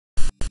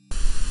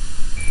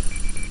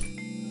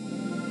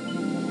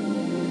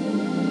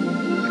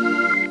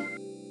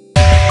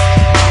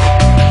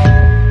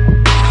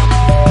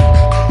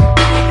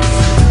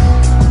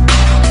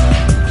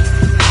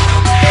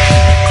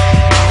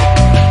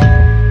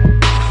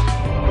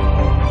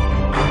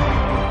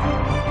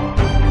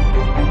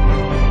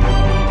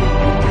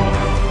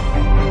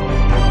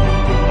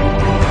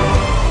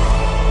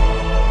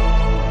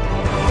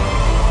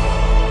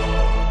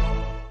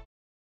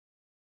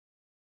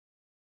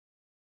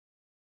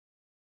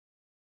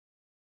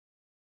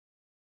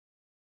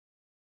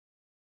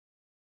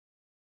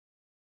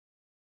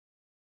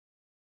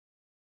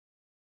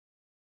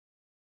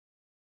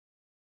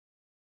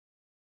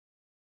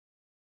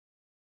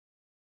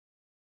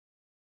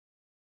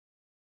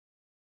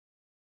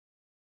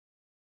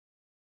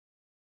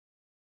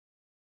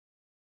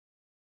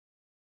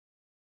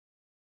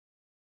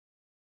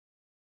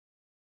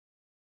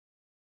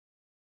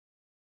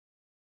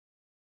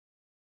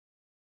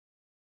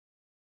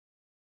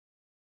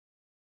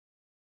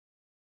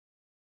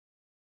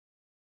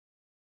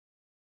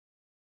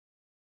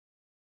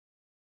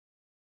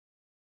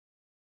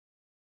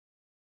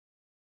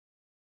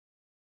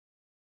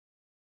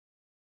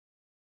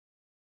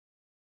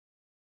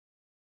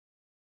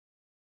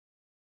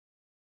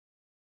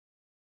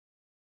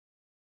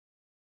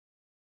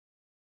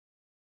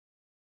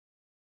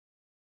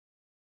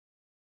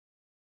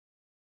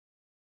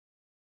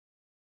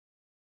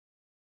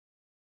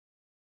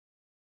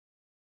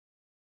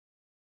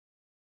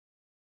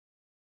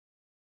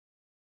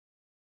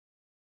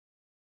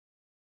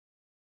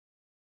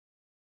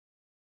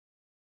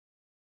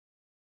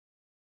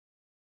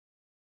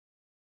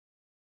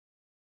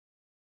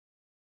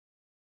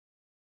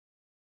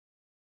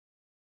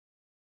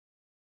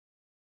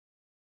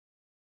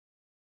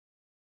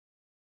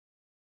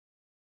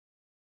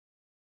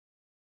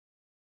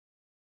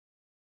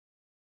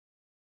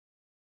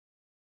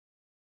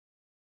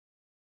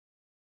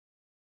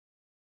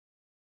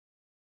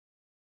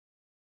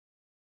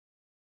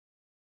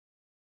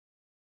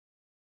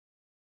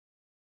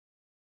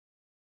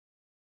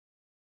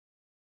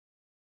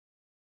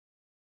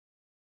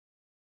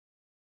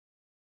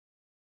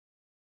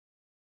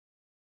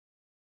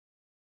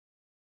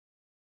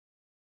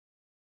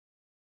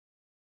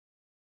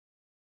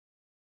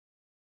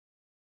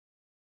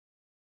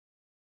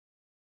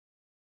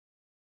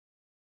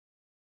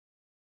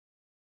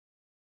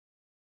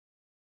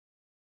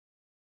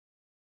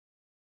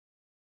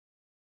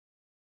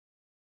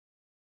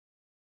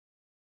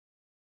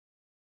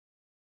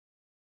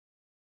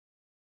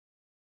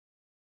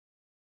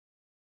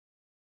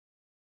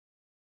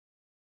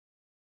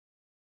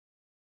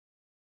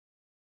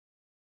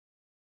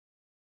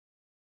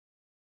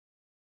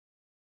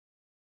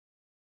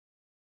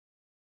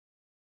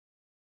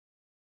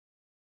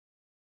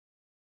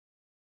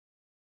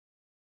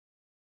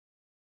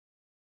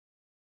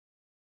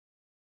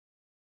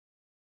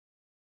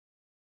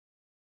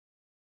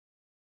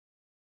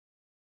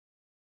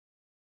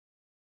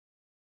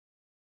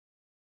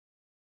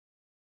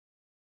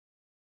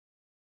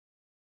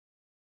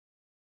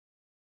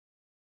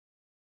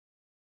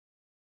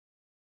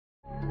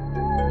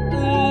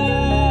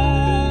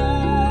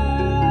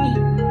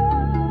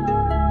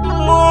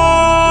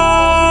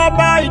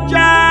Oba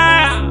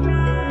Ijaya.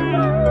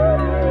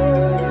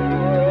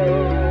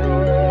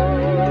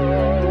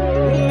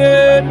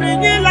 Èmi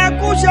ní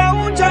lakúṣe ń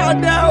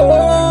jáde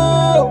o.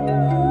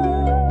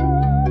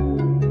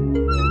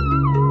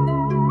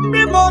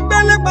 Bí mo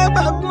gbélé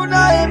pàpà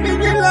kúnná, èmi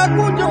ní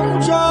lakúṣe ń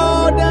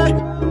jáde.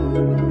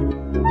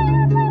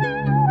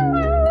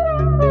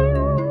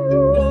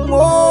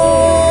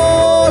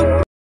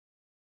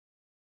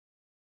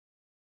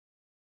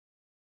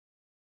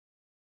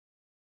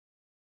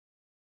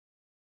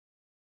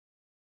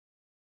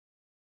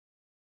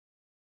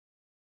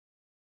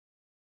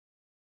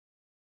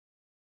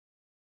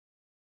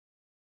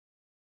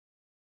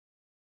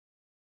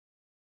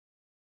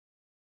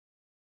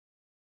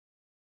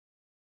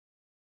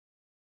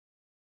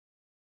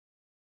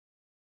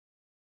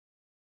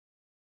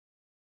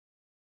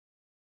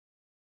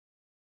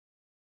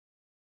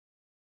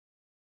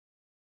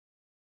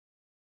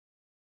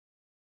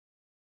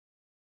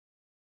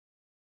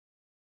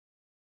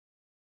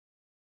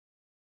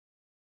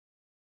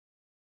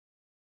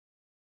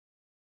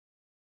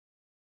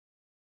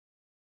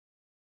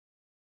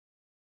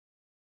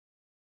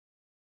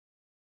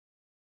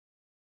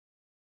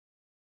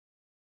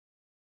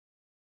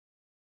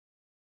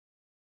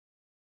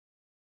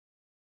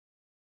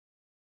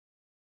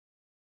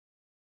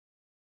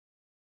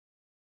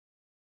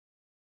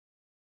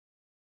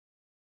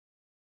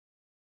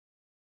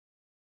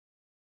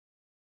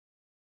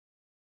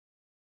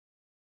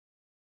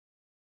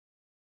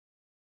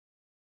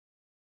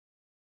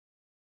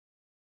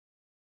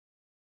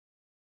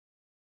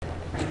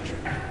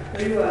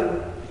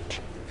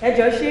 Ẹ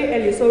jọ̀ọ́ ṣé ẹ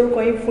lè sọ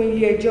orúkọ yín fún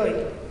ilé ẹjọ́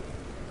yìí?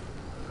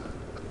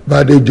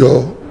 Bádéjọ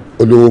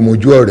olówó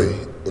mojú ọ̀rẹ́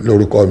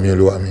lórúkọ mi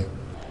olúwa mi.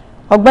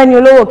 Ọ̀gbẹ́ni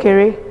olówó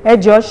kéré, ẹ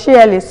jọ̀ọ́ ṣé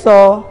ẹ lè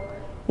sọ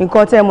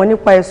nǹkan tẹ́ mọ̀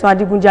nípa ẹ̀sùn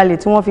adigunjalè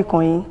tí wọ́n fi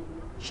kàn yín?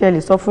 Ṣé ẹ lè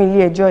sọ fún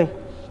ilé ẹjọ́ yìí?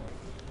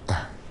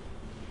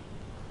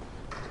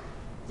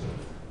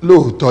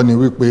 Lóòótọ́ ni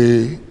wípé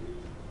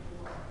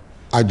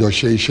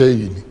àjọṣe iṣẹ́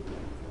yìí ni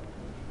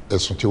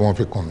ẹ̀sùn tí wọ́n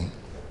fi kàn mí.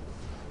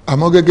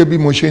 Àmọ́ gẹ́gẹ́ bí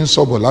mo ṣe ń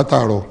sọ̀bọ̀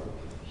látàárọ̀,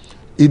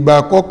 ìgbà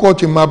àkọ́kọ́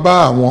tí máa bá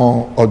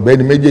àwọn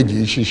ọ̀gbẹ́ni méjèèjì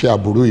ṣiṣẹ́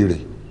aburú ire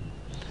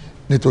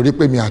nítorí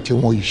pé mi àti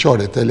wọn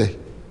ìṣọ̀rẹ́ tẹ́lẹ̀.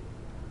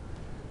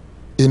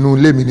 Inú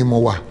ilé mi ni mo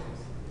wà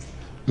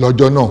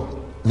lọ́jọ́ náà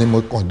ni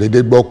mo kàn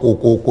déédéé gbọ́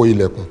kókókó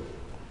ilẹ̀kùn.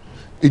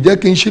 Ìjẹ́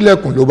kí n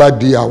ṣílẹ̀kùn ló bá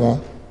di àwọn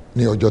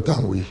ní ọjọ́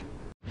táwọn wí.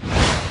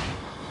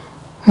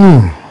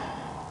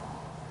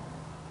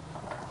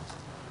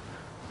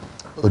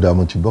 Ó dá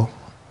mo ti gbọ́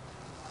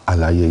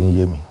àlàyé yín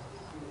yé mi,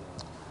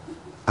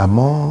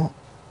 àmọ́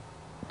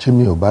tí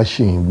mi ò bá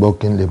ṣì ń gbọ́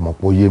kí n lè mọ̀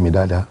pé ó yé mi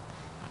dáadáa,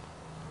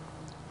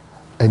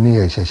 ẹni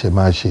ẹ̀ ṣẹ̀ṣẹ̀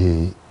máa ṣe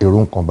irú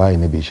nǹkan báyìí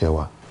níbi iṣẹ́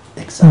wa.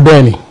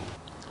 Bẹ́ẹ̀ni.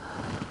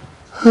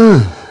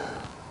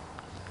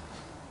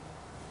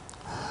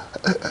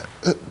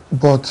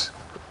 But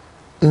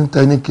n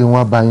tẹ́ni kí n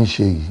wá bá yín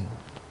ṣe yìí,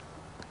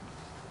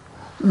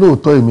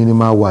 lóòótọ́ èmi ni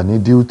máa wà ní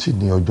díútì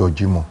ní ọjọ́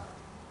Jímọ̀,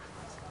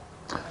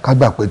 ká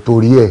gbà pé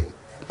torí ẹ̀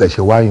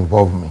lẹ̀ṣẹ̀ wá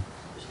involve mi,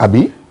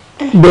 àbí?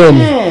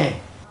 Bẹ́ẹ̀ni.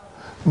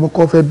 Mo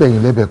kọ́ fẹ́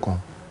bẹ̀yìn lẹ́bẹ̀ kan,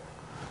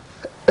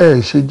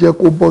 ẹ ṣe jẹ́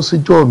kó bọ́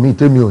síjọ́ mi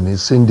tèmi ò ní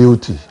sí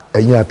díútì,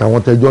 ẹ̀yin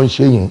àtàwọn tẹjọ́ ń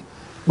ṣe yẹn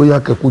bóyá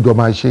kẹkújọ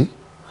máa ṣe.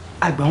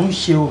 Àgbà ń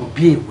ṣe òrò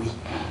bí èwe.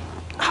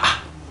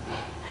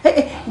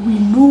 We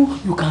know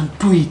you can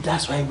do it,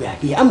 that's why we are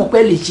here. Àmọ́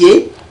pé lè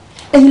ṣe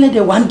ẹ̀yin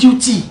lẹ́dẹ̀ one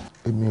duty.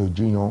 Èmi ò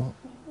jiyàn,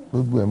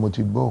 gbogbo ẹ̀ mo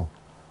ti gbọ́.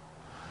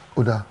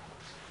 Ó dáa,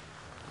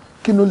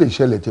 kí ló lè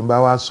ṣẹlẹ̀ tí n bá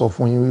wá sọ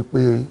fún yín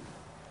wípé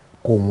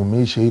kò wù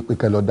mí ṣe pé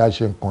kẹ́ lọ dá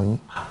ṣe nǹkan yín?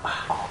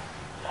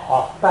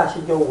 Bá a ṣe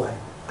jọ wà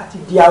àti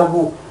di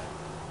awo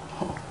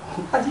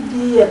àti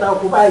di ẹ̀ta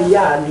ọkọ̀ báyìí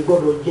à ní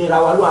gbọ́dọ̀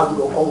jẹra wa ló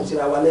àgùdọ̀ kọ́hún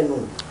síra wa lẹ́nu.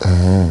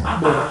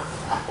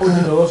 Ó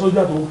ní lọ́wọ́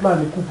sójà tó ń plan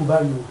ní kúkú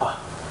báyìí o.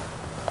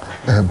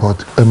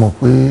 But ẹ mọ̀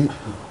pé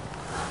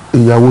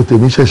ìyàwó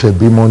tèmi ṣẹ̀ṣẹ̀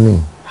bímọ ni,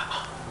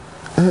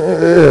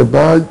 ẹ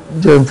bá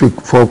jẹ́ ń fi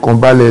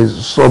fọkànbalẹ̀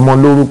sọmọ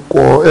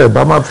lórúkọ, ẹ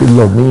bá má fi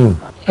lọ̀ mí.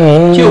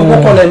 Tí o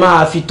kọ́kọ́ lẹ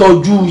máa fi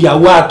tọ́jú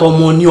ìyàwó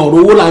àtọmọ ní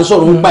ọ̀rọ̀ owó là ń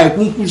sọ̀rọ̀ ń pa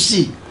ìkúnkún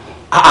sí.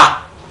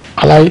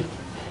 Àlàyé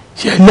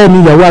ṣe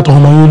lẹ́nu ìyàwó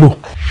àtọmọ yín lò.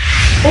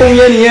 Ohun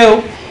yẹn nìyẹn o,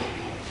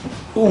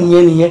 ohun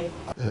yẹn nìyẹn.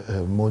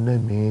 Mo ní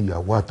mi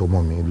ìyàwó àtọmọ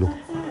mi lò,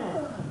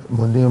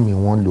 mo ní mi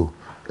wọ́n lò,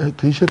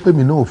 kì í ṣe pé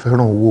mi náà ò fẹ́ràn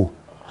owó.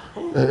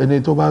 Ẹni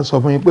tó bá ń sọ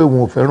fún yín pé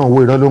òun ò fẹ́ràn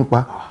owó irọ́ ló ń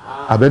pa,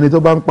 àbẹ́ni tó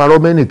bá ń parọ́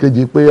mẹ́nì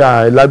kejì pé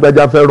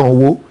lágbájá fẹ́ràn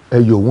owó,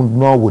 ẹyọ òun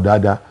náà wò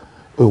dáadáa,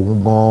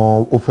 òun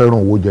gan ó fẹ́ràn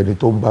owó jẹni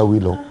tó ń bá wí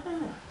lọ.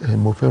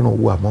 Mo fẹ́ràn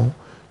owó, àmọ́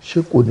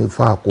ṣé kò ní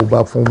fa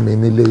àkóbá fún mi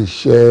nílé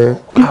iṣẹ́?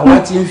 Àwa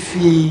ti ń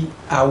fi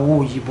àwo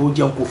òyìnbó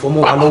jẹun kò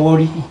fọmọ wa lọ́wọ́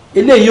rí,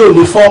 eléyìí ò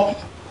ní fọ́.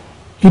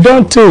 You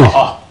don't take.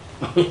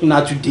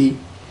 Na today.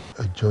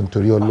 Ẹ jọ̀ọ́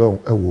nítorí Ọlọ́run,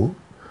 ẹ wò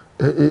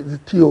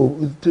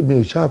tí mi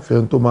ò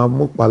ṣàfihàn tó máa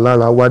mú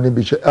palára wá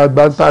níbi iṣẹ́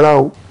agbáńsára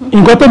o.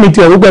 Nǹkan tẹ̀mí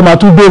tí ẹ̀rú pẹ́ máa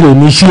tún béèrè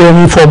ní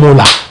sharing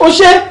formula. Ó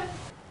ṣe.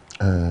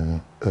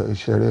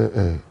 Ṣẹ̀rẹ̀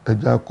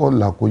ẹja kọ́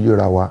là kó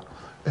yẹra wa,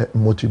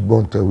 mo ti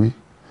gbọ́n tẹ̀wé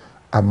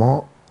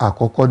àmọ́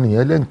àkọ́kọ́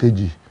nìyẹn.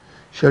 lẹ́ǹkejì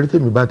ṣẹ́rí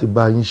tèmi bá ti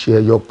bá yín ṣe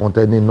ẹyọ kan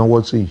tẹ́ ní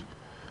náwó sí i,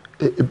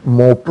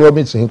 mo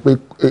promise yín pé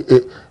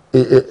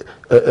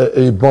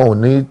ìbọn ò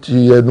ní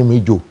ti ẹnu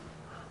mi jò,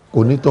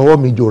 kò ní tọwọ́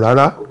mi jò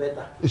rárá.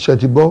 iṣẹ́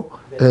ti bọ́,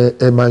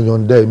 ẹ máa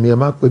yọ̀ǹda ẹ̀mí, ẹ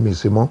má pè mí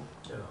sí mọ́.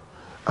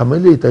 àmọ́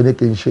ilé ìtẹ́ni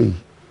kì í ṣe yìí,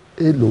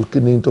 èèlò kí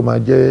ni tó máa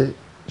jẹ́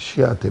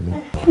ṣé àtẹ̀mí.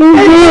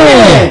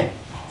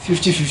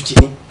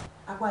 50-50 ni.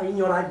 apá yín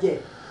yanra jẹ.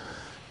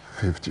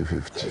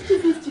 50-50.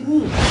 50-50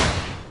 ni.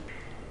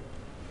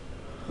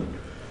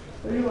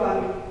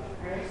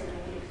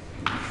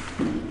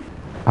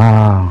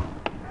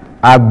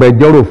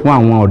 Agbẹjọ́rò fún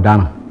àwọn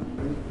ọ̀daràn.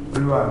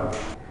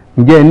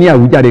 Ǹjẹ́ ẹ ní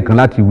àwíjàre kan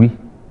láti wí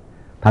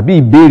tàbí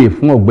ìbéèrè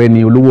fún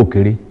ọ̀gbẹ́ni olówó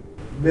kéré?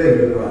 Bẹ́ẹ̀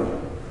ni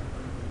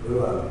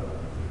olúwa,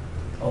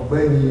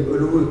 ọ̀gbẹ́ni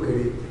olówó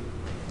kéré.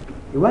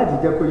 Ìwádìí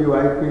jẹ́ kó yé wa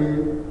pé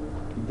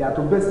ìjà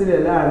tó bẹ́ sílẹ̀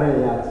láàárín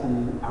ẹ̀yin àti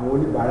àwọn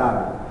oníbàárà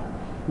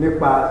mi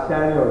nípa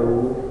ṣáárín ọ̀rọ̀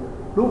owó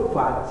ló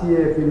fà á tí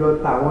ẹ fi lọ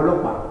ta àwọn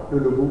ọlọ́pàá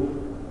lólobó.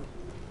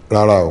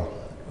 Rárá o,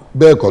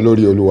 bẹ́ẹ̀ kọ́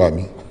lórí olúwa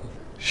mi.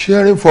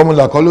 Sharing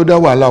formula kan ló dá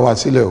wàhálà wa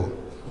sílẹ̀ o.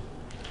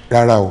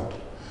 Rárá o,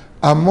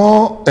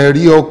 àmọ́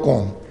ẹ̀rí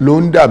ọkàn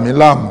ló ń dà mí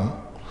láàmú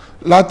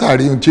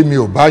látàrí ohun tí mi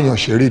ò bá yàn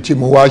ṣeré tí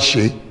mo wá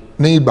ṣe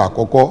ní ìgbà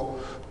àkọ́kọ́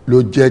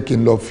ló jẹ́ kí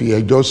n lọ fi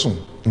ẹjọ́ sùn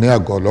ní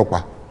àgọ́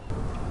ọlọ́pàá.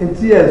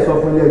 Tí ẹ sọ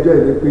fún ilé ẹjọ́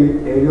yìí pé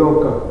ẹ̀rí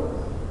ọkàn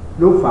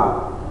ló fà á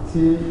tí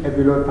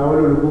ẹbí lọ ta wọ́n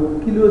lólobó,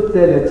 kí ló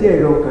tẹ̀lé tí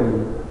ẹ̀rí ọkàn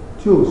yìí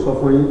tí ò sọ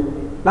fún yín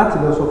láti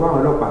lọ sọ fún àwọn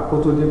ọlọ́pàá kó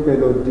tó dé pẹ́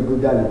lọ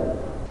digunjalè?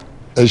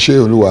 Ẹ ṣé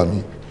olúwa mi,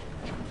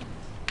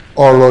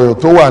 ọ̀rọ̀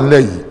tó wà ńlẹ̀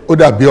yìí ó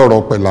dàbí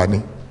ọ̀rọ̀ pẹ̀lá ni.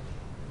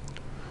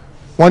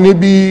 Wọ́n ní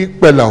bí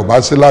pẹ̀lá ò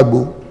bá sí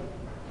lágbo,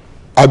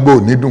 agbo ò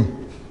ní dùn.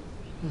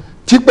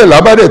 Tí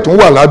pẹ̀lá bá dẹ̀ tún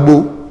wà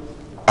lágbo,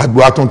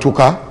 agbo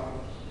àtúntúká.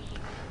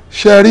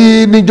 Ṣe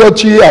rí níjọ́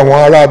tí àwọn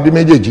ará bí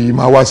méjèèjì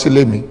máa wá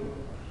sílé mi,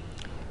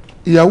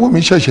 ìyàwó mi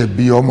ṣẹ̀ṣẹ̀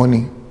bí ọmọ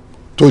ni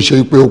tó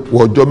ṣe pé ó kù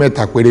ọjọ́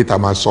mẹ́ta péré tá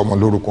máa sọmọ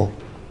lórúkọ,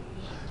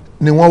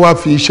 ni wọ́n wá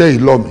fi iṣẹ́ yìí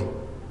lọ̀ mí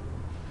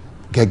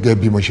gẹ́gẹ́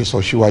bí mo ṣe sọ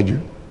síwájú.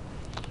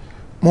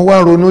 Mo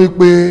wá ronú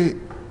pé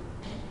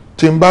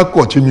tí n bá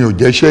kọ̀ tí mi ò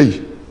jẹ́ṣẹ́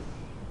yìí,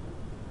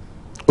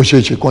 ó ṣe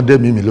é ṣe kán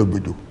dẹ́mi mi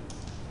lógbòdò.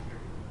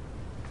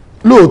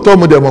 Lóòótọ́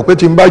mo dẹ̀ mọ̀ pé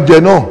tí n bá jẹ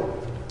náà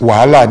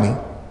wàhálà ni,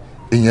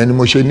 ìyẹn ni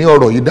mo ṣe ní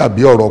ọ̀rọ̀ yìí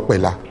dàbí ọ̀rọ̀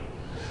pẹ̀lá.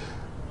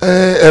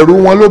 Ẹ̀rù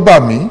wọn ló bà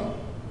mí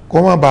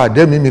kó má bàa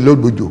dẹ́mi mi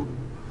lógbòdò,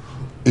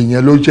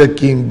 ìyẹn ló jẹ́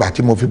kí n gbà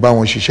tí mo fi bá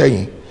wọn ṣiṣẹ́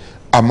yẹn.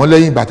 Àmọ́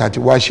lẹ́yìn bàtà tí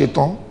wàá ṣe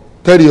tán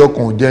tẹ́rì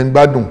ọkàn ò jẹ́ ń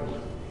gbádùn,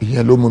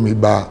 ìyẹn ló mú mi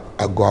gba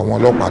àgọ́ àwọn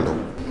ọlọ́pàá lọ.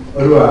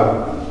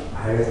 Olúwa,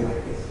 arrest my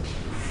case.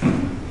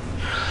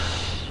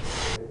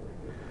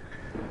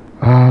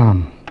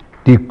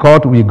 The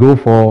court will go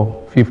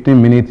for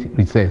 15-minute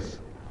recess.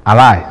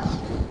 Arise.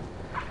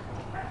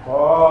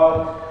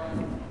 Court.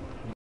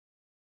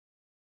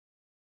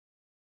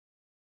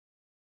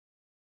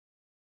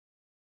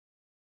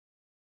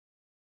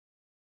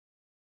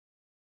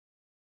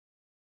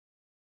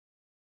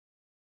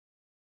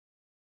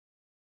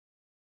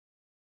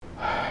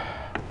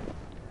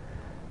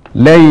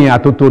 Lẹ́yìn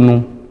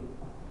atótónu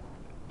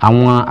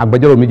àwọn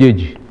agbẹjọ́rò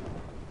méjèèjì,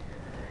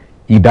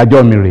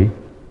 ìdájọ́ mi rèé.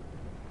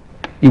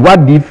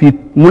 Ìwádìí fi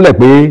múlẹ̀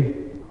pé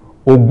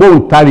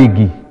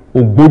ògbóǹtarìgì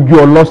ògbójú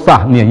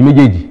ọlọ́ṣà ni ẹ̀yin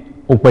méjèèjì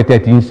ó pẹ́tẹ́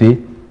ti ń ṣe.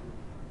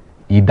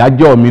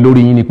 Ìdájọ́ mi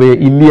lórí yín ni pé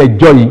ilé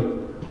ẹjọ́ yìí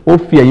ó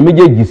fi ẹ̀yin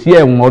méjèèjì sí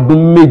ẹ̀wọ̀n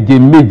ọdún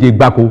méje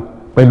gbáko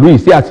pẹ̀lú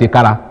ìṣe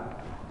àṣekára.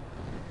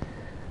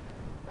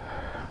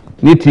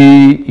 Ní ti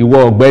ìwọ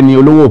ọ̀gbẹ́ni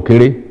olówó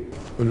kéré,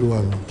 olúwa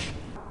mi,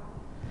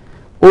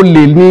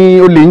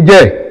 olè ń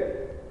jẹ́,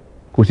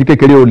 kò sí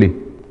kékeré olè,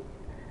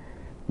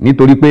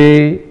 nítorí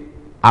pé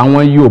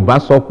àwọn Yorùbá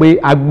sọ pé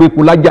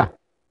agbékúlájà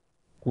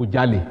kò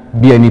jalè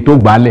bí ẹni tó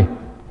gbálẹ̀,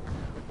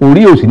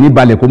 orí ò sì ní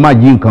balẹ̀ kó má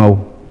jí nǹkan o.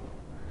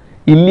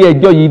 Ilé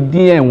ẹjọ́ yìí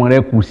dín ẹ̀wọ̀n rẹ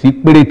kù sí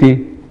péréte,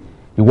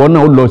 ìwọ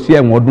náà ó lọ sí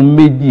ẹ̀wọ̀n ọdún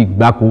 2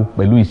 gbáko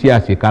pẹ̀lú iṣẹ́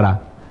àṣekára.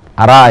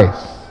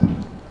 Arise.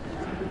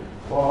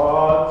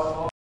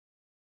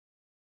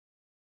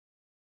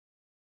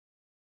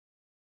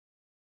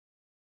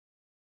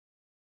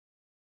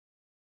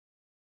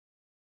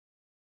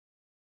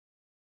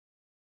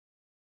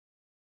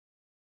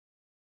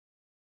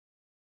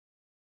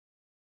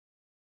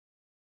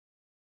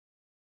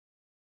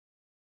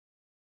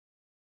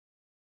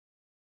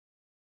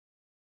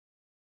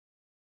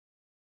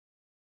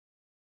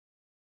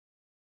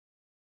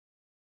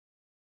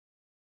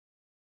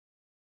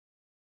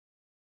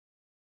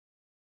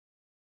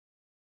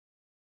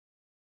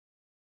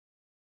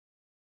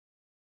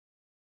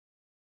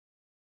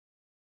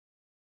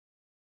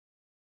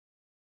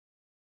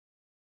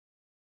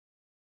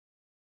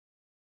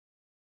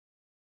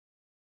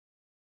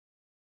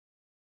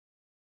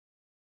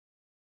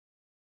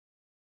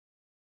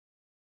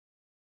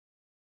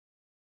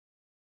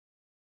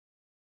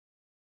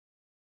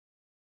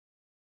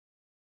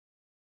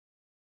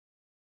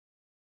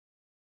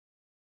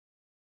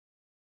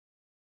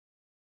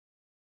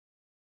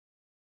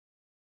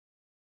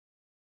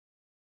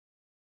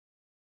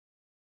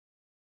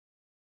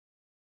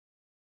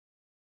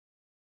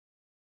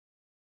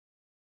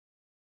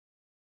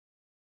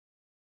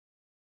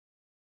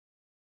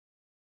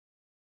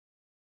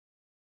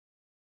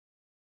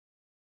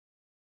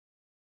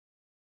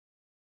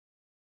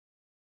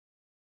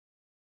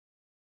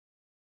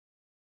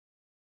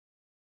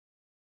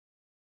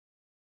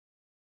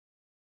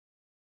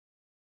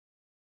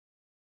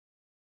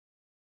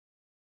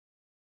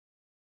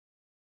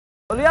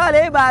 Olúyọ̀lé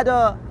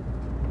Ìbàdàn.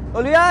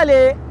 Olúyọ̀lé.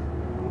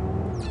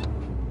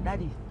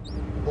 Dádì.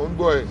 Mo ń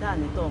gbọ́ ẹ. Ṣáà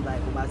ní tọ̀n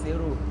báyìí kò máa ṣe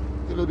rò.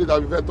 Kí ló dé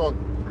tàbí fẹ́ tọ̀n?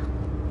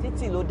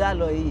 Títì ló dá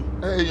lọ yìí.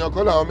 Èèyàn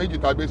kọ́ làwọn méjì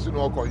tá a gbé sínú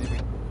ọkọ̀ yìí ni.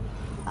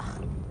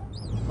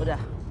 Ó dà,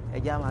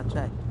 ẹja máa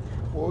try.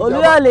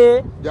 Olúyọ̀lé.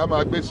 Ìjà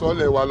máa gbé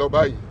sọ́ọ̀lẹ̀ wa lọ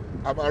báyìí.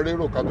 A máa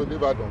rérò ká tó dé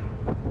Ìbàdàn.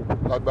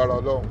 Lágbára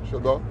Ọlọ́run,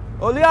 ṣùgbọ́n.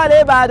 Olúyọ̀lé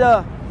Ìbàdàn.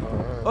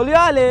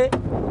 Olúyọ̀lé.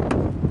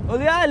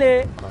 Olúyọ̀lé.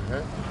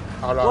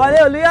 Wọlé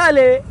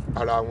Olúyọ̀lé.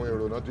 Ara àwọn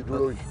èrò náà ti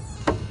dúró yìí.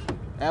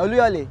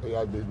 Olúyọ̀lé.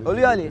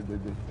 Olúyọ̀lé.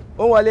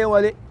 Ó wọlé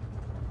wọlé.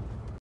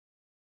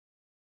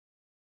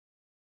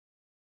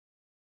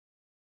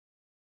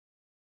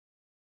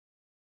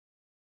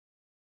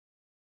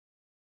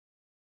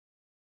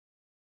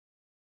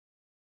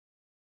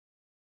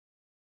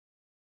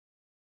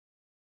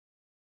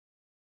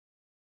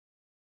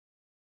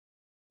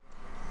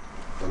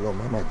 Ọlọ́run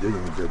má máa jẹ́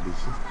ìrìn jẹ̀bi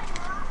sí.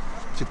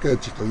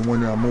 Tíkẹ́ẹ̀tì tó wọ́n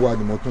ní amúwá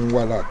ni mo tún ń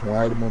wá láàtún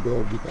àrímọ́ bẹ́ẹ̀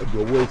ọdún tàbí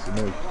owó ẹ̀sìn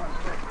náà.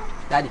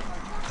 Dádì.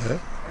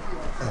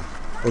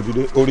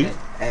 Òdìdé orí?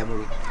 Mo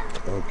rí.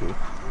 Ok.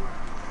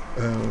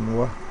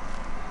 Mo wá.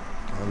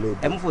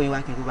 Ẹ mú fòyín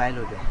wá kí n kú báyìí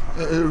lọ́dọ̀.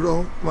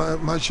 Irọ́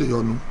má ṣe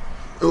yọnu.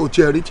 O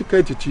tiẹ̀ rí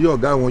tíkẹ́ẹ̀tì tí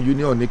ọ̀gá àwọn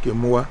union ní kí n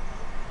mú wá.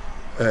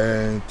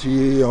 Tí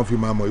wọ́n fi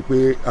máa mọ̀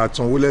pé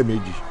àtúnwó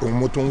lẹ́ẹ̀mejì òun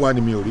mo tún wá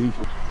ni mi ò rí.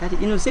 Dádì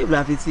inú sèvù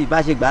la fi tí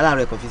bá ṣe gbà á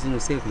láàárọ̀ ẹ̀kọ́ fi sínú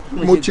sèvù.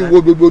 Mo ti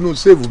wo gbogbo inú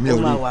sèvù mi ò rí.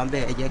 Ó máa wà ń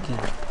bẹ́ẹ̀ ẹ jẹ́ kí n.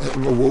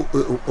 Mo wo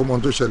ọmọ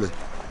tó ṣẹlẹ̀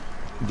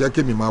jẹ́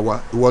kí mi máa wá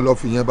ìwọ lọ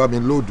fi yẹn bá mi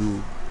lóòdù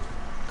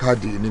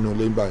káàdì nínú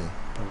ilé ń bá yẹn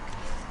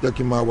jẹ́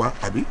kí n máa wá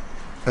àbí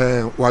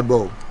wá gbọ́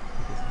o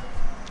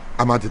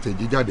a máa tètè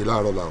jí jáde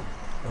láàárọ̀ la o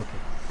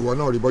ìwọ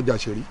náà rí bọ́jà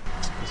ṣe rí.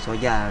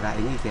 Ìsọjà ara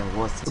èyí ìfẹ́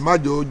wọ́ sí. má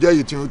jò jẹ́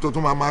èyí tí tó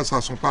tún máa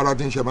sàsùn para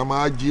tí ń ṣe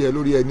máa jí ẹ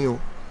lórí ẹni o.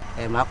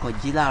 Máa kàn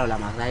jí láàárọ̀ la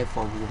máa sáré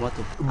fọ gbogbo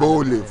mọ́tò. bó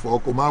o lè fọ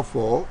kó má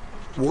fọ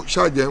wo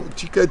ṣàjẹ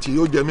tíkẹ́ẹ̀tì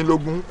yóò jẹ mí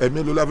lógún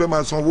ẹ̀mí ló la fẹ́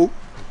máa sanwó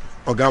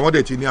ọ̀gá wọn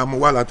dẹ̀ ti ní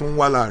amúwàlà tó ń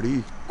wà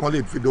láàrí kán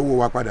lè fi dówó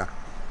wa padà.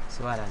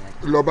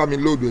 Lọ bá mi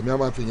lóòdù èmi á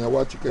máa fi yẹn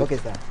wá tíkẹ́ẹ̀tì. Okay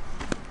sir.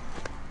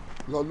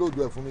 Lọ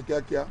lóòdù ẹ̀ fún mi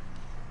kíákíá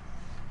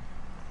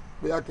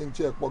bóyá kí n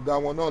tiẹ̀ pọ̀ ga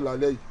wọn náà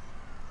lálẹ́ yìí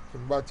tí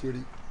n bá ti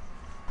rí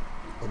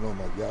ọ̀nà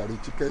màjá rí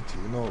tíkẹ́ẹ̀tì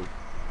náà o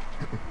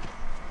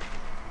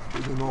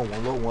àbíjú náà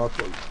wọ́n lọ́wọ́n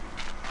àtọ̀ yìí.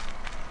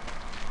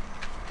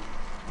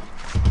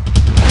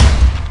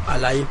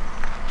 Àlàyé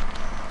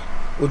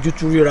ojú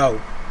tún ríra o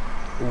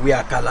òwe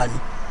àkàlà ni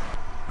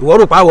ìwọ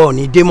rò pàwọ̀ ò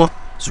ní dé mọ́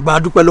ṣùgbọ́n a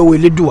dúpẹ́ lọ́wọ́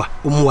Elédùà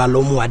ó mú wa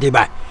lọ mú wa dé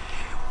báyìí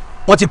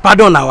wọ́n ti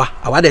pardon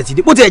àwa dẹ̀ ti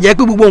dé bó tiẹ̀ jẹ́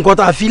pé gbogbo nǹkan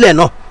tá a filẹ̀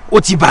náà ó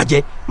ti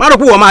bàjẹ́ má rò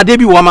pé wọ́n máa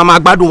débí wọ́n máa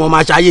gbádùn wọ́n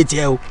máa ṣayé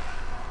tiẹ̀ o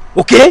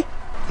ok.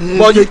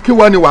 kí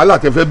wàá ní wàhálà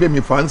tẹ fẹ́ bẹ́ mi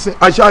fà ń sìn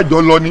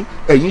aṣáájọ lọ ni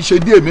ẹ̀yin ṣe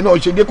dé èmi náà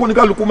ṣe dé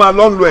kóníkálukú máa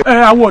lọ́ ń lọ ẹ̀.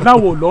 àwọn ọ̀dà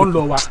wo lọ ń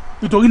lọ wa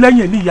nítorí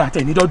lẹ́yìn ní ìyá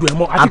àtẹ̀nídọ́dọ̀ ẹ̀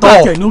mọ́ àti pé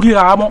àtẹ̀ní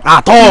ríra mọ́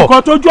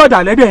nǹkan tójú ọ̀dà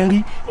lẹ́dẹ̀ ń rí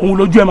òun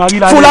lójú ẹ̀ máa rí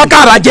lára.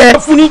 fúlákàrà jẹ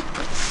fún ní.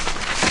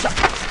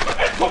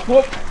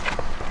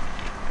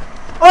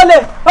 olè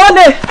bá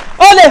mi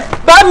olè ẹ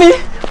gbà mí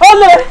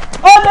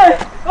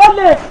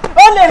o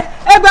olè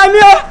ẹ gbà mí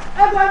o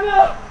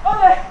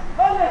olè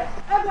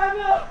ẹ gbà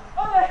mí o.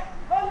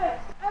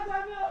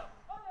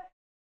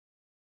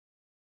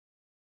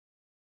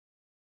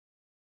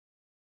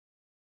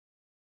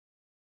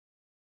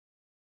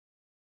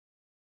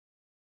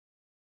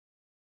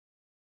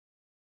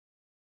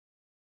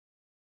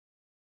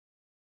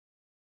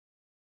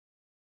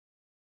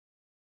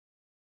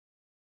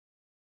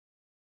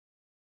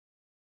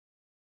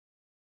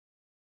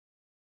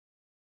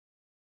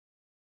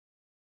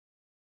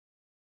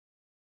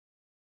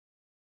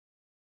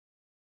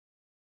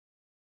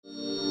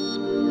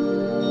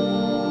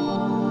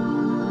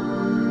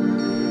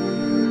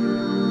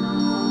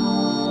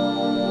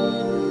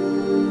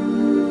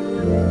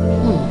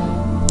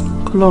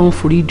 Ọlọ́run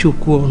forí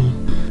jòkó ọ̀run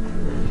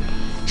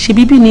ṣe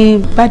bíbí ni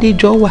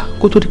Bádéjọ wà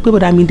kó tó di pé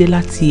bọ́dà mi dé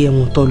láti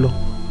ẹ̀wọ̀n tó lọ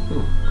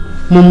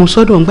mo mú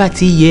sọ́dọ̀ ńgbà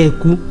tí ìyá ẹ̀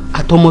kú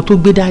àtọmọ tó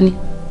gbé dání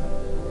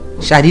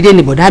ṣàdédé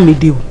ni bọ́dà mi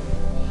dé o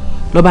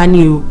lọ́ba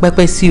ní o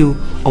pẹ́pẹ́ sí o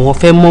àwọn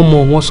fẹ́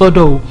mọ́mọ́ wọn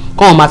sọ́dọ̀ o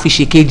káwọn máa fi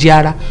ṣèkejì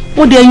ara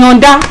wọ́n dé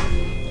yọ̀ǹda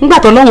ńgbà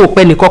tó lọ́wọ́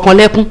pẹ́ nìkankan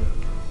lẹ́kún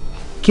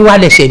kí wàá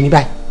lẹ̀ṣẹ̀ mi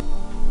báyìí.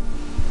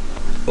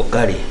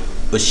 ọ̀kàrẹ̀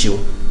o ṣeun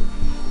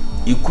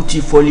ikú tí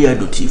fọ́lé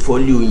adò tí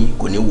fọ́lé oyin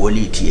kò ní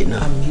wọlé tiẹ̀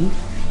náà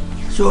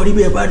sọ́ọ́rí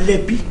bẹ́ẹ̀ bá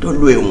lẹ́bi tó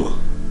lọ ẹ̀wọ̀n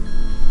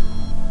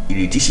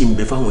ìrètí sì ń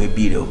bẹ fáwọn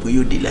ẹbí rẹ̀ pé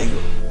yóò dé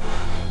láyọ̀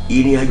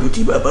ìrìn àjò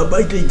tí bàbá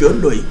Bádéjọ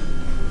ń lọ yìí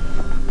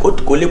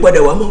kò lè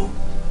padà wá mọ́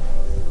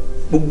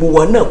gbogbo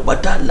wa náà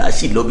pátá là á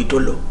sì lọ́bi tó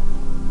lọ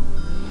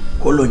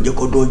kọ́ lọ jẹ́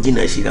kọ́ dán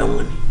jìnnà síra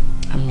wọn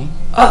ni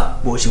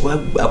bó ṣe wá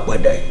gbà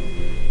padà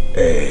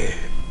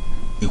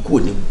ikú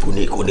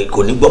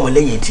kò ní gbọ́mọ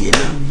lẹ́yìn tiẹ̀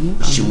náà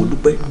ṣe mo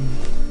dúpẹ́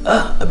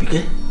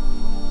Àbíkẹ́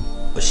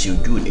ọ̀sẹ̀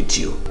ojú òní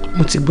tí o.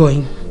 mo ti gbọ́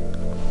yín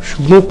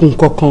ṣùgbọ́n òkun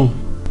kankan.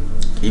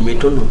 èmi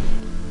tó nù.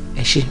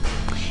 ẹ ṣe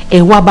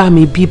ẹ wá bá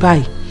mi bí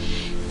báyìí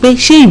pé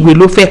ṣé ìwé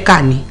ló fẹ́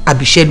kà ní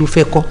àbíṣẹ́ ló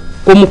fẹ́ kọ́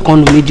kó mú kan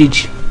nù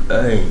méjèèjì.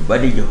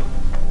 Bádéjọ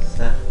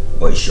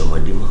ọ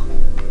ìṣọmọdé mọ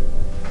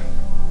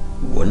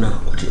ìwọ náà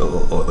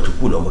ọtí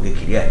kú lọmọ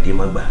kékeré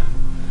àdémágbà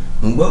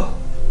ń gbọ́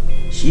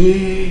ṣé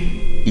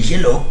iṣẹ́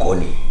lọ́ọ́ kọ́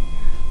ni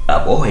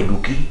àbọ̀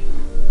ẹ̀dùnkí.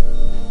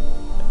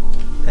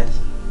 Daddy,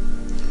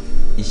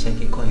 iṣẹ́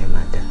kíkọ́ yẹn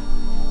máa dá.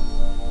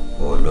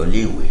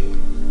 Ọ̀lọ́léèwé.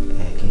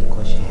 Kí n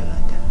kọ́ṣẹ́ yẹn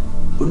máa dá.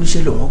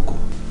 Oníṣẹ́ lọ́wọ́ kọ́.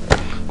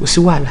 Kò sí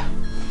wàhálà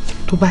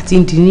tó bá ti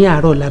ń di ní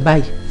àárọ̀ ọ̀la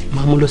báyìí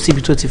máa mú lọ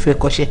síbi tó ti fẹ́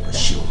kọ́ṣẹ́.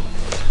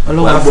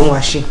 Ọlọ́run á fún wa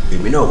ṣe.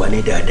 Èmi náà wà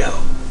ní dáadáa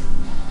o.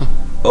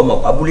 Ọmọ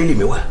abúlé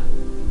lèmi wà.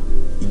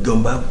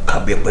 Ìjọba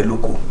kàbẹ pẹ̀lú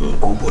kò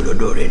nǹkan bọ̀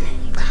lọ́dọ̀ rẹ ni.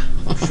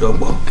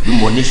 Ṣọgbọ́n bí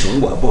mo ní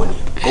sùn wà bọ̀ ni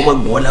kọ́ máa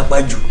gbọ́n lápá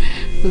jù.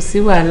 Kò sí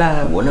wàhálà.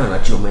 Ìwọ náà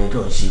rántí ọmọ ẹni tó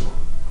ń ṣe o.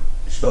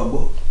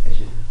 Ṣọgbọ́n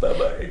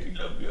bàbá rẹ ti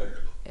lọ bí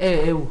ọ̀dọ̀.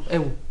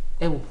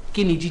 Ẹ wò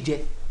kí ni jíjẹ.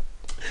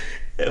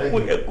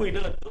 Ẹkún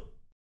iná tó.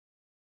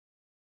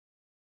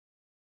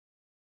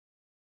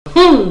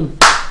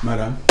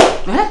 Madam.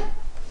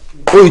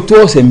 Ó ì tó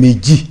ọ̀sẹ̀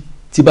méjì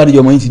tí Bádéjọ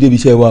ọmọ yín ti débi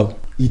iṣẹ́ wa o.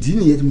 Ìdí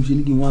nìyẹn tí mo ṣe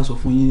ní kí n wá sọ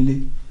fún yín nílé.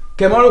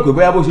 Kẹ́ má rò pé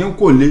bóyá bó ṣe ń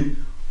kò lé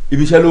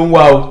ibi iṣẹ́ ló ń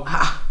wá o.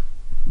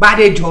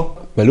 Bádéjọ.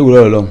 Pẹ̀lú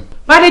òwúrọ̀ Ọlọ́run.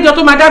 Bádéjọ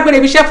tó máa dágbére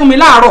ibi iṣẹ́ fún mi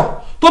láàárọ̀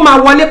tó máa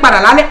wọlé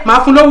padà lálẹ́ máa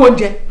fún lówó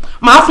oúnjẹ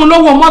máa fún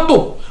lówó mọ́tò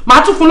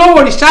máa tún fún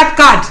lówó recharge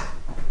card.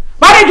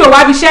 Bádéjọ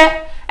wá ibi iṣẹ́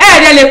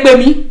ẹ̀ẹ́dẹ̀ lè pè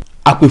mí.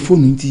 Àpè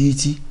fóònù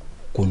títí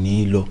kò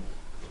ní í lọ.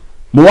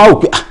 Mo wá wò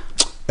pé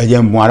ẹ jẹ́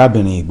n mú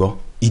arábìnrin ìgbọ́.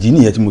 Ìdí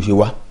nìyẹn tí mo ṣe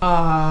wá.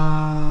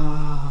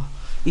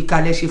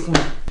 Ìkàlẹ̀ ṣe fún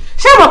mi.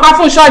 Ṣé mo pa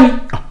fún iṣọ́ ni?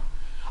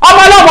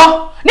 Ọmọ ọlọ́mọ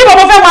níbo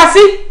mo fẹ́ wá sí?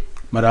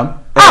 Madam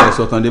ẹ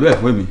sọ̀tàn débẹ̀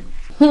fún mi.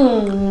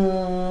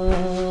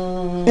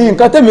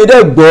 Nǹkan tẹ́mi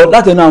dẹ̀ gbọ́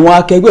látẹnu àwọn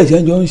akẹgbẹ́ tí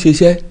wọ́n jọ ń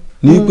ṣiṣẹ́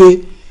ni pé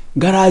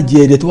gáràjì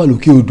ẹ̀dẹ̀ tó wà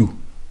lókè odò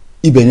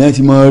ibẹ̀ ni wọ́n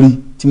ti máa rí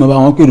tí mo bá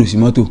wọn pèrò sí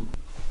mọ́tò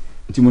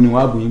tí mo ní wọ́n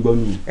á bù yín gbọ́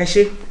nìyẹn. Ẹ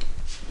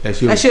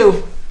ṣé o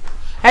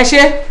ẹ ṣé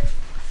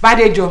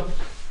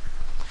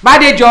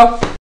Bádéjọ.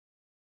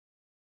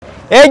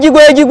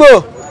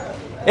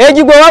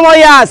 Ejigbo ọmọ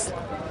yas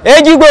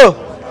Ejigbo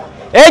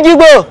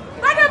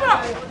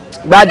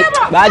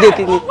gbade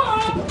kini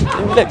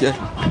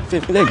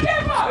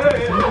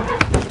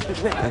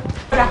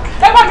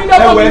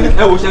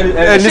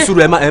ẹ ní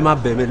sùúrù ẹ má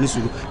bẹ̀ mí ní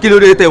sùúrù kí ló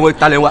dé tẹ wọn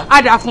talẹ̀ wa.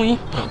 A dà fún yín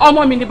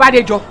ọmọ mi ní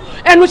Bádéjọ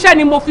ẹnu iṣẹ́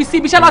ni mo fi sí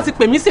ibi iṣẹ́ láti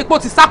pè mí sí ipò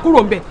ti sá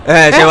kúrò ńbẹ̀.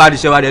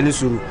 ṣẹwàdì ẹ ní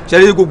sùúrù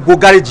ṣẹlẹ gbogbo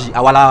gáréjì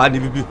àwa la ní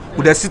bíbí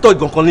kò dẹ̀ sítọ̀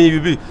kankan ní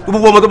bíbí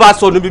gbogbo ọmọ tó bá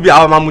sọ ní bíbí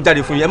àwa máa mú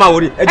jáde fún yín ẹ má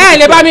wọrí. ẹ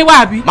lè bá mi wá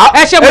àbí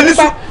ẹ ṣe mo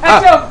dúpẹ́ ẹ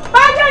ṣe o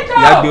Bádéjọ.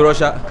 ìyá gbé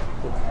rọ́ṣà.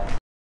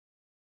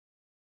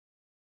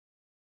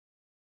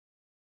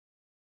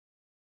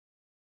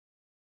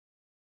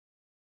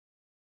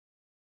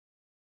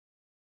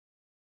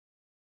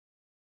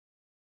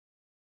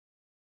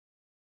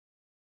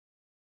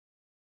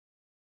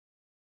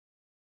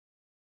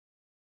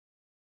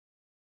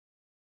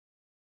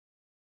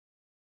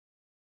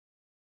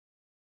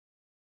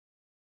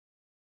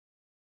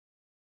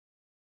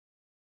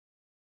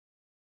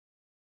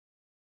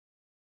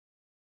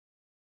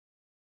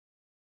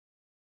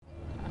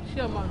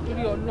 Ṣé ọmọ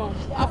torí Ọlọ́run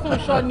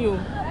afúnṣọ́ ni o.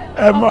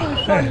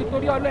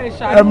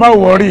 Ẹ má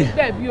wọrí.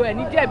 Bẹ́ẹ̀bi o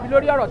ẹni jẹ̀bi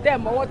lórí ọ̀rọ̀ tẹ́ ẹ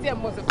mọ́wọ́ tí ẹ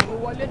mọ̀ọ́sẹ̀ kò ní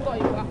wọlé tọ̀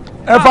ìwà.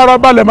 Ẹ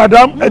farabalẹ̀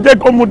madam ẹ jẹ́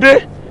kó mu dé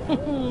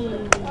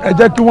ẹ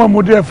jẹ́ kí wọ́n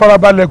mu dé ẹ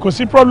farabalẹ̀ kò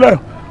sí problem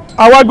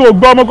àwágò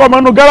gbọ́ ọmọkọ́mọ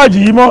inú gáràjì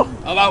yìí mọ́.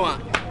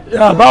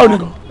 Báwo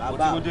nìkan.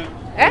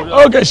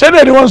 Ok ṣédè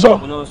ni wọ́n sọ.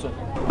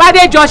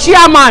 Bádéjọ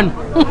chairman.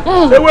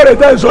 Ṣé wèrè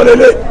tẹ́ ń sọ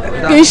lélẹ̀?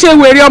 Kì í ṣe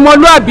wèrè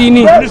ọmọlúàbí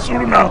ni. Ní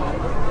sùúrù náà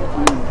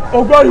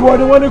ọgbọ́n ìwọ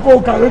ni wọ́n ní kó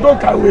kàwé tó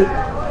kàwé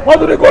wọ́n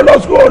tún ní kó lọ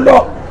sùkúl lọ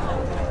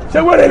ṣé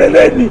wẹ́rẹ́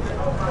lélẹ́ ni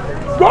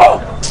gbọ́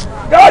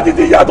gáràjì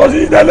ti yàtọ̀ sí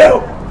tẹ́lẹ̀ o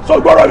sọ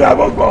gbọ́rọ̀ mi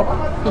àbọ̀ gbọ́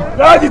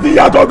gáràjì ti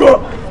yàtọ̀ gan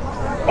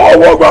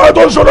ọwọ́ gbọ́rọ̀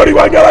tó ń sọ lórí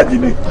wa gáràjì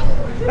ni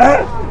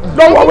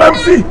lọ́wọ́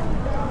MC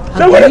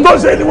ṣé wẹ́rẹ́ tó ń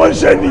ṣe ni wọ́n ń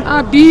ṣe ni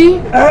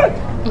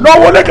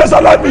lọ́wọ́ lẹ́kẹ̀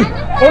sálámì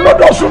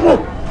olódòsùnmù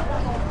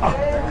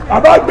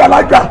àbá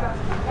àgbàlagbà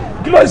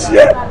kí ló ṣe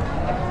é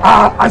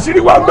àṣírí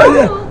wa ń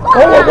bẹ̀yẹ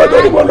owó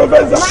gbọ́dọ̀ ní wọn lọ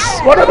fẹ́ sá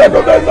wọn lọ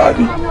fẹ́ sá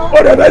ni ó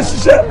rẹ̀ fẹ́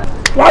ṣiṣẹ́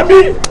wá mí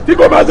tí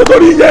kò máa ṣe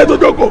torí iye ẹ̀ tó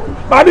jókòó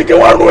máa ní kí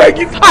wọ́n rún ẹ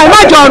gidi.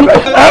 àìmájọ ọ̀run.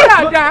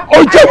 ó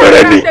jẹ́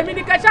wẹ̀rẹ̀ ni.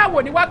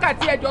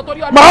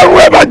 máa rún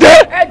ẹ bàjẹ́.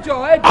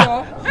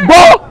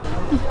 gbọ́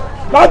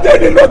láti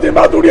ẹni ló ti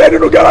máa torí ẹ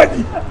nínú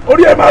gáràjì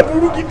orí ẹ máa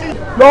dúró gidi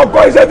lọ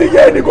kọ́ iṣẹ́ tí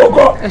yẹ ẹnì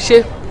kọ̀ọ̀kan. ẹ ṣe.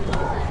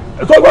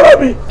 ètò gbọ́dọ̀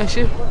mi. ẹ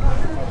ṣe.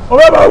 o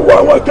bẹ máa wo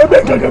àwọn kébé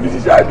kankan fi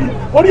ṣiṣẹ́ mi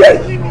orí ẹ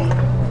yí ni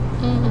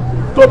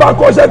tó bá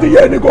kọ́ iṣẹ́ tí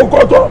yẹ ẹnì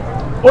kọ̀ọ̀kan tán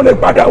ó lè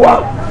padà wá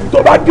tó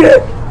bá dé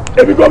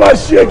èmi kò máa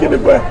ṣe é kí ni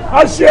pẹ́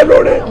á ṣe é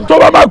lóore tó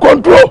bá máa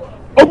kọ́ńtró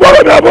o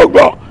gbọ́dọ̀ mi àbọ̀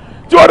gbọ́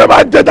tí wọ́n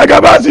máa jẹ tàgà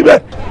bá síbẹ̀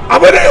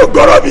àbẹ̀dẹ̀ yóò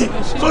gbọ́dọ̀ mi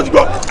sójú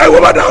gbọ́ ẹ wo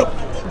bá dáhùn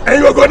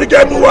ẹ̀yin ogun ní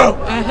kẹ́ mú wa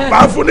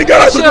máa fún ní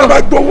gáràjì tó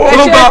máa gbowó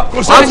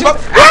kò sí ọ̀sán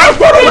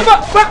gbọ́dọ̀ mi.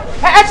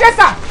 ẹ ṣe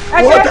sà ẹ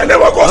ṣe. wọ́n tẹ̀lé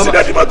wọn kọ́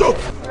sílẹ̀ ní mọ́tò.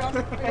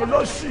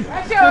 olóṣì.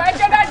 ẹ ṣe o ẹ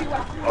ṣe dáàdì wa.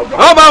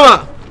 wọ́n bá wọn.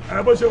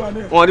 ẹ bó ṣe wà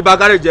ní. wọn ní bá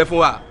gáràjì jẹ fún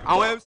wa.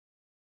 àwọn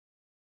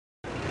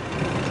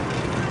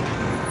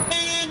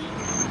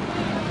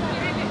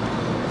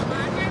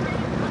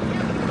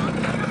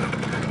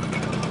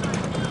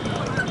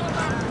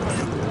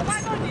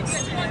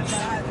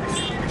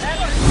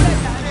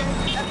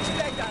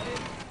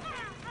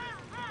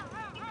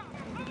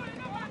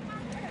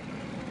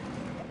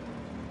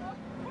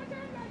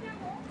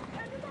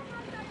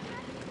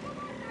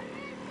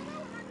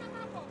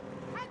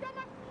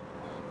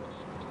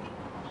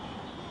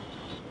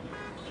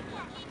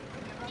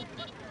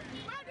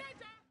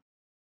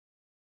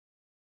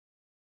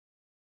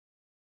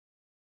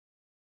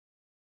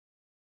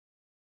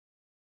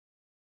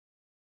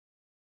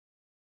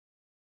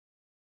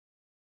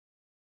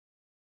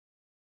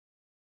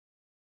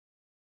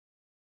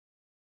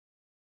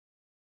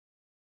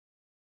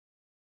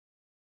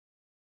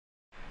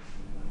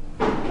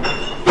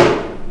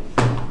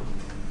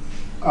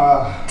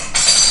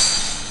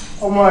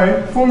ọmọ ẹ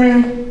fún mi.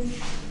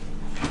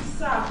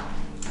 Sir.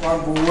 Wá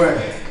gbowó ẹ̀.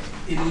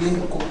 Ilé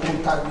kòkó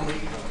tàgbé.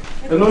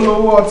 Èló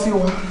lówó ọtí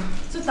wa?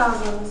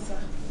 2,000, sir.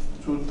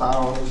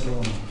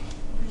 2,000.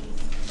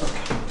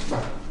 Okay, bye.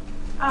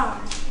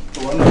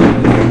 Ìwọ náà.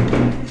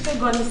 Ṣé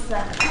gan ni,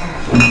 sir?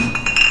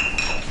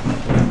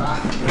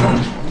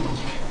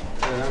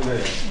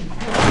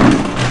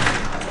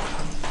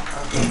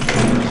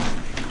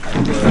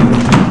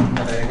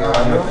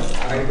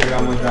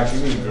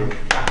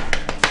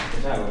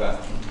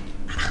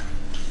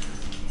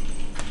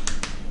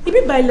 Ibi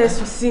bá ilẹ̀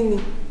sùn sí ni.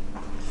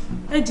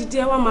 Ẹ dìde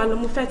ẹ wá máa lọ,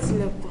 mo fẹ́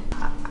tilẹ̀kùn.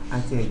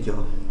 Àǹtí ẹ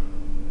jọ̀ọ́,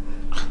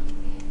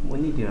 mo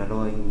ní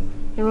ìrànlọ́wọ́ yín ni.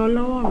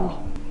 Ìrànlọ́wọ́ mi.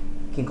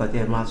 Kí nǹkan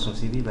tẹ́ ẹ máa sùn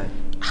sí bíbá yìí.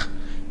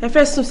 Ẹ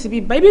fẹ́ sùn sí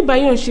bíbá ibi bá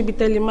yóò ń ṣe ibi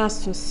tẹ́lẹ̀ máa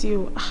sùn sí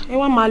o. Ẹ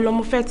wá máa lọ,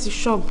 mo fẹ́ ti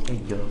ṣọ́ọ̀bù. Ẹ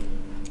jọ̀ọ́,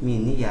 mi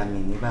ní ìyá mi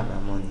ní bàbá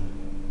mọ́ ni.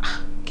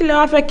 Kí lẹ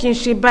wá fẹ́ kí n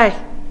ṣe báyìí?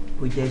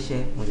 Ó jẹ́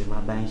iṣẹ́ mo lè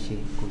máa bá ń ṣe,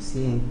 kò sí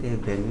ẹni tẹ́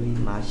ẹ̀bẹ̀ mi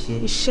máa ṣe.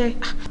 Iṣẹ́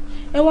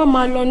ẹ wá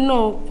máa lọ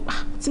náà,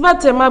 tí bá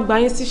tẹ̀ máa gbà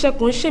yín síṣẹ́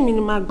kò ń ṣèmi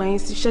ni máa gbà yín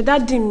síṣẹ́,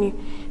 dádì mi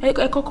ẹ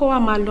kọ́kọ́ wá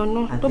máa lọ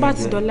náà, tó bá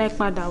ti dọ̀la ẹ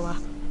padà wá.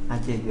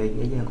 Àti ẹ̀jọ̀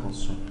ẹ̀jẹ̀ kan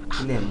sùn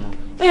sílẹ̀ mọ́.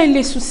 Ẹ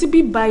lè sùn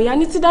síbí báyìí, a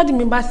ní tí dádì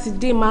mi bá ti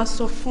dé máa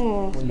sọ fún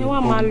wọn, ẹ wá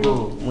máa lọ.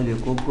 Mo lè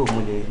kókó,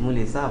 mo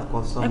lè sáà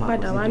kọ́ sọ́mà. Ẹ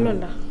padà wá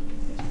lọ́la.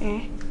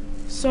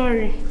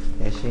 Sorry.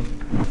 Ẹ ṣé.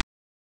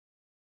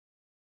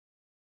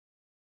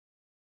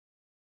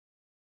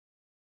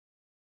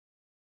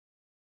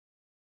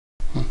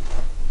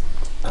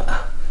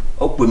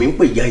 Ó pè mí ń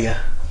pè Ijaya.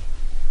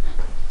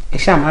 Ẹ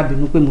ṣáà má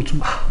bínú pé mo tún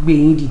gbé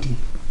yín dìde.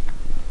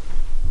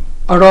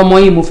 Ọ̀rọ̀ ọmọ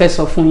yìí mo fẹ́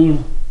sọ fún yín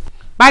o.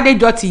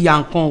 Bádéjọ ti yà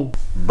nǹkan o.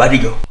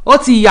 Bádéjọ. Ó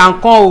ti yà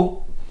nǹkan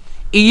o.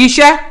 Ìyí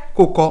iṣẹ́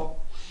kò kọ́.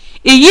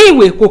 Ìyí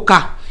ìwé kò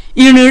kà.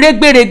 Ìrìn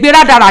rẹ́gbẹ̀rẹ́gbẹ̀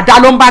rádaràda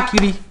ló ń bá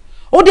kiri.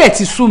 Ó dẹ̀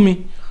ti sú mi.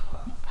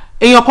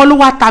 Èèyàn kan ló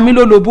wá ta mí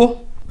lólobó.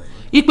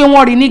 Ipe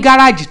wọ́n rí ní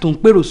gáràjì tó ń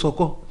pèrò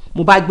sọ́kọ̀.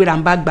 Mo bá gbéra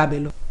ń bá gbàbẹ̀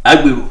lọ.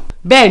 Agbèrò.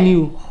 Bẹ́ẹ̀ ni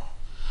o.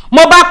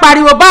 Mo bá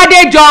pariwo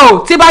Bádéjọ o,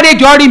 tí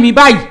Bádéjọ rí mi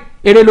báyìí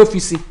eré ló fi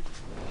sí.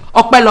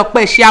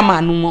 Ọpẹ́lọpẹ́ ṣé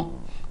àmànù wọn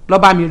ló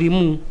bá mi rí mú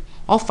un,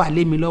 ó fà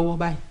lé mi lọ́wọ́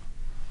báyìí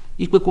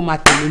ipe kó máa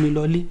tẹ̀lé mi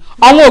lọlé.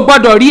 Àwọn ò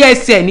gbọ́dọ̀ rí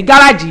ẹsẹ̀ ní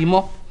gáràjì yìí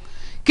mọ́.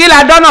 Kí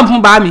la dọ́nà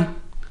fún bá mi?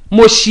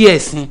 Mo ṣe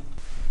ẹ̀sìn.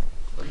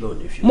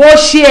 Mo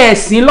ṣe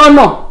ẹ̀sìn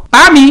lọ́nà.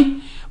 Bá mi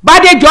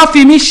Bádéjọ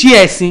fi mí ṣe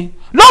ẹ̀sìn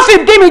ló fi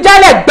dí mi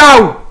jálẹ̀ gbà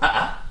o.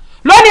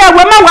 Lónìí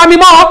ẹ̀wẹ̀ má wá mi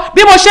mọ́ ọ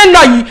bí mo ṣe ń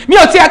lọ yìí mi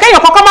ò tiẹ̀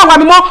kẹ́yìn kọ́kọ́ má wá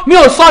mi mọ́, mi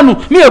ò sọnù,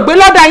 mi ò gbé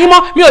lọ́dà yín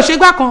mọ́, mi ò ṣe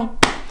gbá kan.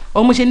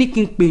 Ọmọ ṣe ní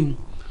kí n pè yín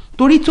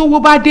torí tí owó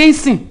bá dé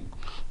ìsìn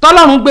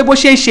tọ́lọ́run gbé bó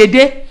ṣe ń ṣe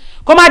dé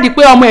kó má di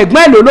pé ọmọ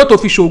ẹ̀gbọ́n èlò ló tó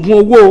fi ṣògùn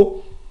owó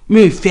o.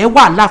 Mi ò fẹ́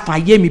wà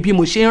láfààyè mi bí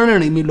mo ṣe ń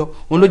rìnrìn mi lọ,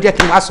 òun ló jẹ́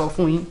kí n wá sọ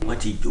fún yín. Wọ́n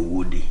ti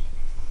jòwó de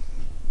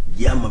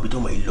jẹ́ àmọ́ bí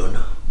tọ́mọ yìí lọ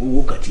náà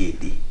owó kan ti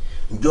èdè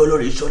ǹjẹ́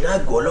ọlọ́rẹ̀ sọdá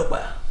àgọ́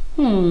ọlọ́pàá.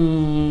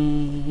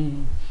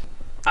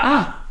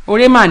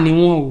 Ọ̀rẹ́ mà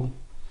níwọ̀n o,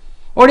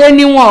 ọ̀rẹ́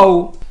níwọ̀n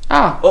o.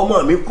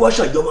 Ọmọ mi kú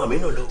ọ̀sán ìjọba mi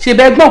náà lọ. Ṣe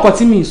bẹ́ẹ̀ gbọ́n nǹkan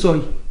tí mi sọ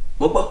yìí.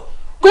 Mo gbọ́.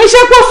 Kò ṣe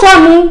kó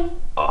sọnù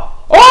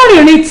ó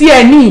rìnrìn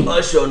tiẹ̀ ní.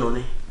 Ó sọnù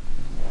ni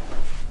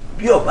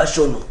bí ọba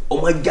sọnù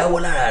ọmọ jáwọ́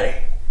lára rẹ̀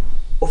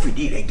ó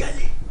fìdí rẹ̀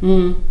jalè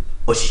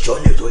òṣìṣẹ́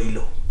ọ̀lẹ̀ tó yìí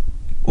lọ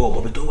ó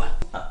mọ̀ bí tó wà.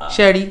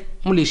 Ṣẹ́rí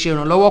mo lè ṣe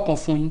ìrànlọ́wọ́ kan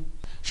fún yín.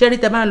 Ṣẹ́rí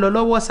tẹ bá ń lọ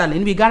lọ́wọ́ ọ̀sàlẹ̀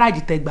níbi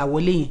gáràjì tẹ gbà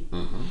wọlé yẹn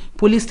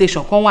police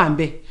station kan wà ń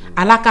bẹ̀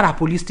alákàrà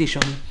police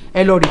station ni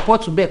ẹ lọ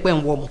rìpọ́ọ̀tù bẹ́ẹ̀ pẹ́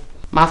ń wọ̀ mọ́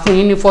màá fún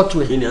yín ní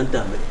fọ́tò ẹ̀. Kí ni à ń tà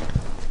mẹ́?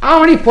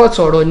 Àwọn rìpọ́ọ̀tù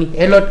ọ̀rọ̀ ni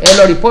ẹ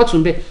lọ rìpọ́ọ̀tù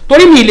ń bẹ̀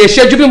torí mi lè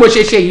ṣe ju bí mo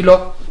ṣe ṣe yìí lọ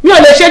mi ò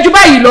lè ṣe ju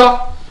báyìí lọ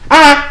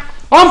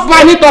wọ́n fa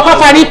nítọ́ kọ́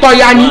fa nítọ́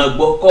ya ni. Máa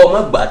gbọ́ kọ́ ọ má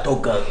gbà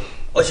tọ́ gan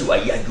ọ sì wá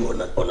yájú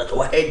ọ̀nà tó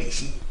wá hẹ́ẹ̀dì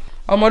sí.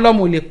 Ọmọ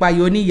ọlọ́mọ ò lè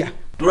payọ níyà.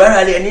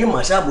 Turara lẹ ní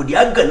màsáàbòdì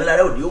àgànnà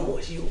lára òde ó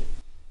mọ̀ sí o.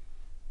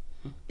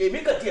 Èmi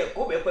kàn tiẹ̀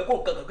kó bẹ́ẹ̀ pẹ́ kó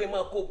nǹkan kan pé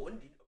máa kó bò ń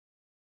dì.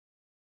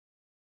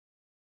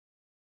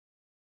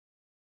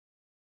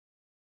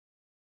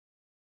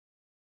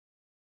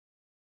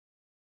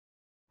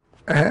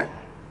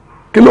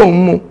 Kí ló ń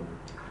mú?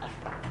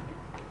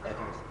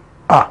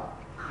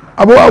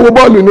 Àbúwá wo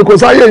bọ́ọ̀lù ni kò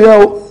sáyé yẹn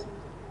o.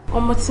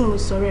 Ọmọ tí mo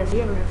sọ̀rọ̀ ẹ̀ rí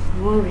ọ̀rẹ́ fún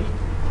wọn rè.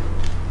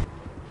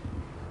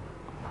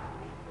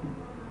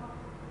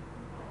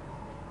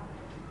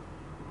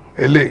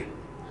 Èlé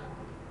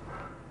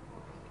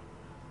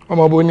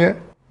ọmọ bo ni ẹ?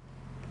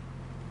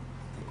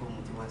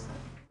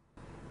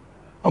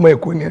 Ọmọ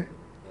Èkó ni ẹ?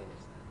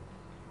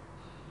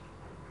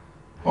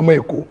 Ọmọ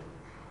Èkó.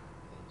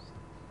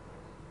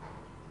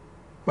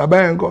 Bàbá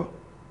ẹ̀ ń kọ́?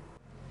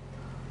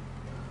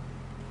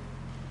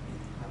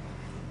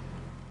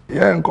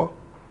 Ìyá ẹ̀ ń kọ́?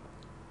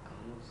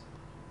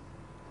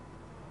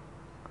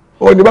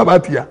 Ó ní bàbá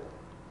tìyà.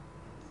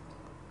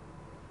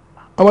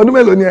 Ọmọ ọdún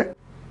mélòó ni ẹ?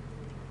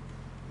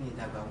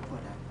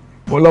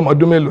 Mo lọ́mọ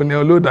ọdún mélòó ni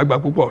ẹ ló dàgbà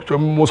púpọ̀ ṣọ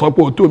mo sọ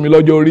pé ó tó mi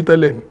lọ́jọ́ orí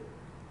tẹ́lẹ̀ ni.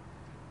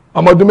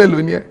 Ọmọ ọdún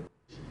mélòó ni ẹ?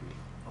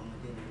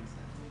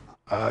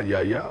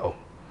 Àyàyà o.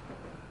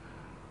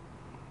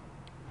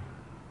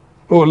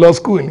 O lọ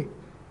skúù ni?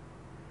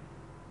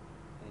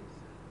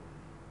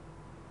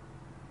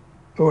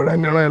 O rẹ̀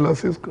ni rán ẹ lọ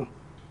sí skúù?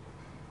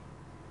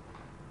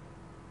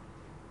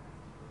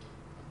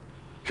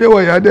 ṣé ìwọ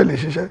ìyá dẹ̀ lè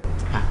ṣiṣẹ́.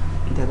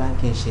 ǹjẹ́ bá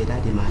kí n ṣe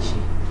dáàdi máa ṣe.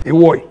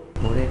 ìwọ yìí.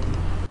 mo rẹ́dí.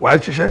 wàá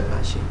ṣiṣẹ́.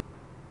 máa ṣe.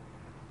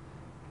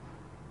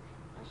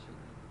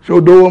 ṣé o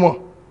dówó mọ̀.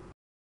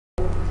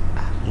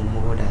 mo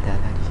mọ́wọ́ dáadáa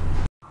dáàdi.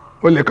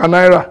 o lè ka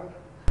náírà.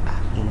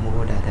 mo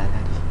mọ́wọ́ dáadáa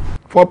dáàdi.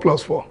 4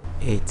 plus 4.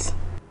 8.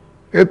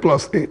 8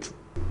 plus 8.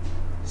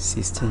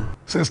 16.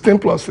 16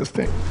 plus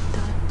 16.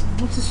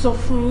 mo ti sọ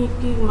fún yín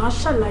pé màá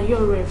ṣàlàyé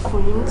ọ̀rọ̀ ẹ̀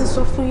fún yín mo ti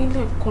sọ fún yín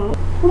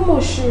lẹ́ẹ̀kan ó mọ̀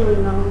ṣe rẹ̀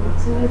làwọn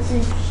tí wọ́n ti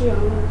ṣe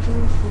àwọn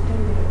ọdún fún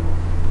Dele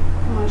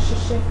máa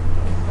ṣiṣẹ́.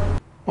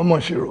 wọ́n mọ̀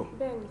ṣe rò.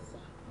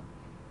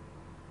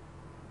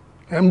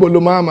 ẹ̀ ń bo ló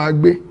máa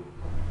gbé.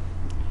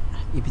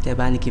 ibi tẹ́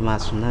bá ní kí n máa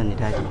sùn náà ní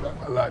dáàdi.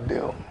 aládé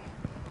o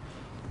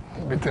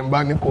ibi tí n bá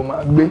ní kó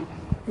máa gbé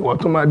ìwọ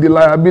tó máa di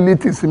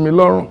liability sí mi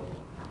lọ́rùn.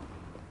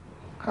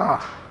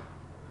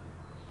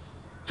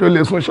 ṣé o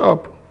lè sun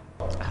ṣọ́ọ̀bù.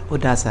 ó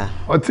dáa sá.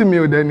 ọtí mi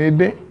ò dẹ̀ ní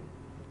dín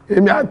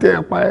èmi àti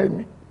ẹ̀ pa ẹ̀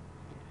ni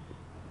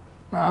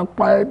máa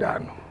pa ẹ̀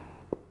dànù.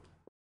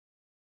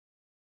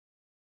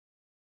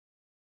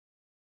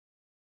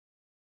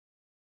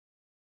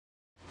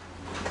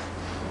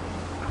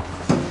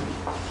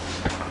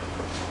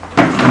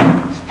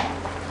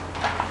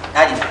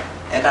 dáàdi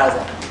ẹ káàbọ̀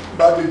sá.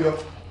 Bádéjọ.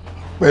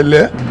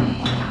 pẹ̀lẹ́.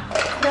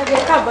 dáàdi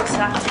ẹ káàbọ̀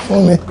sá. fún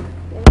mi.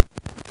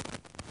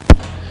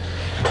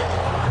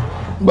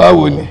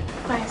 báwo ni.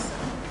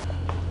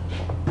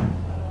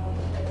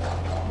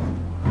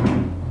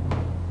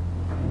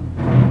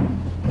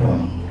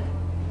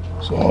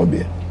 sọ́wọ́n bí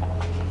ẹ.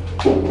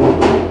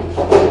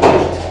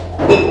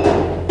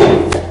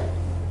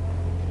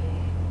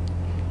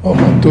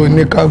 ọmọ tó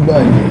ní ká gbà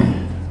yìí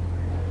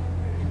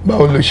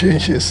báwo ló ṣe ń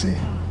ṣe sí.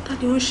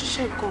 dáàdi ó ń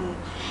ṣiṣẹ́ gan-an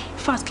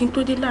in fact kí n tó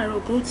dé láàárọ̀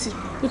ogun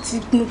ó ti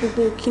nu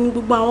gbogbo kíní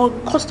gbogbo àwọn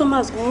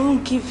customers wọ́n ń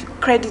give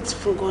credit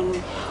fún gan-an ni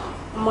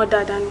ọmọ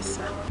dáadáa ni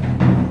sá.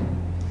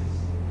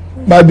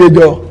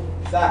 Bádéjọ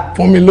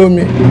fún mi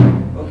lómi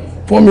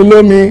fún mi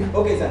lómi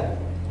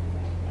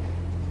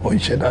ó ń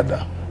ṣe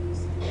dáadáa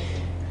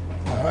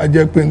a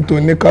jẹ́ pé n tó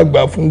ní ká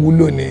gbà fún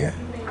wúlò nìyẹn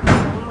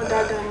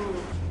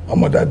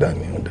ọmọ dáadáa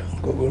ni ọ̀dà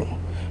kòkòrò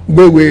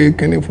gbéwé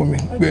kínní fún mi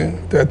gbé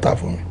tẹ́tà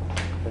fún mi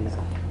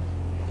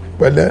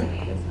pẹ̀lẹ́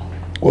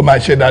kó máa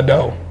ṣe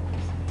dáadáa o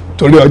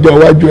torí ọjọ́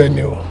iwájú ẹ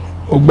ni o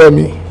ó gbọ́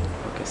mi.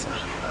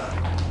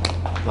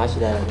 máa ṣe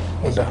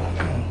dáadáa.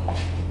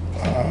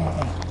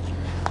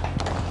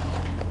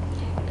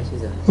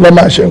 lọ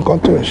máa ṣe nǹkan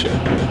tó ń ṣe.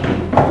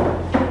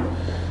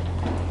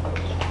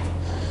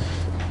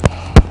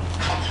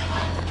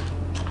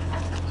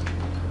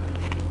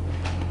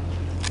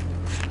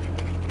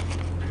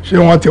 ṣé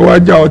wọ́n ti wá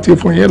já ọtí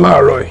fún yín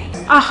láàárọ̀ yìí.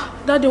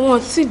 dáàdi wọn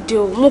ti dé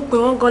o mo pè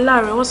wọ́n gan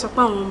láàárọ̀ wọ́n sọ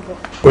pé àwọn ń bọ̀.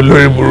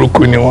 olórí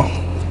burúkú ni wọ́n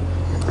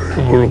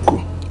olórí burúkú.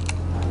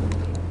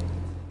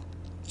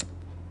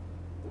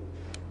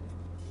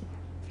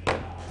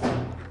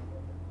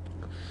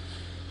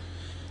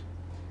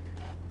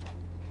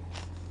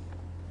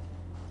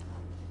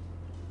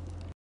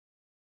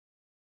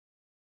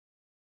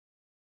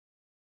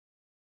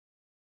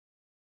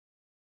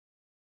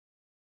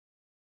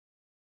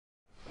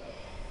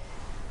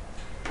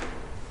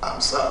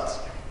 Amsat.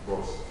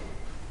 Boss.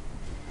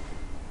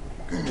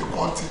 Kí ni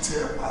quantity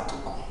ẹ̀ pàtó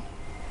kan?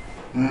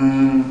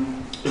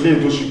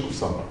 Eléyìí tó ṣì kù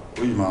sáà,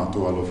 ó yìí máa tó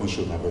wa lọ fún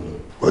ṣòtà bẹ́ẹ̀.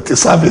 O ti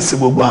sáfìsì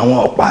gbogbo àwọn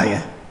ọ̀pá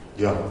yẹn.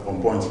 Yeah,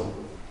 on point.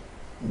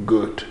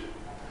 Good.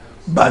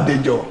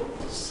 Bádéjọ.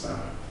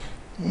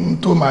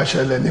 Tó máa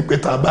ṣẹlẹ̀ ní pé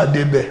tá a bá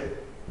débẹ̀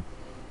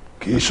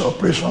kì í ṣe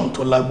operation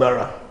tó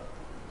lágbára.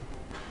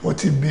 Mo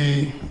ti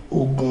bí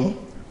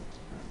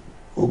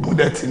Ògún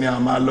dẹ̀ ti ní a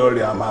máa lọ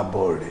rẹ̀ a máa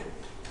bọ̀ rẹ̀.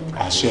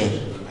 Àṣẹ.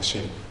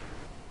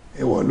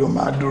 Ìwọ ló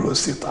máa dúró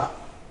síta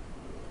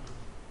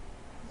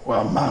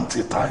wà máa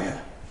ti ta yẹn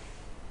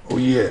ó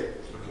yẹ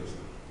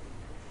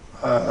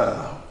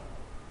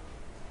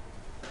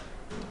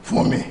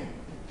fún mi.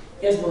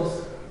 Yes, boss.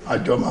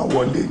 Àjọ máa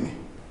wọlé ni.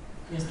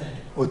 Yes, Dad.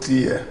 Ó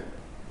ti yẹ.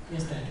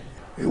 Yes, Dad.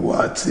 Ìwọ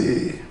àti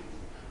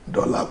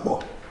Dọ́lápọ̀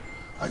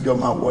àjọ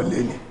máa wọlé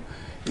ni.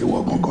 Ìwọ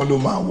gangan ló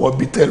máa wọ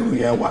bí tẹ́rù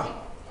yẹn wà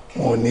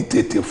wọn ò ní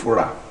tètè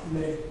fura.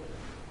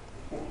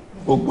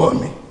 Ó gbọ́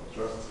mi.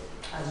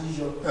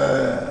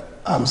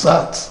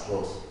 Amsat,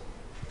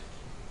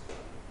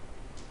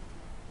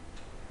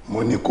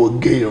 mo ní kó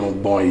gé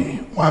irùngbọ̀n yìí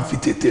wọ́n á fi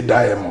tètè dá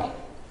ẹ mọ̀.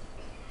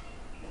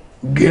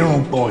 Gé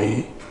irùngbọ̀n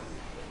yìí.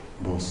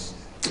 Boss,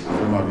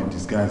 ó máa bí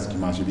disguise kí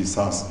máa ṣe bí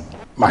SARS.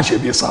 Máa ṣe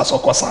bí SARS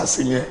ọkọ̀ SARS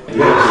yẹn.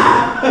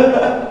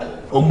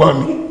 Ó gbọ́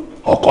mi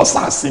ọkọ̀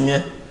SARS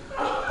yẹn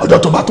ọjọ́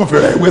tó bá tún fi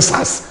rẹ̀ ìwé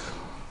SARS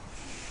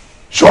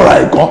ṣọ́ra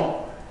ẹ̀ gan.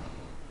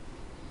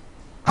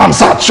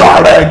 Amsat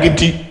ṣọ́ra ẹ̀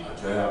gidi.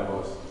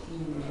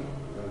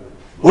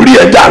 Orí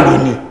ẹ̀ dàrú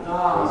ni.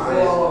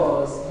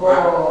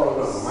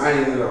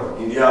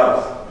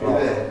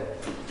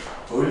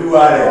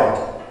 Olúwa rẹ̀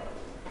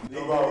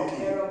nígbà òkè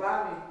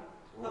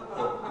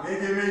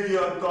méjì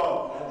ọ̀tọ̀.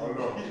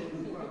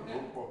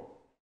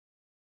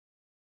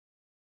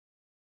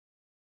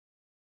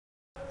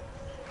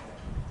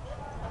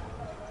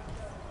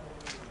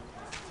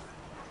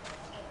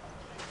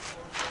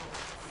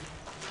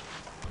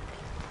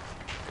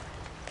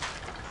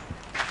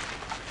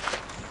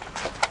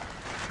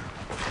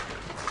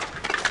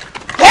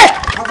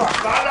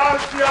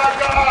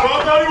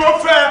 Ọ̀tọ̀ ni mo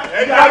fẹ́.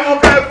 Ẹ̀dá ni mo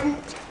fẹ́ kú.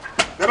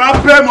 Tẹ bá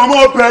bẹ́ mọ́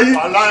mọ́ bẹ́ yín.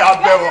 Aláya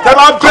bẹ́ wọ. Tẹ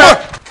bá bẹ́.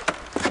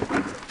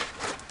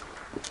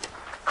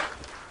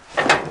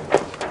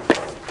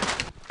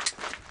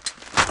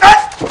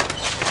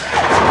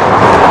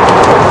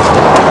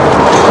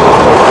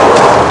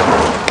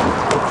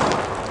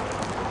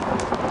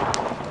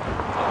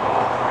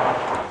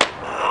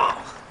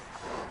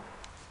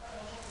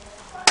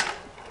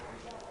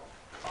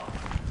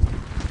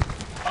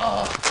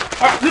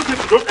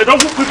 Don't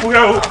put people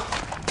here.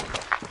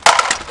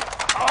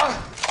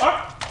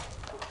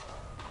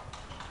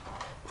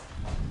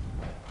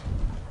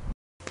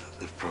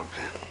 The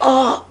problem.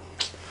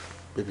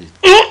 Baby,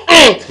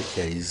 take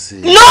it easy.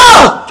 No!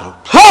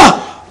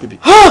 Baby,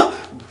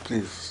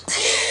 please.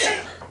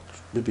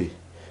 Baby,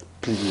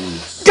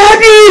 please.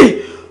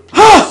 Daddy!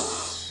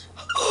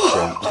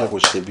 Sure, if I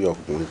could shave you up,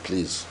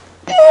 please.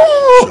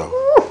 Sure.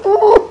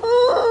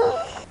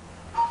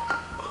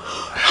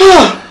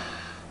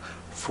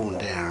 Phone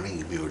there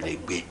ring me or leg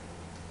be.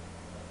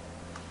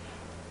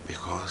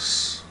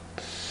 Because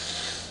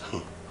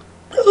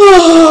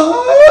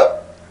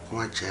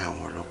wọ́n jẹ́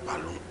àwọn ọlọ́pàá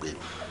ló ń pè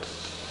mí.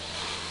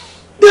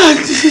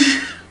 Daddy!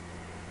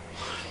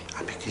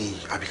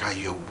 Àbí ká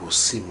yọ gbogbo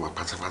síìmù wa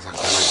pátápátá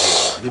kan náà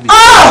jẹ́. Baby,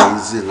 take it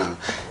easy now.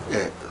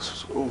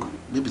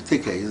 Baby,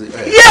 take it easy.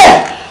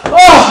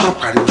 Má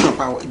pariwo ṣọ́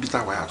pa ibi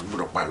táwa yà tó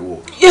gbọ́dọ̀ pariwo.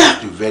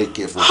 Be very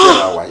careful ṣé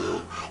ara wa yóò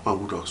wọ́n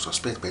gbọ́dọ̀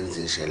suspect pé ní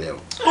ti ń ṣẹlẹ̀ o.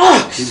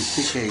 Baby,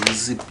 take it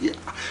easy.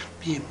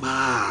 Be a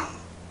man.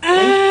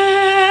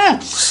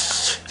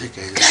 Take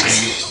it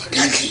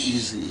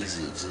easy.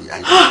 I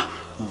know.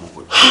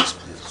 Please,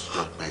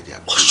 drop my dear.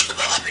 Please,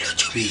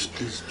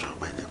 drop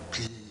my dear.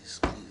 Please,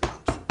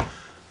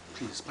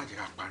 má jẹ́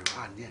ká pariwo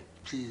àní ẹ̀.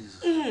 Please.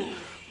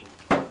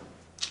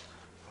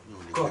 Mi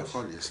ò lè fẹ́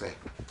kọ́ lè sẹ́.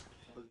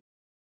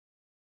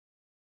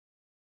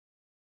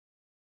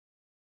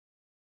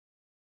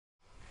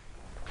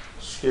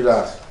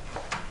 Sweetheart.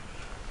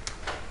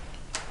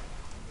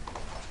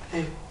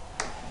 Hey,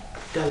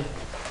 Dele.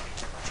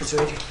 She's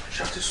ready.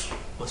 Shut this.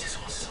 What is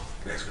it?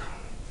 Let's go.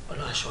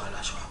 Aláṣọ.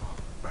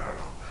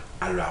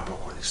 Alo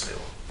abọ́kọ̀ ní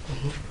sẹ́wọ̀.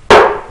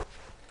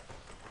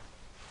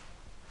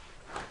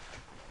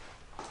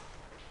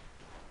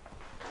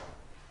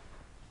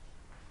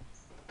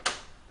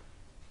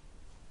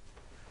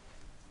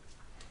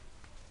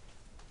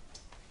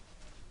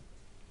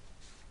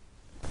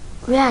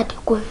 Where are they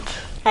going to?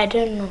 I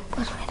don't know.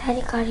 What's my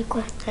daddy carry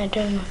going? I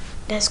don't know.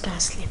 Let's go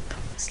and sleep.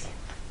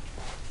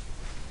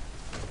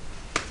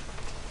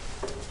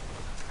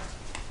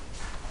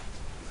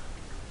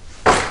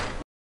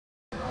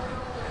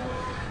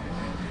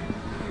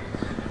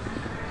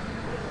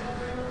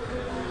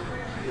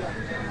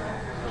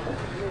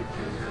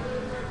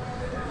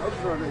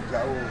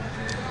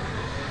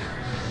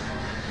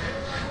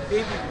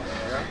 Baby,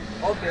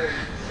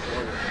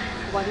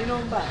 what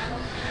number?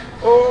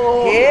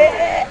 Oh,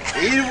 yeah.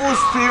 Evil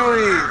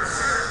spirits.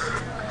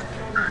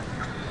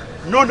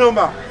 No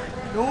number.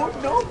 No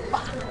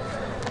number.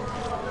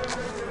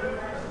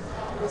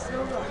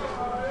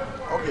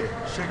 Okay,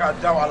 ṣé ká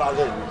dá wa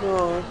lálẹ́ yìí? No.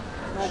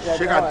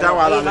 Ṣé ká dá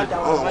wa lálẹ́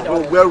yìí?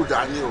 Oh, gbẹ́rù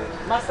dání o.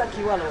 Master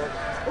kí wà lọ́wọ́.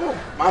 Oh,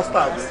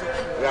 master mi.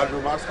 Yeah, no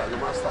master.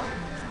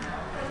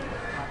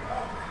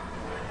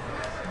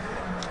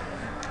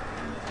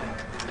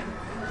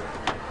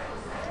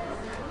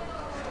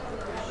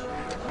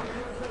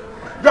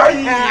 Right.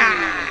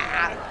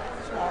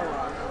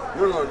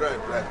 No,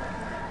 right.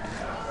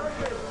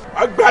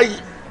 Agbayi.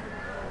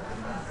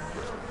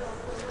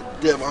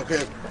 Damn,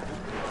 okay.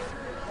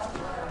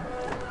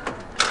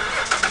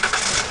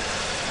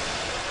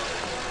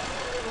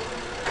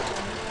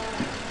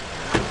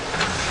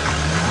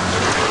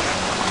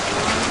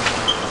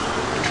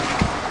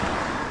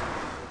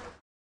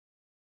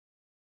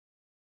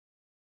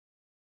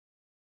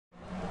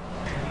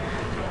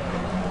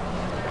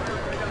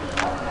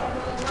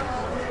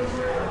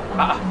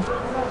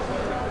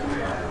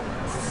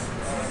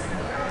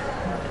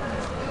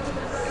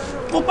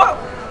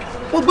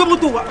 Mo gbé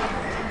mọ́tò wá.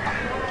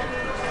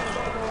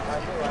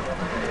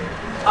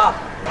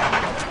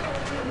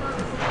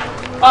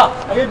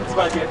 Ayé mi ti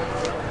bàjẹ́.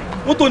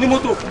 Mọ́tò ni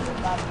mọ́tò.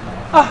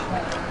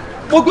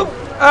 Mo gbé.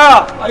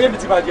 Ayé mi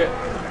ti bàjẹ́.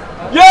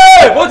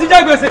 Yéé! Mo ti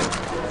jẹ gbèsè.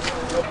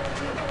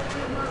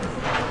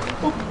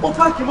 Ó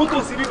páàkì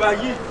mọ́tò sí bíbá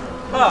yìí.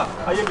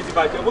 Ayé mi ti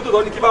bàjẹ́. Mọ́tò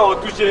tó ní kí báwọn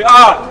túnṣe.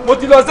 Mo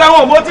ti lọ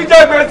sẹ́wọ̀n. Mo ti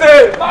jẹ gbèsè.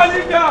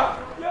 Pálíkà.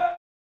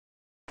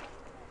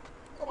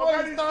 Ọmọ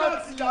ní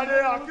stáàtì jáde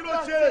àkíló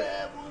ṣe.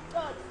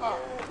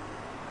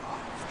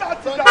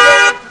 Stáàtì jáde.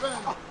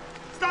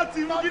 Stáàtì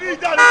kiri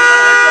jáde.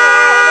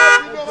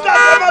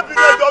 Stáàtì ẹ má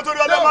bínú ẹjọ́ torí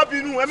ọlọ́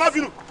ẹ má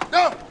bínú.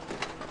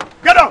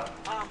 Get down.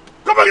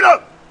 Come on, get down.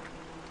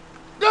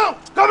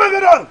 Come on,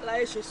 get down.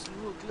 Láyé ṣe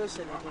sùúrù kí ló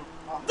ṣẹlẹ̀ gan.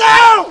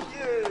 Down.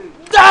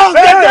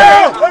 Get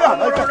down.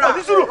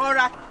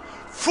 Rọra.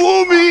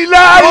 Fún mi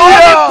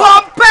láyé.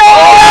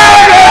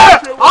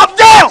 Up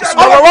down.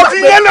 Ọ̀rọ̀ wọn ti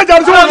yé lẹ́jà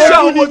tí wọ́n ṣe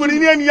àwọn ìgbìmọ̀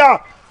ní ẹni yá.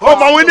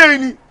 Ọmọ àwọn eléyìí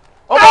ni.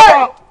 Ọmọ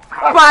bá.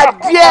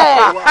 Pàdé.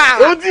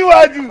 Ó ti wá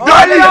jù.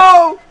 Dọ́lì.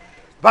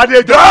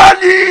 Bàdéjọ.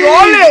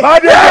 Dọ́ọ̀lì.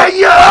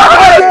 Bàdéjọ.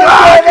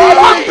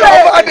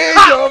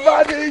 Bàdéjọ.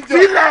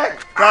 Sílẹ̀.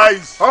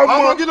 Guys.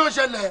 Ọmọ kí ló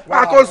ṣẹlẹ̀?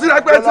 Àkọsí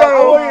rẹpẹtẹ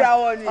o.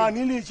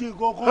 Àní lè ṣe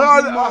nǹkan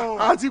kan bí mọ́.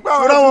 Àti pé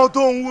Sọ́dọ̀ àwọn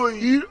tó ń wò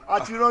yìí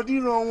àti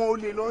ìrandíran wọn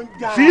olè ló ń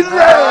jà.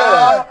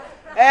 Sílẹ̀.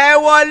 Ẹ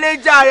wọlé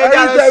jàre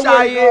jàre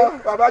ṣayé.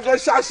 Bàbá jẹ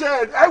ṣaṣẹ.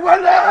 Ẹ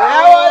wọlé.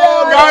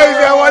 Guys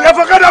ẹ wọlé. Ẹ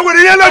fọkàdà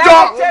wèrè yẹn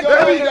lọ́jọ́.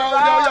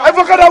 Ẹ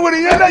fọkàdà wèrè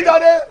yẹn lọ́jọ́.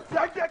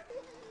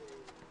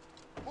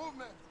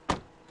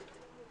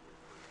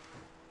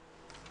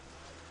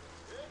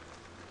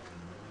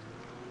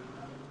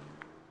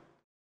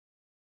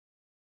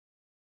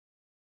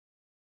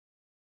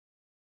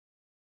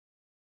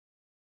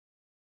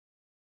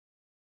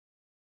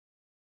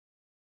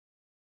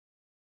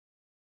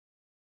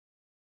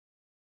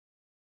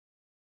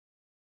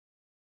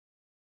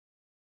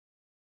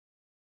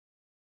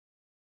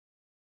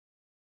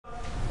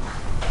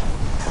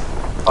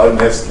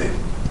 Honestly,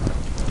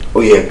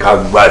 ó yẹ ká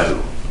gbàlù,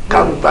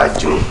 ká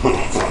gbàjò.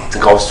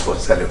 It calls for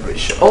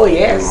celebration. Oh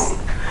yes.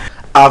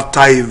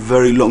 After a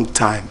very long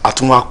time, a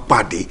tún wá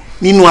pàdé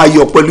nínú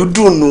ayọ̀ pẹ̀lú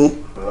dùnnú.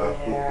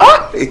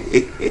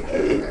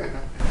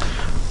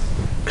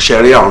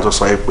 Ṣé rí àwọn tó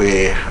sọ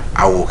pé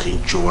àwo kì í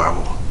jó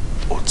àwo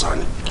òótọ́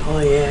ni. Oh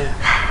yeah.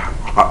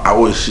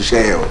 Àwọn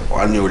òṣìṣẹ́ yẹn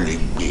wọ́n ní o lè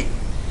gbé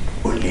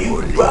o lè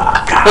gbà.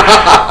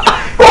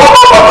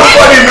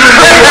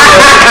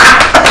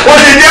 Ó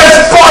ní ní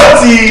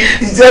ẹ́sípọ́ọ̀tì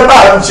ìjẹba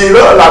àǹṣe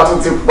náà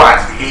látún ti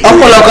pàdé.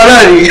 Ọ̀pọ̀lọpọ̀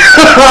náà rí.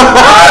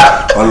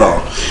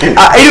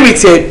 Inú mi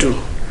tiẹ̀ dùn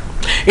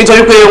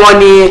nítorí pé wọ́n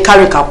ní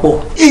kárìkàpọ̀.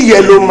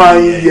 Iyẹ ló máa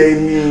ń yẹ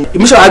ni.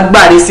 Ìmúṣọ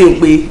àgbà ní sí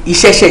pé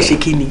iṣẹ́ ṣẹ̀ ṣe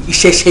kí ni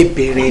iṣẹ́ ṣẹ̀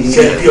bẹ̀rẹ̀ ni.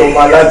 Iṣẹ́ bí ọmọ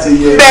aláṣẹ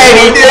yẹ.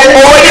 Bẹ́ẹ̀ni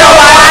owó ní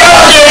ọmọ aláṣẹ.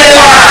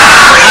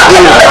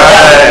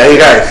 Hey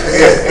guys,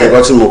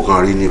 ẹ̀kọ́ tí mo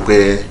kàn rí ni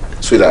pé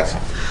sweetheart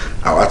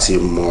àwa ti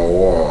mọ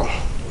ọwọ́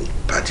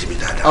pàdé mi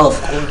dáadáa. Of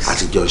course.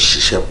 Àtijọ́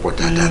ṣiṣẹ́ pọ̀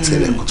dáadáa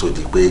tẹ́lẹ̀ kó tó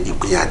di pé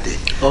ìpínyàdé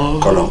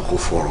kọ́lọ̀ kó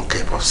fọ̀rùn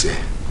kẹ́pọ̀ sí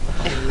ẹ̀.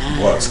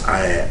 But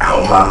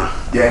àwọn máa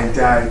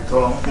jẹ́ńtà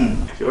ìtọ́.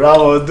 Ṣòro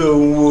àwọn tó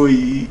ń wò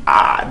yìí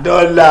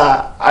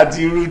 $1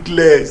 àti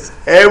ruthless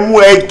ẹ mú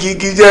ẹ kí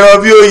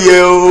jẹran bí ó yẹ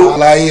o.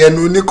 Àlàyé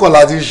ẹnu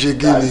oníkọ̀lá ti ṣe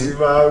kí ni. Láti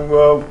máa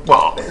gbọ́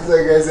pọ̀.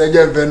 Ẹsẹ̀kẹsẹ̀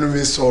jẹ́ fẹ́nu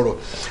mi sọ̀rọ̀.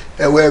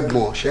 Ẹ̀wọ̀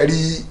ẹ̀gbọ́n ṣe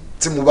rí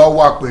tí mo bá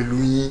wà pẹ̀lú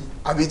yín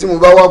àbí tí mo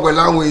bá wà pẹ̀lú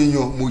àwọn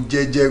èèyàn mo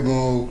jẹ́jẹ́ gan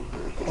o.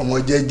 Ọmọ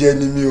jẹ́jẹ́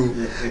ni mí o.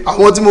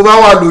 Àwọn tí mo bá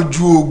wà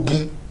lójú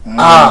ogun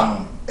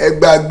ẹ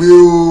gbàgbé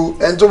o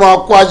ẹni tó máa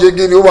kú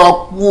àṣegí ni ó máa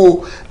kú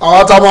o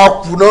àwọn tá máa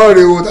kú náà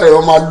rèé o tàbí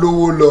wọn máa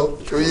lówó lọ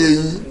ṣòye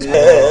yín.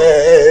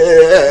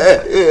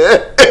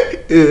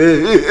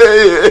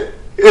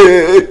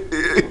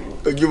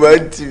 Ojú máa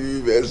ń tì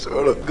mí bẹ́ẹ̀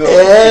sọ̀rọ̀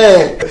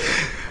gan-an.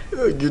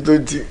 Ojú tó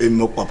ti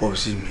èmi papọ̀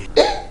sí mi.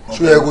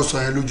 Ṣé ẹ kò sọ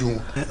yẹn lójú wọn?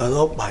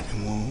 Ọlọ́pàá ni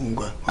mo ń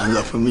gbà àwọn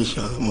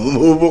information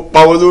mo pa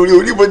wọn lórí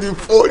orí mo ti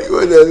fọ́ orí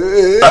wọn dẹ̀.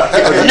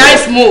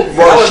 Nice move.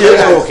 Bọ́ ṣé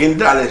o kì í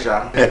dalẹ̀ ṣá.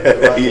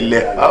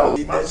 Ilẹ̀ àwọn.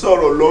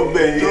 Sọ̀rọ̀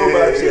lọ́bẹ̀ yìí. Tó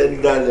bá ṣe ń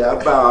dalẹ̀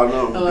abá wa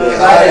náà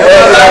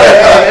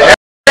bẹ́ẹ̀.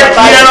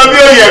 Kí ẹran bí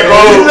ó yẹ kọ́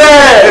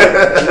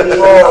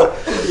o.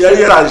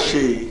 Yẹ́rí là ń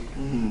ṣe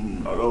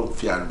Ọlọ́run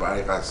fi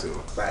àlùbáríkà sí o.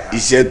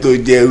 Iṣẹ́ tó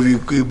jẹ́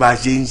wípé bá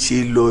ṣe ń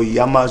ṣe lọ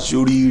ìyá máa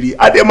ṣoríire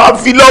a dẹ̀ máa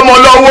fi lọ́mọ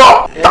lọ́wọ́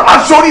tá a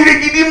máa ṣoríire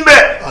gidi ń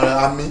bẹ̀.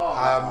 Àmín.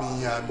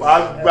 Wàá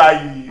gbà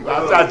yìí wàá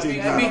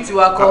ṣàtìgbà. Ibi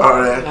tiwa kọ́.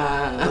 Ọ̀rẹ́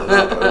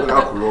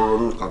káàkùn ló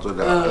ronú nǹkan tó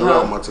dáa ẹ̀rọ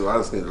ọmọ tí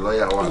wàá sìn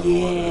lọ́ọ̀yà wà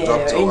dókítà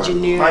wà.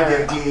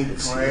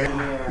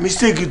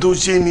 Mistake tó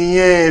ṣe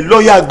nìyẹn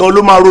lọ́ọ̀yà gan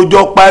ló máa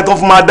rojọ́ pa ẹ́ tó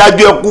fún máa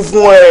dájọ́ ẹ̀kú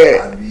fún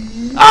ẹ.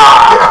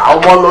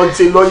 Ọmọ lọ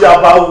ṣe lọ́ọ̀yà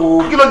bá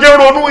wo kí ló jẹ́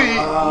ronú yìí.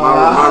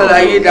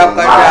 Àlàyé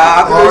dàpadà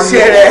àkọsí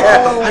rẹ̀.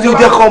 Adé ó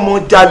jẹ́ kọ́ ọmọ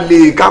jalè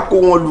ká kó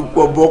wọn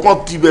lùpọ̀ bọ́ kán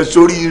tibẹ̀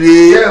sóríire.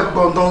 Ṣé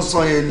ẹ̀gbọ́n tó ń sọ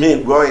yẹn ni?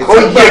 Ó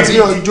yẹ tí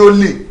yàn jó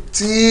lè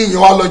tí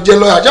èèyàn wá lọ jẹ́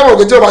lọ́ọ̀yà jẹ́ mọ̀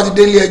pé tí ó bá ti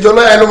délé ẹjọ́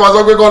lọ́ọ̀yà ló máa sọ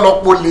pé kán lọ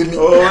polè ni.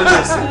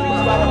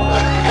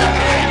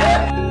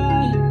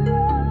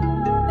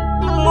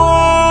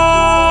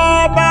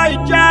 Ọba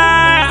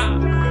Ijaya.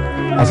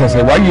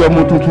 Àṣẹ̀ṣẹ̀ wáyé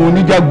ọmọ tuntun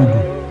oníjàgùdù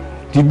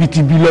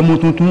tibitibi lọmọ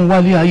tuntun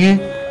wálé ayé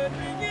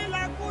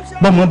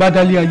bọ́mọ bá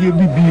dálé ayé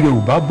bíbí rẹ̀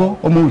ò bá bọ́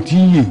ọmọ ò tí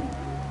ì yè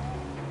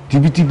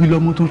tibitibi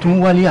lọmọ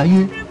tuntun wálé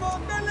ayé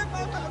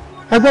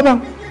ẹgbẹ́ bá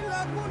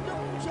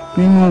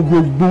nínú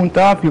gbogbo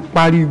tá a fi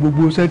parí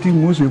gbogbo iṣẹ́ tí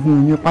mo ṣe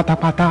fún yín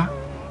pátápátá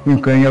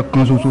nǹkan yẹn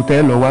kan ṣoṣo tẹ́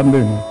ẹ lọ wá ń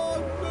bẹ̀ nù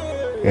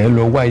ẹ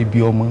lọ wá ibi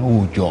ọmọ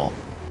òòjọ́.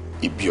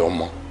 Ibi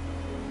ọmọ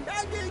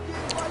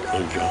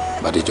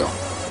Bàdéjọ.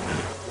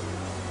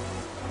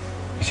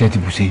 Iṣẹ́ ti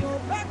bù ṣe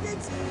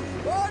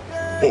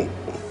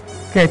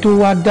kẹ́ ẹ tó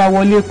wá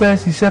dáwọ́lé pẹ́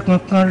ṣiṣẹ́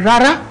kankan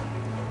rárá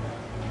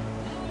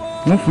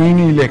wọ́n fún yín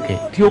ní ilẹ̀kẹ̀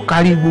tí ó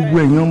kárí gbogbo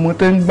ẹ̀yin ọmọ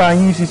tẹ́ ń bá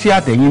yín ṣiṣẹ́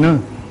àtẹ̀yìn náà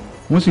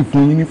wọ́n sì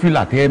fún yín ní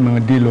fìlà tẹ́ ẹ máa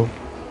dé lọ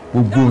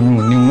gbogbo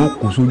oyún ni wọ́n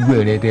kó sójú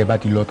ẹ̀rẹ́ tẹ́ ẹ bá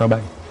ti lọ tán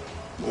báyìí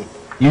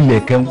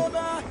ilẹ̀kẹ̀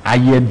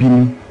ayẹbi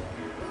ni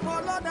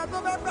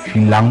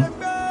fìlà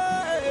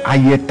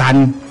ayẹta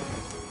ni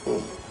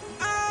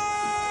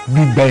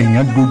gbígba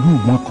èèyàn dojú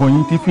ìgbọ́n kan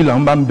yín tí fìlà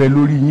ń bá ń bẹ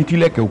lórí yín tí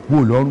lẹ̀kẹ̀ kú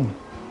ò lọ́rùn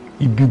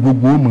ibi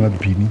gbogbo ó mọ̀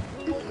bì ní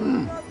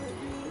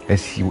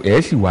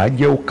ẹ sì wá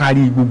jẹ́ ó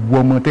kárí gbogbo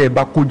ọmọ tẹ́ ẹ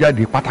bá kó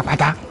jáde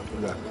pátápátá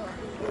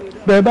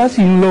bẹ́ẹ̀ bá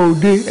sì ń lọ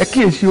òde ẹ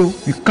kíyèsí o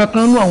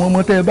ìkankan nú àwọn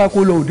ọmọ tẹ́ ẹ bá kó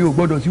lọ òde ò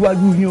gbọ́dọ̀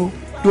síwájú yín o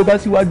tó bá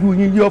síwájú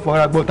yín yóò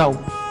fara gbọ́ta o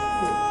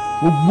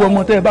gbogbo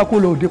ọmọ tẹ́ ẹ bá kó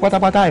lọ òde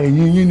pátápátá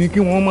ẹ̀yìn yín ni kí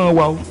wọ́n máa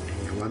wà o.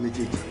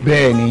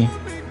 bẹ́ẹ̀ ni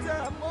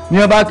ní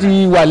ẹ bá ti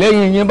wà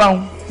lẹ́yìn yín báwọn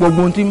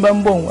gbogbo ohun tí ń bá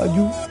ń bọ̀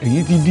wájú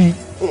ẹ̀yìn ti di.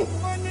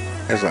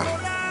 ẹ sà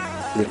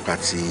nípa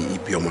ti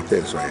ibi ọmọ tẹ́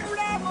ẹ sọ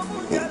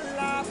yẹn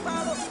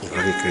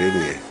nǹkan kékeré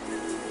nìyẹn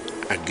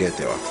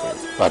agẹ́tẹ̀ wà fún un.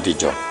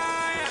 Bádéjọ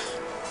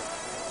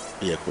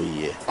yẹ kó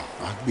yẹ.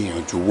 a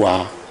gbìyànjú wá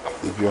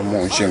ibi ọmọ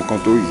ń ṣe nǹkan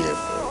tó yẹ.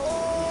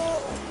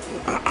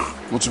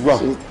 mo ti gbọ́.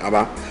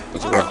 àbá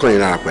akọrin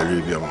náà pẹ̀lú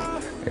ibi ọmọ.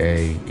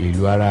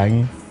 ìlú ara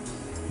yín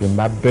bí n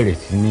bá bẹ̀rẹ̀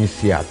sí ní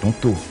ṣe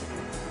àtúntò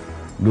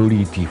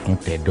lórí ti fún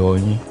tẹ̀dọ̀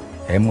yín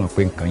ẹ mọ̀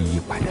pé nǹkan yí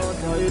padà.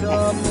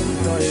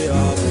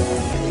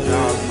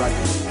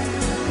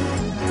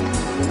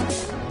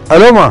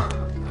 hello ma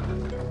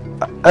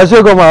ẹ ṣe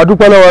gan ma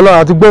àdúpẹ́ lọ́wọ́ Ọlọ́run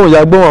àti gbóhùn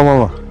ìyá gbóhùn ọmọ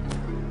ma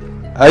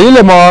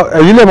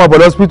ẹ̀yin lè mọ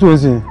bọ̀dọ̀ hospital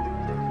nsìn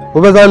ó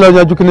fẹ́ sáré lọ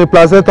yanjú kí ni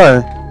placenta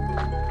yẹn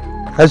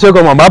ẹ ṣe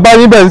gan ma má bá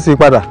yín bẹ́ẹ̀ ń sìn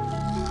padà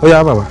ó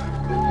yá bàbá.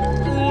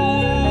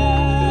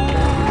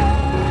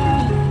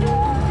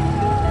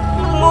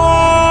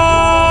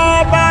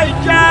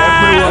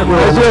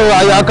 ẹ ṣe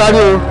àyà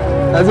kárí o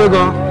ẹ ṣe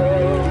gan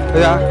ó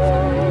yá.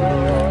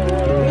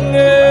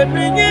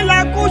 èmi yín la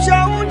kú ṣe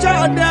ń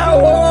jáde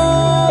o.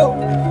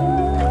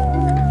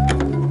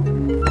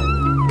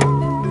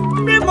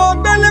 bí mo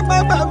gbélé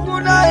pàpà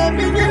kúnná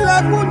èmi yín la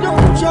kú jò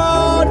ń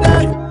ṣọdẹ.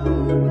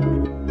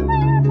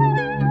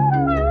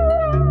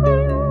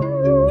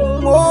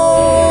 mo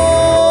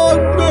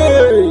gbé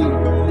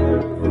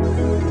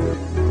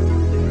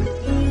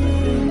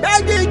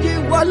gbẹ́gìjì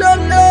wọlé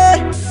lé.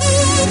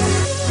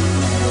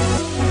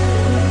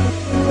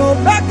 mo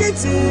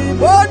bákìtì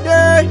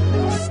bóde.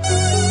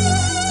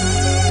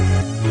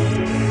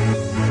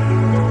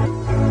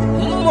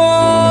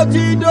 mo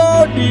ti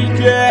dòdì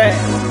jẹ.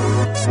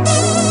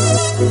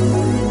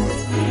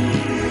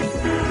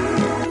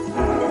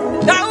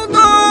 dáhùn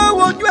tó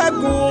wojú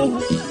ẹkùn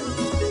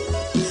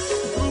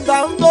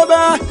dáhùn tó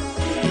bẹ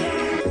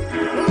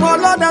wọn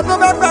lọ́dẹ tó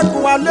bẹ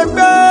pẹ̀kùn wà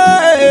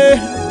lẹ́gbẹ́.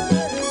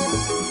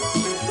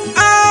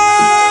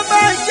 Ọba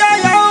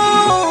Ijaya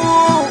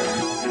o.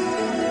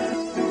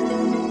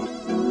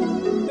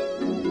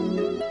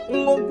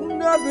 ogun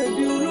dábẹ́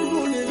di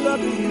ológun lè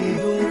lábẹ́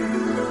ìlú.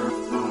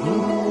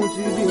 mo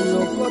ti di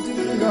ìlọ́kọ́ tí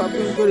mo dà bí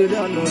gbèrè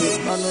dáná rẹ̀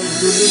dáná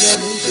ìdílé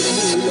lẹ́nu ìṣòro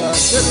ìlà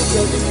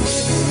kẹ́lẹ́kẹ́lẹ́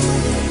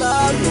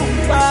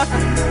lálùpà.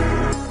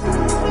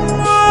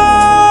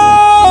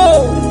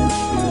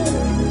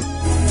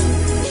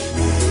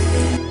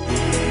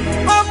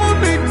 wọ́n mú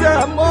mi tẹ̀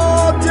mọ́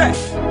tẹ̀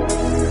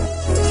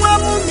wọ́n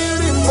mú mi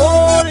rìn mọ́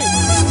rìn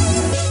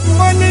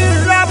mo ní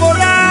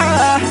rámọ́ra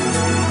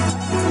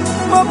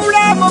mo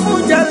múra mo mú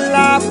jẹ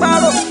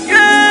làpárò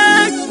yé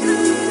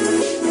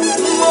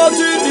mo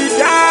ti di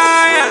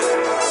dáyà.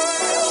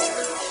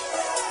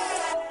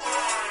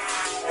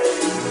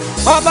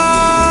 ọba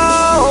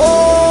o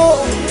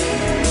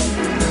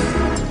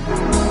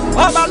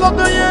ọba ló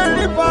tó yẹ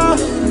nípa.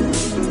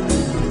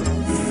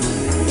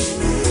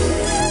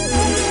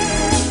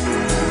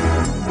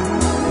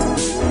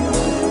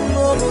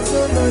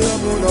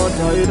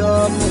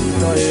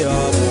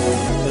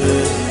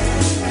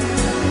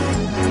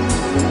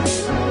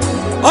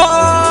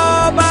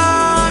 Ọba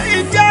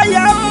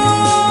Ijaya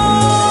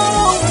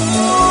o.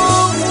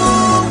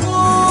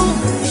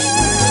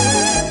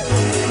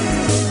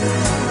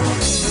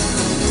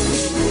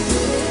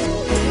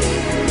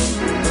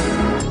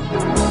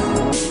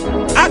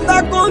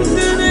 Atakùn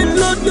sírí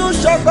lójú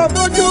ṣọkọ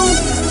bójú.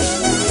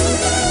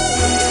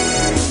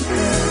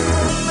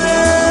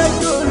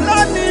 Mẹ́jọ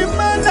lánìí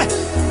mẹ́lẹ̀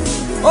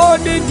ó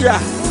dìjà.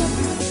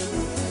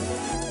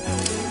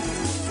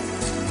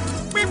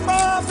 Pípọ́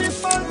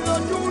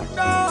lójú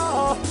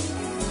náà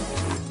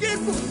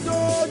kíkù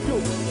jòjò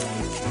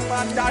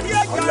pàtàkì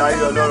ẹ̀jẹ̀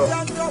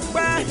lọ́jọ́ tó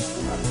pẹ́.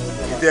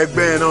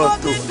 ìdẹ́gbẹ́ yẹn náà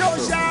tó.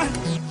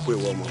 pé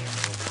wọ́n mọ̀.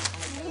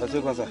 ẹ ṣe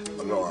kan sà.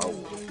 ọlọ́wà wò.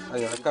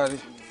 ayọ̀ kárí.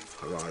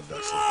 ọlọ́wà dà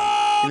sí.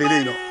 ilé ilé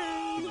iná.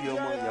 ibi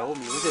ọmọ ìyàwó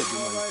mi ó dẹ̀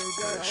bímọ ni.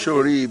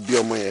 sórí ibi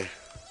ọmọ yẹn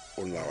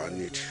òun làwa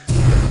need.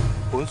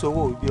 kò ń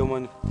sọwọ́ ibi ọmọ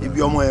ni. ibi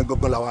ọmọ yẹn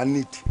gangan làwa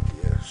need.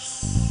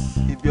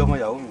 ibi ọmọ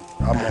ìyàwó mi.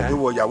 àmọ́ pé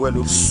wọ ìyàwó ẹ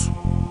ló fi.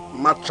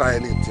 má try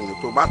anything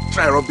tó bá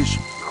try rubbish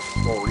má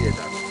fọ orí ẹ̀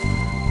dànù.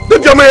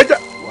 bíbi ọmọ yẹn jẹ́.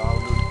 wà á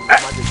olórí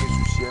má jẹ́ kí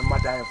èso ṣe é má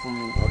dá ẹ fún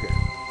mi.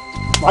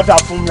 má dá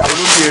fún mi àwọn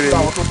olórí ẹ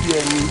àwọn tó bí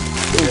ẹni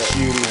lè ṣe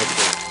eré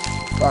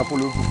bá a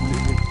polówó fúnfún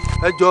lélẹ̀.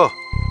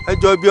 ẹ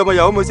jọ ibi ọmọ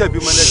ìyàwó mi ṣe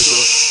bímọ lẹ́jọ́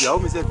ìyàwó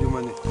mi ṣe bímọ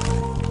ni.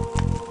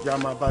 ìyá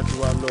máa bá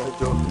tiwa lọ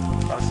ẹjọ́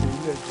àṣẹ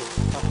ilé ẹjọ́.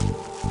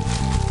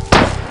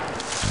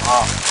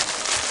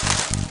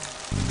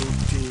 kí ló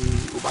dé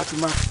o bá ti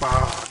máa pa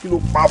kí ló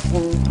pa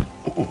fún.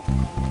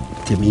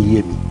 tèmi yé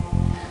mi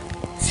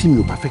tí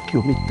mi ò bá fẹ́ kí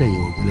omi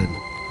tẹ̀yìn ojú lẹ́nu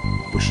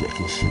bó ṣe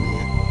kí n ṣe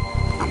nìyẹn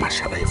a máa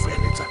ṣàlàyé fún ẹ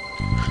níta.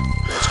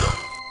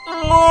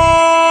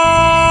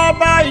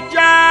 Ọba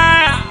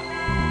Ijaya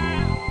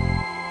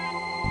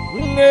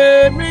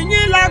èmi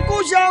yín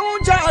lakúṣe ń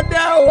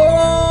jáde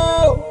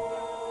o.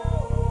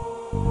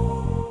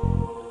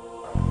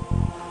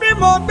 bí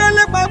mo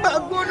gbélé pàgbà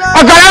gbóná.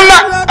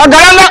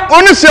 àgàrà ńlá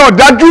oníṣẹ́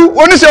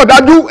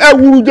ọ̀dájú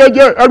ẹrù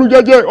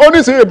jẹjẹ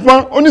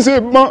oníṣẹ́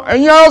ìbọn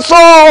ẹ̀yin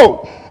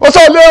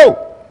ọ̀sọ́ lé o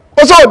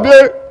ọ̀sọ́ òde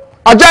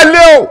ajá lé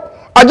o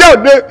ajá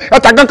òde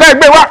ẹ̀ta kankan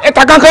ẹgbẹ́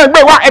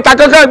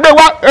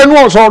wa ẹnu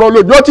ọ̀sán ọ̀rọ̀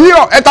lòjọ́ tí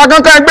yọ ẹ̀ta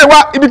kankan ẹgbẹ́ wa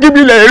ibikíbi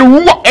ilẹ̀ ẹ̀rù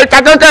wúwọ̀ ẹ̀ta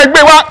kankan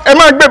ẹgbẹ́ wa ẹ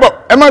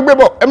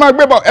máa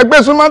gbé bọ̀ ẹgbẹ́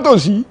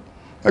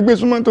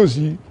súnmọ́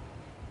tòsí.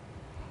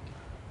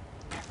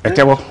 ẹ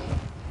tẹ́wọ́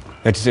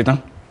ẹ ti ṣe tán.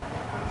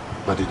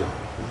 Bàdìjọ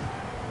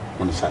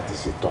wọn ní sáà ti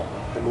ṣe tán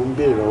ẹ ló ń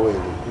béèrè ọwọ́ ẹ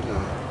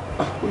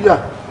lò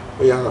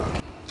ó yà rà.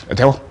 ẹ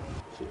tẹ́wọ́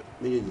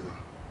méjèèjì náà.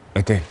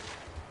 ẹ tẹ́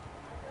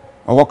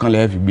ọwọ́ kan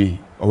lẹ́ẹ̀ fi gbé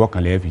ọwọ́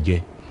kan lẹ́ẹ̀ fi jẹ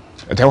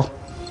ẹ tẹ́wọ́.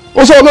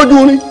 ó sọ lójú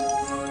rí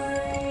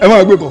ẹ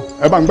máa gbé bọ̀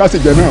ẹ bá ń gbá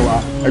síjẹ náà wá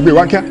ẹ gbé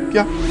wá kíá.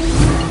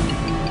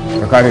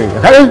 ẹ káre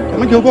ẹ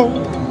má jẹ ọkọ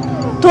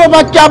tó o bá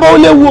kí abọ́ ó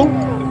léwu o.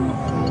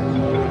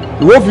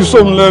 ìwọ fi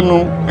sóun lẹ́nu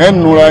ẹ ń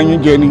nura yín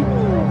jẹ ni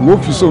ìwọ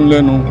fi sóun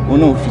lẹ́nu òun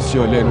náà fi sí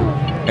ọ lẹ́nu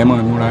ẹ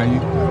máa nura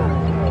yín.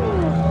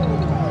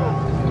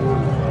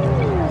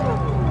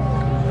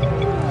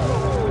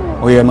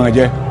 ó yẹ máa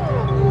jẹ.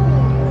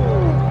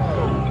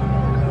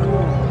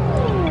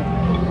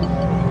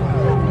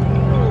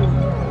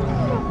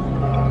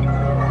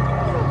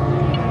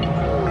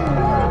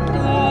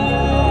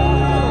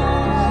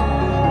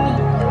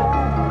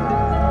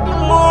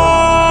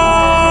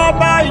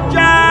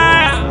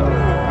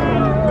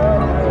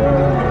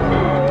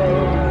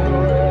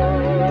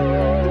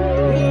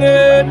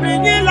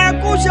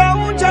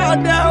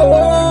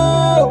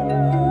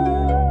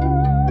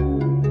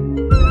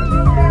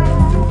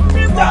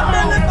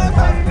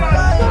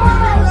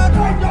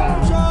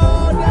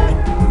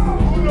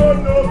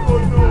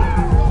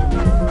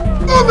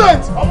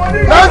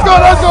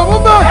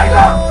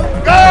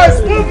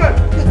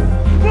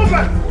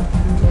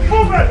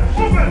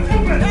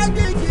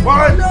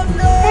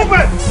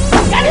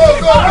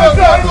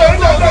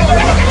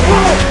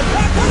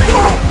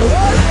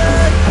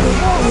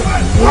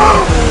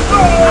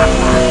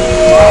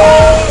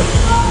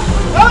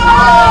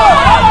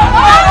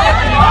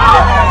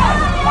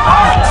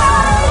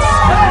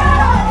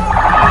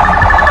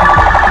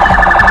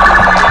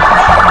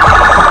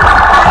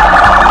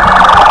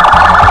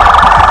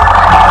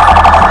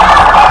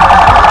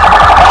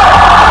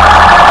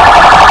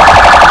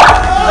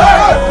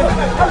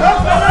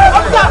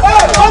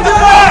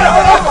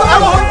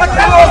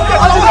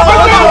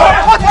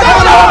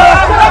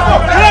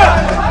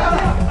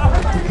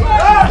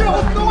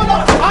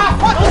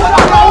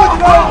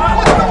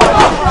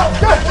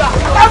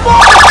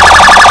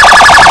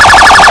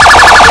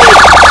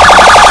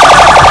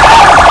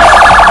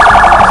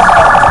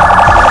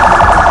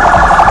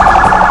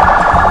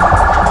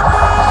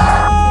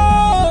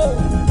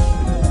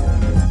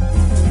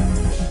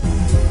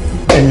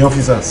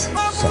 Officers,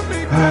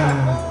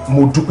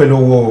 mo dúpẹ́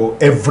lọ́wọ́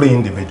every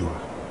individual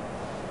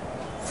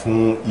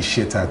fún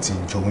iṣẹ́ tá a ti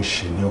jọ ń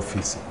ṣe ní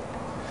ọ́fíìsì.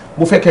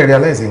 Mo fẹ́ kẹ́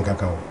realize nǹkan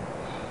kan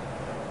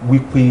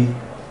wípé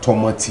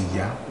tọmọ ti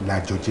yá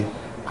lájọ jẹ́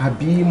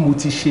àbí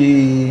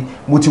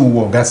mo ti wù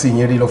ọ̀gá sí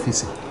yẹn rí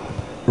lọ́fíìsì.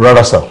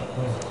 Rárá sir.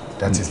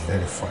 That is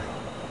very fine.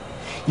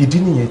 Ìdí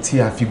nìyẹn tí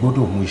a fi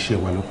gbọ́dọ̀ mú iṣẹ́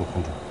wa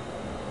lọ́kùnkúndùn.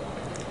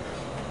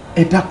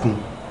 Ẹ dákun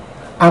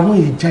àwọn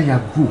Ìjàyà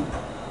group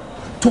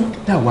tó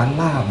dà wá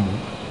láàmú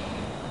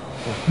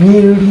ní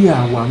rí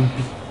àwa ń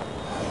bí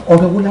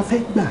ọ̀rọ̀ wo la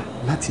fẹ́ gbà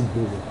láti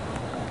mú wọn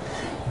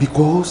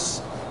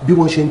because bí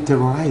wọ́n ṣe ń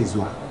terrorize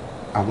wa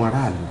àwọn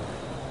aráàlú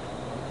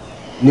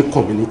ní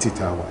community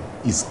tàwa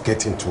is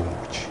getting too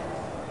much.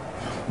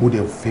 Mo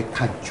dẹ̀ fẹ́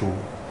ká jọ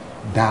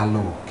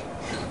dialogue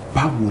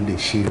báwo lè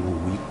ṣe rò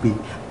wípé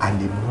a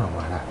lè mú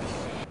àwọn aráàlú.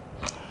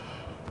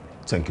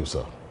 Thank you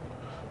sir.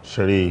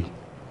 Sherry,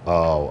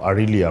 I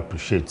really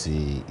appreciate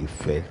the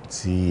ìfẹ́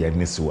tí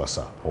ẹni sí wa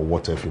sir ọwọ́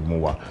tẹ́ fi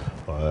mú wa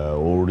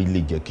ó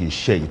really jẹ́ kí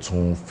iṣẹ́ yìí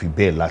tún fi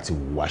bẹ́ẹ̀ láti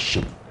wá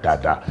ṣe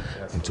dáadáa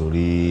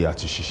nítorí a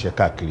ti ṣiṣẹ́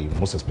káàkiri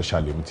most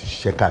especially mo ti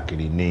ṣiṣẹ́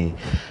káàkiri ní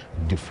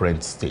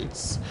different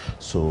states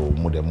so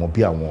mo dẹ̀ mọ̀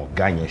bí àwọn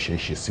ọ̀gá yẹn ṣe ń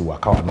ṣe sí wa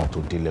káwa náà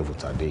tó dé level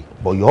tàdé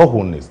but your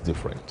own is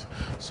different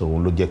so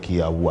ló jẹ́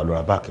kí awo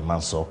alọ́ra báàkì máa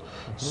ń sọ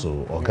so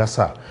ọ̀gá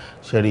sà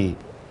ṣẹ́rí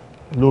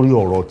lórí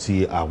ọ̀rọ̀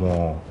ti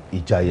àwọn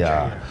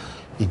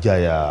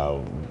Ìjàyà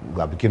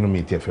àbíkínú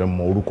mi tí ẹ fẹ́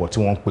mọ orúkọ tí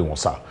wọ́n ń pè wọ́n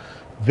sà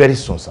very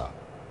soon sà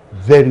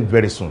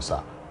very soon sà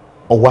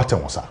ọwọ́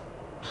àtẹ̀wọ̀n sà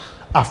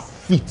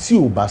àfi tí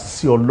ò bá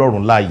sí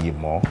Ọlọ́run láàyè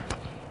mọ́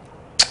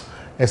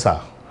ẹ sà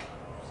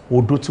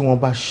odó tí wọ́n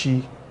bá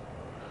ṣí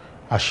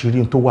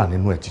àṣírí tó wà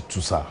nínú ẹ̀ ti tú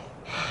sà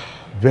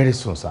very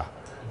soon sà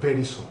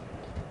very soon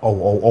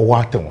ọwọ́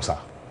àtẹ̀wọ̀n sà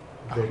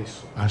very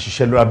soon. à ń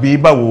ṣiṣẹ́ lórí àbí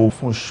báwo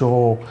fún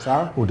ṣọ́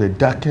ò dẹ̀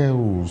dákẹ́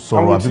ò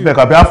sọ̀rọ̀ àbí bẹ́ẹ̀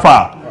kàbí àfà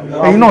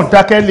ẹ̀yin náà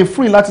dákẹ́ lè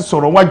free láti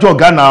sọ̀rọ̀ wájú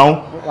ọ̀gá náà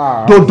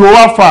dodo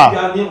àfà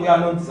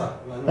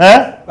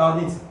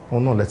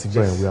òun náà lẹ́tí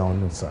gbọ́ yẹn we are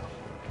on it sir.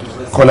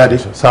 Kọ́ládé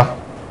sir.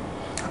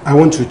 I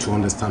want you to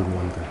understand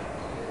one thing.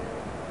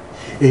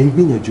 ẹ̀ ń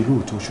gbìyànjú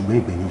lóòótọ́ ṣùgbọ́n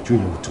ìgbìyànjú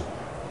yẹn ò tó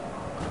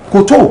kò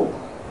tó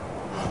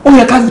ó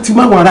yẹ ká ti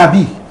máa wọn ara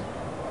bíi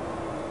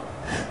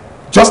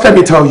just let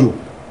me tell you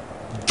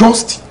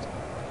just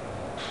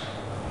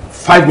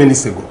 5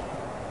 minutes ago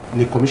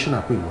ni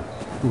commissioner pè wọ́n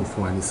yóò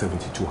fún wa ní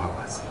 72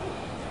 hours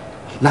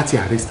láti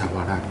arrest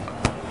àwọn ará mi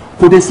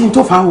kò dé sí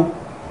tó fa o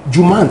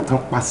ju máa ń tán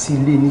pa sí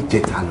ilé ní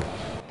jẹta lọ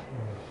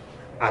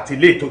àti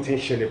ilé tó ti ń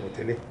ṣẹlẹ̀ bọ̀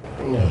tẹ́lẹ̀.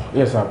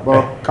 yes sir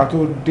bọ́ ká tó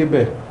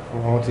débẹ̀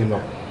wọ́n ti lọ.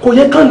 kò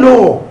yẹ ká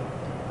lọ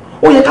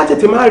ó yẹ ká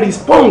tètè máa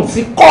respond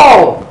sí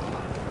call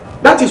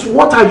that is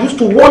what I used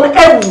to warn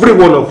every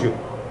one of you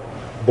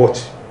but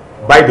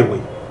by the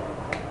way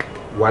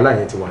wàhálà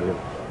yẹn ti wà lẹ́nu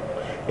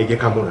ẹ jẹ́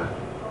ká múra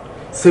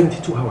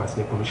 72 hours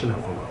ni commissioner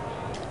fún wa.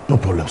 No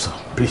problem, sir.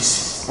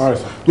 Please. All right,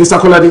 sir. Mr.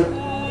 Kolade,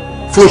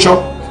 Funcho,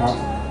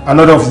 sir, and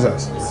other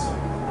officers,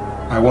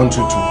 I want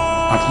you to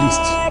at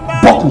least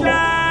buckle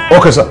up.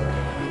 Okay, sir.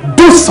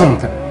 Do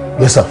something.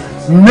 Yes, sir.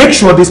 Make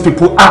sure these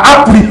people are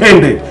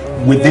apprehended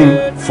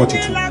within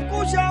 42.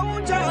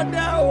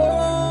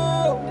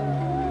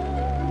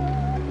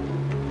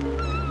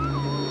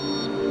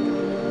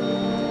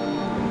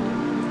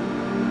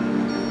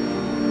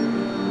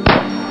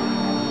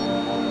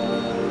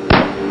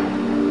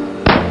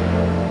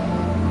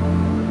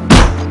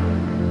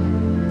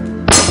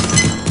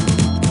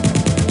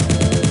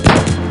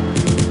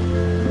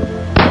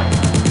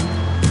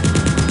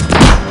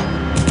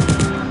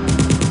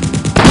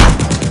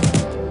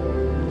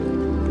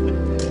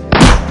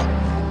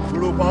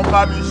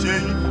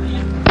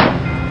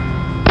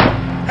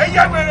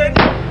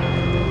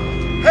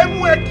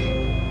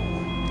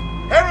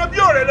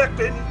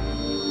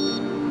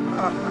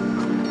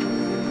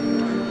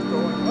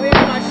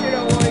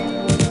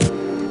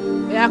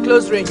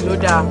 Close range ló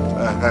dáa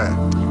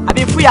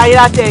àbí fún yàrá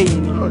látẹ̀ yìí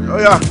ni.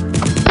 Ọ̀yà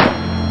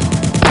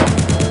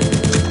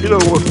kí ló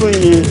wò fún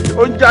yín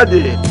ó ń jáde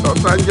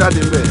ọ̀sán ń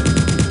jáde bẹ́ẹ̀.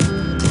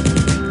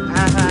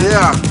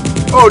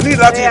 Ó ní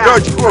láti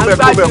dodge kúrò bẹ́ẹ̀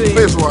kó bẹ́ẹ̀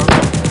face wa.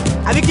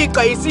 àbí kí n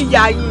kọ̀ yìí sí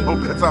ìyá yín.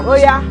 Ó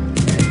yá.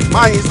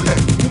 Máa yín sílẹ̀.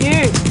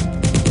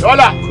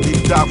 Dọ́là kò ní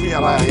dáa fún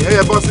yàrá yẹn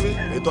ẹ bọ́ síbí.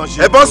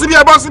 Ẹ bọ́ síbí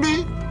ẹ bọ́ síbí.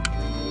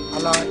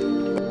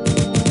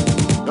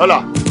 Dọ́là.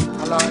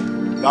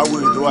 Láwo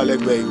ètò wà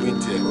lẹ́gbẹ̀ẹ́ ìwé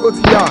tiẹ̀. Ó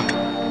ti yá.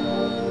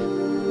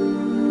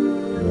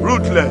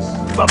 Ruthless.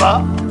 Bàbá.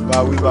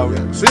 Báwí.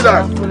 Sílẹ̀.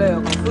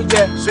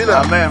 Sílẹ̀.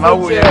 Àmẹ́ máa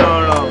wò yẹn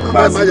lọ́rọ̀.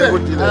 Má jẹ́ kó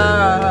tilẹ̀.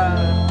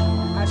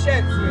 Àṣẹ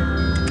tiẹ̀.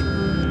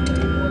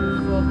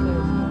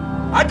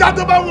 Ajá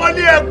tó bá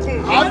wọlé ẹkùn.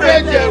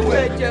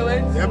 Àfẹ́jẹ̀wẹ̀.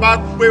 Ẹ bá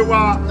pé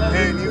wá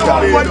ẹni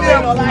wọlé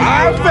ẹkùn.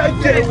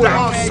 Àfẹ́jẹ̀wẹ̀.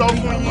 Sọ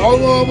fún yín.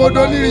 Ọmọ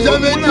ọmọdé ní iṣẹ́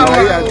méjì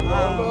rẹ̀.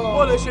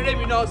 Ó lè ṣeré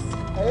mi náà sí.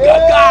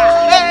 Gàgà!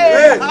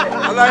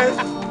 Aláyé,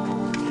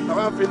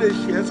 àwọn afẹ́lẹ́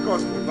ṣe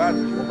escort ní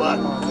báyìí. Ọmọ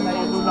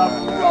tó bá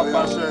fún wa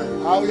pàṣẹ.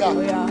 Àwòyà,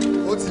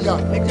 ó ti yà.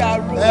 Ẹ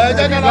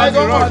jẹ́ kí aláyé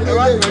tó wà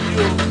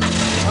nílé.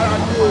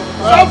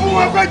 Sọ fún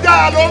wọn pé jà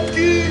ló ń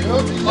kí.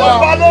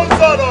 Ọba ló ń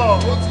sọ̀rọ̀.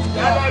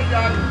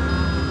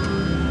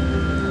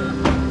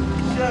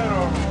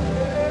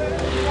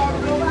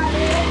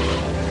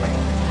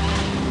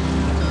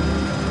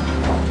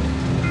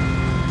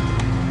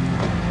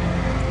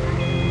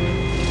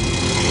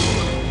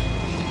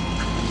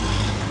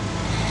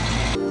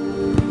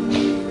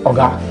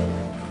 Ọ̀gá,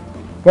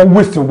 wọ́n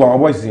waste gbogbo àwọn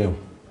boys yẹn.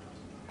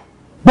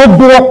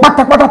 Gbogbo wọn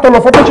pátápátá tó lọ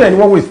fọ́pẹ́ṣẹ̀ ni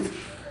wọ́n waste.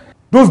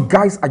 Those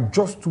guys are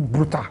just too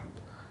brutal.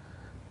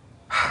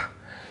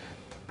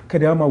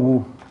 Kẹ́dẹ̀ á máa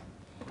wo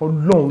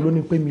Ọlọ́run ló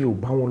ní pé mi ò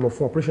bá wọn lọ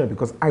fún operation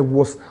because I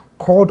was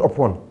called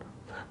upon.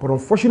 But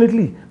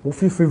unfortunately, mo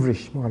feel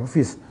feverish, mo wà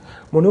lọ́fíìsì.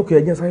 Mo ní òkè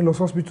ẹ̀jẹ̀ sáré lọ sí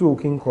hospital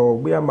kí n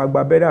kọ̀ gbé àmà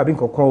gba abẹ́rẹ́ àbí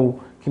nǹkan kan o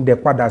kí n dẹ̀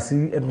padà sí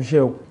ẹnu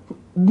iṣẹ́ o.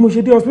 Mo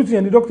ṣe dé hospital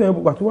yẹn ni doctor yẹn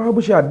gbà tó wá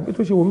bó ṣe admit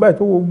tó ṣe wò mí báyìí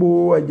tó wo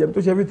gbogbo ẹ̀jẹ̀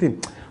tó ṣe everything.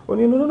 Ó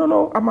ní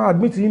no, I'm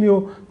admit yín ni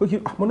o.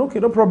 Mo ní okay,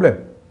 no problem.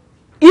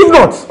 If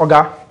not,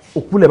 ọ̀gá,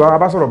 òkúlẹ̀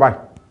bá sọ̀rọ̀ báyìí.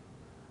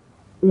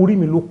 Orí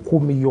mi ló kó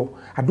mi yọ.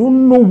 I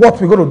don't know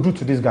what we're going to do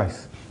to these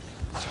guys.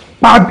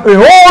 A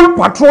whole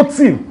patrol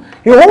team,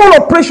 a whole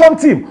operation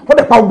team, wọ́n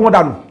dẹ̀ pa ogun wọn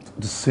dànù.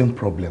 The same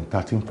problem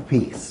that in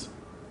face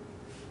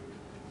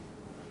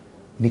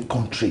ní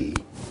country,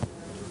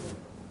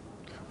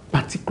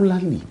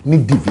 particularly ní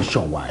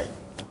division wide.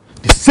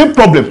 The same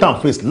problem that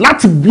in face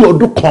láti bí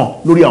ọdún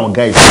kan lórí àwọn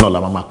guys náà la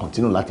máa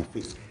continue láti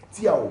face.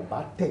 Tí a ò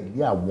bá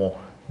tẹ̀lé àwọn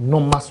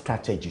normal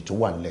strategy tó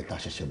wà nílẹ̀ tá a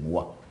ṣẹ̀ṣẹ̀ mú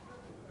wá.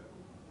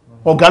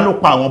 Ọ̀gá ló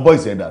pa àwọn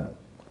boys ẹ̀ dànù.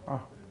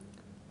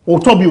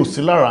 Òótọ́ bí ò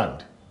sí lára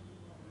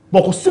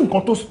but kò sí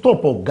nǹkan tó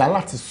stop ọ̀gá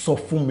láti sọ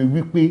fún mi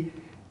wípé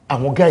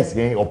àwọn guys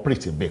yẹn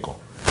operate in bacon.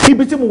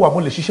 Ibi tí mo wà mo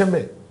lè ṣiṣẹ́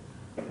mẹ́.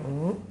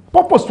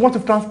 Purpose tí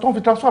wọ́n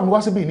fi transfer mi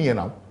wá síbí nìyẹn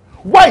náà.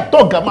 Why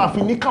tọ́gà máa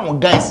fi ní káwọn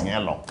guys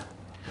yẹn lọ?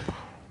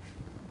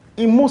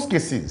 In most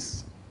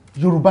cases,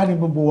 Yorùbá ni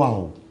gbogbo wa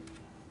o.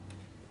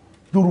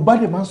 Yorùbá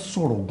dẹ̀ máa ń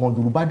sọ̀rọ̀ gan,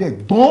 Yorùbá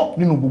dẹ̀ dán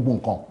nínú gbogbo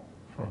nǹkan.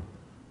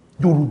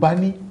 Yorùbá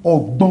ní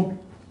ọgbọ́n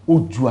ó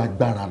ju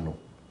agbára lọ.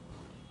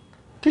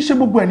 Kì í ṣe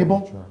gbogbo ẹni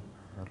bọ́n.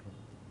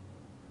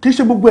 Kì í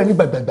ṣe gbogbo ẹni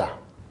gbàgbàgbà.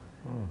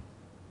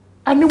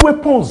 A ní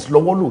weapons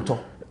lọ́wọ́ lóòótọ́.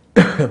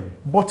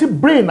 but tí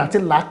brain àti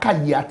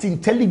làákàyè àti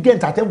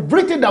intelligent àti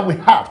everything that we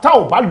have tá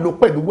ò bá lò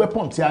pẹ̀lú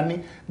weapon tí a ní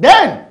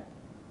then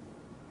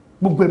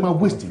gbogbo ẹ̀ máa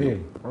waste ni.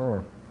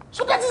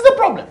 So that is the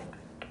problem.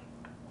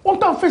 Wọ́n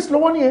tán face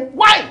lọ́wọ́ nìyẹn.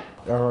 Why?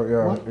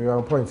 You're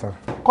on point, sir.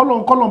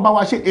 Kọ́lọ́n bá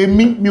wa ṣe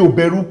èmi mi ò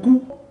bẹ̀rù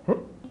kú.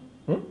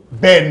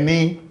 Bẹ́ẹ̀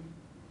ni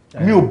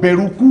mi ò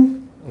bẹ̀rù kú.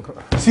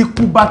 Tí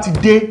kú bá ti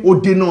dé ó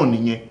dé náà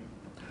nìyẹn.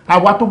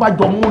 Àwa tó bá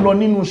jọ mú lọ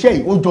nínú iṣẹ́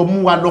yìí ó jọ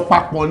mú wa lọ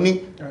papọ̀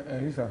ni.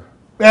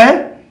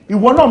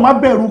 Ìwọ náà má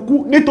bẹ̀rù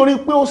kú nítorí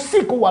pé ó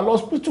sick ó wà lọ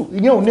hospital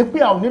ìyẹn ò ní pé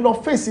a ò ní lọ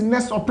face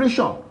next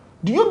operation.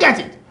 Do you get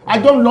it?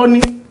 Àjọ ń lọ ni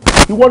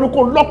ìwọ ni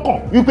kò lọ́kàn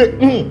wípé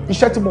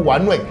iṣẹ́ tí mo wà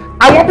nú ẹ̀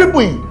àwọn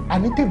pípọ̀ yìí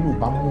àní tèmi ò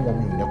bá mú wọn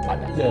mi ò ní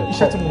padà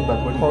iṣẹ́ tí mo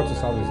gbàgbọ́ ní.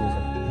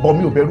 Bọ̀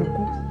mi ò bẹ̀rù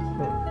kú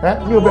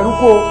mi ò bẹ̀rù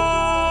kú o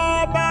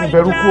mi ò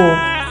bẹ̀rù kú o.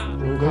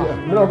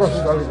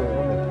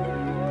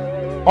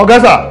 Ọ̀gá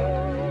sà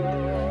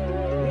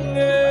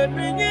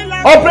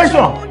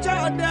operation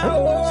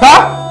sá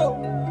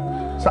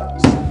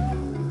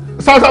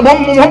mo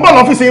ń bọ̀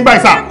lọ́fíìsì yín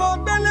báyìí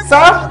sá.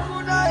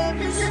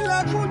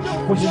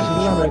 Mo ṣe ṣe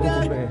ní àmì ẹ̀dùn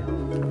ti bẹ̀rẹ̀.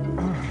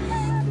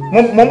 Mo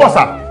ń bọ̀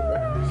sá.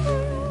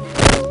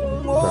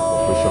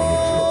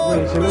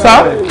 Sá.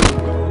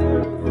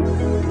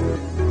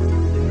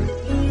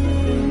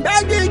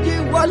 Dágìjì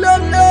wọlé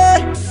lé.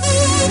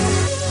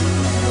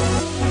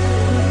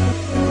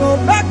 Mo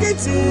bá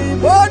kìtì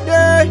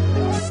bóde.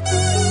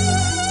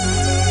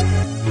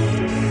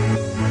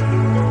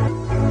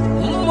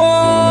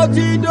 Mo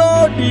ti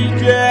dòdì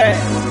jẹ.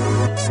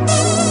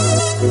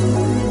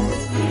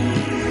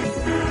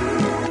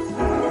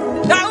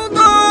 Dáhùn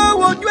tó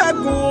wojú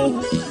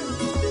ẹkùn.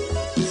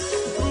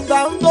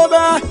 Dáhùn tó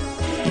bẹ́ẹ̀.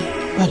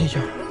 Bàdéjọ,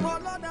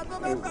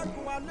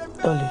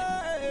 Dole,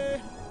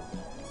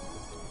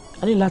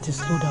 I need láti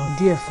slow down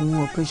díẹ̀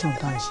fún operation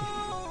tá à ń ṣe.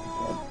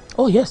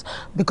 Oh yes,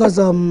 because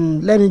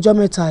lẹ́nu ijọ́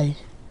mẹ́ta yìí,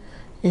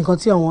 nǹkan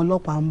tí àwọn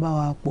ọlọ́pàá ń bá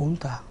wa pò ń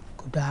ta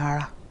kò dáa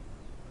rárá.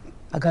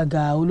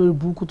 Àgàgà olórí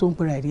burúkú tó ń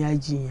pera ẹ̀ ní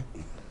IG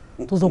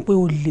yẹn tó sọ pé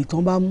olè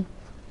tán bá mú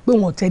pé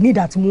wọ́n tẹ̀ ní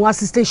ìdá tí mo wá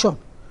sí station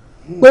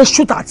pé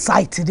shoot at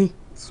sight ni.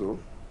 So?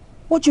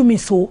 What you mean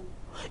so?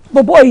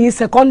 Bọ̀bọ̀ yìí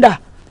seconder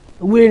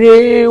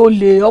wèrè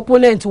olè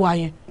opponent wa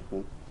yẹn.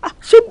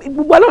 Ṣé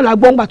gbogbo náà la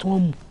gbọ́ ńgbà tí wọ́n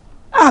mú?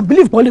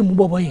 Believe pọ́n lè mú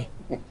bọ̀bọ̀ yẹn.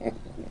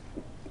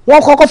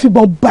 Wọ́n kọ́kọ́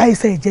fìbọn bá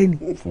ẹsẹ̀ jẹ́ ni.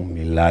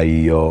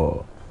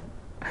 Fúnmiláyọ̀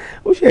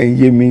ó ṣe ń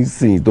yé mi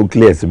sìn tó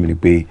clear sí mi ni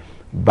pé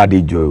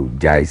Bádéjọ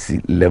já sí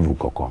level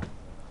kankan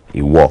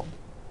ìwọ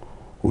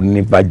ò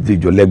ní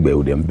Bádéjọ lẹ́gbẹ̀ẹ́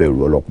ò dẹ̀ ń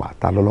bẹ̀rù ọlọ́pàá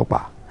ta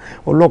lọ́lọ́pàá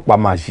ọlọ́pàá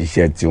máa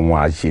ṣiṣẹ́ tí wọ́n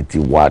á ṣe ti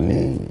wà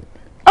ní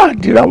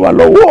àdìrà wa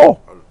lọ́wọ́.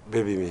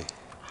 Bébí mi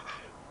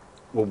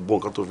gbogbo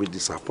nǹkan tó fi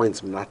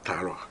disappoint mi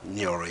látàárọ̀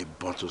ní ọ̀rọ̀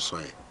ìbọn tó sọ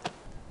yẹn.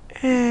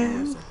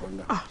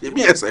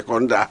 Èmi ẹ̀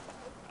sẹ́kọ̀ndà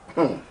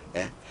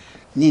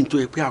ní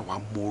nítorí pé àwa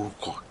mọ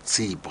orúkọ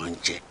tí ìbọn ń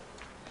jẹ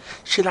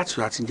ṣé láti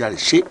ọ̀rọ̀ àti jáde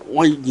ṣé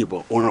wọ́n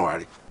yìnbọn ó ràn wá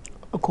rí.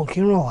 Kò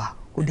kí ń ràn wá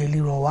kò dẹ̀ lè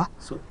ràn wá.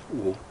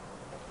 Wo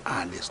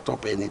a lè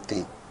stop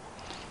anything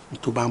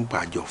tó bá ń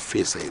bàjọ́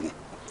fèsì ẹ̀ ni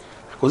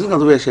kò sí nǹkan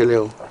tó fẹ́ ṣẹlẹ̀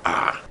o.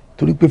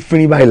 torí pé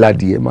fínrín báyìí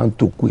ládìí ẹ máa ń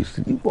tó kó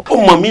èsì níbọ̀. ó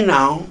mọ̀ mí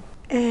náà.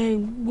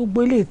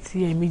 Gbogbo ilé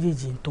tí ẹ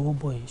méjèèjì ń tọwọ́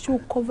bọ̀ yìí ṣé ó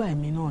cover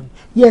ẹ̀mí náà ni.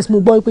 Yes mo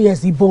gbọ́ pé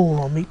yes ìbọn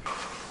ràn mí.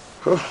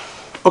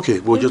 Ok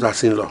bó ojú ta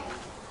sí ń lọ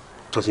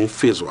tó ti ń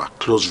phase wa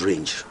close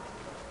range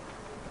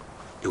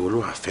èwo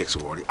ló affect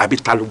wọ rí àbí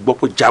ta ló gbọ́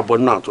pé jábọ́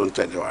náà tó ń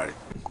tẹ̀lé wa rí.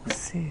 Kò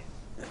sí.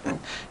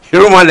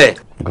 irúmọlẹ̀.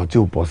 nǹkan tí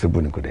ò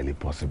possible ni kò dẹ̀ lè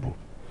possible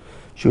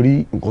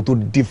sórí nǹkan tó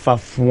dífá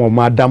fún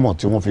ọmọ ádámọ̀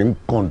tí wọ́n fi ń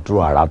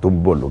control ara tó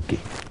bọ̀ lókè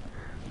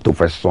tó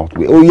fẹ́ sàn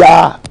pé ó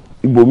yá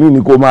ibòmí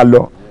ni kó máa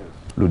lọ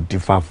ló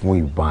dífá fún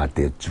ìbọn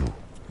àtẹ̀tù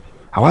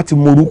àwa ti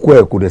mọ orúkọ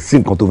ẹ̀ kò dẹ̀ sí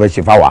nǹkan tó fẹ́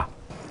ṣe fáwa.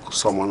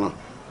 sọmọ náà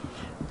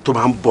tó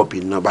máa ń bọ̀ bí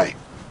iná báyìí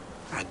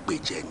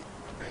àgbèjẹ ni.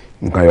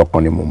 nǹkan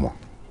ẹyọkan ni mo mọ̀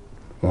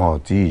wọn ò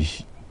tí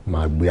ì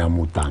máa gbé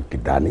amútàǹkì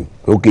dání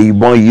òkè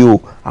ìbọn yìí ó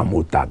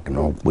amútàǹkì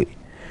náà pé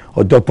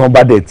ọjọ́ tán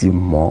bá dẹ̀ ti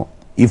mọ̀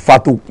ifá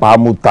tó pa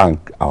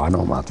amútàǹkì àwa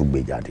náà máa tún gbé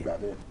jáde.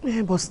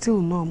 But still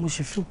náà mo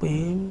ṣe fi pé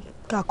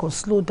kákan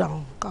slow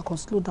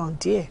down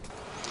díẹ̀.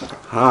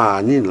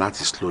 Ní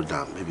láti slow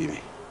down baby mi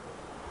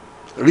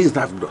reason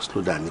that we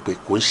slow down ni pé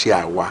kò ń ṣe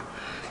àwa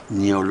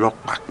ni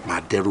ọlọ́pàá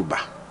máa dẹ́rùbà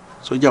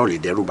sójà ò lè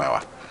dẹ́rùbà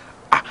wa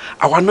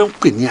àwa náà ń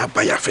pè ní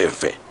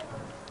àbáyàfẹ́fẹ́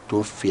tó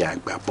ń fi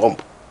àgbà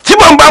bọ́ǹbù tí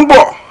bọ́ǹbù bá ń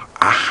bọ̀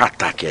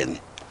àhàtàkẹ́ ni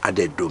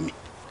adẹ́domi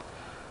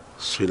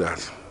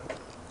sweetheart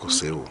kò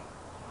séwu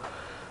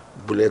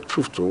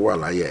bulletproof tó wà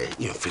láyà ẹ̀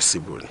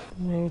invisible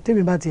ni.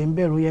 Tèmi bá tiẹ̀ ń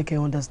bẹ̀rù yẹ kẹ́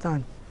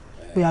understand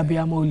pé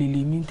abiyamọ ò lè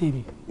lè mí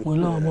tèmi mo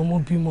lọ́wọ́ ọmọ mo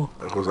bímọ.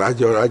 kò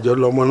sájọ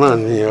lọmọ náà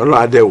ni ọlọ́run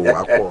adẹ́wò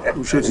wá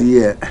pọ̀. ṣé ti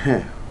yẹ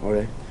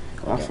ọ̀rẹ́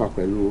wàá fà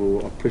pẹ̀lú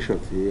operation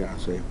tí a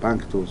sọ yẹn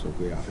báńkì tó sọ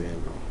pé a fẹ́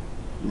lọ.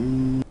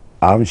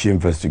 à ń ṣe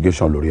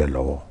investigation lórí ẹ̀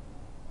lọ́wọ́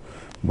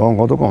bọ́n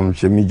nǹkan tó kàn ń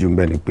ṣe mí jù ń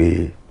bẹ̀ ni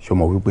pé ṣé o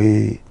mọ̀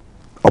wípé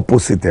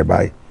opposite ẹ̀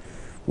báyìí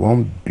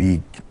one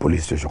big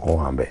police station kan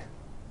wà ń bẹ̀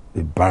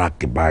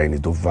ìbáraki báyìí ni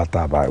tó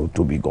fata báyìí ó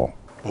tóbi gan.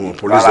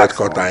 police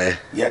headquarter ẹ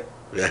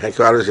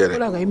kí wàá ló ṣẹlẹ̀. ó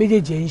dàgbà yín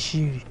méjèèjì ẹ̀ ń ṣe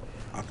rí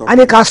a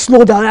ní ká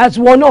slow down àti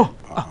wọn náà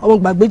ọmọ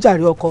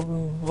gbàgbéjàre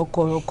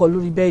ọkọ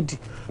lórí bẹ́ẹ̀dì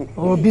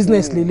ọ̀rọ̀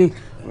business lélẹ̀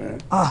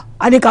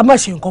a ní ká má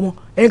ṣe nǹkan mọ́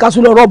ẹni ká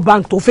tún lọ rọ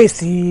bank tó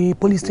fèsì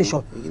police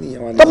station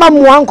tó bá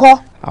mú wa ń kọ́.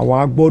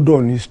 àwa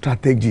gbọ́dọ̀ ní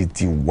strategy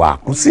ti wà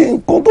kò sí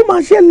nǹkan tó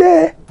máa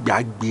ṣẹlẹ̀.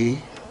 gbàgbé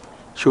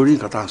sórí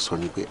nǹkan tá à ń sọ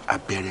ni pé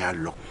abẹ́rẹ́ á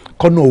lọ.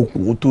 kọ́nà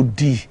òkú tó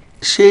dì.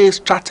 ṣé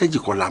strategy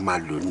kan la máa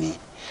lò ní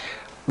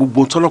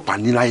gbogbo tọ́lọ́pàá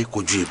níláyé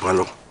kò ju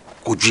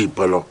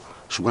ìbọn lọ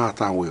ṣùgbọ́n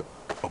àtàwọn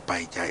Ọba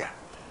Ijaya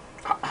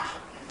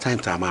time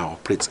tá a máa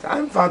operate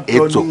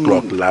 8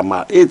 o'clock la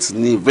máa 8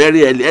 ní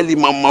very early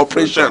mama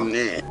operation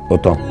ní. ó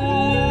tán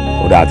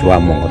ó dáa tí wàá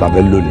mọ nǹkan tá a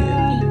fẹ́ lò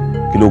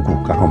nìyẹn kí ló kù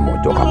ká kàn mọ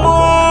ọjọ́ ká máa lọ.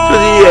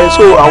 sórí ẹ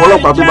so àwọn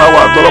ọlọ́pàá tó bá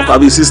wà tọ́lọ́pàá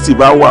bíi 60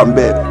 bá wà ń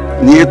bẹ̀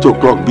ní 8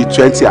 o'clock bíi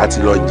 20 àti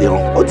lọ jẹun.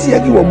 ó ti yẹ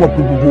kí wọ́n mọ̀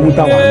pé gbogbo ohun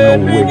táwọn àná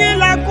owó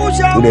ẹ̀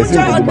kò dẹ̀ sí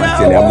nǹkan tó máa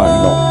ṣẹlẹ̀ á máa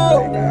ná.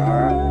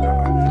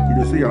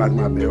 ìdòsí yàrá ti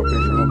máa bẹ̀rẹ̀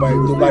operation ọba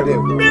yìí tó bá dẹ̀.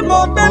 bí mo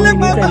gbẹ́lẹ́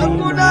pàpà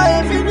kúndà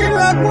èmi ní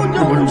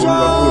lákúnjọ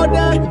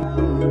sọ́ọ́dẹ.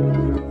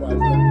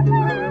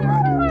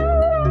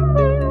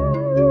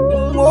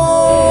 mo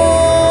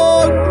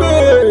gbé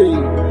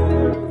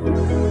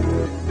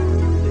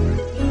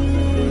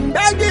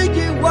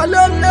dájíjì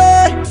wọlé lé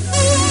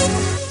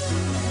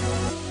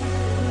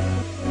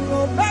mo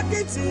bá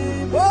kìtì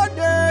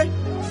bóde.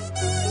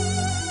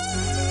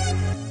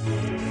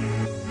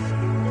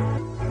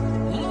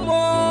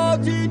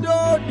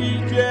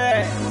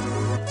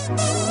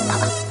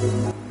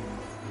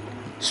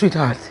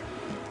 Sweetheart.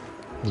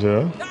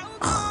 Yeah.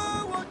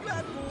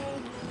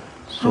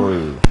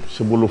 Sorry,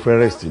 ṣé bó ló fẹ́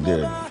rest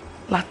there?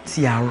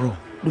 Láti àárọ̀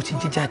ló ti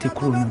jíjáde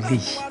kúrò nílé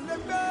yìí.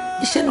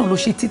 Iṣẹ́ náà ló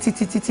ṣe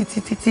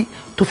títí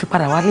tó fi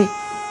padà wálé.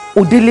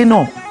 Ó délé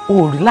náà,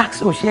 ó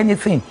relax, ó ṣe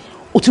anything.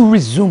 Ó tún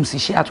resume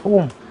iṣẹ́ at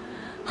home.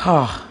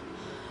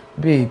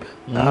 Babe,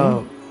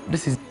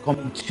 this is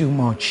becoming too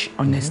much,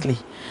 honestly.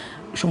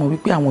 Ṣé mo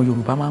wípé àwọn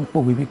Yorùbá máa ń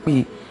pòwe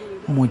wípé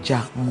mọ̀jà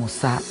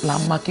mọ̀sá la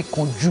máa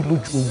kíkanjú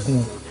lójú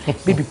ogun.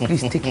 Baby,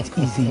 please take it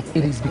easy.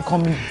 It is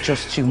becoming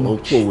just too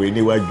much. Ó pòwe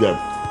níwájú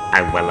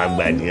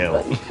àgbàlagbà ni ẹ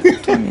o.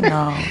 Tell me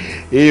now.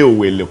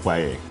 Òwe lè pa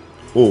ẹ̀,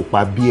 ó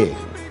pa bí ẹ̀.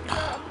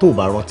 Tó o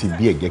bá rántí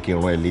bí ẹ̀ jẹ́ kí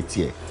n rán ẹ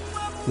létí ẹ̀.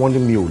 Wọ́n ní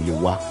mi ò lè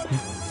wá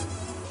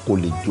kó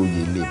lè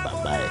jóye ilé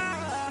bàbá ẹ̀.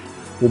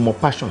 O mọ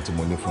passion tí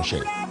mo ní fún ṣẹ́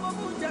yìí.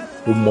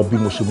 O mọ bí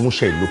mo ṣe mú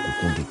ṣẹ́ yìí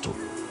lókùnkùn dùn tó.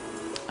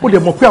 Ó dẹ̀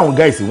mọ̀ pé àwọn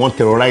guys wọ́n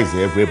terrorize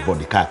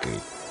everybody káàkiri.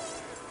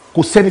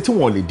 Kò sẹ́ni tí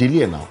wọ́n lè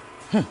délé ẹ̀ náà.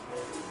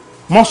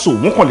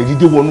 Mọ́sọ̀ wọ́n kàn lè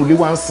dídé wọnú ilé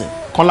wá ń sìn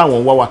kán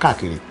láwọn wá wá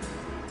káàkiri.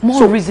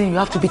 More reason you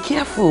have to be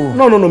careful.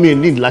 No, mi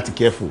need láti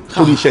careful.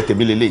 Torí iṣẹ́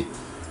tèmi lélẹ̀.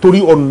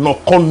 Torí ọ̀nà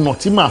kọ́nà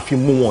tí màá fi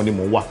mú wọn ni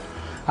mo wá.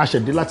 A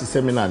ṣẹ̀dé láti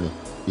sẹ́mínà ni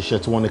iṣẹ́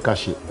tí wọ́n ní ká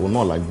ṣe òun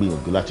náà la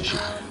gbìyànjú láti ṣe.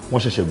 Wọ́n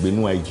ṣẹ̀ṣẹ̀ gbé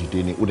inú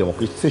àìjìdé ni ó dẹ̀ mọ̀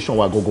pé station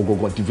wa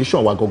gangan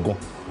division wa gangan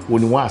o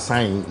ni wọ́n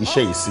assign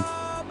iṣẹ́ yìí sí.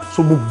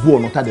 So gbogbo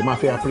ọ̀nà tá a dẹ̀ máa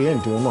fẹ́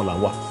apprehend wọn náà la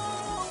wá.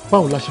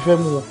 Báwo la ṣe fẹ́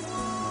mú wọn?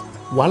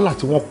 Wàhálà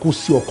tí wọ́n kó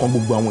sí ọkàn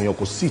gbogbo àwọn èèyàn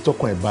kò sí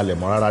ìtọ́kàn ìbalẹ̀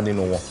mọ́ rárá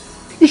nínú wọn.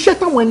 Iṣẹ́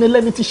táwọn ẹni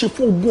ẹlẹ́ni ti ṣe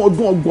fún 20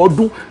 ọdún, 30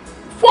 ọdún,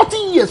 40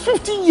 years,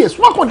 50 years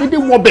wọ́n kàn déédéé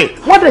wọ bẹ̀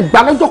wọ́n dẹ̀ gbà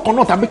lọ́jọ́ kan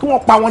náà tàbí kí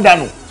wọ́n pa wọ́n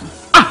dànù.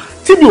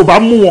 Tí mi ò bá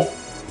mú wọn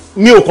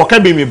mi ò kọ́kẹ́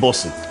bí mi bọ̀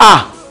sí.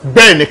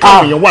 Bẹ́ẹ̀ ni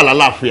káwọn èèyàn wà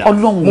lálàáfíà.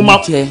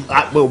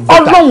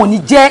 Ọlọ́run ò ní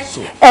jẹ́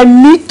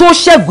ẹ̀mí tó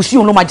ṣẹ́gun sí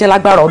òun ló máa jẹ́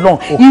lágbára Ọlọ́run.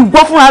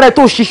 Ìwọ fúnra rẹ̀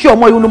tó ṣiṣẹ́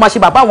ọmọ yìí ló máa ṣe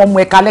bàbá àwọn ọmọ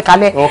ẹ̀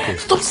kalẹ́kalẹ́.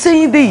 Stop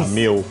saying this.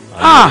 Mi ò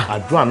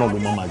àdúrà náà ló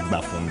máa gbà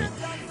fún mi.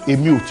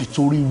 Èmi ò ti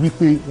torí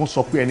wípé wọ́n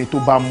sọ pé ẹni tó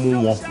bá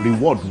mú wọn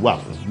reward wà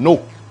fún. No,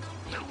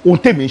 ohun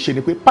tèmi ń ṣe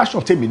ni pé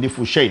passion tèmi ní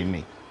fún iṣẹ́ yìí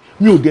ni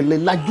mi ò dẹ̀ lè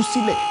lajú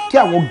sílẹ̀ kí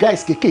àwọn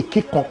guys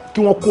kéékèèké kan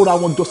kí wọ́n kóra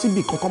wọn jọ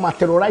síbi kankan máa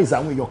terrorize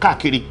àwọn èèyàn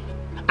káàkiri.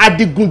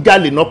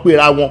 Adigunjalè náà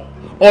pera wọn,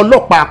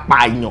 ọlọ́pàá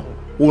pààyàn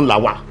òun là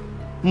wà.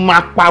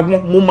 Máa pa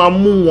wọn, mo máa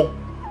mú wọn.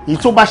 Èyí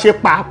tó bá ṣe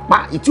pa,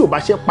 èyí tí ò bá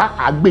ṣe pa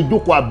àgbé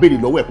ìjókòó àbèrè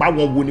lọ́wọ́ ẹ̀ pa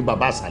wọn wo ni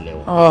bàbá àṣàlẹ̀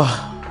o.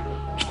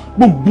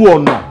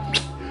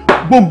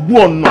 Gbogbo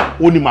ọ̀nà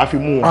ó ní màá fi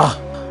mú wọn.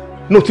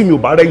 No, tí mi ò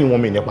bá rẹ́yìn wọn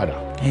mi ní padà.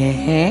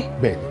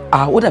 Bẹ́ẹ̀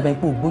ni. Ó dàbẹ̀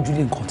pé o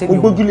gbójúlé nǹkan tẹ́lẹ̀ o.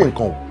 Mo gbójúlé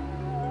nǹkan o.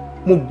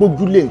 Mo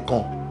gbójúlé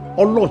nǹkan.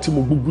 Ọlọ́run tí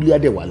mo gbójúlé á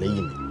dẹ̀ wà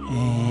lẹ́yìn mi.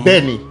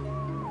 Bẹ́ẹ̀ ni.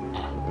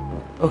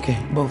 Okay,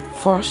 but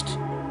first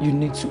you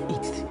need to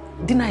eat.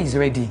 Dinner is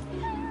ready.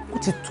 Ó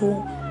ti tó,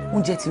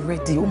 oúnjẹ ti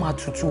ready, ó máa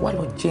tutù, wá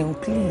lọ jẹun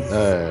please.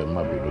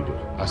 Má bẹ̀rẹ̀ lójó,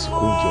 àsìkò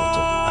oúnjẹ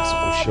ọ̀tọ̀,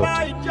 àsìkò iṣẹ́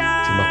ọ̀tọ̀.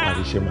 Tí bá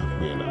parí iṣẹ́ máa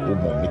pè é náà, ó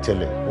mọ̀ mí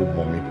tẹ́lẹ̀, ó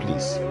mọ̀ mí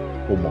please,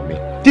 ó mọ̀ mí.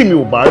 Tí mi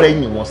ò bá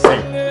rẹ́yìn wọn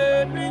sẹ́yìn,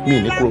 mi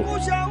ní kúrò.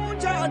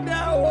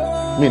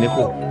 Mi ní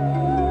kúrò.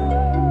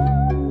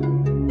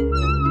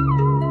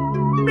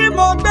 Bí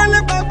mo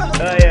gbẹ́lẹ́ pàpà.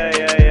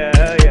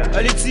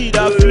 Quality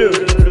that flow.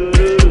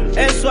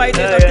 SY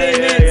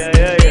Entertainment.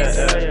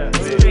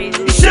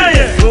 Iṣẹ́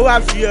yẹn. Mo wá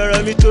fi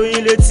ọ̀rọ̀ mi tó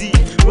yín létí.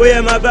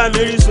 bóyá má bá mi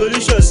rí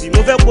solution sí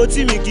mo fẹ́ po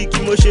tí mi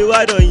kìkì mo ṣe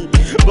wá dọ̀yìn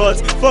but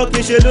fuck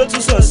mi ṣe ló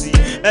tún sàn sí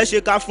ẹ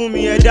ṣe ká fún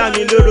mi ẹ dá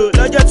mi lóró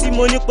lọ́jọ́ tí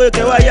mo ní pé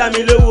kẹwàá yá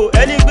mi lówó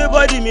ẹni gbé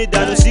bọ́dì mi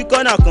dànù sí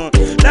kọ́nà kan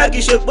láì kí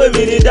ṣe pé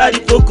mi ní dádì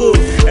kókó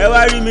ẹ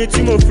wá rí mi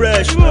tí mo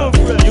fresh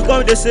you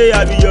come dey say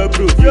I be your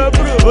bro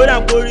ó dà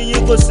kó rí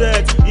yín kó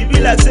set e be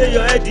like say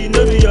your head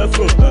no be your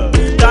phone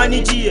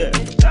tani jí ẹ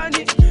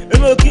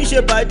èmi ò kí ń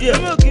ṣe pàdé ẹ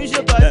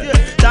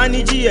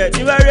tani jí ẹ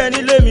tí bá rí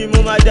ẹni lémi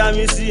mo máa dá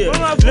mi sí ẹ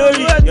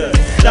lórí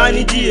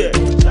tani jí ẹ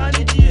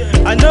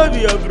I no be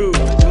your bro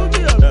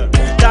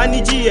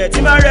tani jí ẹ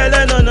tí bá rí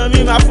ẹlẹ́nu ọ̀nà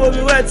mi máa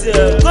fomi wẹ̀tì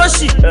ẹ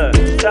kóṣì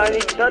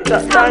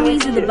tani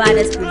jí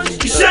ẹ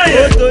iṣẹ́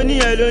yẹn ó tó ní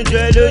ẹ ló ń jọ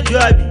ẹ lójú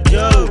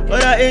àbíjọ́ o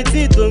ọ̀dà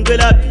 18 tó ń gbé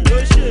lábì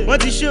wọ́n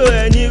ti ṣó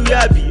ẹ ní ìwé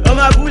àbí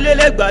ọmọ abúlé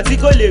lẹ́gbàá tí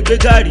kò lè gbé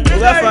gàrí kó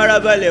bá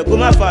farabalẹ̀ kó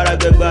má fara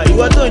gbẹ̀gbà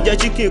ìwọ tó ń jẹ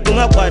chicken kó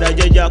má padà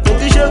jẹjà kó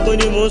kí ṣègùn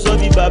ni mò ń sọ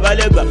bí bàbá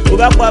lẹ́gbàá kó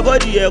bá pa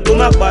bọ́dì ẹ kó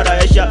má para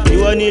ẹ ṣá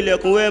ìwọ ní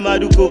ilẹ̀kùn ẹ máa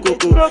dún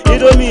kókókó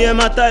nítorí ẹ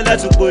máa tá ẹ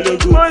láti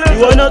polongo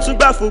ìwọ náà tún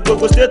gbà fún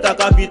gbogbo state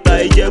capital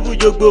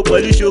ìjẹ́bú-jogbo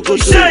pẹ̀lú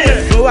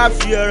ṣòkòtò mo wá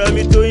fi ọ̀rọ̀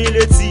mi tó yín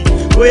létí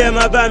bóyá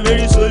má bá mi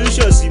rí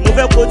solution sí mo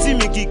fẹ́ po tí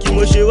mi kìkì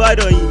mo ṣe wá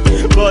dọ̀yìn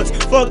but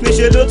fuck mi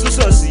ṣe ló tún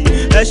sàn sí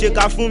ẹ ṣe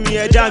ká fún mi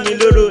ẹ dá mi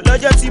lóró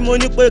lọ́jọ́ tí mo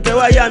ní pé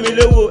kẹwàá yá mi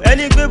lówó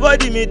ẹni gbé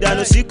bọ́dì mi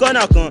dànù sí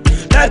kọ́nà kan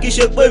láì kí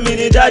ṣe pé mi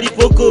ní dádì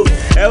kókó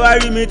ẹ wá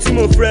rí mi tí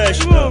mo fresh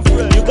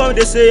you come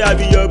dey say I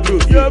be your bro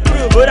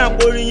ó dà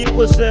kó rí yín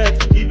kó set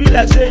e be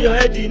like say your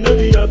head no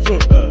be your phone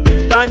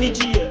tani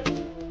jí ẹ.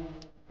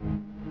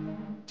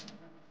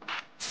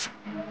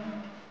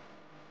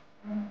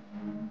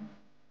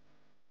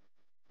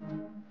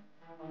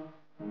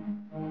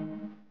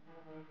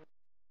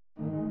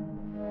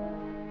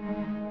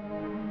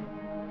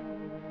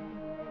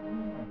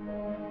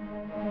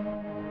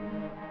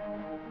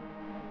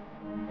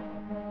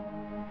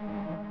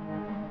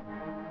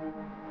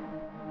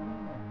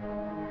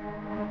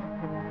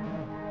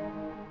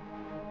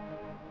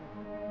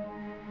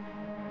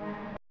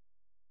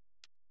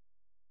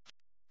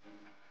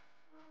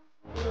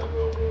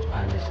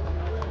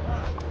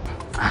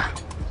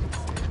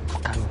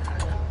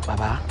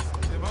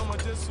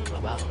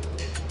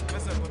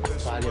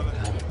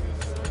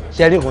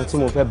 ṣe rí nǹkan tí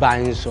mo fẹ́ bá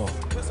yín sọ.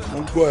 mo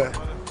ń gbọ́ ẹ.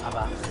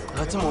 bàbá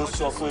nǹkan tí mo ń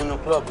sọ fún inú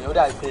club yẹn ó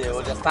dàbí pé ẹ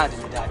understand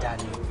mi dáadáa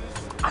ni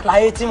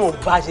àlàyé tí mo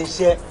bá ṣe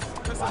ṣe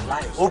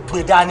wàláì ó gbé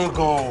dání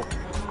gan-an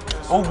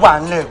ó wà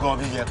nílẹ̀ gan-an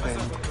bí yẹpẹ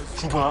ni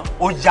ṣùgbọ́n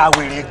ó ya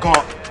wèrè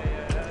gan-an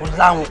ó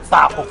láwọn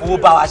pa kò fowó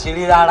bá wa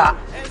ṣeré rárá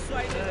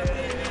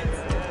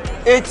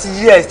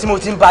 8 years tí mo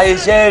ti ń bá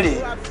iṣẹ́ rè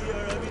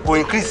kò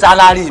increase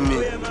salary mi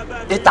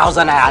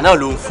 8,000 naira náà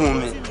ló ń fún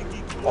mi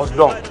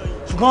ọdún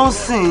ṣùgbọ́n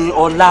sìn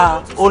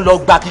ọ̀la ó lọ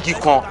gba kíkì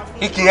kan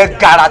kíkì yẹn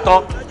gara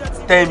tán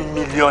 10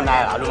 million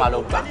naira ló máa lọ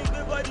gbà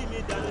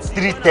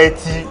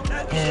 3:30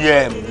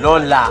 PM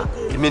lọ́la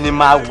èmi ni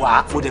máa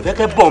wà mo dẹ̀ fẹ́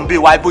kẹ́ bọ̀m̀bé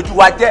wa ìbojú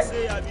wa jẹ́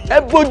ẹ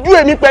bojú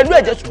èmi pẹ̀lú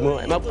ẹ̀jẹ̀ ṣùgbọ́n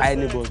ẹ má pa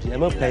anybody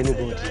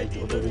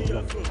ẹjọ́ tó bí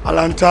lọ.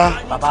 Alanta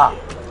bàbá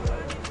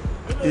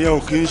ìyẹn ò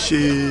kì í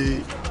ṣe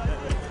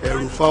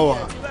ẹ̀rù fáwa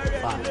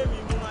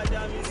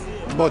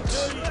but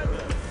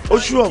ó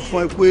ṣùọ̀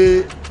fún ẹ pé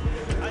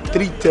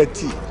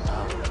 3:30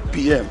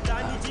 PM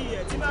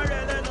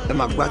ẹ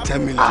máa gba 10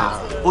 million.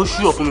 ó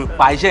ṣùọ̀ fún mi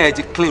pa iṣẹ́ yẹn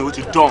ti clean ó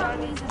ti done.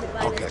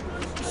 Okay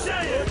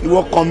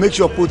ìwọ kan make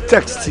sure pé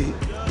text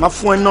máa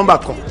fún ẹ nọ́mbà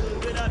kan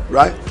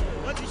right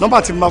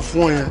nọ́mbà tí máa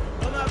fún ẹ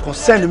kan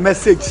send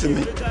message sí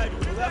mi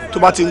tó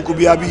bá ti ń kú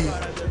bí i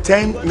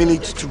 10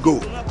 minutes to go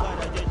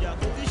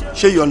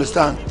ṣé you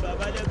understand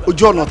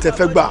ojú ọ̀nà tẹ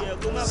fẹ́ gbà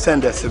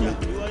send ẹ sí mi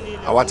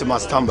àwa ti máa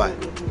stand by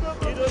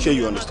ṣé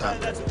you understand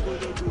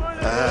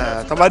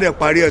tabadẹ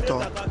parí ẹ̀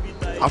tán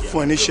a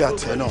fún ẹ níṣẹ́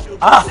àtẹ náà.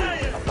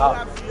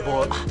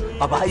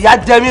 bàbá ìyá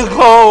jẹ mí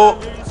gan o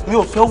mi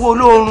ò fẹ́ owó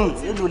olóorun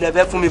nílùú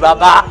lẹ́fẹ́ fún mi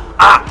bàbá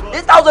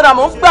 8,000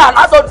 àmọ́ ń gbà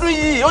látọdún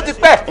yìí ó ti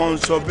pẹ́. wọ́n ń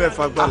sọ bẹ́ẹ̀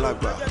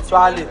fagbálàgbà.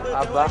 tíwálè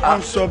àbá. wọ́n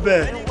ń sọ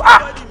bẹ́ẹ̀.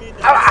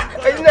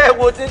 ẹyin náà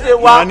wo ti ṣe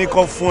wá. ìyá ní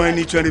kọ́ fún ẹ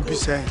ní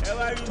 20%.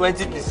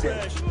 20%.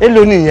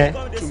 èló nìyẹn.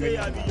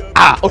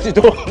 ó ti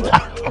tó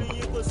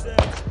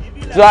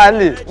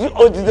tíwálè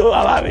ó ti tó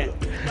bàbá mi.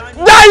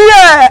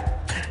 dáyẹ̀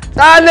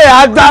tíwálè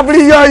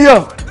agbábírí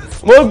yọ̀yọ̀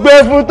mo gbé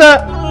fún tán.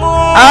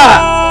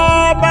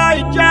 Ọba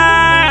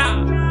Ijaya.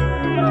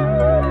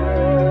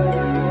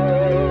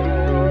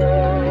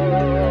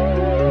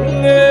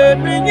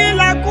 Èmi yín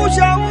la kú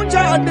ṣe ń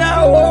jáde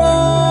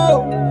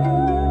o.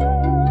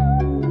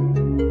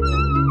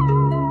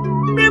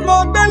 Bí mo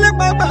gbélé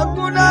pàpà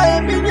kúnlá,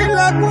 èmi yín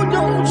la kú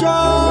jọ ń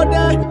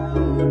ṣọdẹ.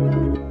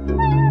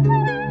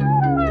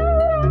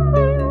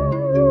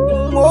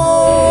 Mo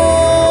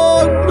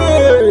gbé.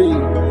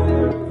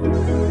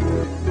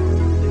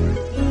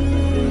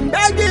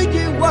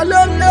 Gbẹ́gìgì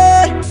wọlé lé.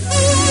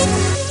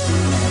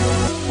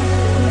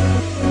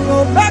 Mo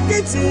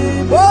bákìtì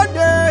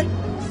bóde.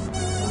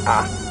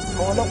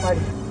 Àwọn ọlọ́pàá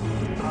yìí.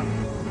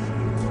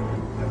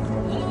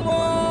 Mo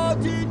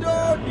ti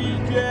dòdì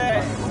jẹ.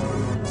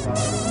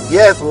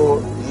 Yes o,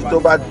 èyí tó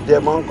bá jẹ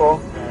mọ́ ń kọ́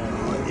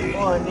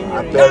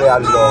abẹ́rẹ́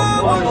àlọ́.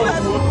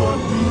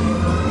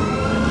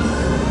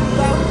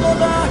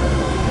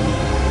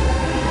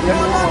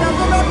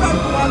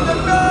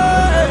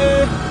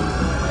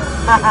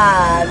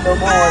 lọ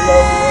mọ́ wọn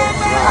lọ́wọ́.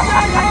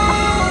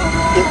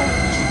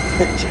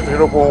 ṣe fi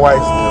rọ́pò wá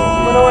ìsìn o.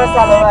 mo ní wọ́n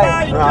sá lọ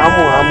báyìí.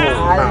 àmọ́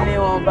alẹ́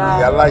wọn bá.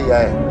 ìyá láyà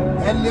ẹ̀.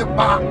 ẹ lè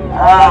pa.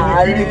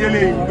 àárín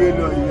ìdílé ìgbé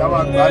lọ ìyá wa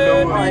gbà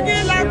lọ́wọ́.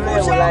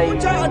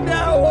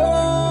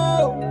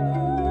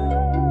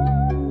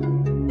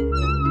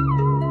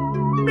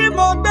 bí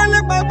mo gbélé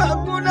pàpà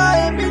kúnná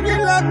èmi ní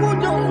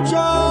lákúnjọ ń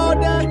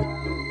ṣọdẹ.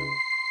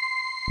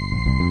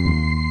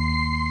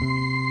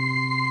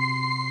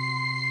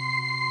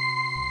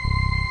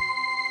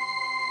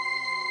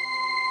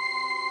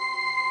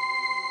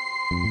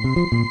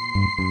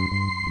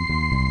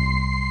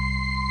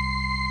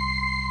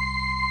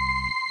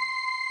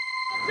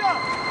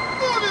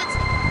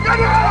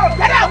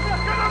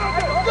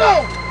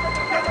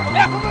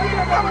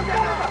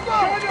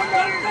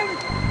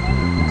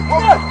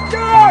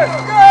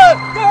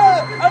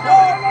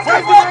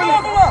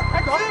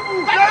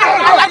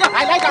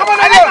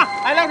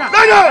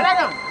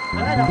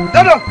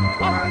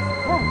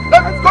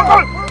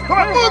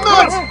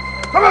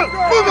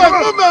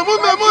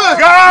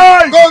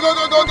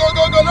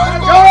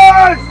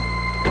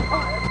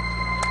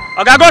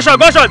 Oga, go shot,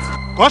 go shot.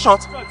 Go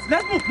shot.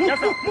 Let's move,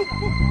 move,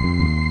 move, move.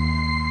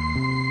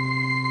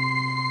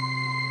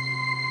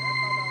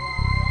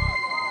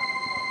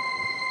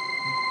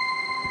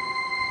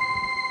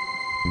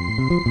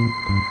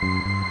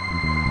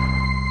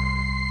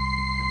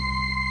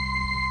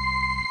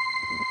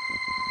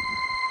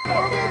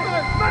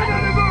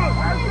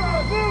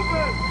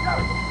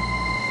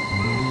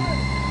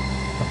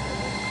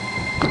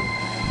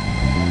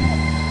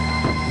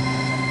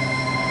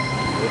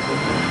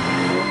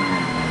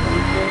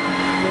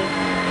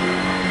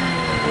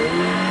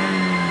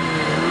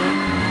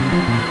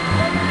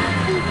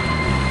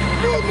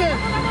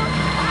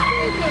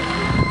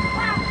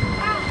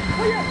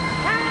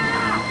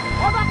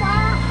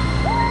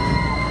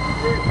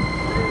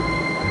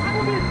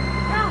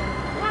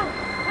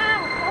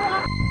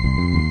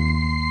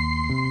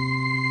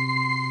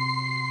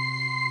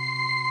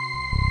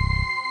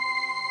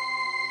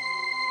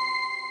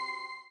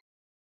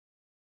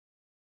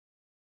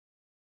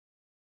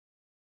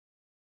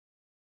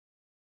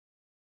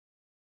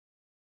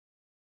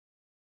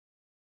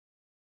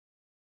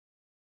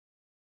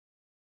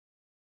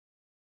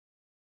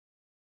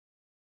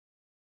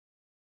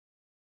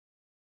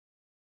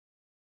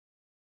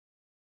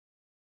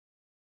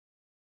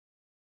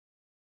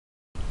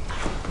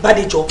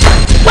 Badejo,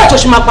 why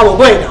does she make power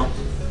boy now?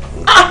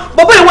 Ah,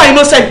 but boy, why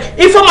innocent?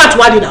 Informant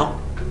wadi now.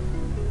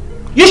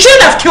 You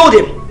shouldn't have killed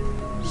him.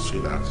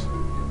 Sweetheart.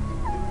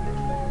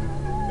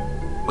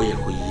 Oye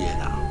kò yé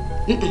now.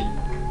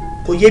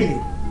 Kò yé mi.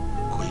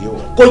 Kò yé wo.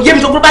 Kò yé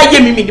mi tó kó bá yé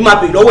mi mi ni máa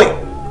bèrè lọ́wọ́ ẹ̀.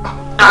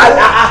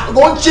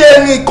 Kò ń ṣe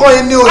ẹni kan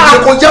ẹni òye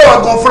kò jẹ́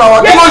wà gan fúnra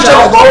wa. Kí ló ń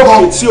ṣẹlẹ̀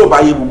gan-an? Tí ò bá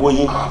yé gbogbo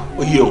yín,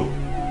 ó yé o.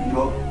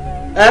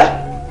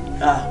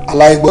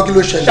 Àlàyé gbọ́ kí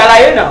ló ṣẹlẹ̀?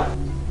 Ṣàlàyé náà.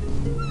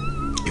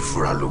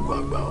 Ìfura lóògùn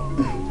àgbà o.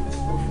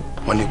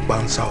 Wọ́n ní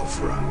pánsá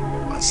òfura,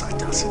 pánsá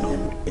ajá sínú.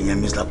 Ìyẹn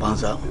Mr.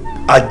 Pansa.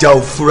 Ajá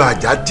òfura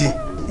ajá dín.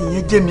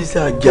 Ìyẹn jẹ́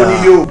Mr. Ajá. Tó ní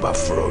yóò bá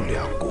fura olè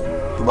àgọ́.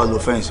 Tó bá lọ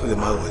fẹ́ǹsì ó lè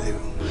má wọlé.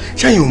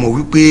 Ṣẹ́yìn ò mọ̀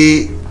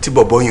wípé tí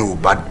bọ̀bọ̀ yẹn ò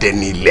bá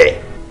dẹni ilẹ̀.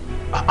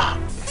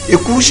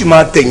 Eku sì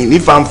máa tẹ̀yìn ní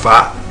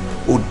fàǹfà.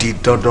 Ó di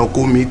dandan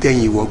kó mi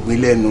tẹ̀yìn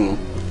ìwọ̀gbìn lẹ́nu.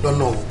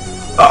 Lọ́nà o.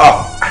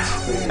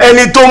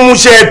 Ẹni tó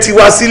múṣẹ́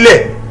tiwa sílẹ̀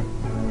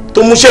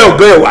tó múṣẹ́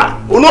ọ̀gá ẹ̀ wá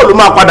òun náà ló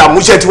máa padà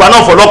múṣẹ́ tiwa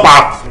náà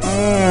fọlọ́pàá.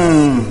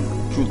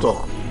 True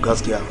talk,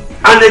 gaskiya.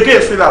 And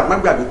again, Philip, má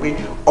gbàgbé pé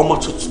ọmọ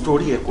tuntun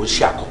torí ẹ̀ kò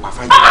ṣe àkọ́pá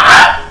fáyé.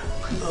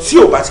 Tí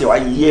ò bá ti wá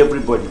yé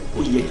everybody,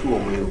 ó yẹ kí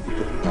ọmọ ẹ̀ kó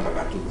tó kó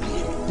bàbá tó bí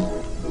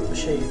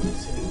ẹ̀.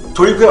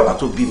 Torí pé bàbá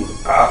tó bí mi,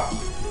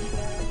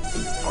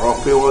 ọ̀rọ̀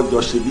pé wọ́n jọ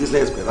ṣe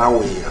business pẹ̀lú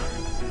àwọn èèyàn,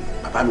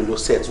 bàbá mi ló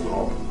set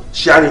wọn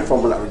sharing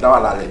formula ló dá wà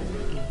lára ẹ̀.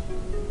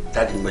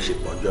 Dáàdi mo ṣe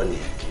pọ̀ ọjọ́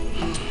nìyẹn,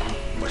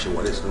 mo ṣe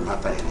wọlé sínú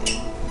mátà yẹn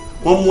nìyẹn.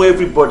 Wọ́n mú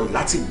everybody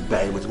láti gba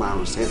ẹ̀ mo ti máa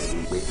ń sense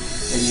mi pé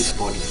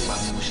anybody tó bá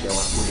mú iṣẹ́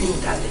wa kó lè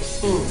dalẹ̀.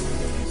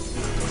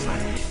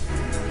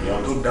 Ìyàwó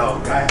tó da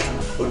ọ̀gá ẹ̀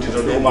ó ti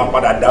dandan ó máa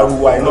padà dárú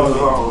wa iná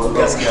lọ́wọ́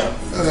gaskiya.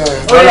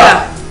 Ọ̀la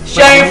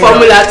sharing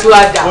formula tí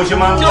wàá dà. Bó ṣe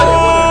máa ń sọ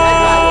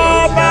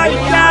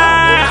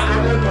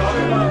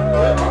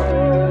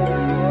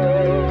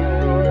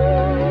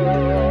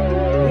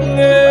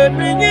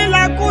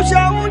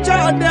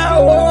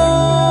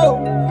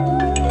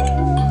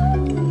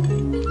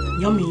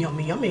Yummy,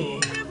 yummy, yummy.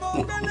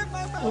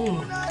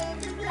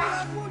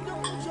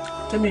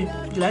 Tell me,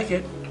 you like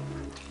it?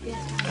 Yes.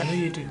 I know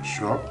you do.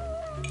 Sure.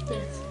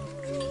 Yes.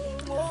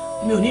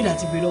 Mi ò ní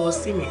láti bí lọ́wọ́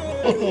sí mi.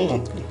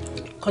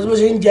 Cause bó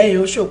ṣe ń jẹ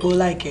yẹn ó ṣòpó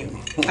like it.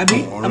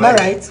 Abi, am I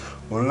right?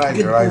 Like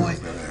good rice. boy.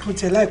 Mo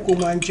tẹ̀ láì kó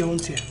máa ń jẹun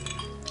tiẹ̀.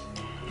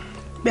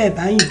 Bẹ́ẹ̀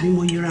báyìí bí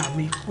mo yẹra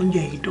mi,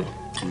 oúnjẹ yìí dùn.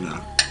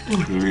 You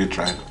really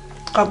tried.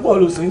 Kápọ̀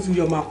ló sọ sí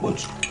yọ máa pọ̀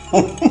jù.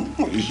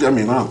 Iṣẹ́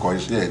mi náà kọ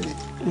iṣẹ́ ẹ̀ ni.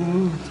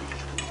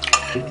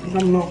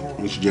 No.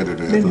 Mo ṣe jẹ́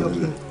dandan Maybe yàtọ̀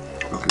nílẹ̀.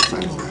 Okay,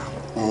 thanks.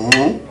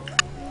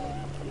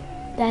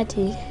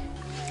 Daddy.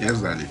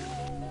 Yes, Daddy.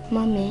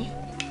 Mommy.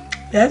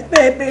 Yes,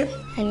 baby.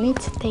 I need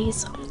to tell you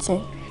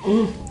something.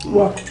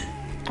 What?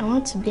 I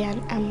want to be an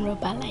arm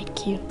robber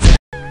like you.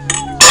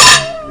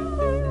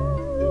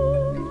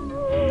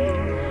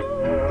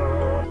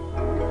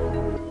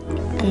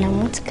 And I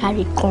want to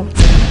carry gun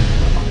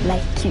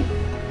like you.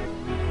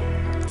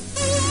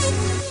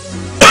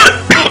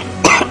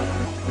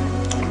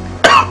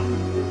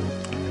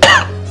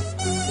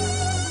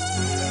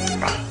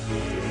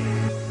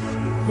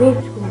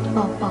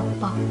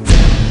 Papa.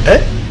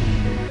 Eh?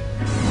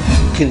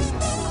 Kini?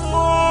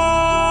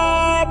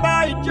 Oba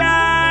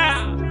Ijaya.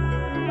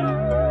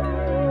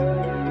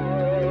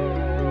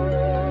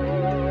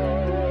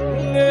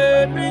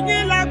 Èmi ní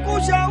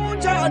lakúṣe ń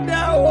jáde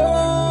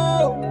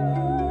o.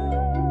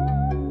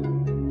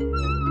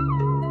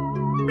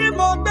 Bí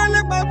mo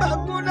gbélé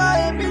pàgbàkúndà,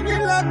 èmi ní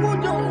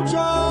lakúṣe ń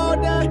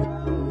jáde.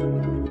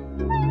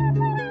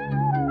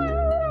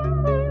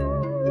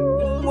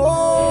 Mo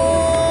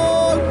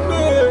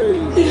gbé.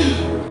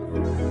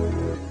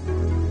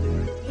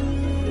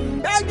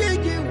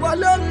 Dágìjì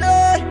wọlé lé.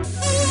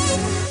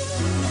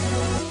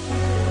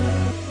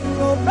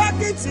 Mo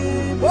bákìtì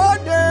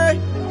bóde.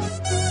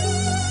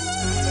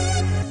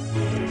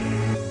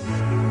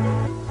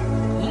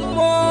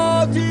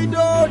 Mo ti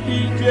dòdì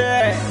jẹ.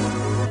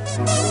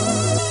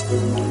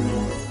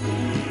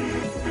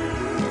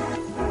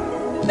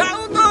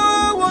 Dáhùn tó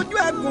wojú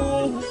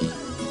ẹ̀kún.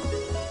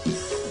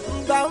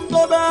 Dáhùn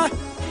tó bẹ́.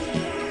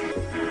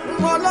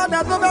 Ọlọ́dẹ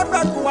tó bẹ́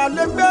pẹ̀kú wà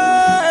lé gbé.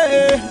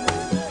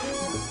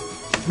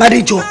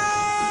 Bádéjọ.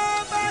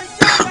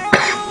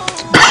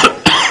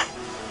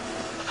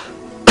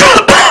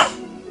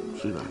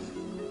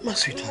 Má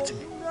sọ ìtàn àti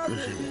mi.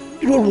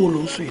 Irú òun wo ló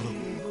ń sọ yìí náà?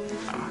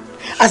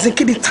 As in,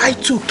 kí ni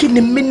title, kí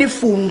ni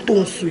meaningful ohun tó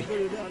ń sọ yìí?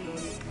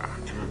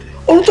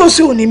 Ohun tó ń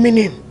sọ yìí ò ní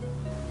meaning.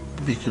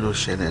 Bí kí ló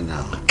ṣẹlẹ̀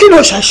náà? Kí ló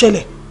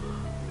ṣàṣẹlẹ̀?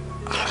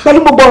 Pẹ̀lú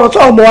gbogbo ọ̀rọ̀ tó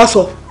àwọn ọmọ wa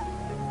sọ,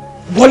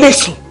 wọlé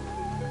sùn.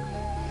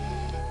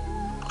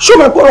 Ṣé o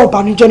mọ̀ pé ọ̀rọ̀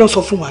ìbànújẹ́ náà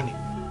sọ fún wa ni?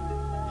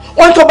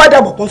 Wọ́n tó bá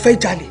dàbọ̀ pọ̀ fẹ́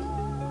jalè.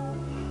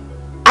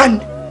 And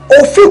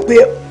òfin pé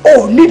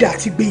o ò nídìí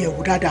àti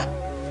gbéyẹ̀wò dáadáa.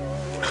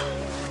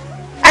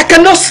 I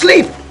cannot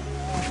sleep.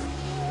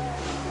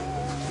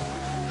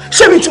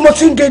 Ṣé mi tí mo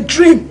ti ń de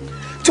dream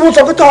tí mo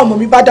sọ pé táwọn ọmọ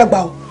mi bá dàgbà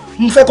o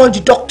mo fẹ́ kàn di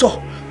doctor,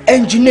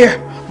 engineer,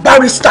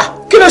 barrister.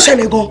 Kí ló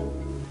ṣẹlẹ̀ gan?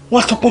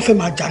 Wọ́n sọ pé wọ́n fẹ́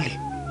máa jalè.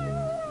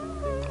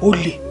 Ó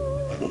lè.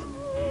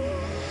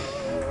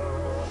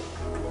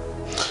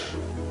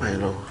 My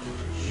love,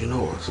 you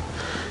know what?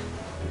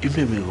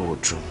 Inú mi ò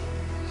dùn.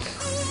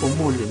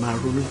 Ọmọ ò lè máa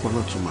ronú kan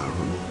náà tún máa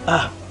ronú.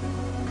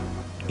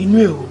 Inú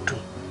ẹ̀ ò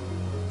dùn.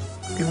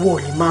 Ìwọ ò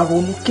lè máa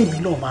ronú, kémi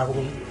náà máa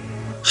ronú.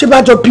 Ṣé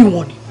bá jọ bí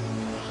wọn ni?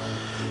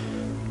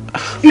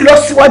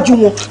 Ìlọsíwájú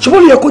wọn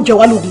ṣùgbọ́n ló yẹ kó jẹ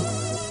wá lógún.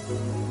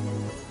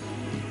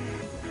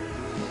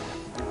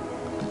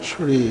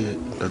 Sórí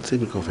nǹkan tí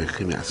èmi kan fẹ́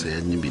kí mi àṣẹ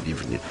ẹni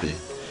bìlíìfù ni pé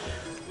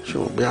ṣé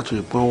o bí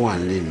àtúnyẹ pọ́n wà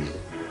lé mi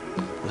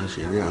wọ́n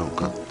ṣe rí àwọn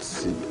kan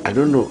tí I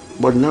don't know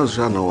but now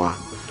ṣáà náà wá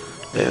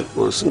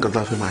kò sí nǹkan tá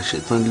a fẹ́ máa ṣe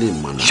tán lè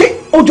mọ̀ náà. Ṣé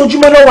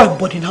ojoojúmọ́ náà wà ní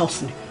boarding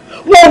house ni?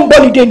 Wọ́n ń bọ́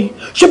ní dé ni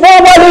ṣùgbọ́n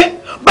wọ́n wálé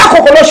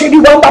bákọ̀ọ̀kan lọ́ ṣe rí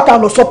wọn bàtà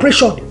lọ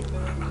suppression.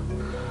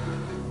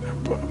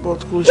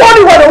 Wọ́n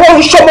ní wọ́n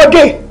ń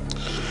ṣọmọdé.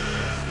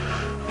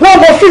 Wọ́n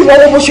wọ fíìmù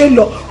wọ́n wo bó ṣe ń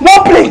lọ.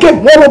 Wọ́n play game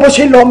wọ́n wo bó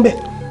ṣe ń lọ ńbẹ̀.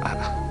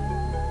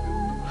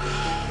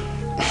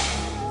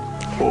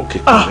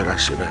 Okay,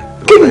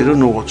 I don't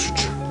know what to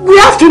do. We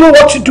have to know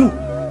what to do.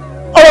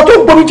 Ọ̀rọ̀ tó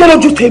ń gbomi jẹ́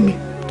lójú tèmi.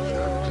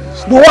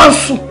 Mo wá ń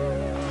sùn.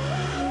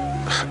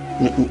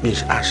 Mi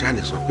àṣà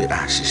lè sọ pé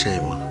àṣìṣe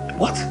ìmọ̀.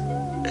 What?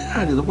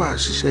 A lè sọ pé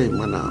àṣìṣe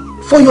ìmọ̀ náà.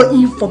 For your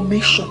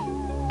information,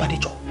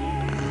 Bádéjọ,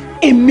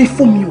 èmi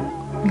fún mi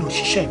ò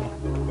ṣiṣẹ́ ìmọ̀.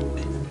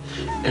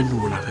 Ẹnu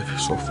wo la fẹ́ fi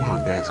sọ fún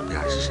àwọn guys pé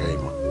àṣìṣe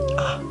ìmọ̀?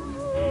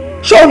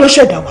 Ṣé o ló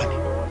ṣẹ̀dá wa ni?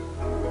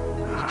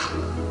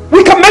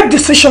 We can make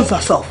decisions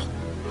ourselves.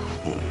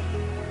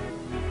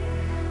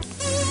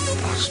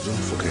 But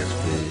don't forget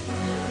pé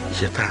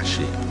iṣẹ́ tá a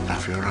ṣe la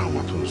fi rán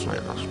àwọn tó ń sọ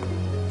ẹ̀ lásìkò.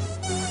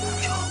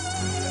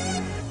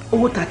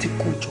 Owó tá a ti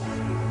kó jọ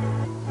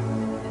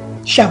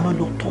ṣé a máa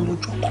lọ tán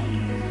lójú kan?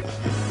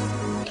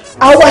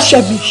 Àwa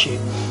ṣẹ́bi ṣe.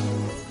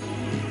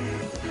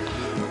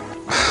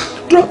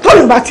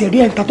 Tọ́lù bá ti rí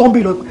ẹ̀ǹta tó ń bí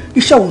lọ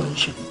iṣẹ́ wo ló ń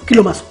ṣe? Kí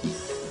ló máa sọ?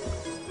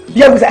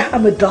 Yeah, we say,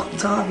 I'm a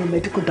doctor, I'm a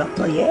medical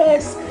doctor,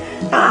 yes.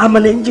 I'm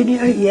an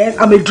engineer, yes.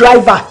 I'm a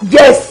driver,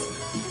 yes.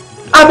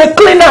 I'm a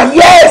cleaner,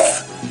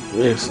 yes.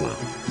 Yes, now.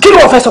 Kí ló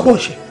wọ́n fẹ́ sọ pé ó ń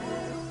ṣe?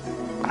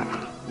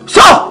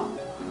 Sọ!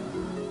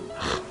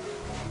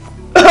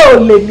 Ó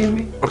lè ní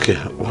mi. Okay,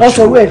 what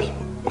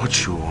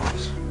you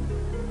want?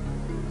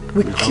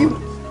 We kill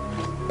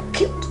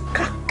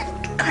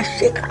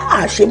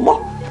ṣe mọ́.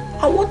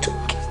 I want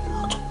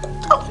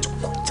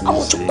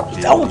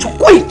to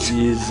quit.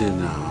 Easy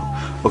now.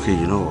 Okay,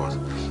 you know what?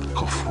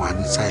 Kò fún wa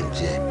ní time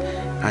jẹ́.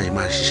 Àyè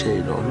máa ṣiṣẹ́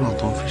ìlọ. Ọlọ́run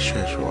tó ń fi ṣe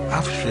ẹ̀ṣọ́.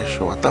 A fi ṣe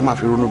ẹ̀ṣọ́. Àtà máa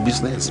fi ronú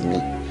business mi.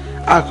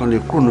 A kàn lè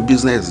kúrò ní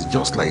business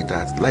just like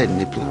that. Láì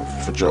ní plan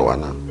future wa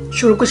náà.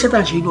 Ṣòro pé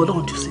ṣẹ́tà ṣe inú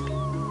Ọlọ́run dùn sí mi.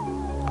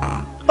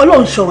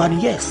 Ọlọ́run ṣọ́ wa ni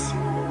yes.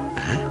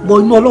 Bọ̀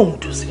inú Ọlọ́run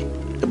dùn sí.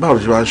 Báwo ló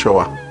ṣe wá ń ṣọ́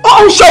wa?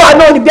 Ó ń ṣọ́ wa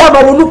náà ni bí a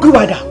máa ronú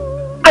pìwàdà.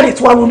 A lè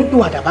tún wá ronú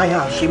pìwàdà báyà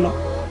ṣe mọ́.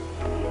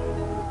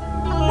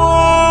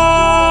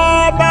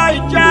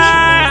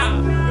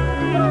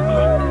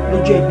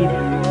 lọ́jọ́ ẹbí mi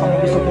ọmọ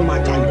mi sọ pé máa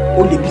jalè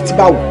ó lè bí tí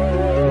báwo.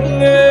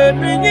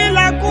 èmi ní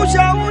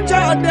lakúṣe ń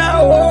jáde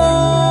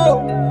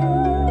o.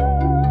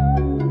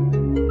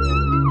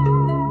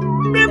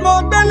 bí mo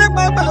gbẹ́lẹ́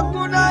bàbá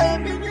kúnlá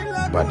èmi ní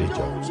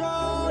Badejo,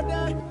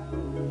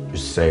 you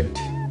said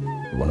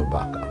you want to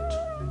back out.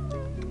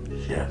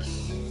 Yes.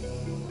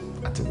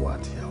 Àti wọ́n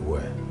àti ìyàwó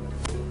ẹ̀.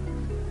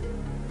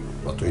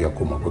 But ó yẹ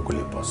kó mọ̀ pé kò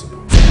lè possible.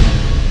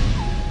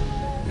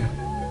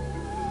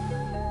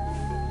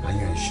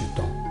 Ayọ̀ ẹ̀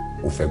ṣetán,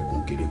 ó fẹ́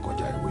gun kiri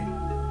kọjá ìwé.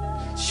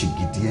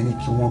 Ṣìgìdì ẹni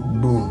kí wọ́n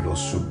gbóhùn lọ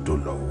sódò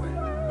lọ́wọ́ ẹ̀.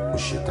 Ó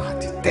ṣetán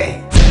àti tẹ́.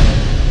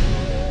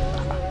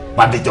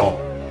 Badejo,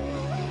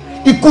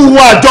 ikú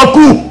wa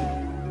àjọkú.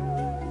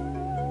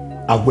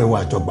 Àwẹ̀ wa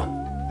àjọgbà.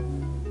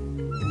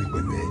 Èmi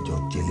pẹ̀lú ẹjọ́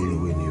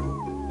jẹlẹ́rẹ́wé ni o.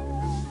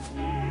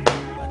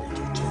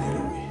 Badejo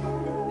jẹlẹ́rẹ́wé.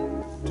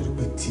 Torí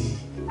pé tí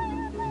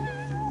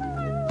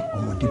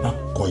ọmọdé bá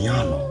kọyán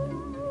àná,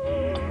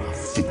 a máa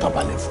fi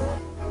tabalẹ̀ fún wọn.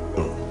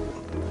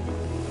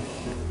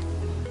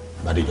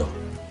 Badejo,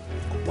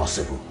 kò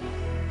possible.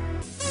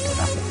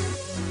 Dọ́lápọ̀,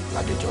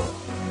 Badejo,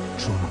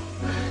 ṣọ́nà.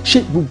 Ṣé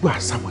gbogbo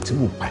àṣàmọ̀ tí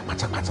mò ń pa ẹ̀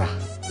pátápátá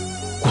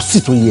kò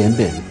sí tó yẹ ń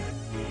bẹ̀ ni?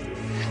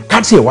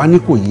 Káàtì ẹ̀ wá ní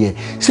kò yẹ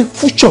ṣé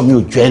fúchọ̀ mi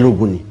ò jọ ẹ́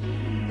lógún ni?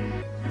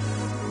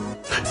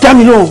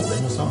 Dámi lóhùn.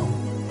 Bẹ́ẹ̀ni sọ̀rọ̀.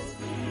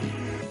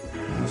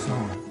 Bẹ́ẹ̀ni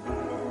sọ̀rọ̀.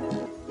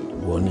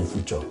 Wọ́n ní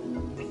fúchọ̀.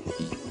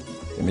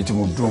 Èmi tí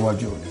mo dúró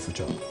wájú ò ní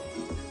fúchọ̀.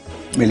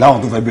 Mi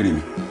láwọn tó fẹ́ béèrè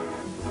mi.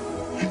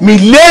 Mi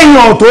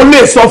léèyàn tó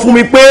lè sọ fún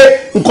mi pé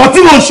nǹkan tí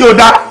mo ń ṣe ò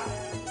dáa.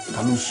 Ta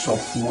ló sọ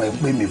fún ẹ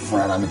pé mi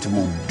fúnra mi tí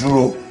mo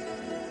dúró?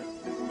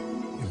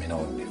 Èmi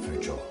náà ní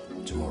fúchọ̀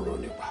tí mo rò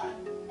nípa.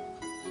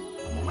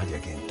 Àmọ́ má jẹ́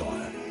kí n tán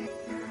ẹ.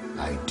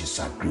 I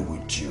disagree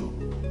with you.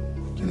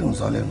 Kí ló ń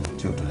sọ lẹ́nu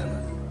tí o tó lẹ́nu?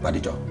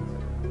 Badejo,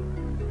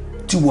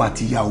 tí wo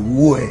àti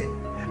ìyàwó ẹ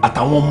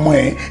àtàwọn ọmọ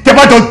ẹ tẹ́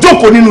bá jọ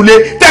jókòó nínú ilé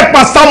tẹ́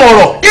pa sáwọn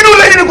ọ̀rọ̀ inú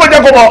ilé yìí ni kò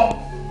jẹ́ kó mọ̀.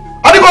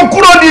 Adékò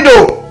kúrò dídò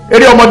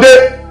eré ọmọdé.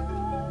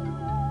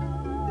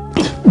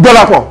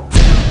 Dọ́lápọ̀,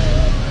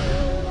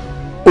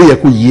 ó yẹ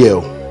kó yé ẹ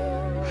o.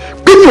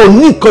 Pé mi ò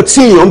ní nǹkan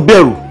tí èèyàn ń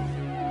bẹ̀rù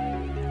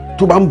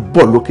tó bá ń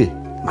bọ̀ lókè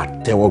máa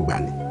tẹ́wọ́ gbà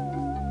ni.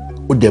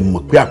 Ó dẹ̀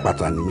mọ̀ pé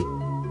àpáta ni mí.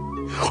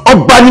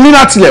 Ọba ni mí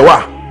láti lẹ̀ wá.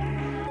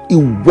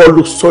 Ìwọ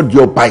ló sọ di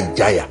ọba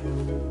ìjayà.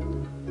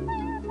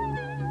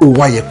 Ó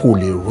wá yẹ kó o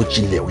lè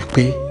rojinlẹ̀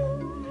wípé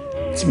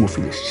tí mo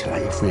fi lè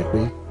ṣàlàyé fún ẹ pé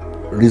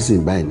reason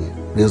báyìí ni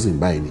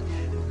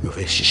mi ò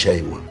fẹ́ ṣiṣẹ́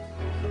ìmọ̀.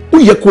 Ó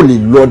yẹ kó o lè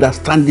lo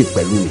understanding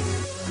pẹ̀lú mi.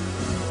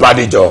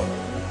 Badejo,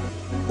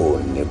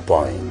 only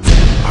point.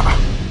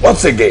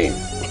 Once again,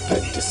 I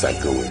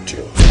disagree with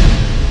you.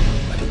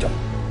 Badejo,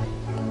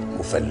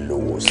 mo fẹ́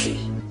lówó sí,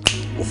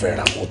 mo fẹ́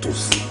ra mọ́tò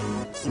sí.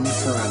 Ní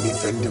fúnra mi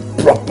fẹ́ ní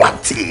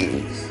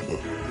property.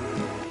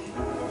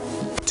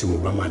 Tí mo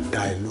bá máa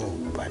dá ẹ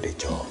lóhùn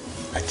Badejo,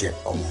 a jẹ́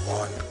on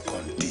one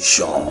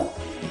condition.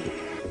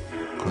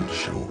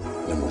 Condition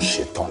ni mo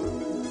ṣetán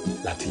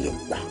láti lè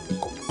gbà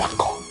kó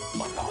bákan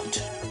or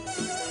not.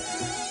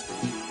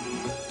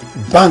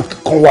 Bank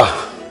kan wà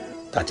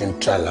that ń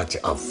try láti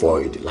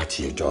avoid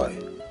láti enjoy.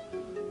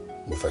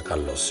 Mo fẹ́ ká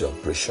lọ sí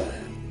operation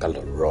ká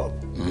lọ rob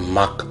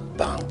Mark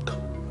Bank.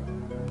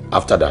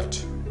 After that,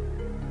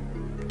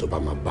 tó bá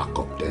máa back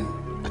up then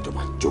àjọ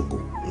máa jókòó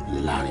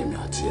láàrin mi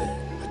àti ẹ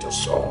àjọ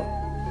sọ.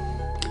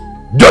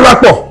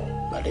 Dọ́lápọ̀,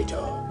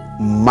 Badejo,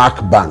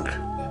 Mark Bank.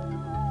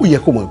 Ó yẹ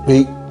kó mọ̀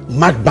pé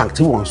Mark Bank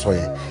tí wọ́n sọ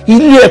yẹn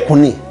ilé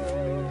ẹ̀kún ni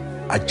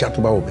ajá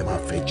tó bá wọ̀ bẹ́ẹ̀ máa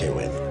fẹ́ jẹ́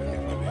wẹ̀ ni.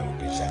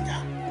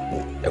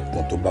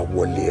 Ẹkùn tó bá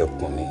wọlé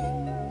ẹkùn ni.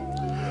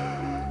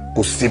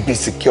 Kò sí bí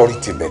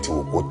security bẹ́ẹ̀ tí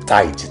wò kó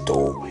tight tó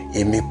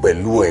èmi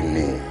pẹ̀lú ẹ̀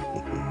ni.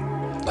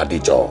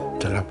 Badejo,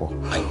 Dọ́lápọ̀,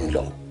 àyìn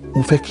lọ.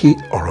 Mo fẹ́ kí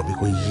ọ̀rọ̀ mi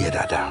kó yé ẹ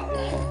dáadáa.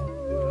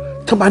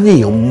 Tó bá ní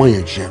èèyàn mọ̀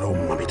yẹn jẹ́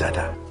lọ́wọ́ mọ̀ mi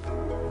dáadáa.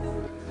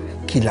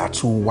 Kí la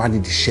tún wá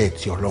nídìí iṣẹ́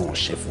tí Ọlọ́run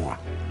ṣe fún wa.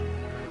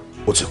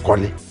 O ti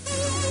kọ́lé,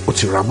 o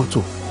ti ra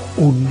mọ́tò,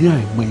 o ní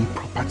àìmọye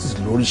properties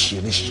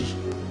lóríṣiríṣi.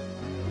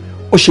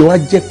 Ó ṣe wá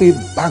jẹ́ pé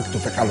bank tó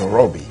fẹ́ ká lọ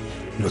rọ́ọ̀bì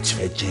ló ti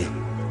fẹ́ jẹ́.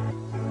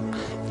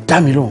 Dá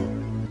mi lóhùn.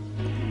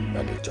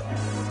 Badejo,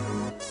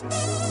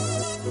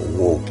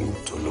 owó kì í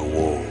tó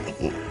lówó.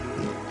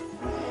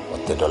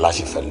 Ọ̀tẹ̀dọ́lá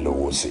ṣe fẹ́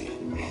lówó sí i.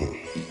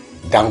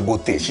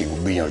 Dangote ṣe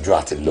gbìyànjú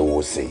àti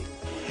lówó sí i.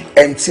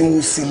 Ẹni tí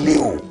ń sílé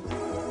o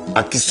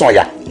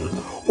Akínsànyà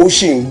ó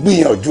ṣì ń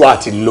gbìyànjú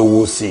àti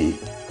lówó sí i.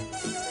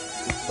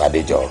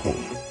 Badejo,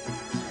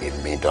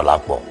 èmi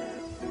Dọ́lápọ̀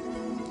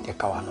jẹ́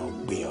káwa náà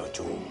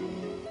gbìyànjú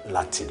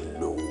láti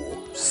lówó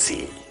sí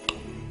i.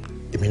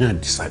 Èmi náà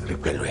disagree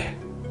pẹ̀lú ẹ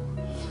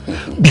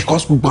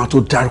because gbogbo àwọn tó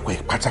dárúkọ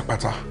ẹ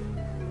pátápátá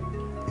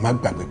má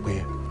gbàgbé pé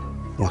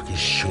wọn kì í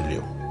ṣọlẹ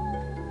o,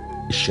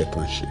 iṣẹ́ tó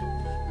ń ṣe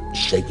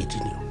iṣẹ́ gidi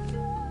ni o.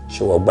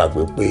 Ṣé wọ́n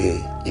gbàgbé pé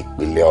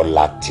ìpìlẹ̀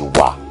ọlá ti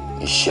wà,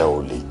 iṣẹ́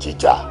ò lè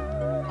jíjà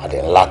àdé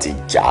ńlá ti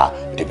jà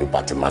débi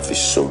pàtí máa fi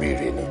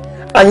sóríire ni.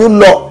 Àyùn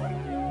lọ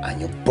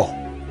àyùn bọ̀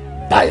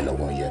báyìí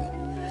lọ́wọ́ yẹn ni.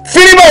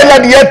 Fírí báyìí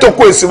láti yẹ tó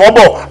kó èsì wọ́n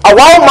bọ̀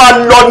àwa ó máa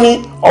lọ ní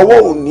ọwọ́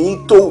òní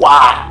tó wà.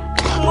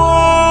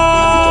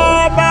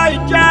 Oba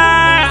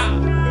Ijaya.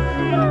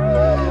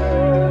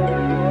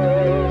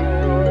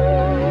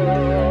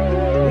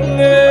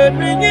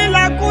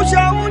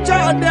 ṣe ń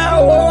ṣọdẹ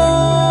o.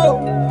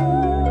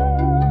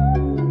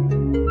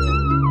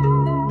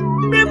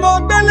 Bí mo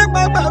gbélé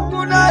pàpà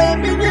kúnná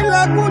èmi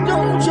nílẹ̀ kújò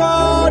ń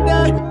ṣọdẹ.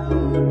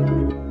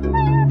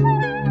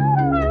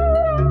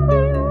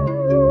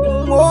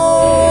 Mo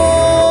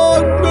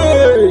gbé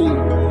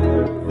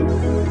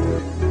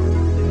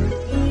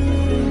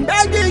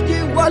dágìjì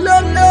wọlé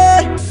lé.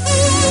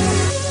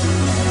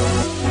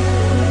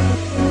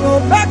 Mo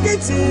bá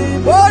kìtì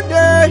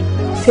bóde.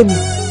 Femi.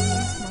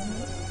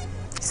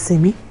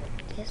 Simi,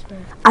 yes, ma'am.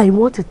 I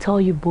want to tell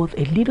you both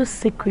a little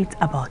secret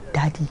about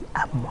daddy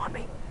and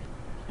mommy.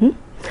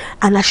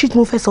 And àṣírí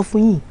mo fẹ́ sọ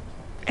fún yín,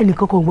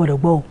 ẹnìkan kò gbọdọ̀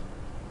gbọ́ o.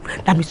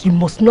 That means you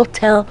must not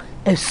tell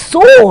a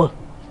soul.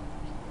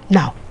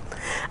 Now,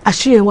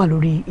 àṣírí yẹn wà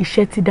lórí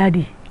iṣẹ́ tí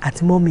daddy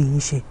àti mommy yín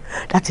ṣe.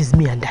 That is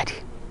me and daddy.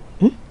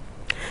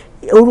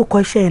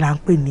 Orúkọ iṣẹ́ yẹn là ń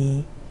pè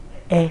ní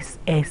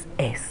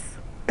SSS.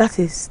 That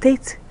is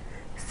State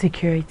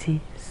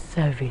Security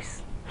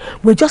Service.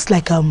 We're just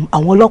like àwọn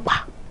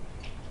ọlọ́pàá.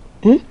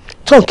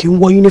 Tó kì í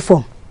wọ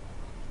uniform.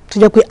 Tó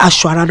jẹ́ pé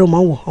aṣọ ara ló máa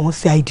ń wọ̀ àwọn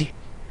CID.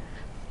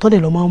 Tó dẹ̀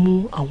lọ máa ń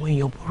mú àwọn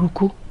èèyàn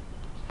burúkú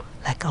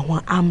like àwọn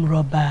armed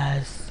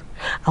robbers,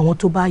 àwọn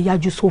tó bá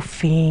yájú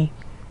sófin.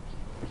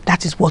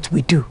 That is what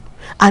we do.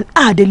 And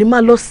àdèlè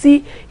máa lọ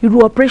sí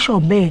irú operation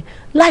bẹ́ẹ̀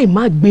láì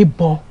má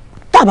gbébọn.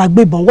 Tá a bá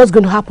gbébọn, what's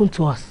going to happen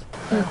to us?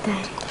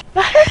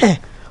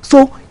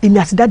 So èmi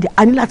àti dáàdì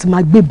a ní láti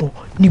máa gbébọn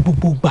ní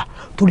gbogbo ìgbà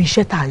torí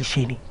iṣẹ́ tá à ń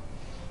ṣe ni.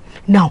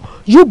 Now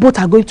you both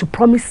are going to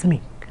promise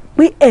me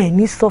pé ẹ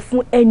ní sọ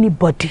fún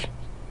anybody.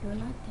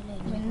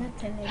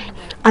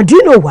 And do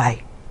you know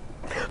why?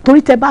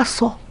 Torí tẹ́ bá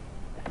sọ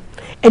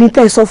ẹni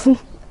tẹ́ sọ fún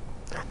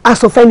a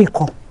sọ fẹ́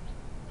nìkan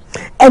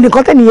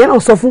ẹnìkan tẹ́ nìyẹn náà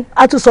sọ fún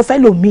a tún sọ fẹ́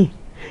lòmíì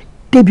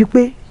débi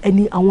pé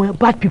ẹni àwọn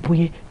bad people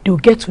yẹn they will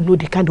get to know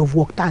the kind of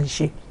work tá à ń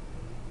ṣe.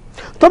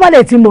 Tó bá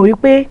dẹ̀ ti mọ̀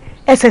wípé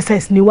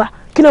SSS ni wá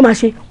kí ló máa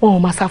ṣe wọn ò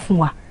máa sá fún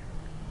wa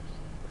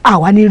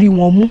àwa ní rí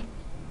wọn mú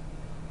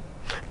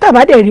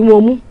tàbá dẹ̀ rí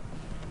wọn mú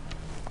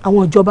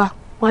àwọn ìjọba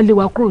wọn lé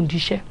wa kúrò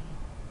níṣẹ́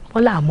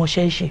wọn là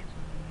mọṣẹ́ ṣe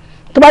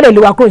tó bá dẹ̀ lé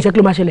wa kúrò níṣẹ́ kí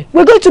ló máa ṣẹlẹ̀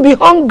we're going to be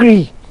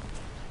hungry.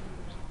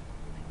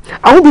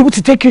 I won't be able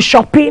to take you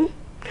shopping.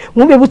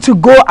 We won't be able to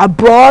go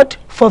abroad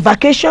for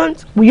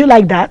vacations. Will you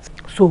like that?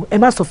 So ẹ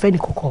má sọ fẹ́ ní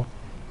kọ̀kọ̀.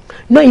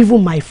 Not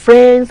even my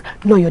friends,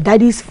 not your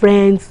daddy's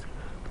friends.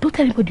 Don't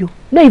tell anybody.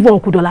 Not even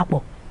Uncle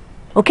Dolapo.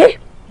 Okay?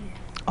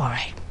 All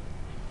right.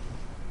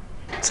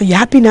 So you're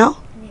happy now?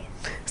 Yes.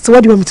 So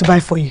what do you want me to buy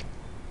for you?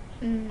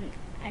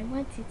 I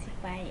want you to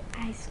buy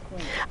ice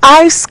cream.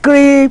 Ice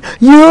cream.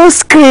 You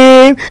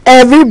scream.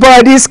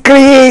 Everybody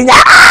scream.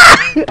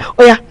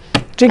 Oh yeah.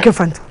 Drink your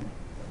Fanta.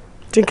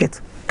 Drink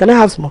it. Can I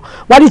have some more?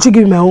 Why did you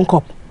give me my own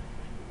cup?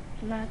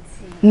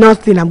 Nothing.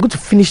 Nothing. I'm going to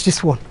finish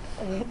this one.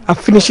 I'll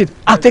finish it.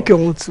 I'll take your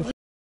own too.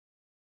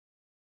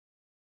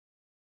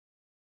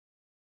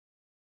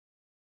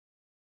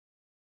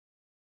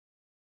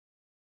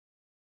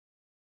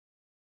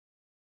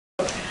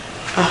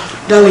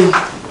 Darling,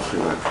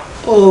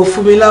 oh,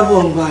 fún mi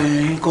lábọ̀ ń gba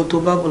nǹkan tó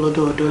bá bọ̀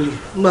lọ́dọ̀ Odule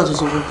nígbà tó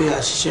sọ fún pé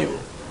àṣìṣe mi.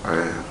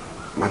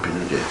 Má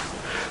bínú jẹ́,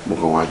 mo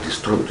kàn wá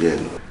disturb jẹ́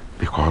ni.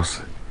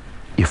 Because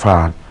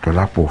Ifá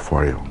Dọlápọ̀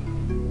fọ́rẹ̀ o,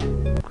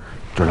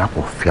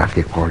 Dọlápọ̀ fi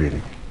akẹ́kọ̀ọ́ rẹ̀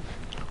ni.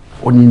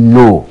 Ó ní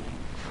no,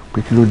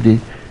 pé kí ló dé,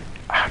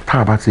 tá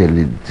a bá tiẹ̀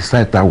lè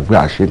decide tá a wò pé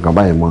àṣẹ nǹkan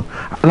báyìí mọ́,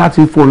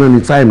 láti fún ọ náà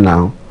ní time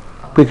now.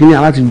 Pé kí ni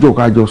aláti jókòó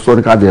kájọ sọ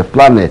ní ká dẹ̀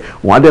plan ẹ̀,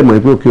 wọ́n á dẹ̀ mọ̀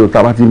pé òkè o tá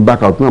a bá ti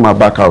back out, náà máa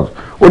back out.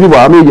 Ó ní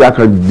bàbá méjì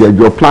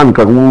akànjẹjọ plan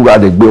kan wọ́n wúra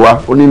dẹ̀ gbé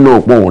wá, ó ní no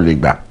pé òun lè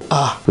gbà.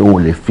 Pé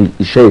òun lè fi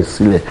iṣẹ́ yìí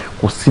sílẹ̀,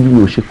 kò sí bí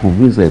mi ò ṣe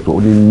convince ẹ̀ tó, ó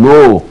ní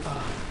no,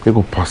 pé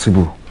kò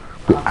possible.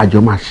 Pé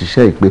àjọ máa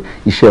ṣiṣẹ́ yìí pé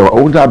iṣẹ́ wa,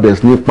 ó dàbẹ̀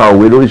sí nípa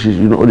òwe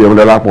lóríṣiríṣi, ó lè mú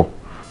Dọlápọ̀.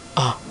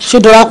 Ṣé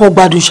Dọlápọ̀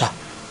gbádùn ṣá?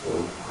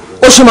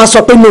 Ó ṣe máa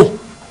sọ pé no.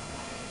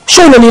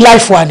 Ṣé òun ní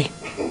life wa ni?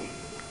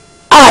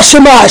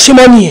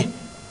 Àṣemọ́ nìyẹn.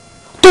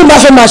 Tó ń bá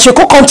fẹ́ máa ṣe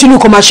kó continue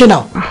kó máa ṣe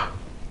náà.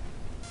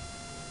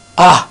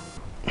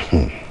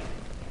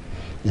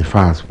 In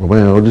fact, bàbá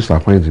yẹn ó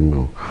disappoint mi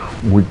o,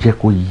 mo jẹ́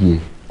kó yé e.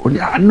 Ó ní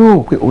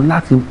no pé òun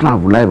láti plan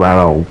fún láì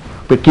bára òun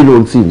pé kí ló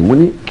ń tì ní mo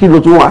ní kí ló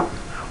tún wá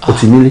ó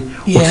ti nílé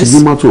ó ti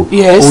ní mọ́tò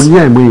ó ní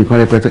àìmọye nǹkan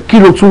rẹpẹtẹ kí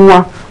ló tún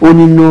wá ó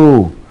ní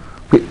no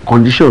pé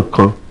condition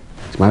kan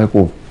tí máa fẹ́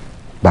kó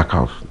back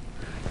out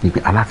ni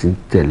pé aláti ń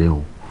tẹ̀lé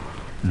òun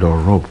lọ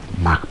rob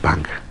Mark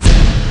Bank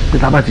pé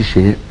tá a bá ti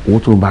ṣe yẹn òun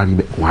tó ń bá rí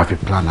bẹ́ẹ̀ òun á fi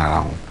plan ara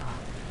òun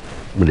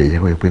mo lè yẹ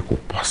kó yẹ pé kò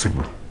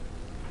possible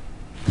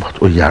but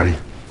ó yarí.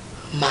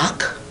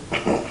 Mark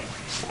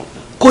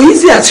kò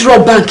easy àti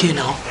rob bank yẹn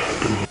náà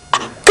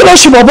kí ló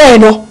ṣe bọ̀bọ̀ ẹ̀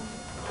náà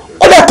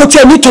ó dẹ̀ kó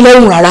tiẹ̀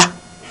nítọ́lọ́rùn rárá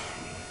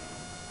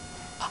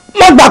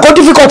má gbà kó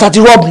difficult àti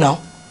rob náà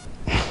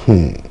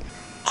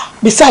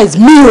besides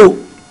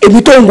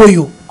èmi tó ń wo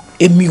yìí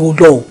èmi ò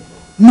lọ o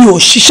mi ò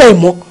ṣiṣẹ́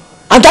ìmọ̀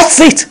and that's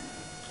it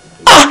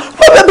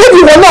bébí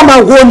ìwọ náà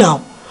máa wo náà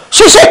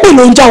ṣiṣẹ́ pè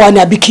ló ń jà wá ní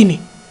àbí kíni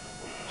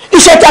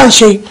iṣẹ́ tá à ń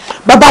ṣe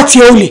bàbá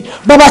tiẹ̀ ò lè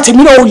bàbá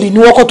tèmi náà ò lè ní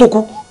wọ́n kọ́ tó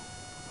kú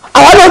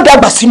àwa náà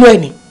dàgbà sínú ẹ̀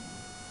ni.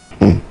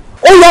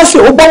 ó yọ sí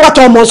ó gbọ́ wá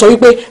tó ọmọ sọ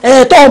wípé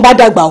tọ́wọ́n bá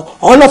dàgbà o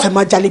ọ̀hún náà fẹ́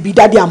máa jalè bíi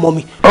dádì àmọ́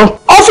mi.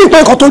 ó fi pé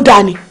nǹkan tó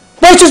dáa ni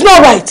but it is not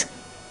right.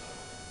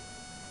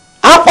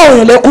 à ń pa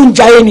òyìn lẹ́kùn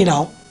jayé ni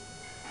náà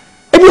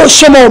ebi ò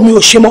ṣe mọ́ mi ò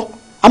ṣe mọ́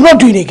I'm not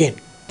doing again.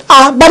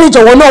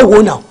 Bádéjọ̀wọ́ náà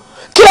wò náà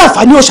kí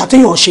àǹfààní òṣà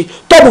téèyàn ṣe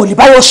tọ́mọ̀ ò lè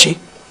báyọ̀ ṣe.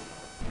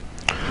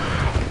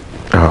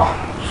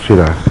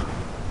 Sweetheart,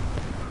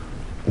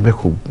 bẹ́ẹ̀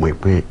kò mọ̀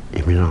pé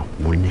èmi náà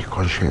mo ní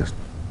conscience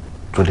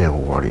tó dẹ̀ ń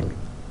wọrí mi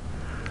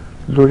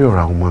lórí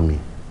ọ̀rọ̀ àwọn ọmọ mi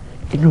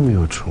inú mi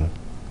ò tún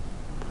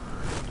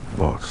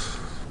but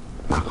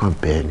màá kàn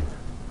bẹ́ẹ̀ ni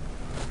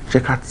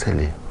jẹ́ ká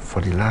tẹ̀lé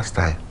for the last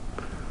time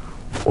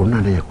òun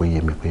náà lè yẹ kó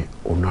yé mi pé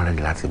òun náà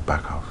rẹ̀ láti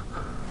back out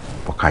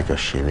bọ́ kájọ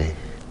ṣe lẹ́yìn.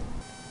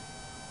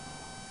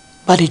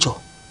 Bádéjọ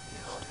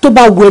tó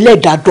bá wo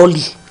ẹlẹ́dàá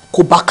dọ́lì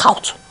kó back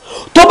out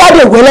tó bá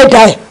dẹ̀ wo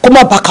ẹlẹ́dàá ẹ̀ kó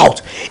má back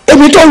out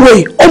èmi tó ń wo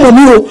yìí ọmọ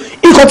mi o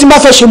nǹkan tí n bá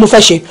fẹ́ ṣe mo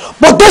fẹ́ ṣe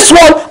but this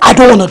one I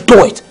don't wanna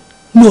do it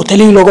mi ò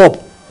tẹ́lẹ̀ yín lọ́rọ̀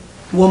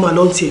wọ́n máa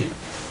lọ́n tiẹ̀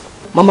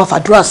máa ma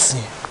fàdúrà sí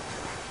i.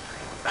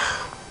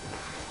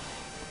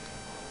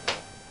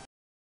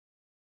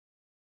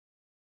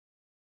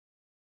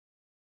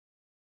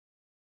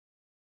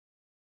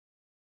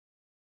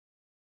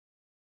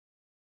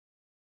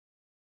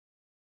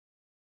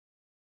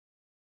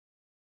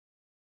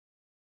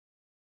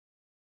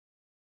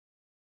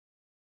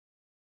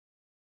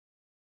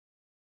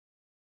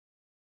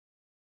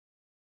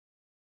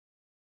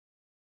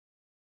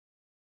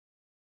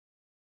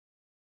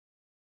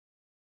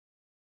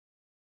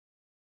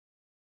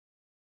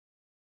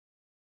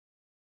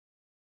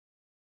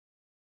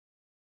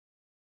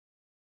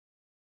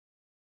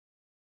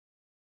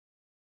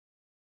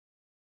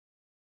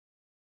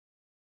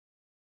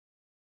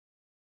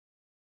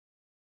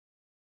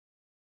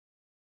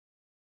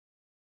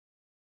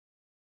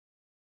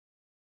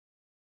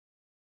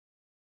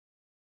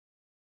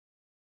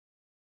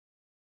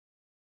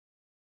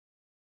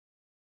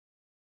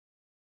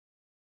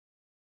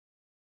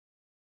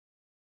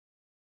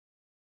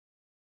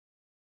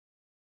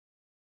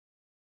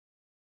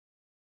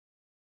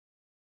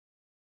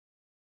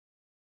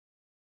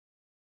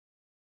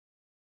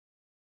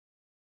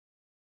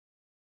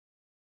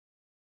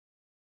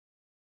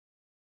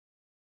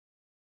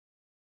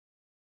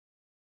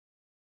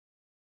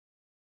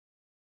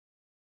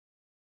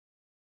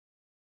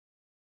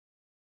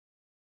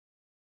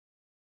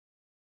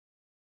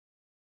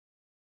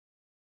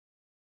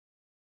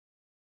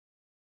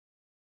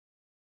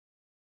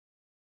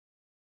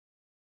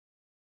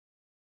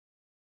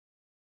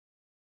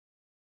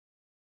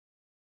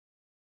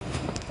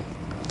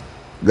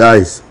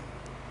 Guys,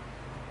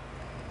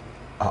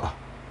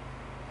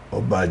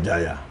 Oba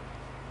Ijaya,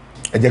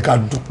 ẹ jẹ́ ká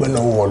dúpẹ́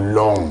lọ́wọ́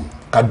Ọlọ́run,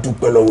 ká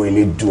dúpẹ́ lọ́wọ́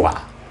Elédùà.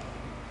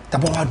 Tá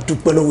bá wá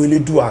dúpẹ́ lọ́wọ́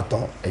Elédùà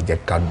tán, ẹ jẹ́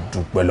ká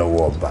dúpẹ́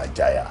lọ́wọ́ Oba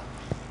Ijaya.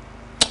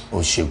 Ó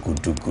ṣe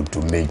gudugudu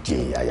méje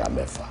yàyà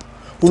mẹ́fà.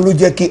 Ó ló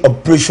jẹ́ kí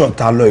operation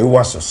ta lọ yìí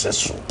wà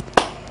successful.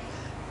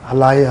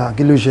 Aláya,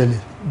 kí ló ṣẹlẹ̀?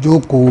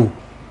 Jókòó.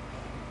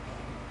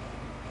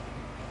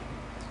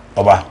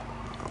 Ọba,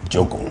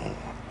 jókòó.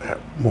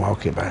 Mo wà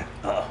okay báyìí.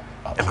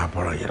 Ẹ máa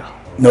bọ̀rọ̀ yẹra.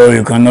 No,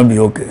 you cannot be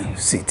okay.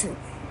 Sit.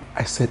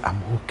 I said I'm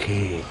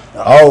okay.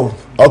 Oh,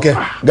 okay.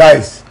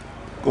 Guys,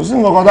 kò sí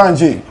nǹkan kan tá à ń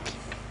ṣe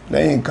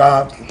lẹ́yìn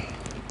ká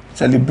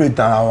celebrate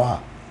ara wa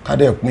ká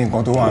dẹ̀ pín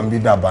nǹkan tó wà ń bí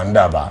dàbà ń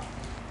dàbà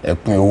ẹ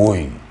pín owó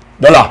yìí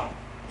dọ́là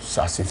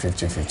sàṣì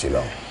 50-50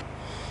 lọ.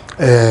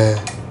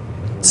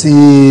 Tí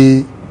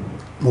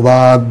mo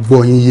bá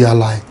gbọ́ yín yé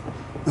aláì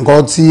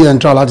nǹkan tí ẹ̀ ń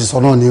try láti sọ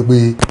náà ni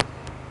pé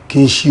kí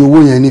n ṣe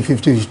owó yẹn ní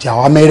 50-50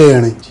 àwa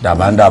mẹ́rẹ̀ẹ̀rin.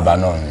 Dàbà ń dàbà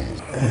náà ni.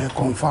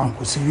 Confirm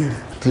kò sí wèrè.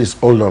 Please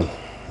hold on.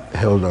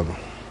 Hold on.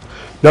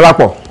 Dọ́là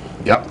pọ̀.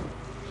 Yeah.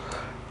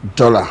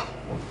 Dọ́là.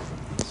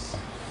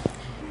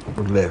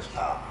 Left.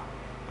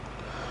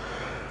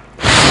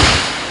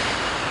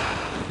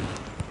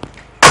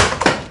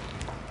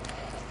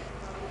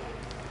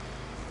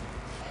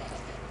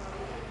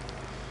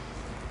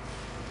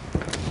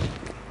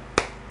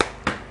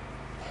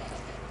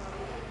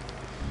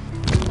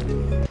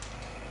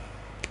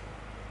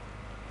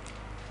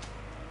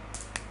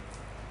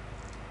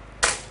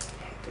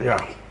 Yeah.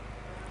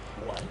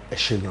 Ẹ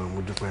ṣé gan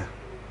mo dúpẹ́.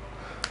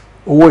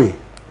 Owó yìí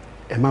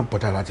ẹ má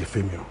bọ́dà láti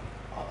fẹ́ mi o.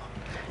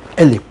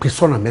 Ẹ lè pín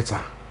sọ́nà mẹ́ta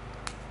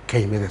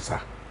kẹ́yìn mẹ́tẹ̀ẹ̀ta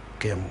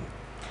kẹ́ mú.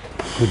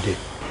 Good day.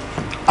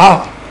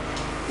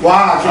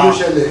 Wá kí ló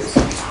ṣẹlẹ̀?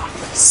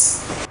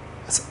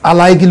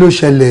 Aláì kí ló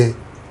ṣẹlẹ̀?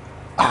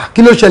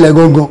 Kí ló ṣẹlẹ̀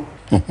gangan?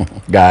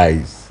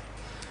 Guys,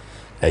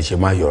 ẹ ṣe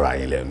má yọra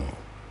yín lẹ́nu.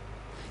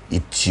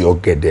 Ìtì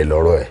ọ̀gẹ̀dẹ̀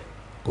lọ́rọ̀ ẹ̀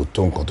kò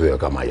tó nǹkan tó yẹ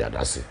ká máa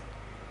yàdá sí.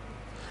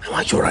 Ẹ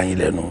má yọra yín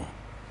lẹ́nu.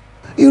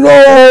 Irọ́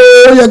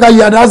ó yẹ ká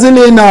yàdá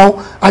sílé náà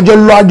àjọ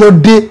lọ àjọ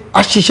dé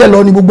àṣìṣe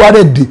lọ ní gbogbo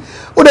àdẹ̀ dé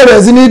ó dẹ̀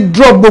bẹ̀rẹ̀ sí ní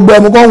drop gbogbo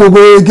ẹ̀mú kan wò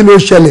pé kí ló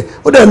ṣẹlẹ̀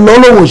ó dẹ̀ lọ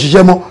lóhùn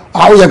òṣìṣẹ́ mọ́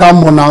àwọn yẹ ká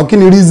mọ̀ náà kí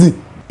ni reason.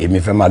 Èmi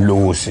fẹ́ máa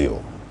lówó sí o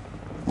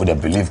mo dẹ̀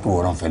believe pé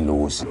wọ́n fẹ́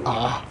lówó sí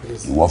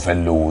ìwọ fẹ́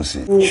lówó sí.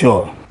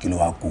 Sure. Kí ló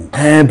wá kú.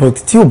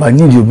 But tí o bá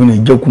ní ìdí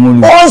obìnrin ìjọkùn mọ́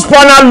ni. Once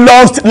partner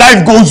lost,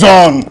 life goes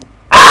on.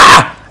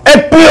 Ẹ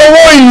pín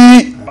owó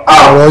yìí.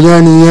 ọ̀rọ̀ yẹn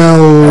nìyẹn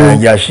o.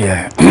 ẹja ṣe ẹ.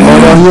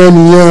 ọ̀rọ̀ yẹn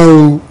nìyẹn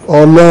o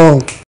Ọlọ́run.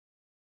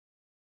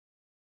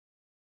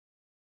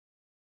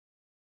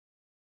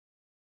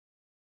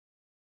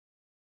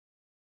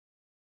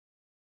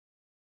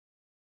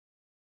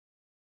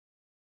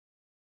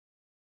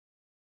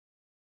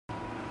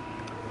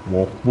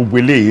 wọn gbogbo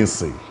eléyìí ń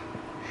sìn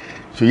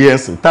ṣòye ń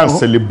sìn tá à ń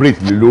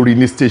celebrate lé lórí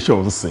ní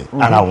station ń sìn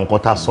ara àwọn kan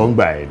tá a sọ ń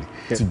gbà ẹ ni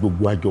tí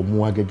gbogbo àjọ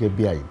mú wá gẹ́gẹ́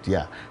bí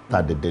idea tá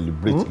a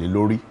deliberate lé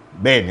lórí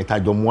bẹ́ẹ̀ ni tá a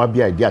jọ mú wá bí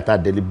idea tá a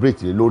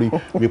deliberate lé lórí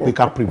wípé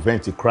ká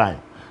prevent crime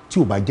tí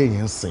ò bá jẹ́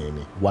yẹn ń sìn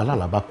ni wàhálà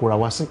làbá kóra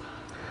wá sí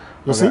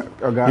yọ sí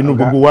inú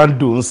gbogbo wa ń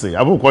dùn ń sìn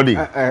abúkọ́ ni.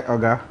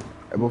 ọ̀gá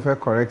mo fẹ́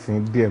correct ní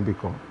dmb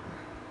kan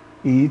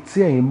èyí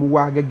tí ẹ̀yin mú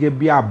wá gẹ́gẹ́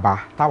bí àbá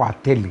táwa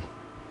tẹ̀lé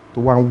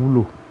tó wá ń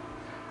wúlò.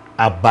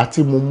 àbá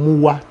tí mo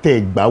mú wá tẹ́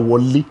ẹ gbà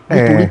wọlé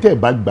nítorí tẹ́ ẹ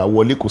bá gbà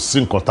wọlé kò sí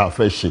nǹkan tá a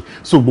fẹ́ ṣe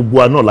so gbogbo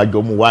wa náà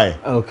lájọ mú wá ẹ̀.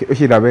 ok ó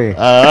ṣe dàbẹ́ yẹn.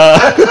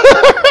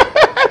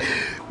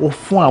 ó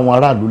fún àwọn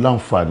aráàlú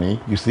láǹfààní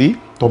you see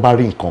tó bá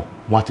rí nǹkan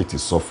wọ́n á tètè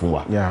sọ fún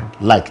wa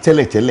like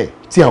tẹ́lẹ̀tẹ́lẹ̀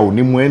tí a ò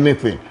ní mú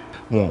anything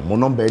wọn ò mú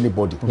nọ́mbà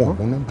anybody wọn ò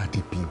mú nọ́mbà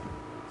DPO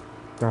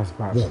wọn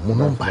ò mú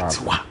nọ́mbà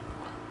tiwa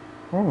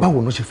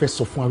báwo ló ṣe fẹ́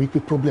sọ fún wa wípé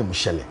problem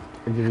ṣẹlẹ̀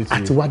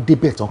àti wá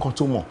débẹ̀ tán kan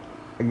tó mọ̀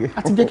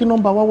àti jẹ́ kí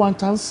nọ́mbà wa wá ń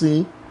tán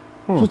sí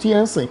i tó ti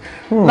ẹ̀ ń sìn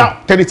now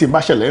tẹ́lẹ̀ tí n bá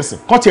ṣẹlẹ̀ ń sìn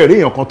kọ́ tiẹ̀ rí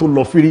èèyàn kan tó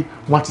lọ fírí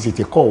wọn á ti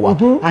tètè kọ́ wa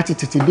á ti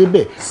tètè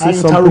débẹ̀ á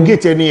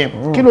interrogate ẹni yẹn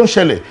kí ló ń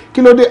ṣẹlẹ̀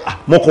kí ló dé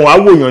mo kàn wá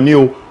wòyàn ni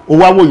o ó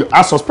wá wòyàn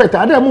á suspect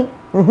àdẹ́mú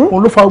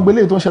òun ló fa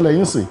gbélé tó ń ṣẹlẹ̀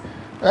yín sìn.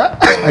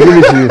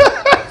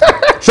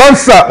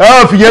 ṣọ́nsà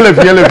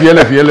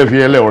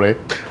fìyẹ́lẹ̀ ọ̀rẹ́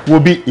wo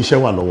bí iṣẹ́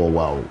wà lọ́wọ́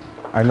wa o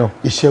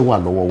iṣẹ́ wà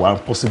lọ́wọ́ wa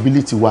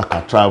possibility wà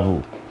ká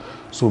travel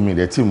so mi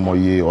rẹ̀ tí mo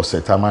yẹ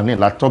ọ̀sẹ̀ tá a máa ní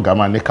látọ̀gá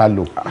máa ní ká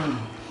lò.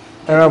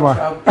 ẹ rà mà.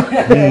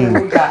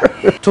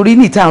 torí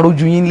ní ìta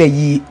àròjù yín lẹ̀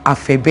yìí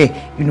àfẹ́bẹ́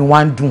inú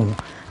wa ń dùn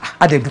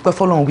a dẹ̀ dúpẹ́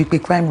fọlọ́run wípé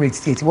crime rate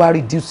tiẹ̀ ti wá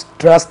reduce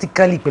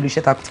drastically pẹ̀lú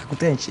iṣẹ́ takuntakun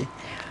tẹ̀ ń ṣe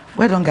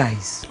well done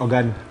guys.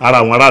 ọ̀gá ni. ara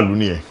àwọn aráàlú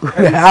nìyẹn.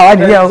 àwa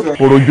nìyẹn o.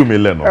 orojú mi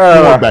lẹ́nu kí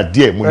wọ́n gbà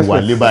díẹ̀ mo ní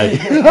wà lé báyìí.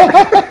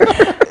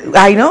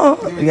 I know,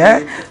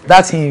 yeah,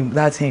 that's him.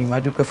 I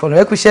do prefer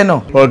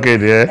no. Okay,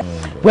 there.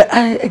 Well,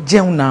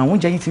 jẹun now.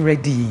 Oúnjẹ yín ti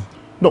ready.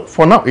 No,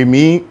 for now,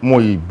 èmi mo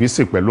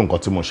busy pẹ̀lú nǹkan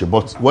tí mo ṣe,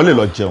 but wọ́n lè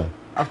lọ jẹun.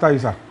 After you,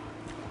 sir.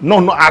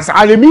 No, as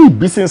èmi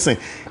busy nsìn,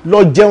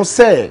 lọ jẹun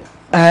sẹ́.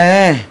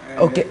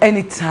 Okay,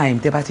 anytime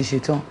tẹ́ bá ti ṣe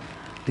tán,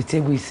 the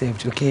table is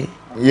served, okay?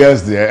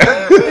 Yes, dear.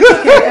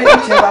 Okay,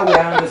 whichever way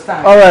I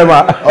understand. All right,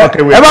 ma.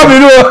 Okay, wait. Ẹ bá mi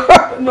lò.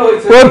 No,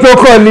 it's okay. Wọ́n tó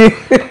kọ́ ni. I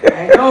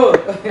know.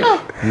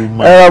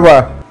 Ẹ rà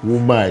mà.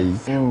 Woman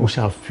yìí ó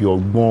ṣàfi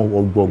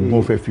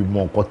ọgbọ́n fẹ́ fi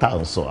mọ nǹkan tá à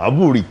ń sọ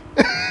àbúrì.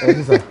 ẹ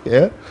sísà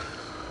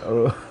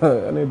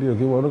ẹni di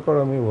òkè wọn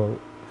kọ́rọ̀ mi wọ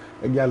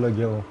ẹgbẹ́ àlọ́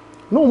jẹun.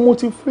 no mo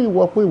ti fún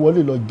ìwọ pé ìwọ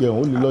lè lọ jẹun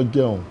ó lè lọ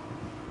jẹun.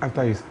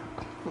 after you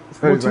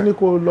sir. mo ti ní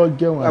kó lọ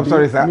jẹun I'm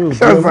sorry sir. mi ò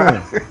jẹun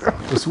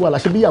kò sí wàhálà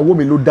ṣe bí ìyàwó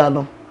mi ló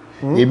dáná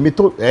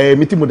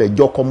èmi tí mo dẹ̀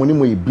jọ ọkọ mo ní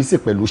mo ìbísí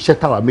pẹ̀lú iṣẹ́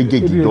táwa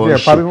méjèèjì jọ ń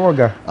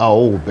ṣe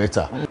oh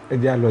better.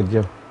 ẹgbẹ́ àlọ́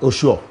jẹun. o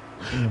sure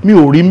mi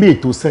ò rí mail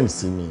tó send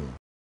sí mi.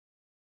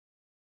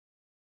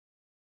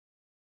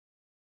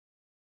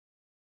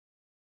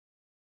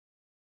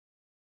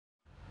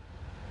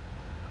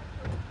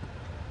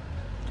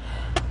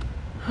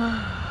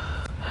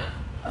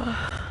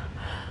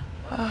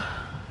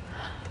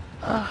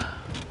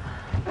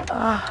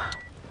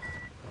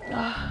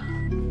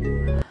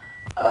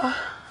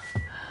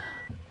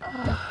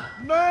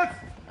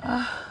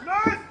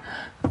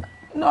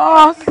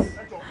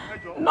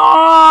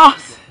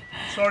 Nurse.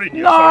 Sorry,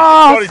 dear.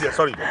 Nurse.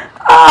 Sorry, dear.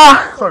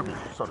 Sorry.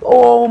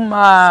 Oh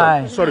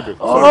my. Sorry, babe.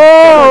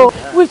 Oh,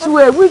 which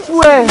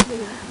way?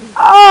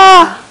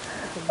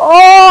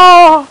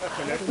 Oh,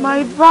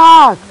 my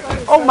back.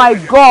 Oh my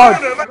God.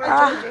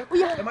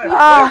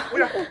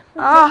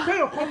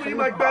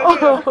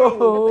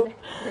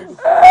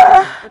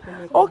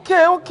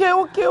 Okay.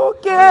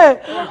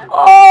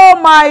 Oh,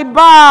 my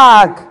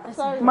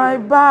back. My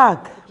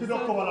back.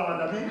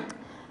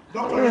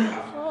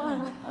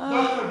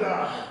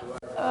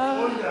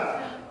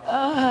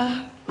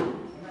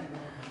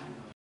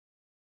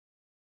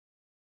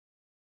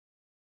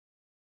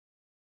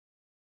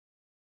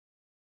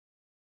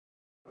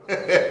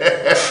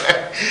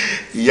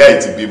 ìyá ẹ̀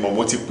ti bímọ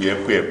mo ti pè é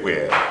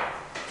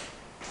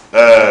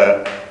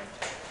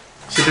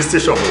ṣe bí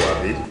station mo wà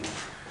bí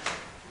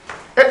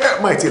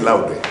máì tí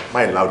láùdẹ̀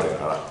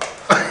rárá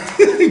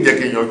jẹ́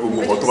kí n yanjú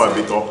gbogbo nǹkan tó wà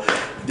bí tán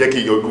jẹ́ kí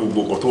n yanjú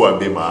gbogbo nǹkan tó wà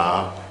bí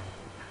máa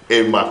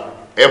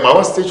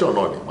wá station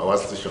náà ni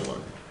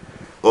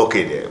ok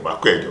dẹ̀ máa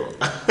kó ẹ̀jọ̀.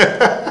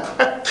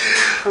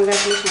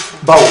 Congratulations sir.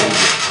 báwo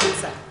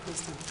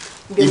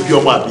ni ibi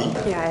ọmọ àbí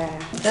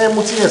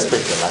mo ti ń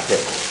expect ẹ̀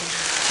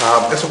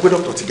látẹ̀kọ̀ ẹ sọ pé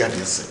dókítà ti jáde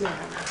ẹsẹ̀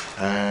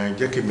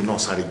jẹ́ kí èmi náà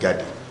sáré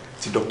jáde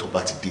tí dókítà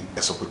bá ti dé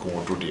ẹ sọ pé kí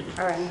wọ́n dúró dé mi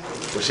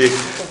kò ṣe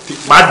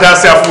máa dá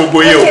sí àfún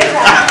gbogbo yìí o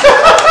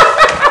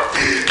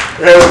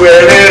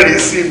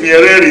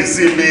ẹrẹ́rìí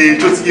sí mi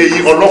tó ti yé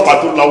yín ọlọ́pàá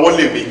tó lawọ́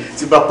lè mi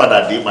tí bá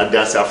padà dé máa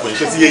dá sí àfún yín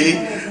tó ti yé yín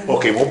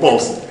ok mo bọ̀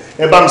ọ̀sìn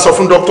ẹ bá mi sọ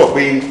fún dókítà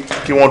pé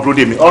kí wọ́n dúró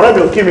dè mí ọ̀rẹ́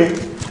mi ò kí mi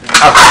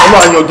ọmọ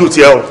àyànjú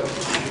tiẹ̀ o.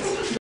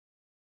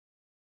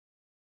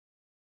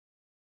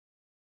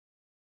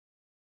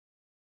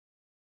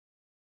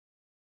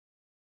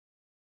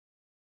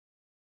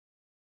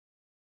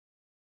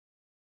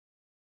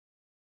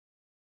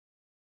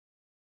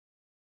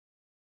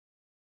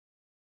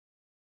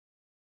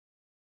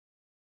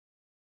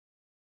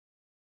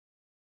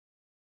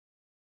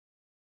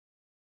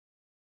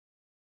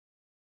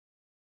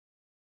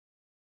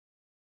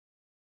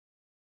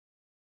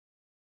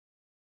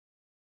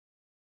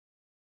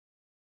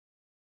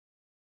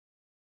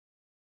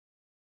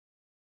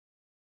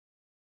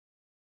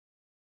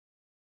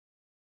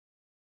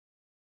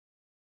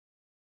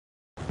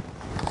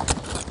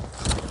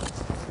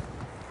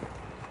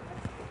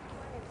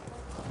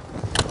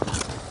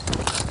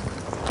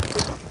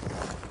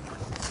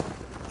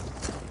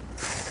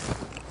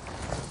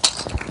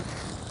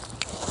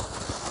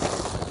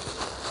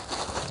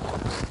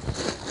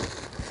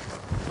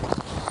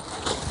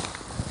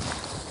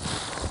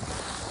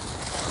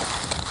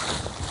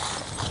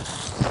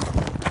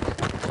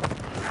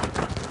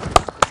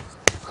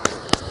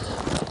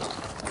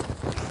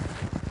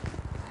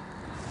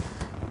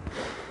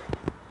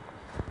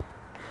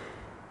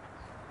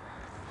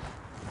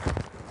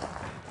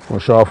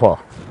 Ṣọ́fà.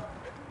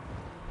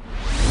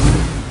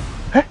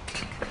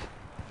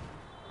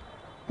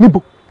 Níbo?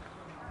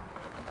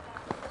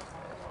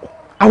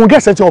 Àwọn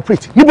gẹ́ẹ̀sì ti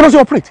operate. Níbo ló ti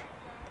operate?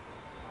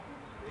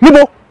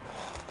 Níbo?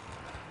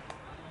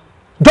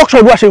 Dr.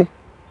 Odua ṣeun.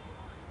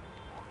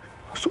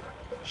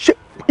 Ṣé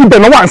ibẹ̀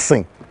náà wà ń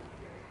sìn?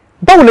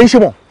 Báwo lè ń ṣe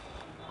mọ̀?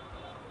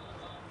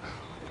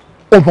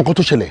 Ohun kan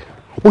tó ṣẹlẹ̀,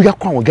 ó yá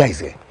kó àwọn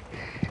guys ẹ̀.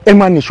 Ẹ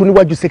máa nìṣó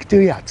níwájú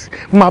secretariat,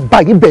 máa bá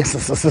yín bẹ̀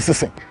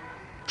sínsínsínsín.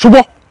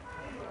 Ṣùgbọ́n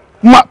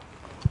ma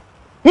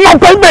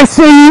bẹ́ẹ̀ bẹ́ẹ̀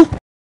sí i.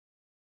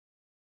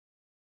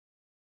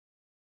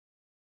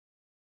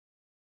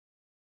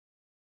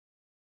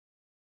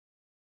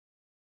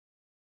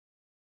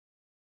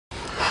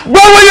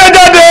 gbọ́wọ́ yẹn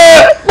jáde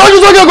gbọ́jú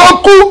sókè kan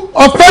kú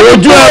ọ̀fẹ́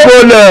ojú ẹ̀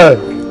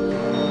bọ́lẹ̀.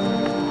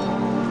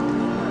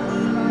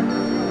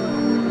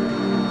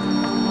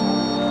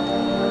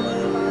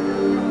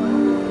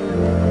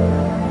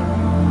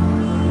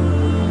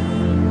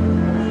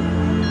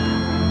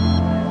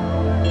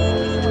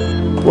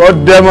 wọ́n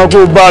dẹ́mọ kó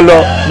bá lọ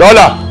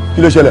dọ́là kí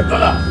ló ṣẹlẹ̀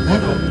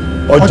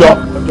ọjọ́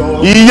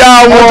ìyá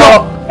wọn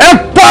ẹ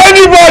pa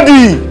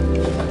anybody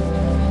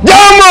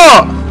jámọ̀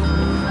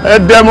ẹ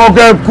dẹ́mọ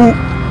kẹ́ kú.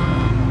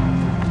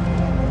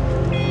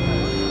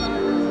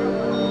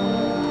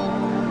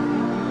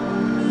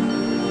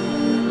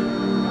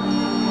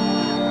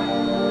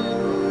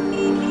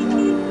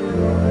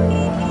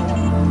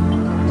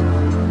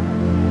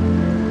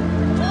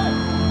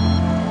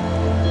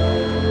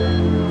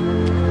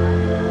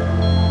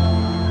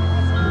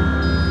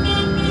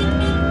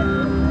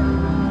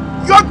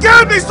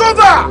 It's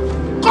over!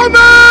 Come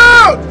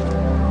out!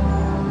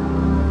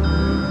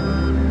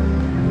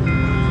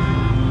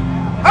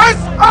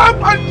 Hands up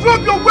and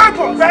drop your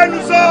weapons!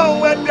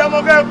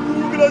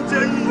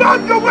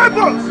 Drop your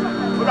weapons!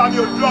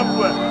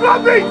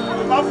 Drop it!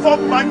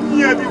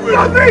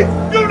 Drop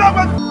it! You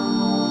never...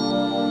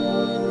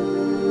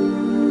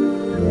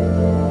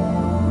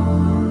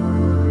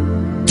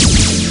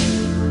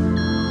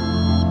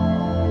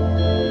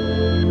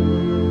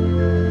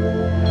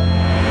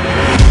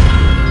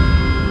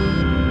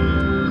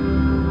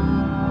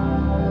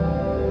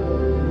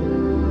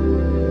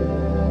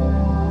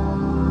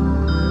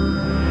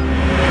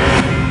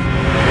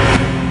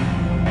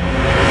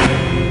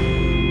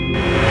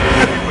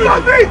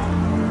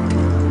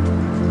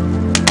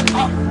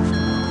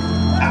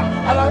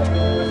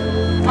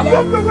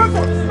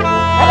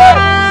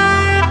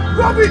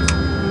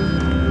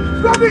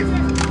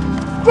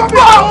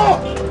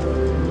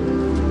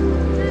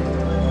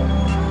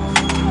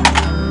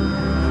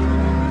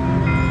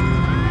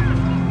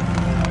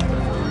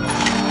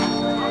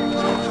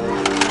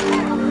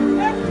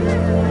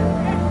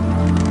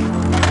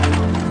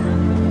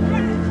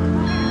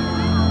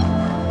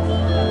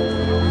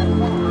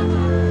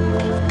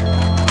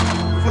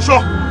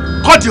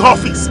 Call the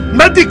office.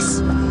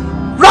 Medics!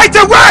 Right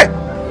away!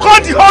 Call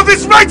the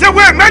office right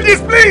away!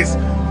 Medics, please!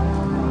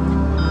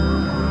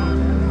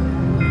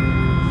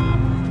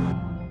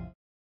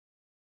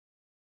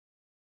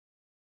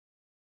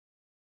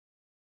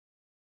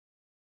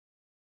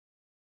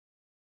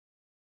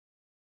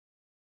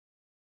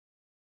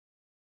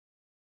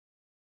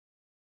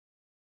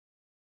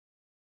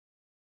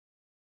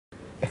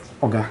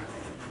 Ọ̀gá,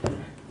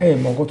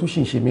 mọ nǹkan tó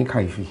ṣì ń ṣe mí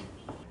kàyéfì.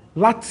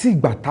 Láti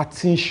ìgbà tá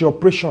ti ń ṣe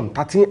operation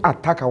tá ti ń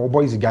attack àwọn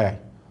boys Ijaya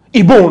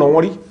ìbò ò ràn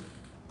wọ́n rí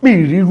mi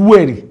ìrírú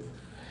ẹ̀ rí.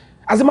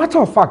 As a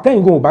matter of fact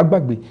tẹ́yìn gan ò bá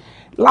gbàgbé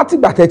láti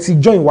ìgbà tẹ́ ti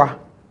join wa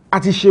a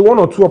ti ṣe 1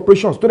 or 2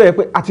 operations tó dẹ̀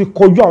pé a ti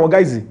kọjú àwọn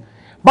guys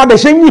bá dẹ̀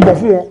ṣe ń yìnbọn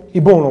fún wọn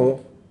ìbò ò ràn wọ́n.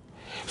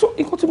 So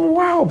nǹkan tí mo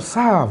wá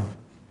observe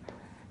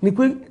ni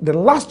pé the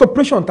last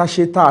operation tá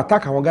ṣe tá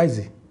attack àwọn guys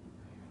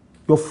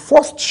your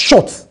first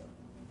shot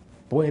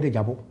bọ́ ẹ̀ dẹ̀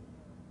jábọ́.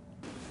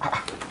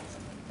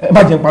 Ẹ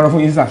bá jẹ́ parọ́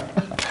fún yín sà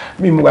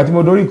mi ìmùgbà tí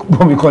mo dorí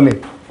pọ̀ mi kọlẹ̀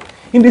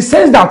in the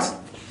sense that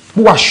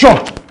mo wà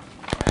shocked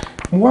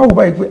mo wá wò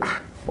báyìí pé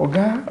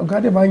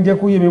ọ̀gá dẹ̀ máa ń jẹ́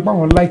kó yé mi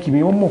páwọn láìkì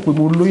mi wọ́n mọ̀ pé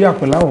mo lóyè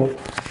àpẹ̀lú àwọn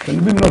pẹ̀lú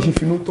bí mi náà ṣe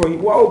finú tọ́ yìí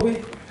wá wò pé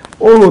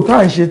oòrùn tá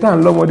à ń ṣe tá à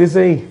ń lọ́mọdé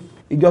sẹ́yìn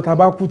ìjọ ta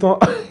bá kú tán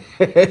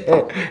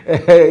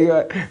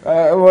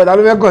ọ̀dà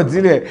ló fẹ́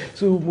kọ̀tínlẹ̀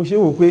so mo ṣe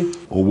wò pé.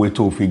 owó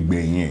tó fi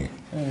gbẹ̀yìn ẹ̀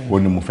ó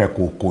ní mo fẹ́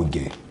kó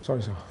jẹ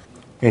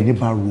ẹni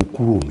bá ro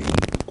kúrò mí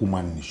kó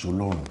máa nìṣó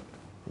lọ́rùn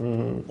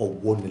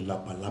ọwọ́ ni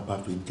labalábá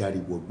fi járe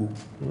wọgbó.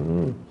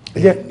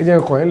 ẹ jẹ́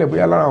ọkọ̀ yẹn lẹ̀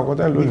bóyá lára ọkọ̀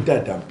tẹ́ ń lò ní. bí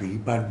dàdàbí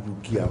bá lu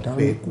kí a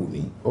fẹ́ kò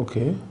ní.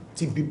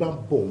 tí bí bá ń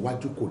bọ̀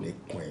wájú kò ní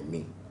kan ẹ̀mí.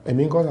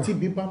 ẹ̀mí kọ́ sà. tí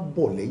bí bá ń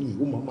bọ̀ lẹ́yìn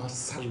ó máa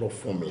sá lọ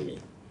fún mi ni.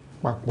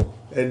 papọ̀.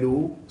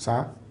 hello.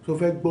 sá. tó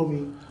fẹ́ gbọ́ mi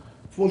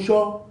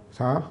Fúnṣọ́.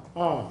 sá.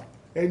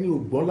 ẹni ò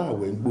gbọ́n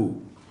làwẹ̀ ń gbò.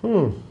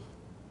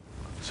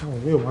 ṣáwọn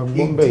mi ò máa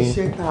gbọ́ bẹ́ẹ̀ yẹn.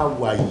 ìtíṣẹ́ tá a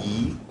wà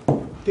yìí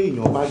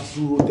téèyàn bá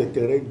dúró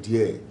tẹ̀tẹ̀rẹ̀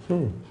díẹ̀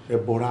ẹ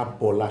bọ́ra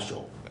bọ́ láṣọ.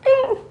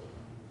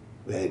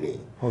 bẹ́ẹ̀ni.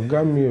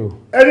 ọ̀gá mi o.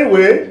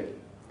 anyway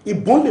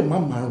ìbọn lè má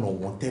máa ràn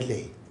wọ́n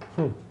tẹ́lẹ̀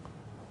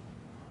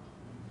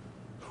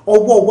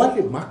ọwọ́ wa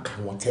lè má kà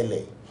wọ́n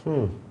tẹ́lẹ̀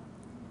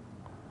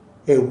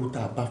ẹrù tá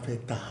a bá fẹ́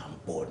tà á ń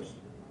bọ̀ ni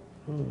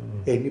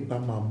ẹni bá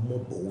máa mọ̀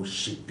bọ̀ ó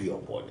ṣe bí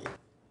ọ̀bọ ni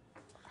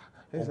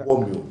ọwọ́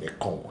mi ò ní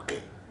kàn wọ́n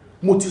kẹ́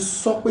mo ti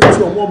sọ pé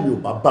tí ọwọ́ mi ò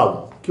bá bà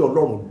wọ́n kí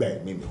Ọlọ́run gba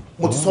ẹ̀mí mi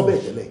mo ti sọ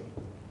bẹ́ẹ̀ tẹ́lẹ̀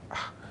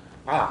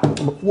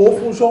wo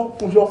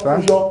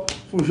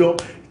Fúnṣọ́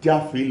já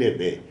fílẹ̀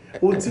bẹ́ẹ̀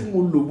ohun tí mo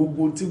lò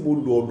gbogbo tí mo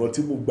lò ọ̀nà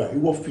tí mo gbà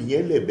ìwọ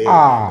fìyẹn lẹ̀ bẹ́ẹ̀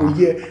kò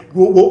yẹ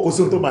wo kò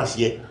sí ohun tó máa ṣe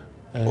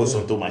ẹ́ kò sí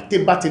ohun tó máa tí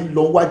bá ti ń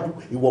lọ wájú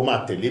ìwọ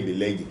máa tẹ̀lé mi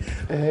lẹ́yìn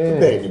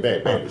bẹ́ẹ̀ ni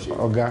ló ṣe.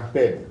 ọ̀gá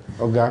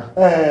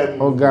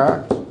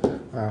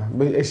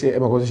ẹ ṣe ẹ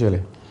mọ̀ kó tó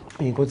ṣẹlẹ̀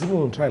nǹkan tí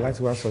mò ń try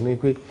láti wá sọ ni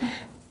pé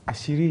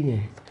àṣírí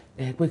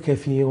yẹn pé kẹ́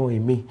fi hàn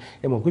èmi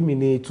ẹ mọ̀ pé mi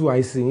ni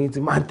 2IC yín ti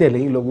máa ń tẹ̀lé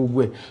yín lọ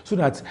gbogbo ẹ̀ so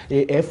that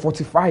ẹ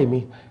fortify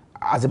mi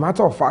as a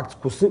matter of fact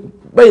kò sí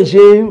bẹ́ẹ̀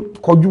ṣe ń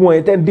kọjú wọn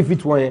yẹn ten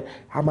defeat wọn yẹn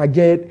a máa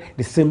jẹ́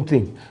the same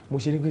thing mo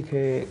ṣe ní pé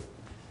kẹ́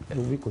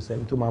ẹnu mi kò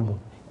sẹ́ni tó máa mọ̀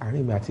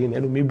àárín mi àti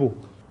ẹnu mi bò.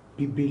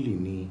 bíbélì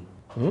ni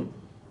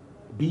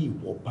bí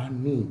ìwọ bá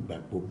ní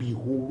ìgbàgbọ́ bí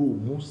hóró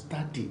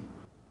mustadi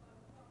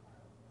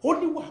ó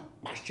ní wà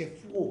pàṣẹ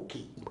fún òkè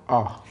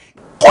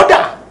kódà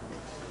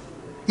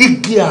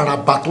igi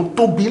àràbà tó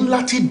tóbi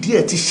ńlá tí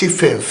díẹ̀ ti ṣe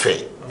fẹ̀ǹfẹ̀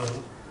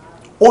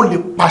ó lè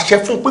pàṣẹ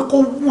fún pé kó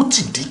wú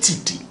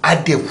tìdítìdí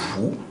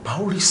adẹ̀wú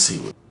báwòrìsì.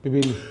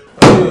 bíbélì.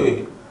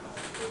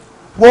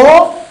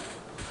 wọ́n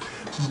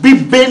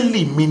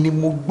bíbélì mi ni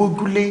mo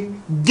gbójúlé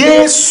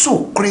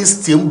Jésù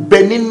Kristi ń bẹ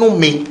nínú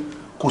mi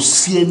kò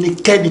sí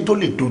ẹnikẹ́ni tó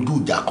lè dojú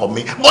ìjà kọ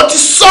mi mo ti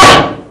sọ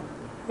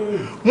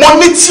mo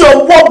ní tí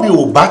ọwọ́ mi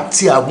ò bá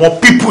ti àwọn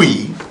pípù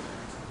yìí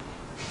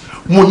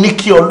mo ní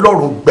kí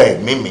Ọlọ́run gba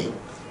ẹ̀mí mi.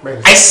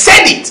 I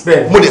said it.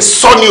 Mo lè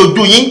sọ ní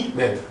ojú yín.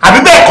 Àbí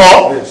bẹ́ẹ̀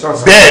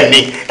kọ́? Bẹ́ẹ̀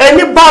ni.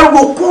 Ẹni bá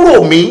ro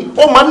kúrò mí,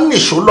 ó máa ń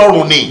nìṣó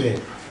lọ́rùn ni.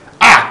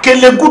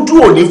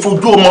 Àkẹlẹ́gúdú ò ní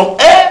fojú ọmọ.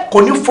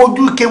 Kò ní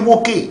fojú ike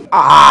wókè.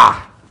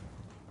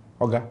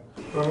 Ọ̀gá.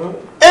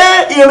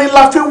 Irin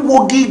la fi ń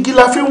wogi, igi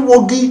la fi ń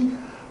wogi.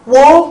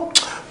 Wo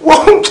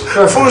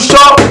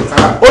Fúnṣọ́,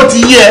 ó ti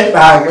yẹ.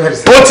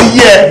 Ó ti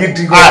yẹ.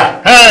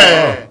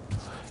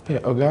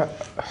 Ọ̀gá,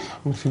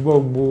 mo ti gbọ́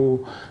gbogbo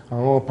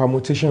àwọn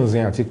permutations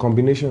yẹn àti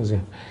combinations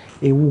yẹn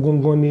ewu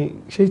gangan ni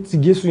ṣé ti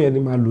Jésù yẹn ni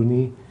máa lò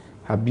ní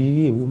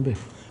àbí ewu ń bẹ.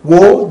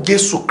 wo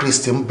Jésù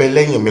Kristi ń bẹ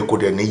lẹ́yìn mi kò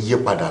dẹ̀ ní yí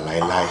padà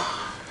láéláé.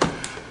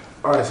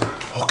 All right, sir.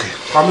 Okay.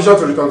 Permission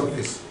to return to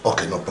place.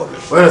 Okay, no problem.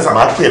 Well, sir.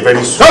 Màá pè é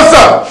very soon. Yes,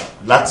 sir.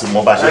 Láti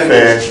mọ bá ṣe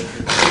fẹ́.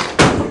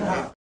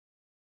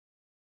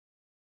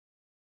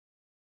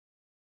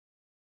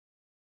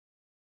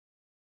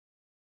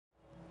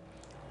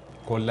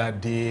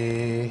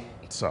 Kọ́ládé.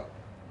 Sir.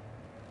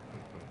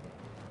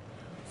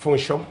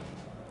 Fúnṣọ́.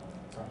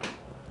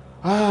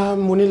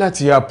 Mo ní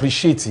láti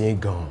appreciate yín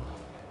gan.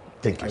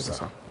 Thank you,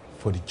 sir.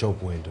 For the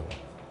job well done.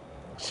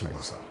 Thank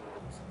you, sir.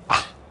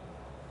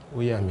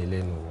 Ó yà mí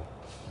lẹ́nu o.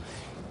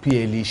 Bí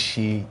ẹ lè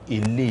ṣe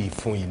eléyìí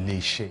fún ilé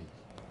iṣẹ́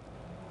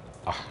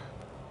yìí.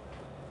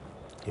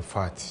 In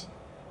fact,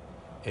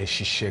 ẹ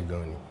ṣiṣẹ́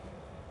gan ni.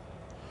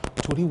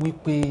 Torí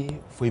wípé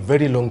for a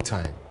very long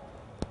time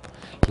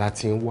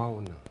láti ń wá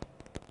ọ̀nà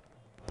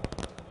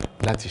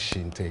láti ṣe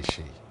ń tẹ́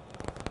ṣe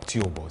tí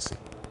ó bọ̀ sí.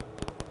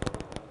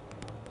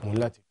 Mo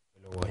láti fẹ́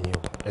lọ́wọ́ yín o,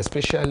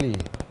 especially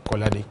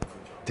Kọ́ládé.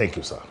 Thank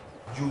you, sir.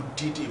 You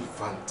did a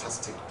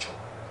fantastic job.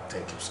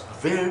 Thank you, sir.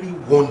 Very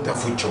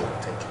wonderful job.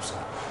 Thank you, sir.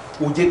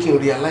 Ó jẹ́ kí n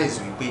realize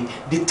wípé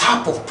the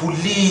type of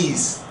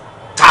police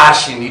tá a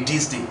ṣe ní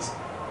these days,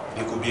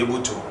 they could be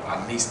able to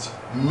at least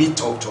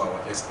meet up to our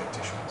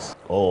expectations.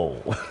 Oh,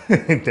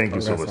 thank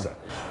you so much, sir.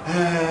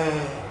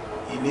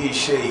 Ilé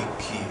iṣẹ́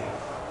ìkí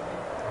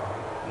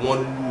wọ́n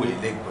lù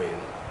ẹ́ lẹ́gbẹ̀ẹ́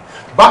ni.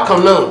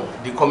 Bákan náà,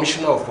 the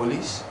commissioner of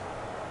police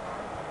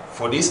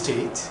for this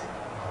state,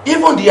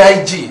 even the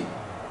IG,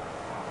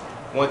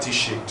 wọ́n ti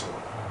ṣètò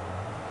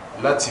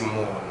láti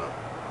mọ ọ̀nà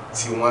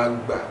tí wọ́n á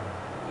gbà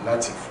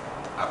láti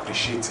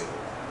appreciate it.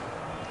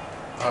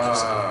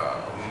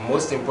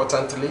 Most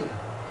importantly,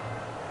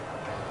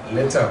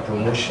 letter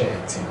promotion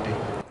ti dé.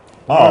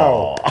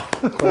 Oh,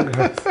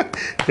 congrats.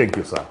 Thank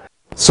you, sir.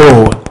 So,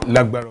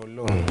 lágbára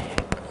Ọlọ́run,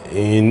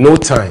 in no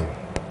time,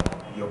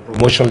 your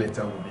promotion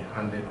letter will be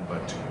handed over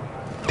to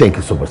you. Thank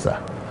you so much, sir.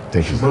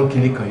 Thank you. Ṣùgbọ́n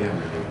kíní kan yà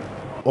mí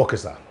lẹ́nu. Okay,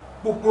 sir.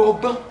 Gbogbo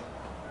ọgbọ́n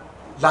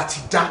láti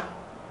dá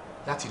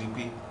láti rí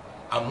pé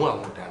a mú àwọn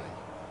ọ̀daràn yìí.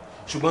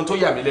 Ṣùgbọ́n tó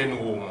yà mí lẹ́nu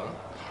wò wọ́n.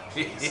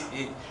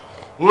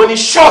 Wọ́n ní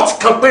short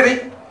kan péré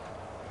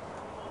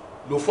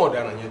ló fún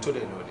ọ̀daràn yẹn tó dẹ̀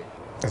lọ́lẹ̀.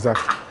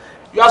 Exactly.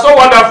 You are so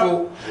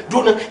wonderful.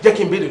 Dúró jẹ́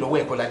kí n béèrè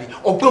lọ́wọ́ Ẹ̀kọ́ládé.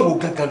 Ọgbọ́n wo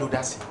gangan ló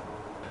dá sí?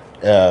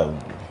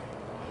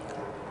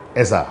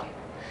 Ẹ̀sà,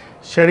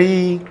 ṣe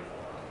rí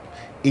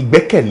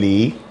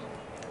ìgbẹ́kẹ̀lé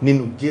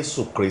nínú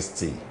Jésù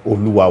Kristi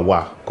Olúwa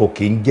wa kò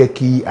kí ń jẹ́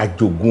kí a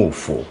jogún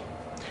òfò.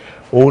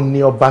 Òun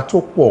ni ọba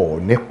tó pọ̀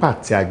nípa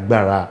àti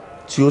agbára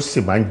tí ó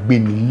sì máa ń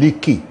gbéni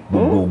lékè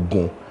gbogbo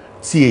ogun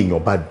tí èèyàn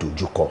bá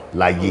dojúkọ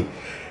láyé.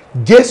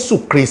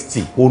 Jésù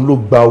Kristi òun ló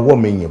gba ọwọ́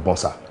mi yìnbọn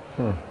sà.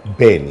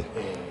 Bẹ́ẹ̀ ni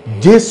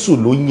Jésù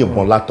ló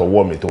yìnbọn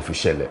látọwọ́ mi tó fi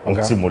ṣẹlẹ̀.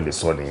 Ohun tí mo lè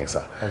sọ nìyẹn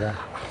sà.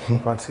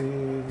 Nǹkan tí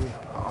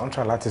wọ́n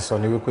try láti sọ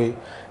ni wípé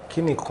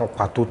kí ni nǹkan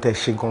pàtó tẹ́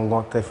ṣe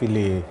gangan tẹ́ fi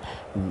lè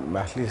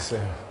at least.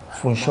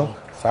 Fúnṣọ́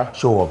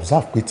ṣe o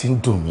observe pé tí ń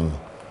dùn mí ni.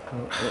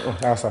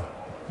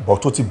 Bọ̀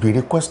tó ti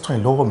béèrè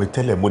question lọ́wọ́ mi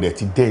tẹ́lẹ̀ mo dẹ̀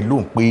ti dẹ́ ẹ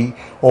lóhùn pé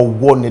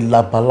ọwọ́ ni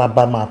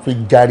labalábá máa fi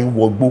járí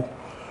wọgbó.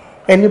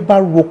 Ẹni bá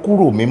ro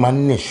kúrò mi máa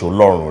ń nìṣó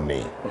lọ́rùn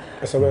ni.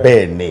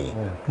 Bẹ́ẹ̀ ni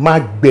má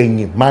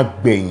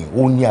gbẹ̀yìn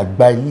ó ní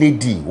àgbà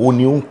elédì ó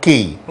ní ń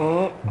ké.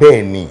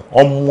 Bẹ́ẹ̀ ni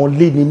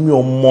ọmọlé ni mí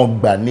ọmọ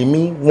gbà ni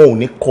mí wọn ò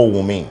ní kọ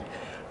ohun mi.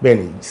 Bẹ́ẹ̀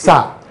ni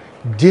sá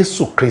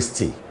Jésù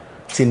Kristi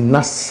ti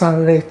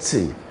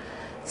Násárẹ́tì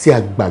tí a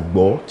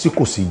gbàgbọ́ tí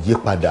kò sì yí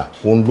padà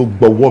òun ló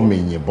gbọ́wọ́ mi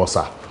yìnbọn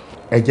sá.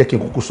 Ẹ jẹ́ kí n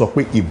kúkú sọ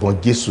pé ìbọn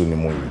Jésù ni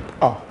mo yìn.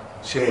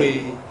 Ṣé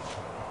pé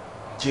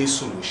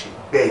Jésù ló ṣe?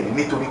 Bẹ́ẹ̀ ni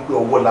nítorí pé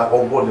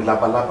ọwọ́ ni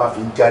labalábá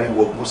fi ń járí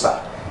wọgbó sá.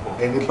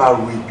 Ẹni bá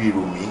ro ibi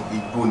rò mí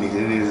igbó ni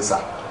rere sá.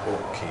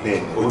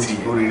 Bẹ́ẹ̀ni ó ti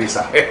igbó rere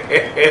sá.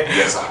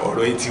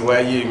 Ọ̀rọ̀ yìí ti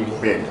wáyé mi.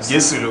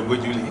 Jésù ló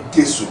gbójúlé.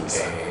 Jésù ni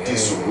sá.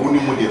 Jésù ó ní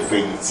mo lè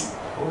fẹ̀yìntì.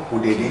 Kò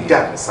dẹ̀ ní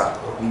dà mí sá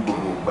ní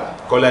gbogbo ìgbà.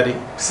 Kọ́ládé.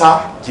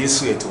 Sá.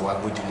 Jésù ẹ̀ tó wá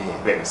gbójúlé yẹn.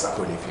 Bẹ́ẹ̀ni sá.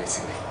 Kò lè fi ẹ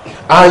sílẹ̀.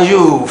 And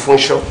you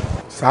Fúnṣọ́.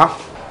 Sá.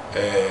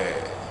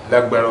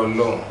 Lágbára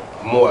Ọlọ́run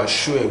mo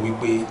assure ẹ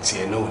wípé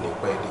tiẹ̀ náà ò ní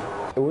pẹ́ dé.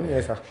 Èwo ni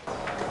ẹ sá?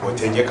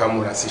 Ọ̀tẹ̀ jẹ́ ká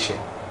múra síṣẹ́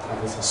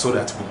so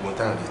that gbogbo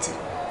tá à ń retí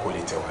kò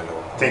lè tẹ̀ wá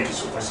lọ́wọ́. Thank you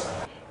so much sir.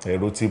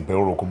 Ẹ̀rọ ti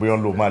bẹ̀rù kò bóyá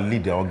ló máa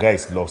lead àwọn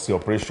guys lọ sí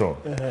operation.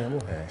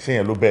 Ṣé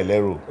yẹn ló bẹ̀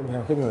lẹ́rù?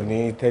 Mi ò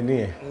ní tẹ́lẹ̀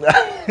yẹn.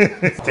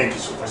 Thank you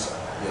so much sir.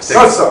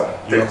 Yes sir.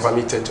 You are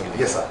permitted to leave.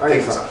 Yes sir.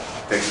 Thank you sir.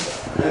 Thank you sir.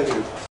 Thank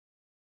you.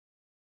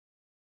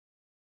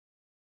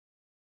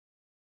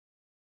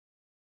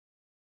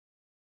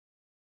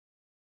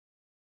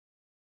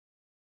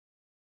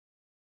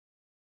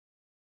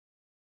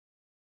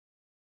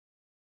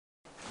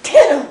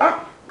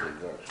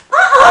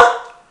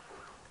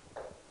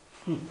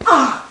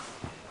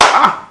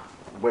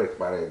 Bọ́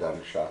ìparẹ́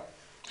ìdánù ṣá.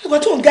 Ẹgbẹ́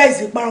tó ń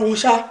guys ìpara wọn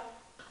ṣá.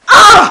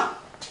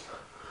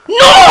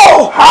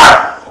 No!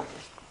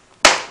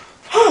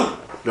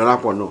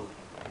 Dọ́lápọ̀ no.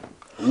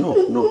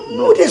 No.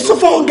 Mo dey sọ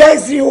fún àwọn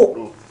guys yìí o.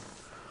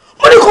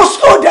 Mo ní kó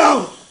slow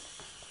down.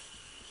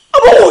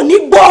 Ọmọ wọn ò ní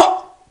gbọ́.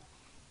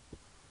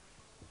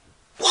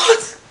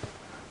 What?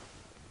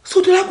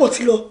 So Dọ́lápọ̀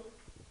ti lọ.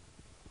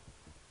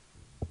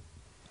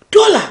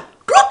 Dollar,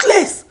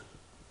 ruthless.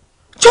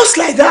 Just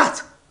like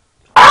that.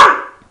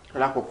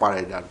 Dọ́lápọ̀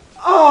parẹ́ ìdánù.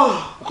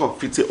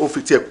 Ó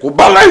fi tiẹ̀ kó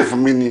bá láì fún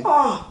mi ni.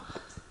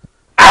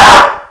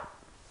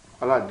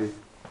 Aládé.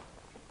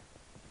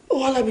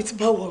 Wọ́n alábi ti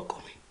bá wọ ọkọ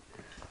mi.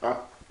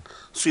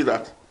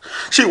 Sweetheart,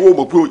 ṣé ìwọ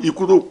mọ̀ pé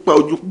ikú tó pa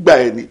ojú gbà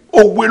ẹ ni?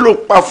 Òwe ló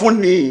pa fún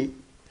ni.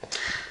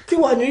 Tí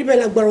wàá ní ibẹ̀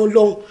lágbára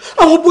Ọlọ́run,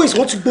 àwọn boys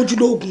wọ́n ti gbójú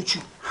lóògùn jù.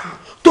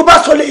 Tó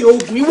bá sọ lè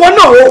oògùn, ìwọ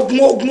náà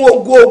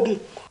oògùn.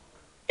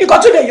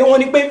 Nǹkan tó lè yẹ wọn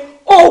ni pé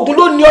oògùn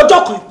ló ní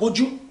ọjọ́ kan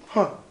ìpọ́jú.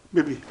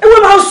 Baby.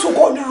 Ewé máa ń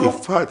sunkọ̀ náà. In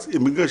fact,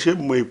 èmi gan ṣe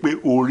mọ̀ pé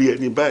orí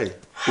ẹni báyìí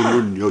ó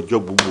ló ní ọjọ́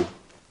gbogbo.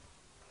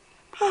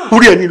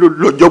 Orí ẹni ló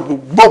lọ́jọ́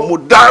gbogbo mo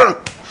dáràn.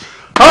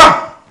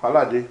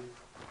 Aládé.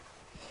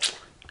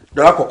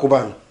 Dọ́lápọ̀ kó bá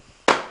mi.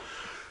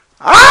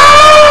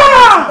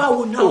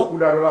 Báwo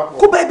náà?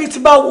 Kó bá ibi tí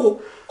báwo?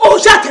 Ó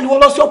ṣàtẹ̀lé wọn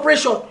lọ sí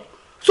operation.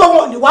 So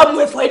wọn lè wá mú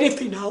ẹ for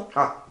anything now.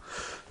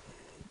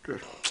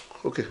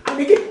 Okay.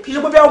 Àbí kì í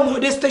ṣe pé bí àwọn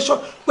ọmọdé station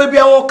pé bí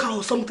àwọn kà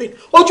or something.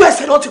 Ojú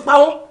ẹsẹ̀ náà ti pa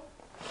wọ́n.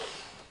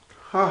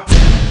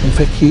 Mo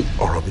fẹ́ kí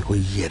ọ̀rọ̀ mi kó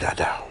yé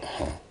dáadáa.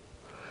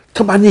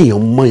 Tó bá ní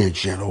èèyàn mọ̀ yẹn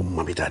jù yẹn lọ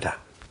mọ̀ mi dáadáa.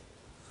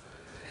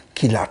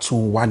 Kí la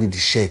tún wá nídìí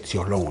iṣẹ́ tí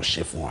Ọlọ́run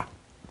ṣe fún wa?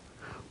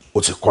 O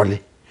ti kọ́lé,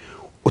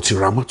 o ti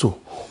ra mọ́tò,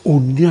 o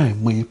ní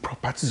àìmọye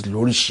properties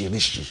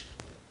lóríṣiríṣi.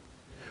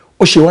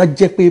 Ó ṣe wá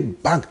jẹ́ pé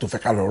bank tó fẹ́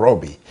ká lọ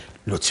rọ́ọ̀bì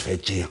ló ti fẹ́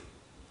jẹyàn.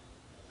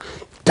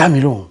 Dá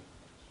mi lóhùn.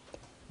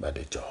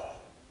 Bádéjọ,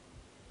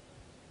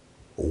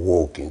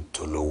 owó kì í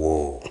tó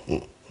lówó.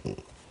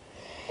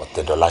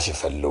 Ọ̀tẹ̀dọ́lá ṣe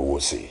fẹ́ lówó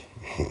sí i.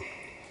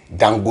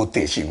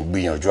 Dangote ṣe ń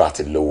gbìyànjú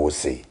àti lówó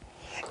sí i.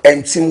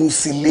 Ẹni tí mú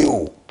sílé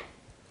o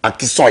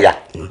Akínsànyà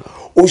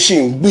ó sì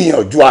ń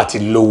gbìyànjú àti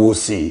lówó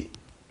sí i.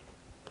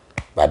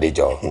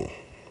 Bádéjọ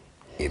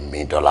èmi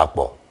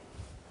Dọlápọ̀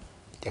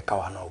jẹ́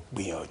káwa náà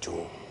gbìyànjú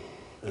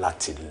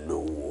láti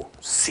lówó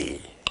sí i.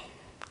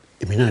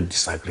 Èmi náà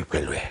disagree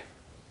pẹ̀lú ẹ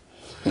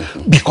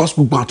because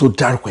gbogbo àwọn tó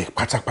dárúkọ ẹ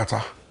pátápátá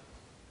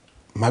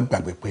má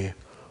gbàgbé pé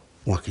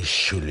wọn kì í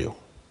ṣọlẹ o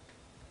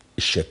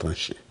iṣẹ́ tó ń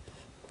ṣe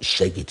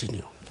iṣẹ́ gidi ni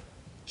o.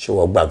 Ṣé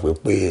wọ́n gbàgbé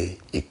pé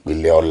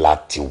ìpìlẹ̀ ọlá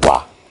ti wà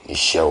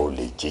iṣẹ́ ò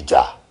lè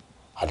jíjà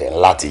àdé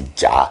láti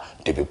jà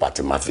débi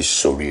pàtí máa fi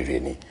sóríire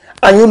ni.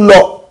 Àyùn lọ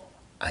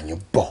àyùn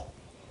bọ̀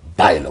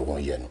báyìí lọ́wọ́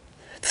yẹnu.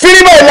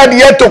 Fírí báyìí láti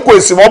yẹ tó kó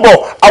èsì wọ́n bọ̀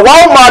àwa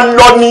ó máa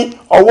lọ ní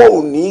ọwọ́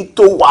òní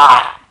tó wà.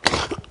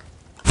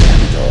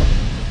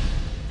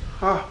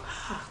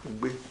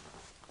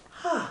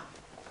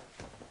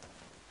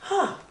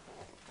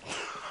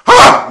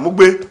 Mo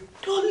gbé.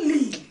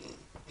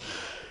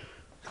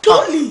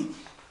 Dolly.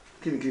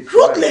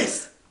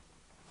 Ruthless.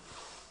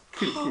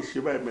 Kí ni kí n ṣe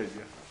báyìí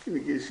mẹ́jọ? Kí ni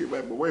kí n ṣe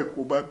báyìí? Bọ̀wọ́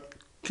èkó bá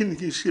kí ni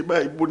kí n ṣe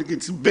báyìí? Bó ni kí n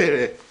ti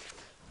bẹ̀rẹ̀?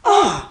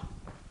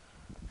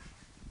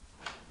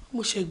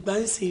 Mo ṣe gbà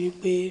ń ṣe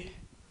wípé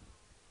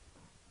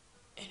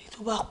ẹni tó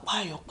bá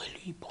pààyàn pẹ̀lú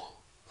ìbọn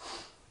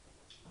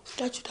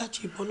dájúdájú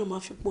ìbọn náà máa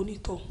fi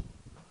ponítọ̀.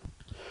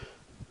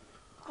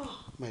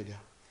 My dear,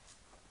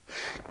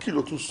 kí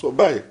ló tún sọ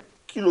báyìí?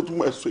 Kí ló tún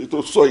máa sọ èyí tó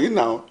sọ yìí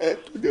náà? Ẹ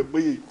tó jẹ́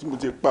bóyá tí mo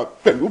ti pa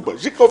pẹ̀lú bọ̀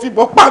ṣé kò fi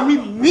bọ́ pa mí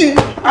ní.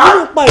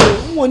 Àwọn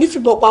pààyàn wọn ò ní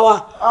fìbọn pa wá.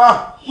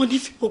 Wọ́n ní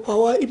fìbọn pa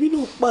wá, èmi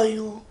náà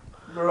pààyàn.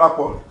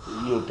 Dọlápọ̀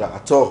èyí ò dà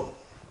àtọ̀.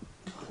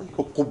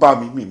 Ó kó bá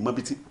mi mi mọ́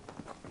bí tí.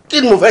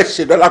 Kí ni mo fẹ́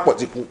ṣe Dọlápọ̀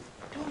ti kú?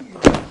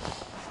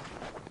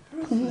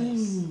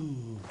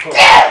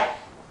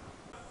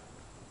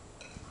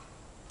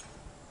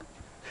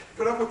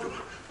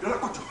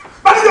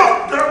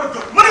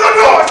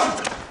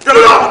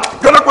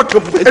 Dọlápọ̀ jọ.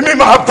 Èmi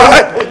máa bá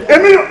ẹ.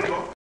 Èmi náà.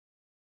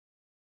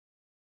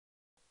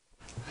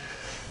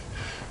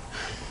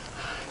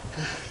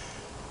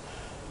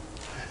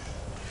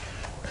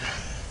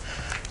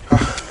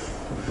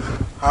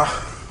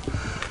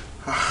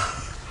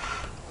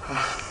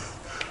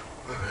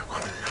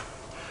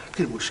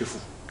 Kí ni mo ṣe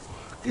fún?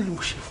 Kí ni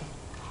mo ṣe fún?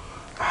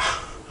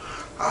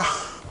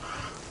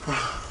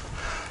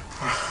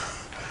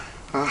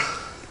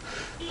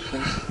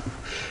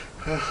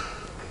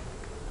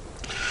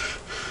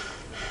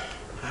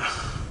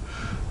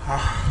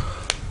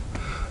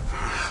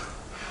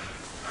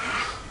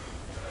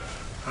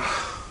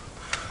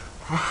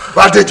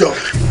 Bádéjọ.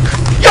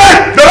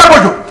 Dọlápọ̀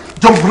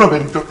jọ fúnra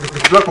bẹ́ẹ̀ ni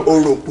Dọlápọ̀.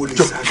 Oró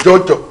polisi. Jọ.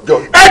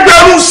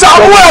 Ẹgbẹ̀rún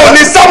Samuel ò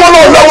ní sáwọ́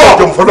náà lọ́wọ́.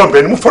 Jọ fọlọ́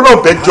bẹ́ẹ̀ ni mo fọlọ́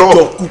bẹ́ẹ̀ jọ.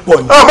 Àjọ púpọ̀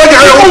ni. Bẹ́ẹ̀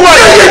ni ó wà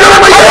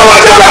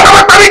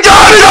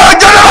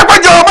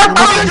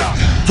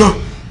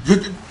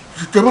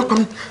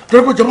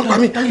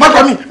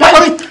ní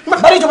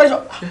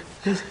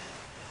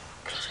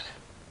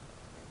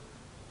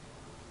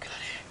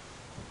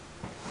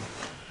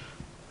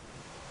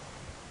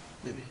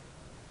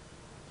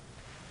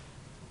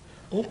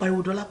Ó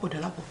pariwo Dọlápọ̀.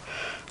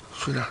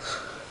 Ṣúlá,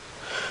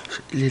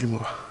 ilé ni mo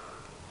wà.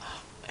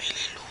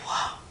 Ilé ló wà.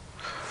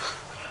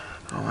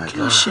 Kí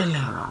ló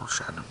ṣẹlẹ̀?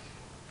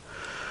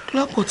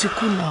 Dọlápọ̀ ti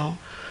kú náà.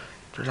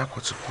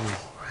 Dọlápọ̀ ti kú.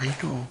 Ayé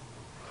náà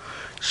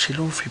ṣe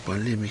ló ń fìbọn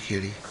lé mi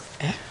kiri.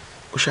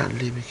 Ó ṣà ń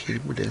lé mi kiri.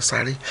 Mo dẹ̀ ń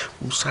sáré.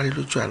 Mo sáré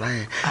lójú àlá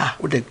yẹn.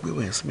 Ó dẹ̀ gbé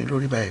wẹ̀yìn sí mi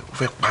lórí báyìí. Ó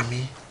fẹ́ pa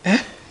mí.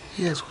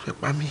 Yes, ó fẹ́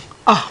pa mí.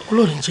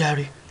 Olóòrìn jẹ́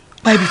ààrẹ.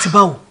 Pa ibi ti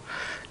báwo?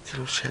 Kí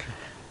ló ṣẹlẹ̀?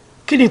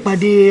 Kí ni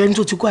ìpàdé ẹni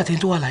tó ti kú àti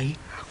ẹni tó wà láyé?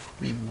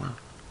 Mi mọ̀.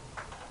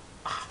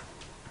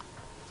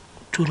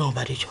 Tó náà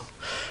Bádéjọ.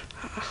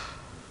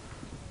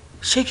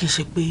 Ṣé kìí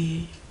ṣe pé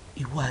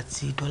ìwọ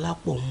àti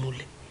Dọlápọ̀ ń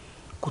múlẹ̀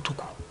kó tó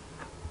kú?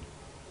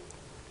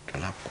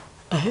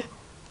 Dọlápọ̀?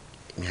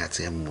 Mi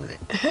àti ẹ̀ ń múlẹ̀.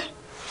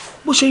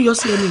 Bó ṣe ń yọ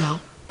sí ẹni náà.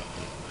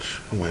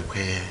 Ó mọ̀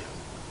pé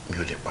mi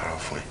ò lè parọ́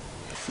fún ẹ.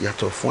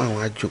 Yàtọ̀ fún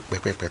àwọn àjò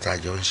pẹ́pẹ́pẹ́ tá a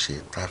jọ ń ṣe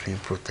tá a fi ń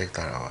protect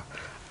ara wa.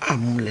 À ń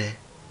múlẹ̀.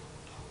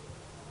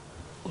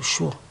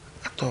 Oṣù ọ̀.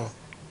 Àtọ̀.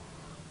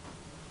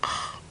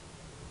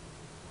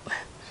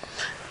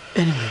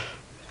 Anyway,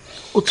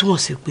 ó túmọ̀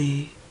sí pé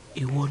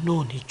ìwọ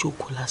náà ní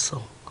jókòó lásán.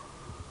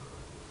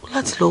 Ó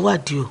láti lọ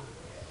wádìí o.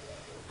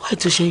 Wáyé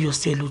tó ṣe ń yọ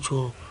sí ẹ lójú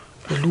ọrùn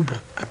pẹ̀lú ìbọn.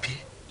 Àbí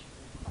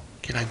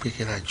kí la gbé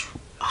kí la jù.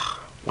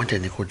 Wọ́n dẹ̀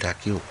ní kó dáa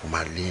kí òkú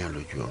máa léèyàn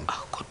lójú ọrùn.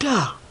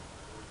 Kódà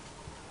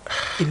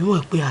èmi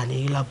mọ̀ pé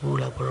àní láburú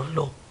lágbọ̀rọ̀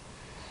lọ.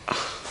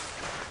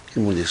 Kí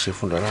ni mo lè ṣe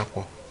fún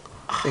Dọlápọ̀?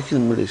 Kí ni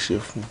mo lè ṣe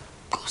fún?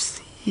 Kò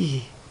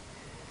sí.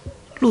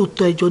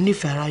 Lóòótọ́ ẹjọ́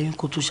nífẹ̀ẹ́ ara yín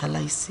kó tó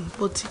ṣaláìsí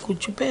bọ́tí kò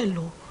jù bẹ́ẹ̀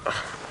lọ.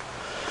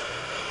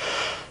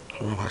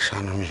 Ọlọ́run máa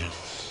ṣàánú mi.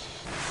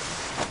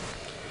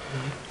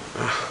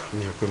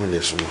 Mi ò pé mi lè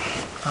sùn mọ́.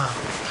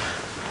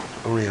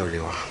 Orin ẹ̀ ò lè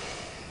wá.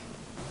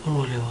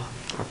 Orin ò lè wá.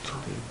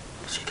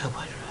 Ṣé ká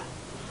gbàdúrà?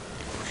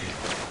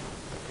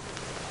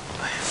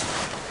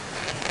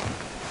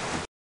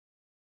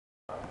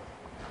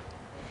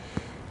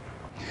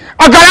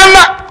 Àgàrà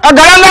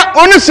ńlá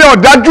oníṣẹ́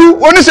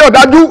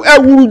ọ̀dájú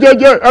ẹrù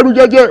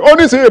jẹjẹ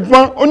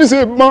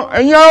oníṣẹ́ ìbọn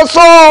ẹ̀yin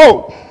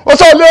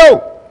ọ̀sọ́ lé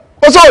o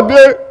ó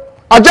sóde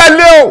ajá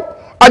ilé o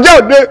ajá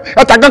òde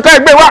ẹ̀ta kankan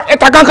ẹgbẹ́ wa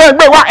ẹ̀ta kankan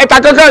ẹgbẹ́ wa ẹ̀ta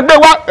kankan ẹgbẹ́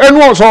wa ẹnu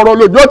ọ̀sán ọ̀rọ̀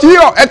lòjọ́ tí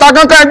yọ ẹ̀ta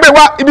kankan ẹgbẹ́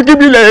wa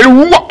ibikíbi ilẹ̀ èrú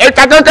wọ̀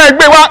ẹ̀ta kankan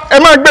ẹgbẹ́ wa ẹ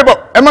máa gbé bọ̀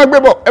ẹ máa gbé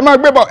bọ̀ ẹ máa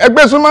gbé bọ̀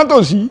ẹgbẹ́ súnmọ́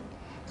tòsí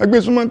ẹgbẹ́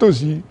súnmọ́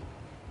tòsí.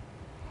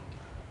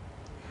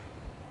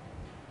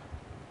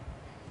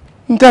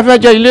 n tẹ́ fẹ́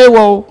jẹ ilé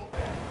wọ o.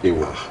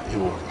 ìwọ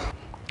ìwọ.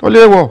 ó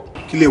lé wọ.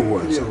 kí lè wọ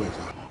ẹ sọ̀rọ̀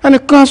ìta.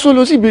 ẹnìkan sọ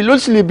ló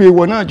sì lè bè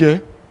ìwọ náà jẹ.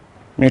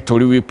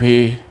 nítorí wípé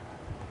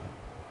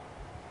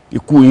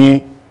ikú yín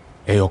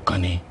ẹyọ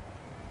kan ni.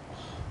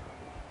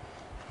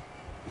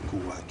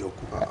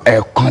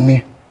 ẹ̀ẹ̀kan ni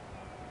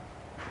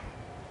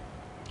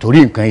torí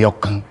nǹkan ẹyọ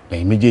kan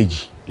lẹ́yìn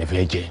méjèèjì lè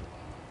fẹ́ jẹ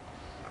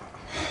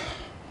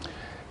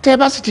tẹ́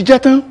bá sì ti jẹ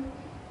tán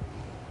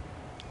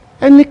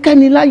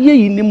ẹnikẹ́ni láyé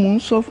yìí ni mò ń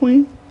sọ fún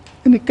yín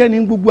ẹnikẹ́ni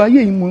gbogbo ayé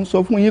yìí mò ń sọ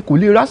fún yín kò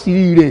lè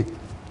rásìrí rẹ̀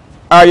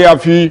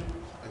àyàfi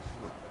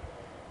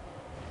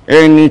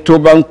ẹni tó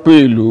bá ń pè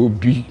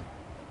lóbi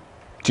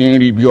tí ń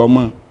rí bí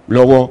ọmọ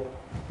lọ́wọ́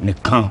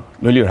nìkan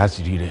ló lè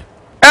rásìrí rẹ̀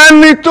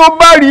ẹni tó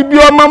bá rí bí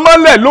ọmọ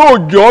mọ́lẹ̀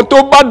lóòjọ́ tó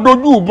bá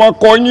dojú ìbọn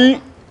kọ yín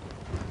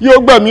yóò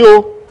gbẹ̀mí o.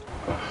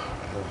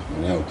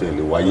 ìyẹn ò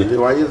tẹ̀lé wáyé. tẹ̀lé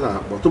wáyé sàn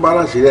àpọ̀ tó bá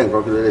ráṣìírí ẹ̀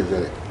nǹkan kí ló lè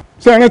tẹ̀lé.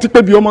 ṣé ẹ rántí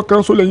pé bí ọmọ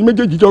kan so lẹ́yìn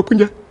méjèèjì jọ pín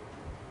jẹ́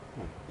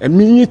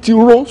ẹ̀mí yín ti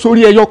ró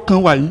sórí ẹyọ kan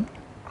wàyí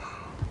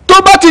tó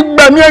bá ti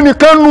gbẹ̀mí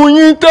ẹnìkan nu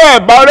yín tẹ́ ẹ̀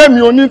bá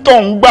rẹ́mi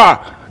onítọ̀hún gbà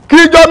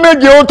kíjọ́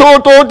méje ó tó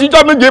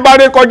tíjọ́ méje bá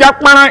ré kọjá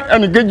párán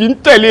ẹnìkejì ń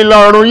tẹ̀lé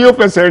lọ́rùn yóò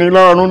fẹsẹ̀ rìn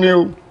lọ́rùn ni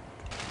o.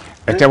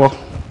 ẹ tẹ́wọ́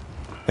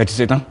ẹ ti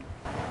ṣe tán.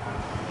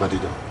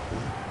 Bàdìjọ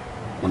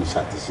mo ní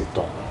ṣàtìṣe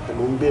tán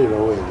mo ń béèrè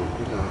ọwọ́ ẹ̀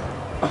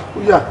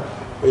lórí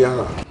ó yà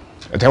rà.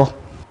 ẹ tẹ́wọ́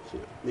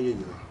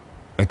méjèèjì náà.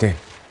 ẹ tẹ́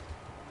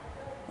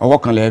ọwọ́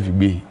kan lẹ́ẹ̀ fi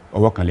gbé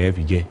ọwọ́ kan lẹ́ẹ̀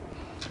fi jẹ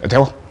ẹ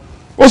tẹ́wọ́.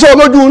 ó sọ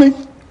lójú ní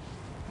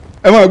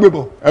ẹ máa gbé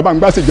bọ̀ ẹ bá ń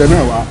gbá sí jẹ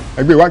náà wá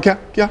ẹ gbé wá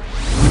kíá.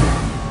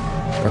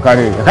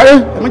 ẹ̀kárí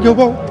ẹ má jẹ́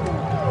bọ́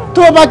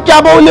tó o bá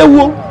jábọ́ ó léwu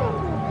o.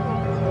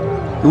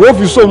 ìwọ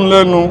fi sóun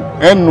lẹ́nu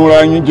ẹ̀ ń nura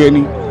yín jẹ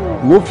ni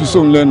ìwọ fi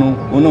sóun lẹ́nu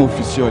òun náà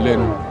fi sí ọ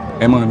lẹ́nu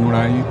ẹ máa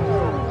nura yín.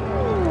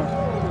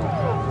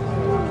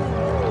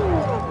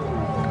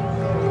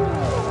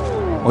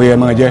 ó yẹ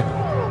máa jẹ.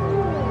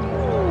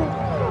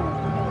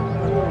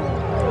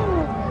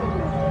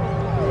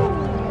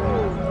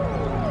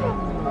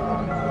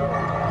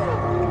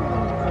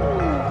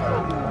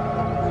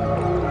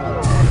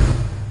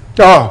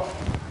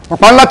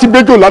 pàpà ńlá ti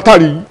gbẹjọ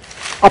látàrí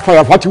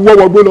afàyàfà ti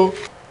wọ́wọ́ gbó lọ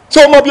ṣé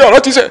o mọ bí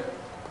ọ̀rọ̀ ti ṣe.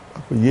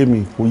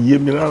 kò yé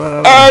mi rárá.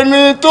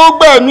 ẹni tó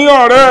gbẹ̀mí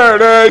ọ̀rẹ́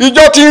rẹ̀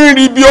ìjọ tí ń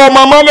rí bí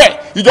ọmọ mọ́lẹ̀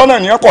ìjọ náà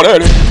ní ẹ̀kọ́rẹ́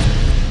rẹ̀.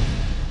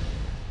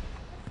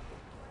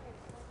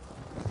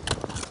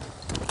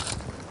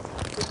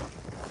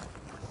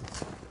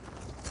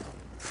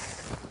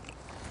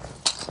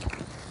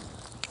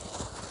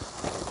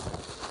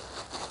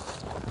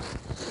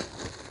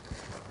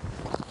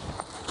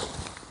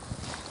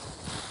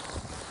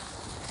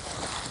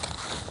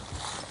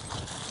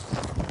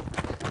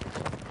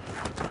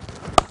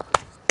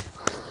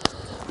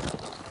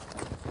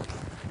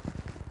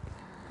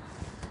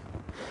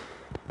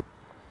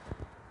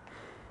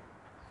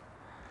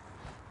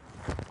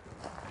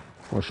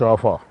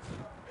 Ṣọ́fà.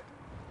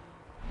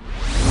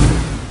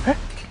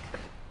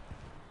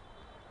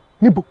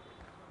 Níbo?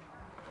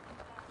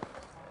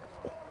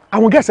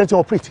 Àwọn gẹ́ẹ̀sì ti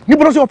operate.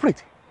 Níbo ló ti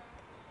operate?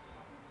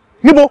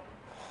 Níbo?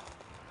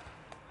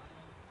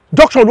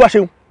 Junction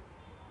Olúwaṣeun.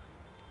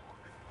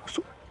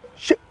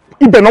 Ṣé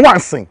ibẹ̀ náà wà ń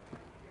sìn?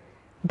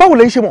 Báwo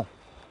lè ṣe mọ̀?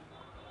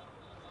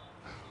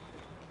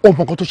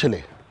 Ọmọ kan tó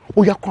ṣẹlẹ̀,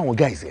 ó yá kó àwọn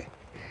guys ẹ̀.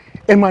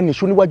 Ẹ máa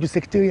nìṣó níwájú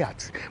secretariat,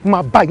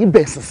 máa bá yín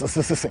bẹ̀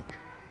sìn.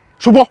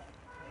 Ṣùgbọ́n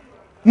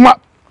ma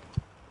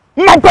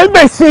pẹ́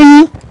bẹ̀ sí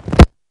i.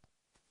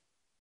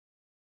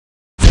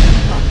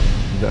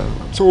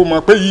 so o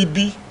mọ̀ pé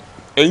ibi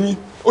ẹ̀yin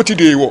ó ti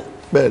dè wọ̀.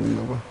 bẹ́ẹ̀ni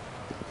bàbá.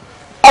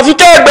 àfi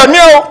kẹ́ ẹ gbẹ̀mí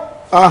o.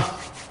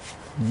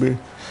 gbé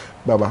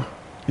bàbá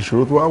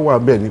ìṣòro tó wá wà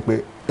bẹ́ẹ̀ ni pé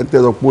ẹ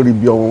tẹ́lọ pórí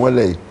bí ọmọ wọn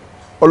lẹ́yìn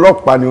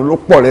ọlọ́pàá ni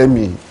olópọ̀ rẹ̀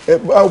mi ẹ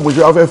báwo mo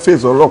ṣe wá fẹ́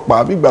fèsì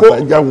ọlọ́pàá bí gbàgbà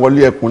já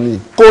wọlé ẹkùn ni.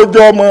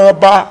 kójọ́ ọmọ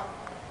ọba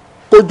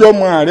kójọ́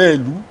ọmọ ààrẹ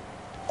ìlú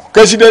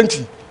pẹ́sidẹ́ǹtì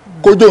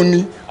kójó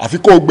ni àfi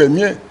kó gbẹ̀mí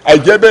ẹ̀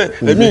àìjẹ́ bẹ́ẹ̀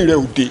ẹ̀mí rẹ̀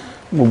ò dé.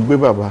 mo gbé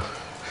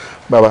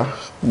bàbá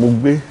mo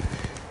gbé.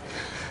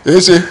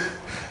 èsè.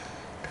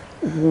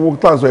 owó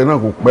tá à ń sọ yẹn náà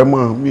kò pẹ́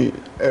mọ́ mi.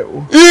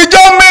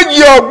 ìjọ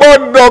méjì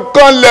ọ̀gbọ́dọ̀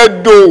kan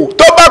lẹ̀dọ̀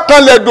tó bá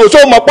kan lẹ̀dọ̀ sọ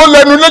mọ̀ pé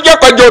lẹ́nu lọ́jọ́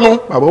kẹjọnu.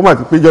 bàbá ó mà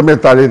ti péjọ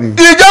mẹ́ta rẹ ni.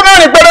 ìjọ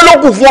mẹ́rin péré ló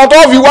kù fún ọ tó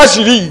fi wá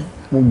sírí yìí.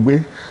 mo gbé.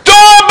 tó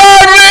bá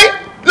rí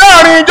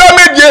láàrin ìjọ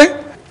méje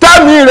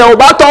tẹ́mi rẹ̀ ò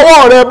bá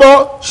tọwọ́ rẹ̀ bọ́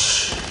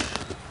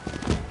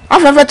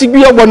afẹ́fẹ́ ti gbé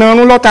ọgbọ̀n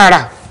ọ̀run lọ́tàrà.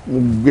 mo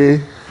gbé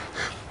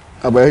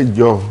àbá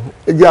ìjọ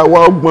ẹjẹ àwa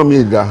ọgbọ́n mi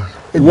ìdá.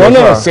 ìwọ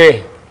náà ṣe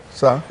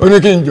ó ní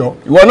kí n jọ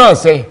ìwọ náà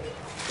ṣe.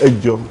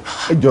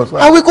 ẹjọ sá.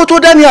 awí kó tó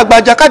dání àgbà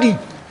àjàkadì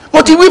mo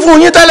ti wí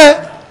fún yín tẹ́lẹ̀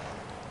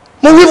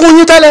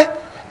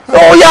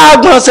ó yá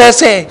agbọ̀n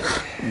ṣẹ̀ṣẹ̀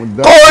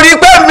kò rí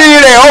pé mi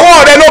rẹ̀ ọwọ́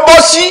rẹ̀ ló bọ́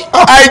sí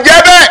àìjẹ́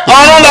bẹ́ẹ̀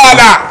ọ̀run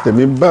làlà.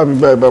 tèmi bá mi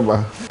báyìí bàbá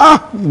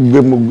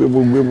mo gbé.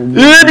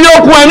 ibi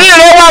okùn ẹ̀mí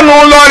rẹ̀ wà nù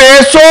lọ rẹ̀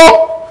so.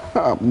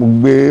 mo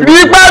gbé. rí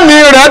pé mi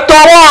rẹ̀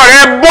tọwọ́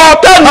rẹ̀ bọ́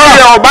tẹ́mi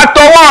rẹ̀ ọ̀bá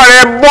tọwọ́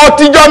rẹ̀ bọ́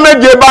tíjọ́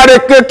méje bá rẹ̀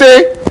kété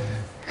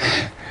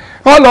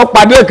wọ́n lọ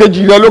pàdé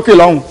èkejì rẹ̀ lókè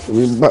lọ́hùn.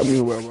 tèmi bá mi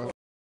bàbá.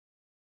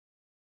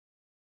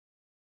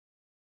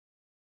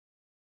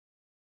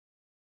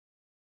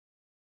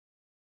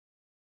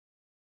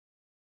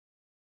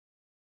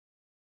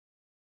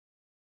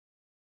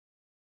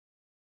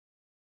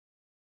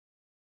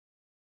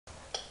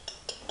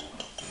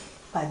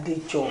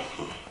 Bàdéjọ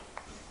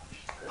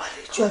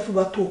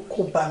àfihàn tó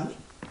kó bá mi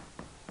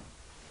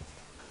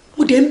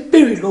mo dé ń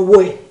béèrè lọ́wọ́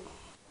ẹ̀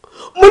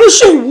mo ní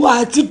ṣe ìwọ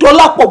àti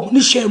Dọlápọ̀ mo ní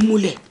ṣe é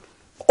múlẹ̀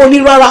ó ní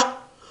rárá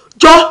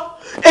jọ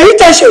èyí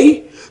tẹ́ ṣe yìí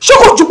ṣé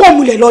kò jù pọ̀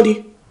múlẹ̀ lọ ni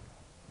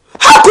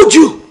how could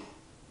you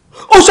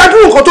ó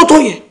ṣàdúró nǹkan tó tó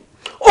yẹn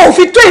ó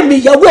fi tó èmi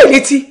ìyàwó ẹ̀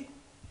létí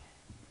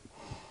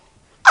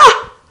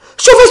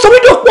ṣó fẹ́ sọ mí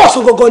dòpò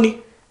ọ̀sán gangan ni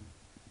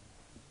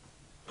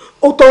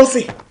ó tọ́ ń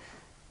sìn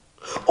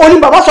ó ní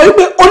bàbá sọ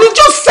wípé ó ní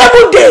just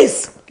 7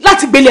 days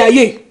láti gbélé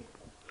ayé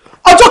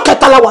ọjọ́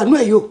kẹta la wà nú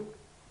ẹ̀ yóò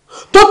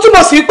tó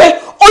túmọ̀ sí pé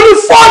ó ní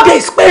 4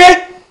 days péré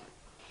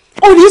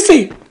ó ní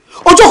sìn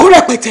ọjọ́ kó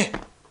rẹpẹtẹ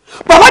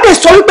bàbá dẹ̀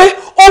sọ wípé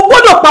ó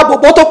gbọ́dọ̀ pa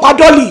bòbó tó pa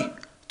dọ́ọ̀lì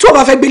tí ó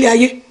bá fẹ́ gbélé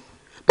ayé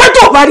pé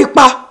tó o bá rí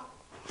pa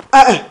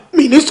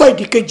mi ní sọ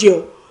ìdí kejì o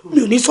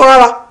mi ò ní sọ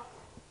rárá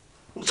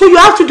so you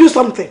have to do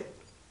something.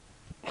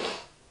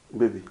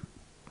 baby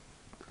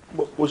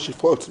ó ṣe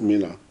fault mi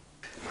náà.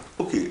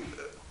 okay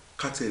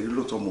kátẹ́rì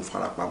lóòótọ́ mo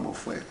fara pamọ́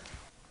fún ẹ.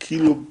 kí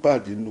ló bá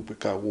nínú pé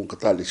ká wo nǹkan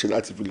tá a lè ṣe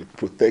láti fi lè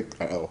protect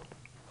ara wa.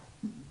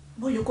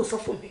 bóyá kò sọ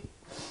fún mi.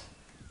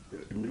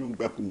 èmi ló ń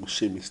gbà pé mo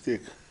ṣe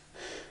mistake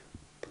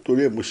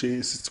torí ẹ mo ṣe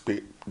insist pé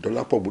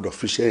Dọlápọ̀ gbọ́dọ̀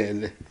fi iṣẹ́ yẹn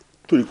lẹ̀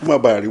torí kó má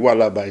bàa rí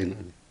wàhálà báyìí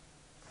náà ni.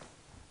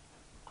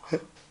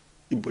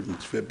 ibo ni mo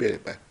ti fẹ́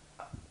bẹ̀rẹ̀ báyìí.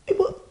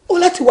 ibo ó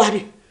láti wá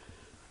ni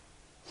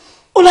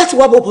ó láti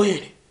wá bọ̀bọ̀ yẹn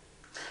ni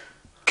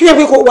kí ni ẹ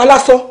pé kò wá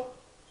lásán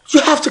you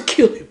have to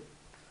kill him.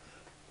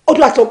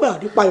 Odua sọ pé àwọn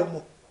nípa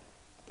ẹ̀mọ́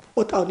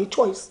but our only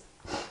choice.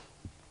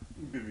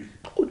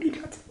 ó ní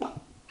láti pa.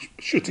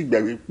 ṣó ti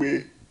gbàgbé pé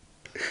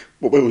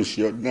bọ́bá yóò ṣe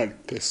ordinary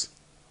person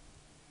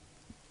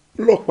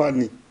ọlọ́pàá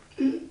ni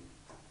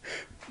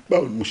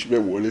báwo ni mo ṣe fẹ́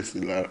wọlé sí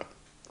lára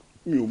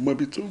mi ò mọ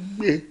ibi tó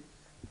gbé.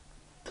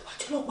 tó bá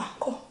jẹ́ ọlọ́pàá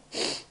kọ́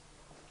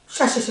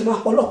ṣàṣẹṣẹ máa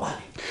pọ̀ ọlọ́pàá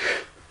ni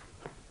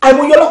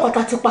àìmọye ọlọ́pàá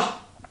tá ti pa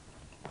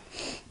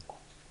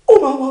ó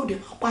máa wá òde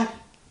máa pa ni.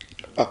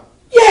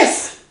 Yes.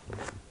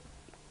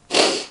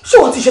 Ṣé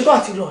wọ́n ti ṣetán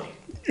àti lọ ni?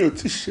 Mi ò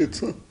ti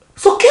ṣetán.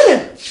 So kill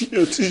him. Mi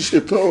ò ti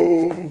ṣetán o.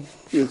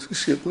 Mi ò ti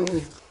ṣetán o.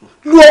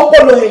 Lu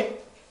ọpọlọ ẹ.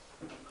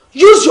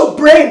 Use your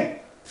brain.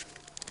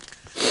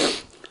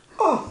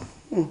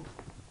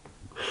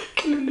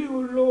 Kí lélẹ̀ o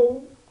lọ?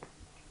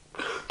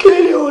 Kí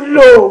lélẹ̀ o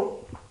lọ?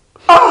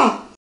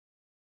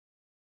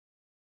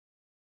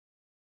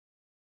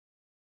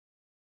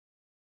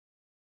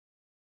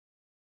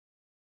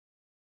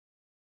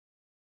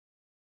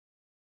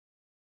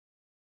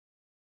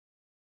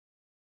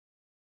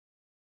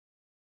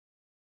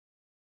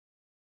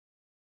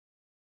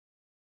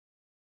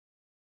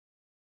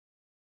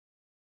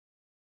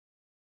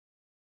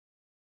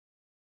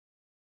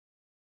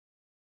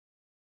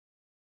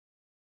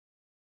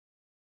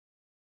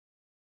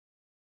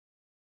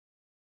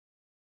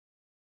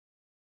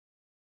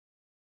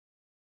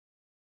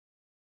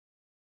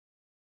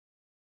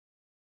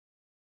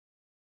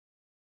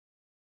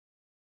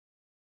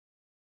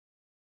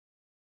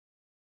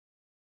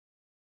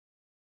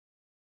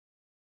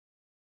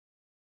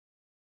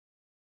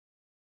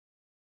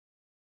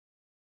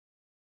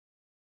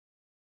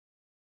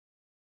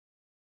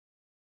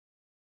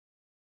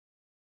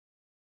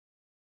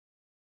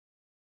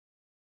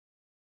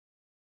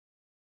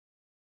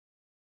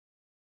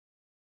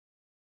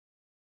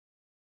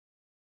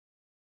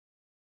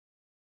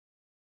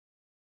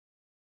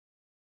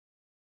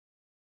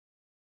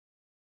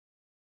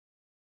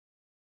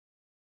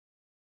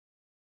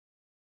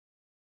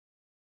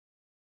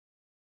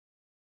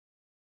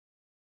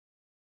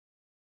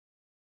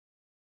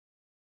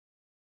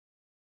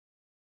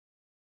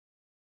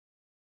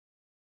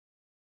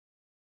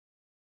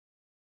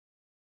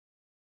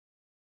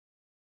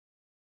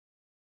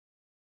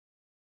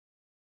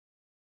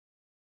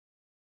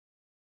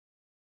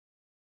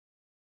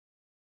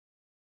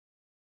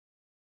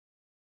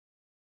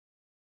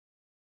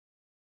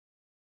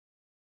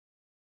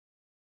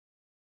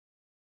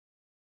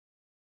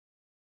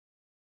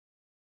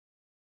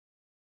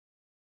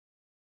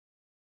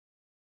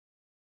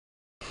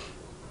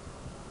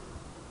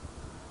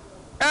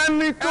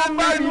 ẹni tó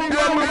bá rí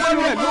ọmọ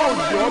mọ́lẹ̀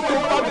lóòjọ́ tó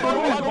bá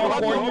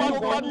dojú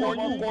ìbọn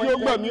kọ yóò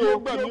gbẹ̀mí o.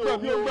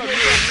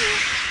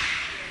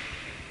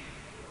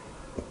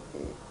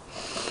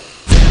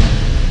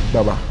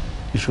 bàbá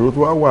ìṣòro tó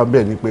wá wà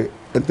bẹ́ẹ̀ ni pé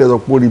ẹ tẹ́lọ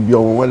pórí bí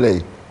ọmọ wọn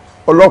lẹ́yìn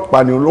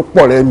ọlọ́pàá ni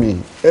olópọ̀ rẹ̀ mi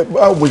ẹ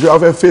báwo mo ṣe wá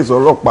fẹ́ fèsì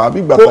ọlọ́pàá bí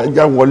gbàtà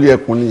já wọlé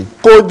ẹkùn ni.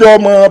 kójọ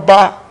ọmọ bá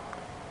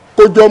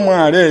kójọ́ mọ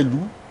ààrẹ ìlú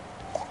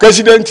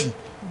pẹ́sidẹ́ǹtì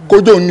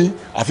kójọ́ ní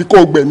àfi kó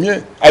gbẹ̀mí ẹ̀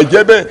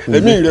àìjẹ́ bẹ́ẹ̀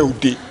ẹ̀mí rẹ̀ ò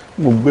dé.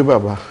 mo gbé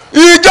bàbá.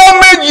 ìjọ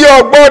méjì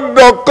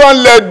ọ̀gbọ́dọ̀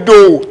kanlẹ̀ dò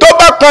tó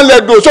bá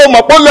kanlẹ̀ dò sọ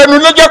mọ̀ pé lẹ́nu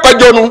lọ́jọ́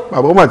kẹjọnu.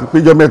 bàbá ó mà ti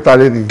péjọ mẹ́ta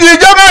rẹ ni.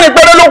 ìjọ mẹ́rin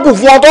péré ló kù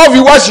fún ọ tó fi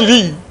wá sírí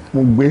yìí.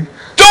 mo gbé.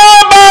 tó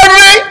bá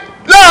rí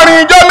láàrin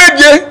ìjọ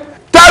méje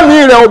tẹ́mi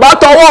rẹ̀ ò bá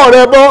tọwọ́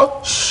rẹ̀ bọ́.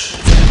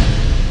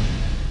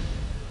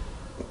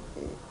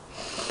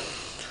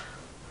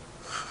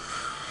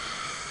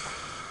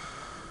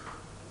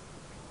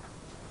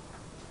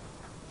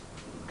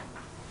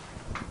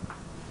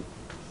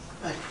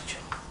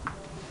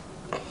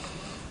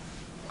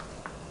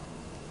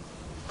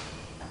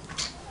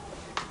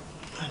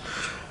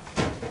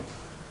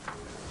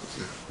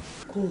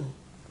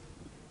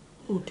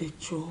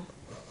 Odejo,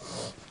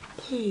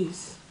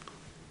 please.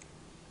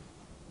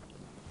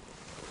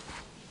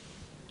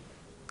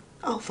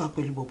 How far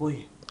pẹ̀lú bọ̀bọ̀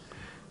yẹn?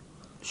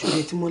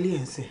 Ṣùgbọ́n tí mo lé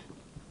ẹ̀ ń sìn.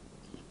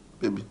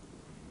 Baby,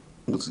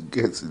 mo ti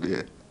gẹ̀ẹ́tì lé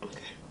ẹ̀.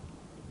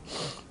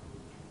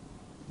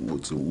 Mo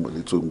ti mọ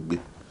ní tó ń gbé.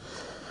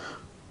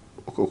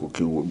 Ọkọ̀ kò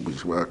kí n wo gbé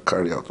ṣe máa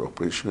carry out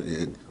operation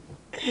yẹn ni.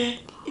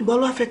 Ìgbà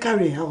ló wá fẹ́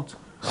carry out.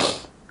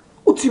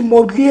 Ó ti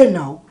mọ ilé ẹ̀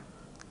náà.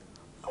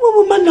 Àwọn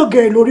ọmọ máa ń nà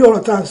gẹ̀rẹ̀ lórí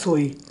ọ̀rọ̀ tá à ń sọ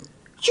yìí.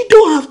 You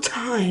don't have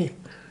time.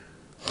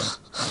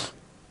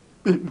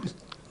 Baby,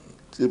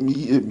 tèmi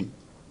yé mi.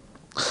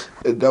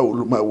 Ẹ̀dá wo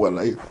ló máa wà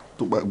láyé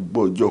tó máa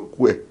gbọ́ ọjọ́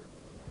kú ẹ̀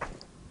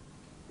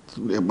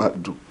tí ẹ máa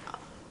dùn.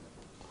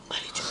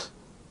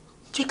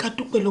 Jẹ́ ká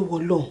dúpẹ́ lọ́wọ́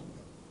Ọlọ́run.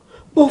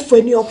 Wọ́n fún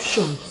ẹ ní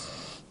options.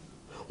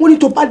 Wọ́n ní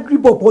tó bá rí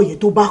bọ̀bọ̀ yẹn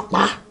tó bá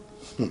pa.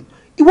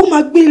 Ìwọ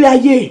máa gbé ilé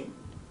ayé.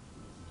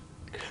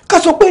 Ká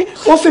sọ pé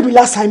wọ́n fẹ́ mi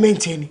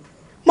lásàímẹ́ǹtì ẹni.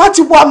 Má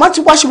ti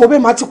wá ṣe bọ̀ bẹ́ẹ̀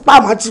má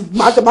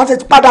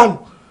ti pàdánù.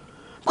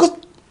 Because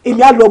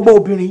èmi á lọ gbọ́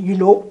obìnrin, you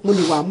know, mo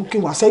lè wà mú kí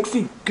n wà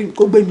sexy kí n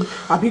kó gbé mi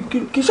àbí kí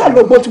n ṣáà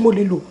lọ gbọ́ tí mo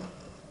lè lò.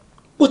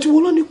 But ìwọ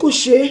ló ní kó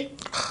ṣe é.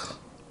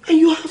 And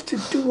you have to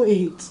do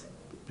it.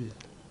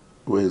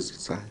 Where is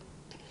the time?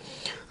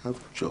 I have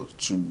just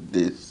 2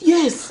 days.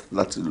 Yes.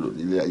 Láti lò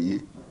nílé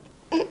ayé.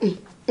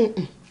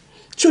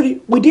 Sorry,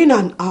 within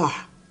an hour.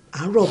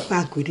 I rob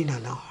bank within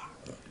an hour.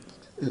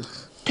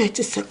 Yes.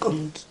 30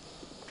 seconds.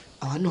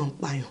 Àwa náà ń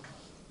pààyàn.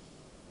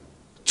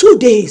 2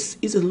 days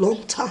is a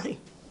long time.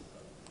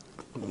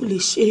 Ó lè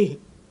ṣe é.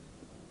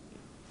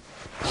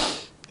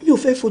 Mi ò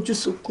fẹ́ fojú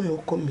sunkún ẹ̀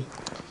ọkọ mi.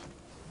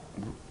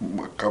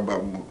 Mo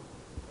kábàámọ̀.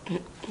 Kí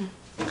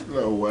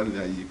ló wà ní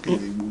ayé kí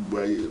ni gbogbo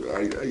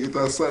ayé tá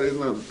a sáré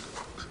náà.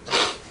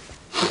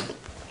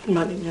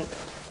 Màlẹ́yìn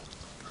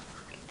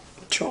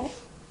jọ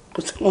kò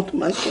sí wọn tó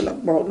máa ń ṣe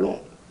lágbára Ọlọ́run.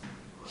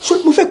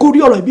 Ṣé mo fẹ́ kó rí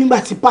ọ̀rọ̀ ìbí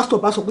ńgbà tí pásítọ̀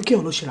bá sọ pé kí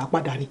ọ̀nà ṣèrà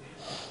padà ni?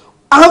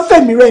 À ń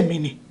fẹ̀mí rẹ̀ mi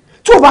ni.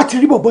 Tí o bá ti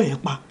rí bọ̀bọ̀ yẹn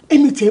pa,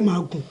 ẹ̀mí tiẹ̀ máa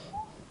gùn.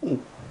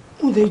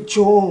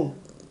 Odejo,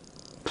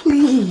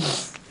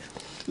 please.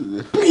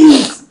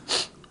 Please.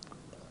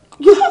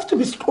 You have to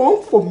be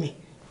strong for me.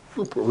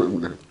 No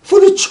problem then. For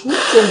the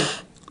children.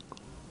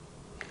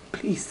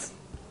 Please.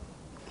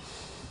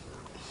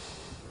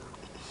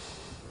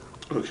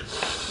 Okay.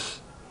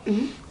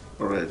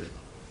 All right.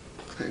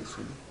 Thanks.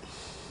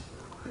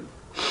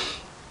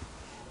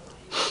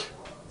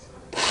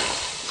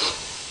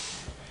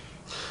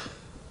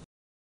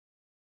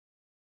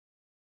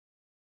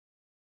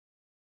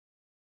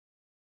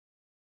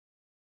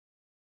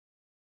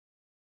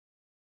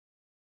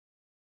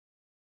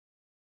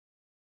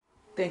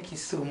 Thank you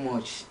so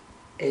much.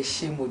 Ẹ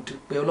ṣé mo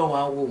dúpẹ́, Ọlọ́run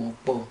á wò wọ́n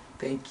pọ̀.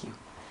 Thank you.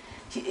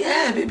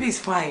 Yeah, baby is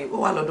fine. Ó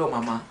wà lọ́dọ̀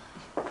mama.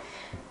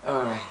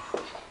 All right.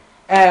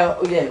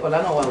 Yeah,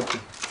 ọ̀la náà wà okay.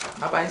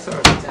 Bye-bye, sorry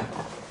later.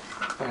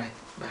 All right,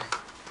 bye.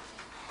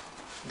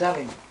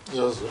 Darling.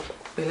 Yes, sir.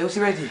 Pẹ̀lẹ́, o ti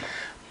ready?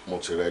 Mo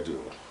ti ready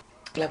o.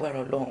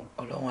 Lágbára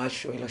Ọlọ́run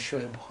aṣọ ẹ lọ́ṣọ́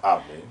ẹ bọ̀.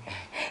 Àmín.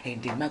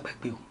 Ẹ̀ǹdẹ̀ má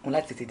gbàgbé o, mo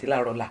láti tètè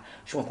láàárọ̀ ọ̀la,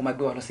 ṣùgbọ́n kó má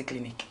gbé wa lọ sí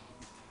clinic.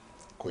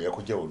 Kò yẹ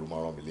kó jẹ́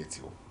olùmọ̀ràn mi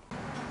létí o.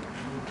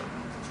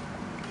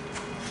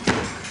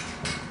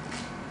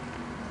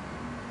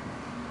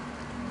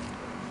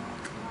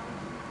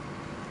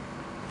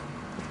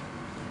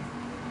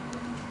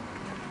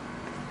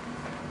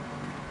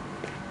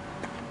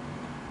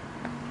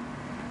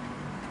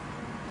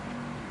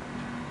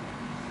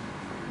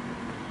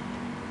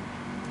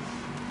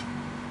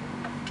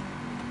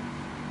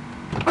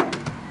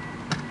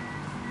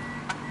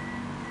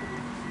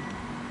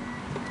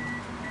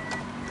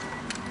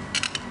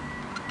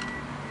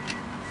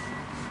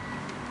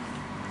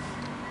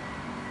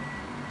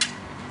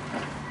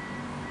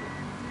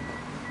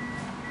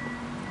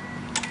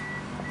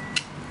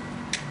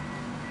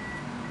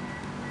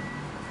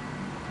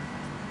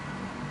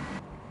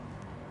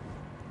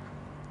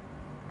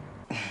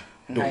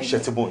 No, iṣẹ́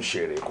tí mò ń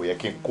ṣe rẹ̀ kò yẹ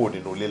kí n kó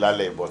nínú ilé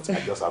lálẹ́ but I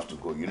just have to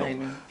go, you know.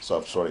 So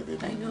I'm sorry,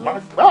 baby. I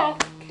know.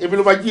 Ebi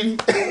ló máa jírí.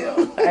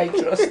 I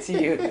trust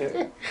you.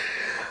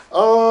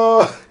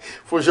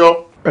 For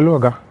sure. Hello,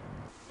 ọ̀gá.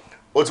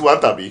 Ó ti wá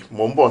tàbí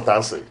mò ń bọ̀ ń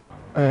tàn sí.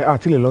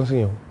 Àti lè lọ sí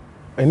yẹn o.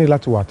 Ẹ ní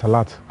láti wà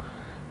tàlát.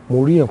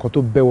 Mo rí nǹkan tó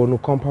bẹ́ wọnú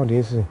compound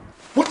yín sí.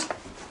 What?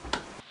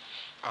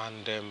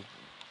 And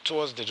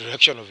towards the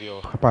direction of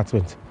your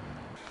apartment.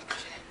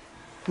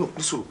 no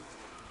nísòro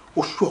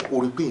ó ṣú ọ̀pọ̀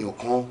orí pé èèyàn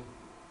kan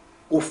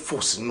ó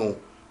fò sínú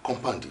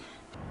compound.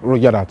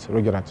 Roger that.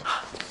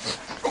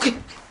 Okay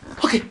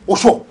ó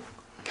ṣú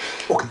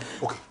okay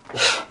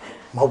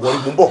máa wọrí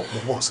mo ń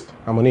bọ̀ sí.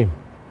 I'm on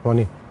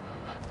him.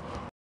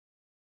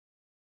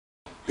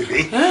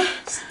 Baby,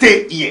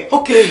 stay here.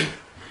 Okay.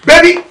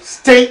 Baby,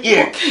 stay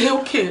here.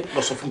 Okay.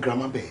 Lọ sọ fún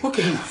grandma bẹ́ẹ̀.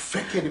 Okay.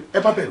 Fẹ́ kí ẹ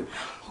bá bẹ̀rù.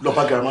 Lọ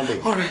bá grandma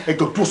bẹ́ẹ̀. All right. Ẹ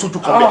jọ dúró sójú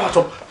kan bẹ́ẹ̀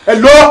àtọ́.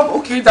 Hello.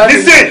 Okay, daddy.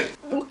 Listen.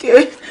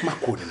 Okay. Má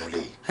kó nínú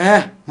ilé.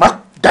 Má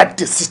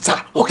jáde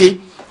síta. Okay.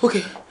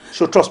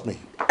 So trust me.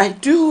 I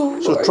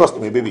do. So trust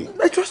me, baby.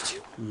 I trust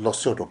you. Lọ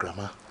sí ọ̀dọ̀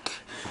grandma.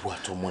 Ìwọ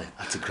àtọmọ ẹ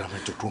àti grandma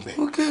ẹ jọ dúró bẹ́ẹ̀.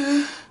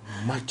 Okay.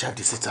 Má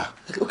jáde síta.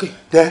 Okay.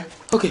 There.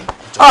 Okay.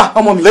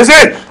 Ọmọ mi.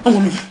 Listen. Ọmọ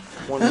mi.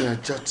 Wọ́n ní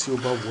ajá tí ó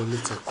bá wọlé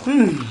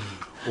tẹkùn.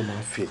 Ó máa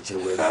ń fi ẹ̀jẹ̀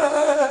wẹ̀rẹ̀.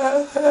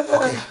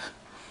 Okay.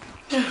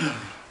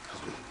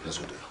 Let's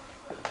go there.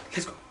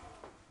 Let's go.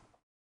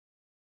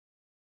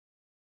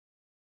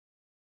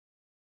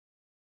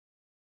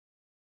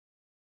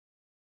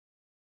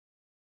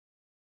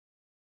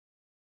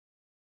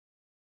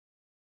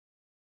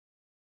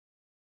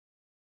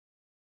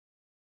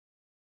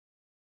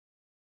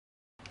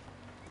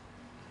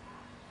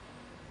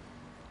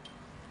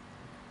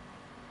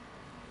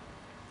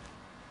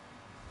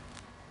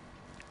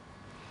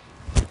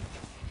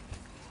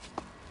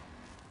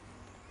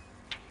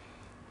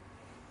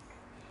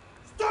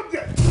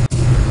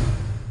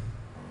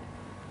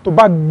 tó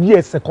bá gbé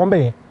ẹsẹ̀ kan bẹ̀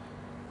yẹn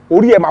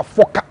orí ẹ̀ máa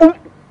fọ́ka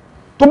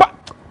tó bá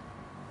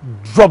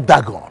drop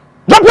that gun.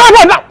 Drop that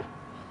gun now.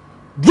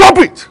 Drop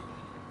it.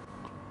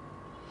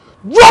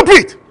 Drop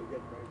it.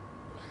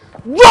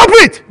 Drop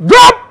it.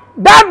 Drop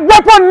that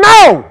weapon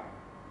now.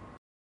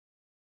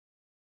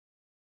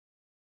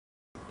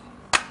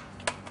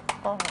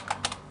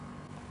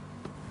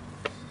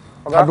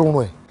 Ta ló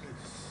rún ẹ?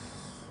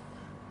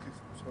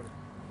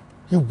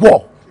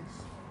 Ìwọ.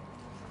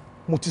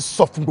 Mo ti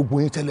sọ fún gbogbo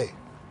yín tẹ́lẹ̀.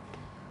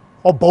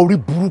 Ọba orí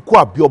burúkú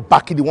àbí ọba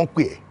kí ni wọ́n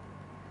pè ẹ́.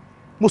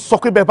 Mo sọ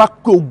pé bẹ́ẹ̀ bá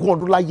pé 20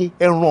 ọdún láyé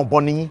ẹran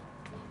ọ̀bọ ni yín.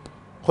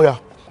 Ọya.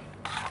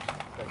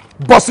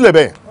 Bọ́ sílẹ̀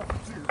bẹ́ẹ̀.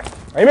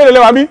 Ẹ̀yin mélòó lẹ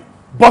wà bí?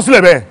 Bọ́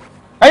sílẹ̀ bẹ́ẹ̀.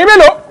 Ẹ̀yin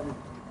mélòó?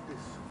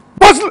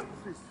 Bọ́ sílẹ̀.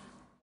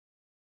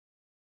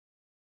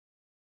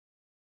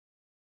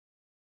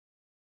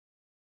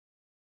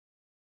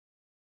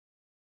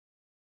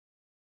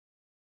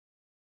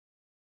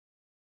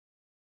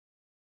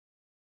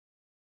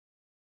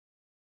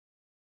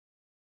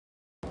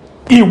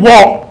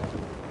 Ìwọ,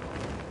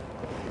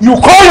 you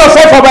call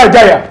yourself Oba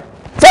Ijaya.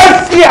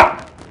 Stand here.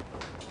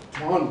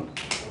 Man,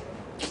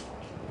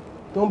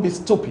 don't be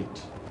stupid.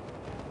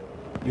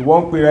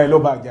 Ìwọ ń pera ẹ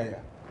lọ́ba Ijaya.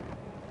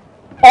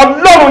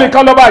 Ọlọ́run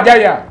nìkan lọ́ba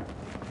Ijaya.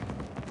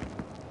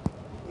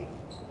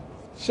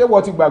 Ṣé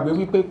wọ́n ti gbàgbé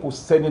wípé kò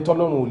sẹ́ni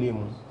tọ́lọ́run ò lè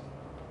mú?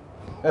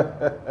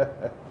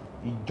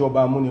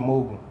 Ìjọba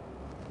amúnimóògùn.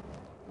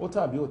 Ó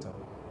tàbí ó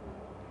tàbí.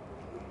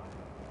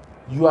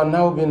 You are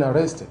now being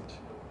arrested.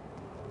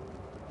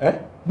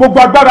 Gbogbo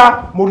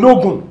agbára mo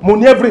lóògùn mo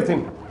ní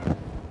everything.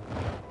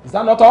 Is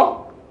that not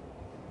all?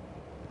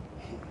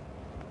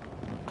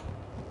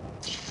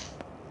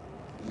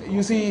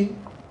 You see.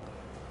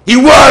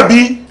 Ìwọ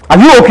àbí. Are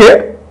you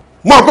okay?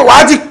 Mo pé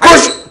wàá ti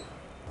kóṣù.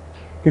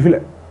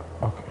 Kìfìlẹ̀.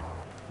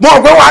 Mo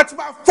pé wàá ti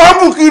máa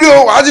fọ́ọ̀mù kiri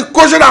o wàá ti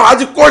kóṣù náà wàá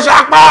ti kóṣù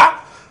apá.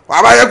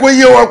 Wàá bá yẹ kó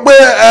yé wọn pé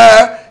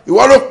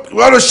ìwọ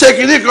ló ṣe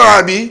kìíní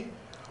kan àbí.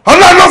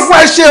 Ọlọ́run ló fún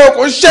ẹ ṣe o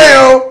kò ṣe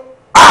o.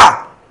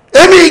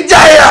 Èmi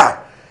Ìjàyà.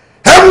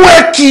 Ẹ̀mú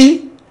ẹ kí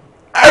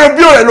ẹ̀rọ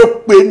bí ọ̀rẹ́ ló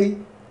pè ní.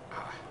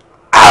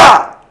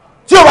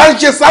 Tí o bá ń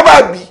ṣe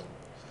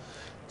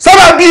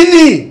sábàbí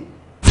ni.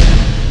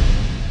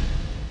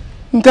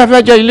 N tẹ́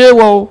fẹ́ jẹ́ ilé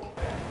ìwọ̀ o.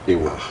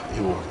 Èèwọ̀.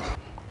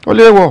 Ó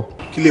lé wọ̀.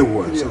 Kí lè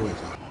wọ̀ ẹ̀ sọ́wọ́ ẹ̀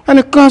sá?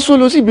 Ẹnìkan só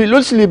ló sì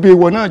lè bè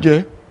ìwọ̀ náà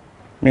jẹ́.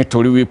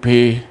 Nítorí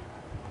wípé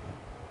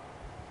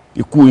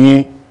ikú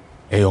yín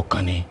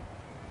ẹyọkan ni.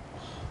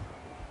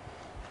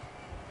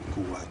 Ikú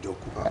wa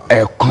àjọkú.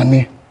 Ẹ̀ẹ̀kan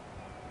ni.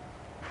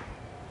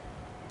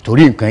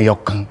 Torí nǹkan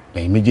ẹyọkan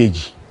lẹ́yìn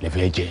méjèèjì lè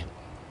fẹ́ jẹ.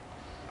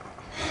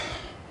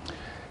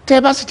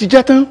 Tẹ́ bá sì ti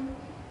jẹ tán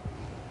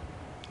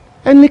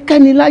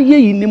ẹnikẹ́ni láyé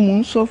yìí ni mò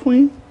ń sọ fún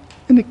yín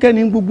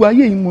ẹnikẹ́ni gbogbo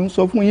ayé yìí mò ń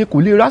sọ fún yín kò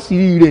lè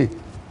rásìrí rẹ̀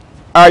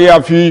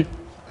àyàfi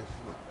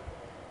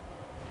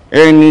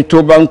ẹni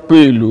tó bá ń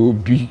pè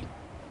lóbi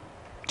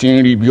tí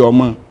ń rí bí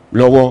ọmọ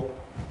lọ́wọ́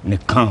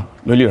nìkan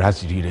ló lè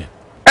rásìrí rẹ̀.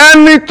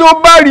 Ẹni tó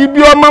bá rí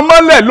bí ọmọ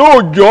mọ́lẹ̀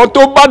lóòjọ́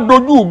tó bá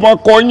dojú ìbọn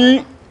kọ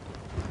yín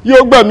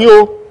yóò gbẹ̀mí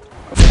o.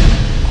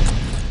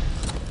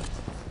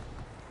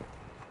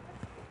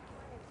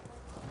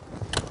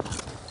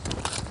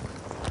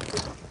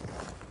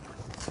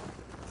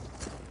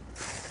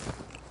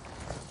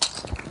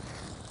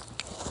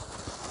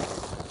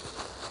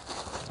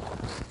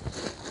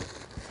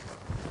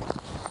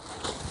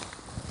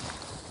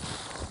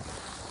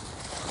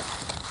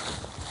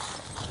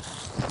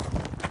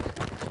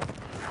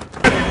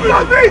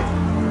 Drop it!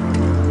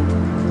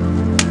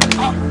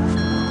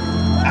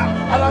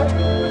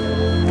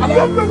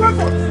 Drop the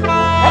weapon!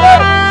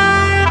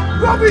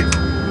 Drop it!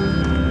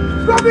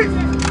 Drop it!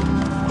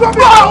 Drop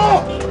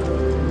it!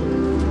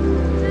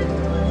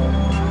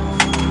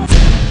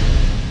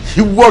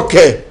 Ìwọ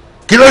kẹ̀,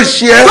 kí ló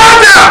ṣe ẹ́?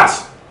 Stop that!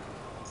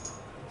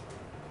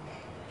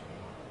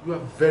 You are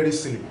very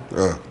silly.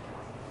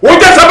 Ó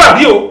jẹ́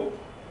sábàbí o.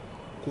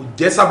 Kò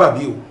jẹ́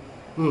sábàbí o.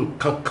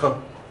 Nǹkan kan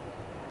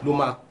ló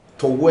máa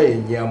tọwọ́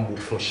ẹ̀yin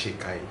amòfin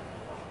ṣèkà yìí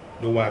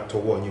ló máa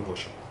tọwọ́ yín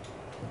bọ̀ṣọ.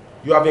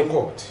 You have been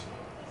caught.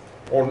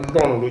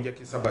 Ọlọ́run ló jẹ́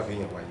kí sábàbí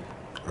yẹn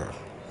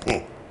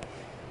wáyé.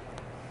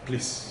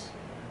 Please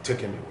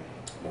take him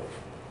away.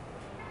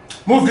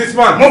 Move this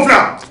man. Move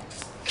now.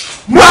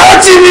 Máa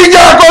ti ní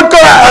jẹ́ kókó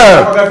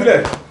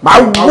ẹ̀. Máa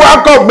wá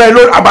kọ̀ mẹ́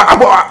lórí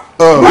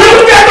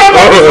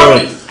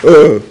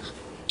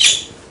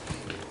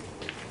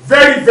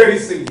Very, very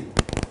silly.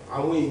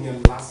 Àwọn èèyàn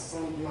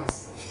lásán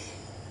lásán.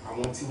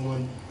 Àwọn tí wọ́n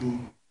ń dùn.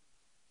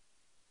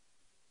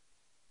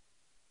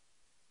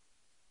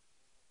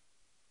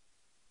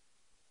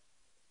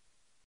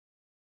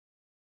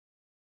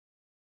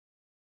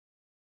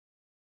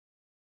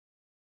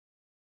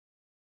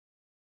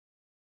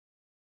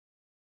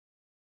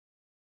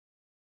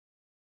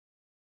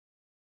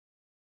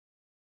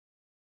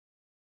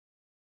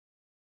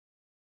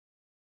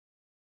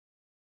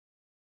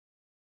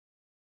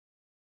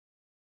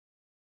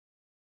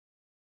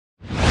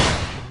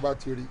 bá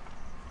ti rí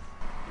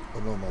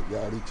ọ̀nà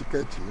màjá rí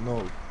tíkẹ́ẹ̀tì náà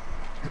o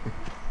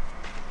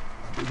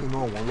àbí nínú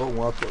ọ̀wọ́n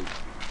lọ́wọ́n àtọ̀ yìí.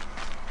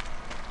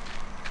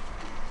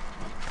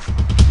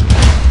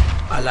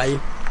 àlàyé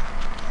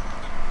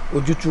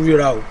ojú tún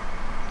ríra o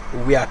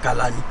òwe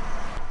àkàlà ni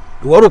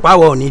ìwọ rò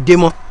pàwọ̀ ò ní dé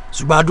mọ́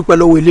ṣùgbọ́n a dúpẹ́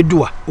lọ́wọ́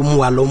elédùà ó mú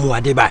wa lọ mú wa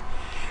dé báyìí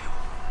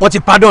wọ́n ti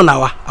pardon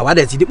àwa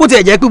dẹ̀ ti dé bó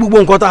tiẹ̀ jẹ́ pé gbogbo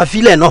nǹkan tá a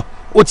filẹ̀ náà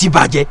ó ti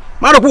bàjẹ́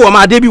má rò pé wọ́n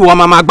máa débí wọ́n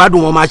máa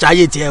gbádùn wọ́n máa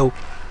ṣayé tiẹ̀ o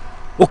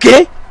ok.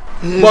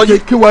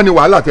 kí wàá ní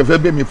wàhálà tẹ fẹ́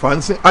bẹ́ mi fà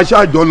ń sìn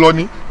aṣáájọ lọ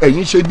ni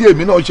ẹ̀yin ṣe dé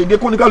èmi náà ṣe dé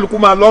kóníkálukú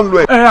máa lọ́ ń lọ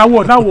ẹ̀. àwọn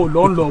ọ̀dà wo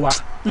lọ́ ń lọ wa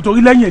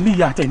nítorí lẹ́yìn ẹ̀ ní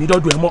ìyá àtẹ̀ ní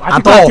dọ́dọ̀ ẹ̀ mọ́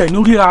àti ká tẹ̀ ní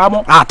ríra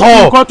mọ́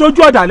nǹkan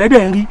tójú ọ̀dà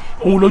lẹ́dẹ̀ ń rí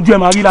òun lójú ẹ̀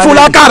máa rí láyé.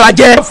 fúlákàrà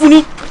jẹ fún ni.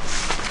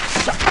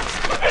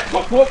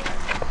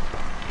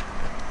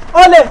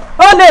 olè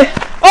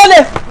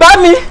bá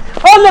mi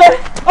olè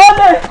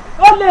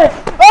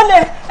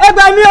ẹ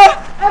gbà mí o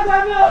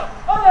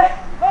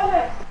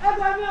olè ẹ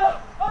gbà mí o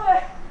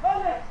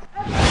olè.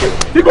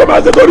 bí kò máa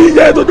ṣe torí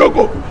ìyá ẹ tó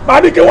jókòó máa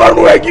ní kí wọ́n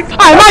rún ẹ gidi.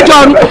 àìmá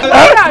jọrù.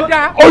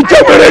 ó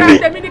jẹ́ wẹ̀rẹ̀ ni.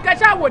 tèmi ni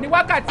kẹ́sà wò ní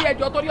wákàtí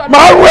ẹjọ́ torí ọ̀nà.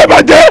 máa rún ẹ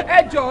bàjẹ́.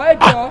 ẹjọ́.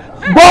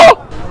 gbọ́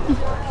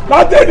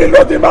látẹ̀lé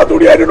ló ti máa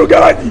torí ẹ nínú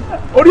gáràjì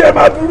orí ẹ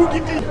máa dúró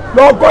gidi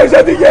lọ kọ́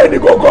iṣẹ́ ti yẹ ẹ ní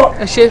kókó.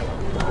 ẹ ṣe.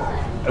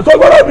 sọ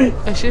gbọ́dọ̀ mi.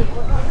 ẹ ṣe.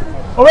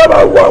 ọmọ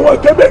máa wọ àwọn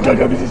kébé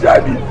kankan fi ṣiṣẹ́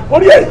àbí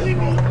orí ẹ yí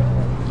ni.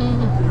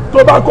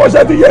 tó bá kọ́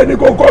iṣẹ́ ti yẹ ẹ ní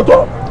kókó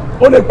tán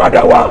ó lè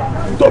padà wá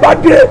tó bá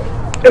dé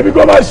èmi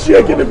kò máa ṣe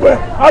é kíni pẹ́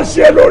á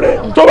ṣe é lóore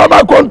tó bá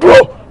máa kọ́ńtró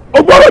ó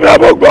gbọ́dọ̀ mi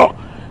àbọ̀ gbọ́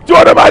tí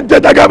wọ́n dẹ̀ máa jẹ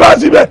jàgà bá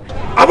síbẹ̀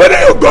àbẹ̀dẹ̀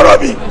yóò gbọ́dọ̀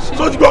mi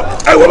tó ti gbọ́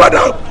ẹ wọ́n bá dà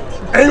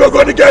ẹ̀yin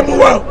gbọ́dọ̀ ní kẹ́ ẹ mú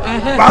wa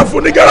máa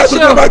fún ní gáràjì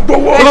tó máa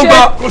gbowó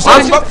kò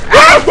sí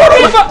gbọ́dọ̀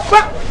mi.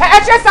 ẹ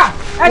ṣe sà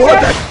ẹ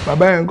ṣe.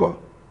 bàbá yẹn ńkọ́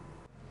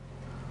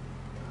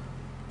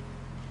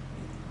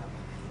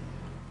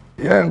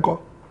ìyá yẹn ńkọ́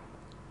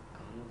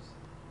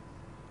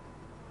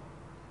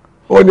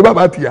ó ní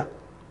bàbá tìyà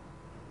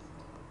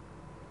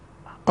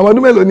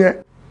ọmọdún mélòó ni ẹ.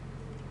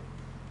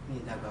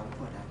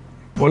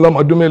 mo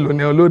lọ́mọdún mélòó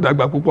ni ẹ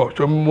olóòdàgbà púpọ̀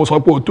ṣọ mo sọ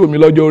pé o tó mi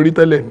lọ́jọ́ orí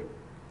tẹ́lẹ̀ ni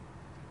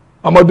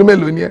ọmọdún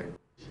mélòó ni ẹ.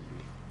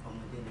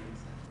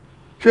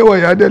 ṣé ìwọ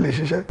ìyá dẹ̀ lè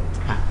ṣiṣẹ́.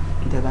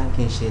 ǹjẹ́ bá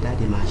kí n ṣe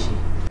dáàdi máa ṣe.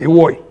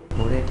 ìwọ yìí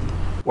mo rẹ́dí.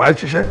 wàá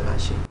ṣiṣẹ́. máa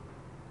ṣe.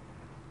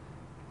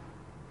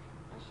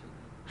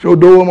 ṣé o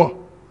dówó mọ̀.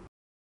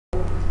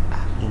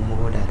 mo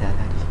mọ́wọ́ dáadáa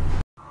dáàdi.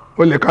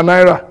 o lè ka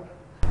náírà.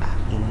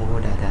 mo mọ́wọ́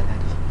dáadáa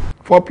dáàdi.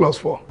 4 plus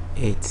 4.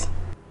 8.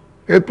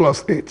 8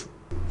 plus 8.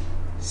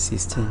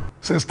 16.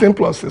 16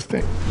 plus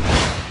 16.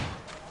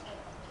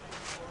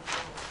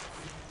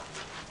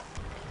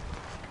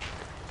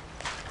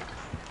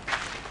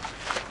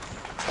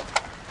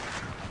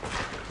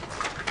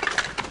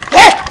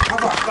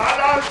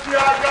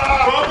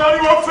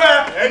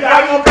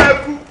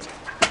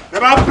 Ẹ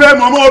bá bẹ́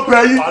mọ́mọ́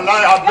ọbẹ̀ yìí.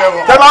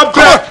 Ẹ bá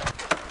bẹ́.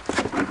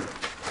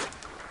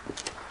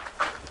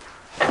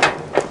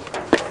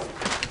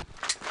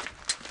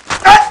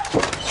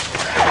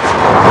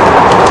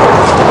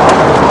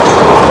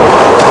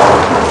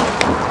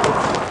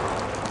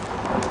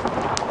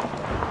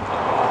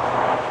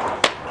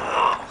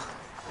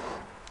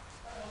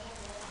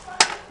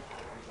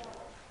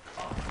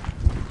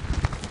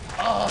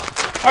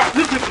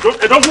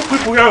 Don't put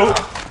people here.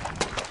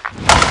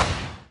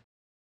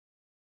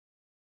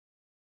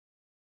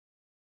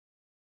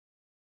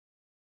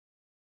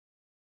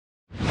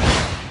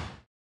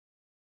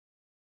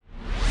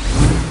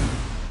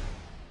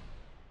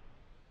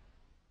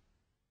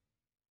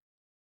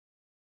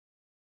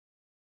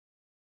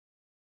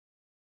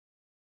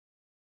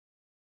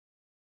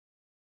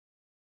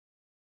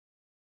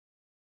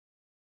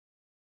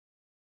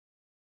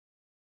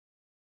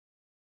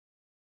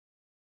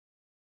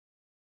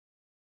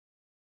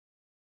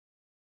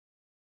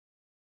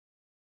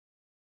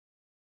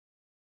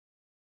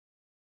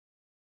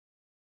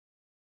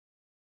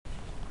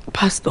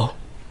 Pastor,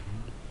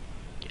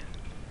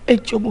 ẹ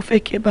jọ̀ọ́ mo fẹ́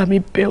kí ẹ bá mi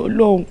bẹ̀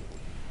Ọlọ́run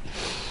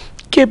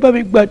kí ẹ bá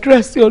mi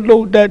gbàdúrà sí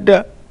Ọlọ́run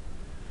dáadáa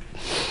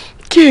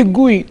kí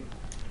ègún yìí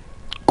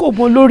kó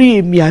mọ lórí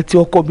èmi àti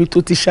ọkọ mi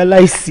tó ti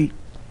ṣaláìsí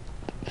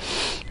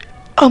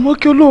àmọ́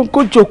kí Ọlọ́run kó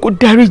jọ kó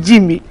dáríjì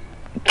mi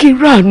kí n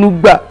ráàánú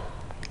gbà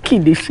kí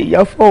n lè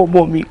ṣèyá fún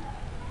ọmọ mi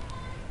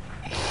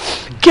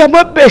kí a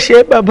má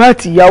bẹ̀ṣẹ̀ bàbá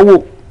àtìyàwó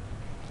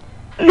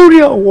lórí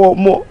àwọn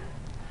ọmọ.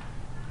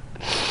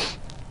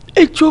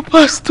 Ẹ jọ̀ọ́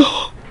pásítọ̀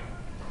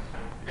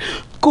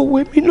kò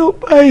wé mi náà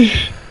báyìí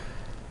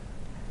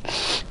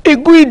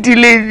ègún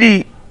ìdílé ni.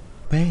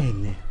 bẹ́ẹ̀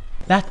ni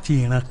láti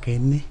ìran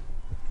kẹ́ni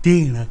dé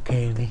ìran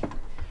kẹrin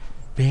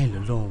bẹ́ẹ̀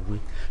lọ́lọ́run wí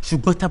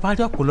ṣùgbọ́n tá a bá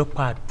rí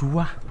ọ̀pọ̀lọpọ̀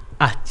àdúrà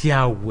àti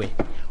àwẹ̀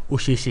ó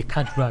ṣeé ṣe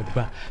kádùrà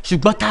gbà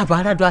ṣùgbọ́n tá a bá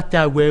rádùn àti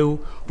àwẹ̀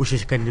ó ṣeé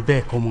ṣe kẹ́ni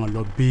bẹ́ẹ̀ kọ́ mọ́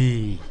lọ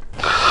bẹ́ẹ̀.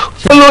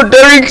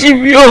 Olódarí jì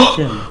mí o.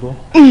 ṣe ń gbọ́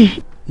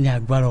ní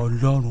agbára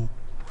Ọlọ́run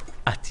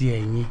àti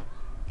ẹ̀yin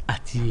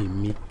àti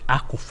èmi a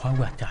kò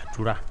fáwọn àti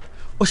àdúrà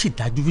ó sì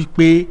dájú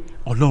wípé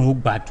Ọlọ́run ó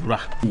gbàdúrà.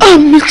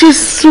 Àmín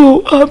Jésù.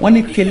 wọ́n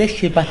ní tí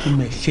ẹlẹ́ṣẹ̀ bá ti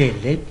mọ ẹ̀ṣẹ̀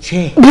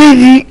ẹlẹ́jẹ̀.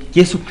 bẹ́ẹ̀ni.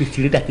 Jésù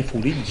Kristi rẹ̀ dàtí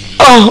foríjì.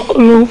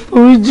 Ọlọ́run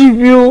foríjì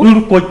mi o.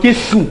 lórúkọ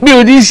Jésù. mi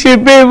ò ní ṣe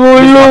bẹ́ẹ̀ mọ́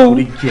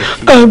lọ́wọ́.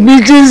 àmín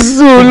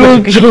Jésù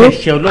olójó.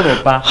 ẹ̀ṣẹ̀ Ọlọ́run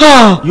bá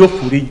yóò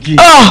foríjì.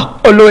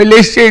 Ọlọ́run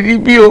ẹlẹ́ṣẹ̀ ni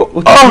bí o.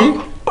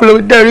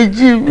 Ọlọ́run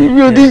dáríjì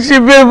mi ò ní ṣe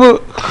bẹ́ẹ̀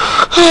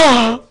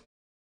mọ́.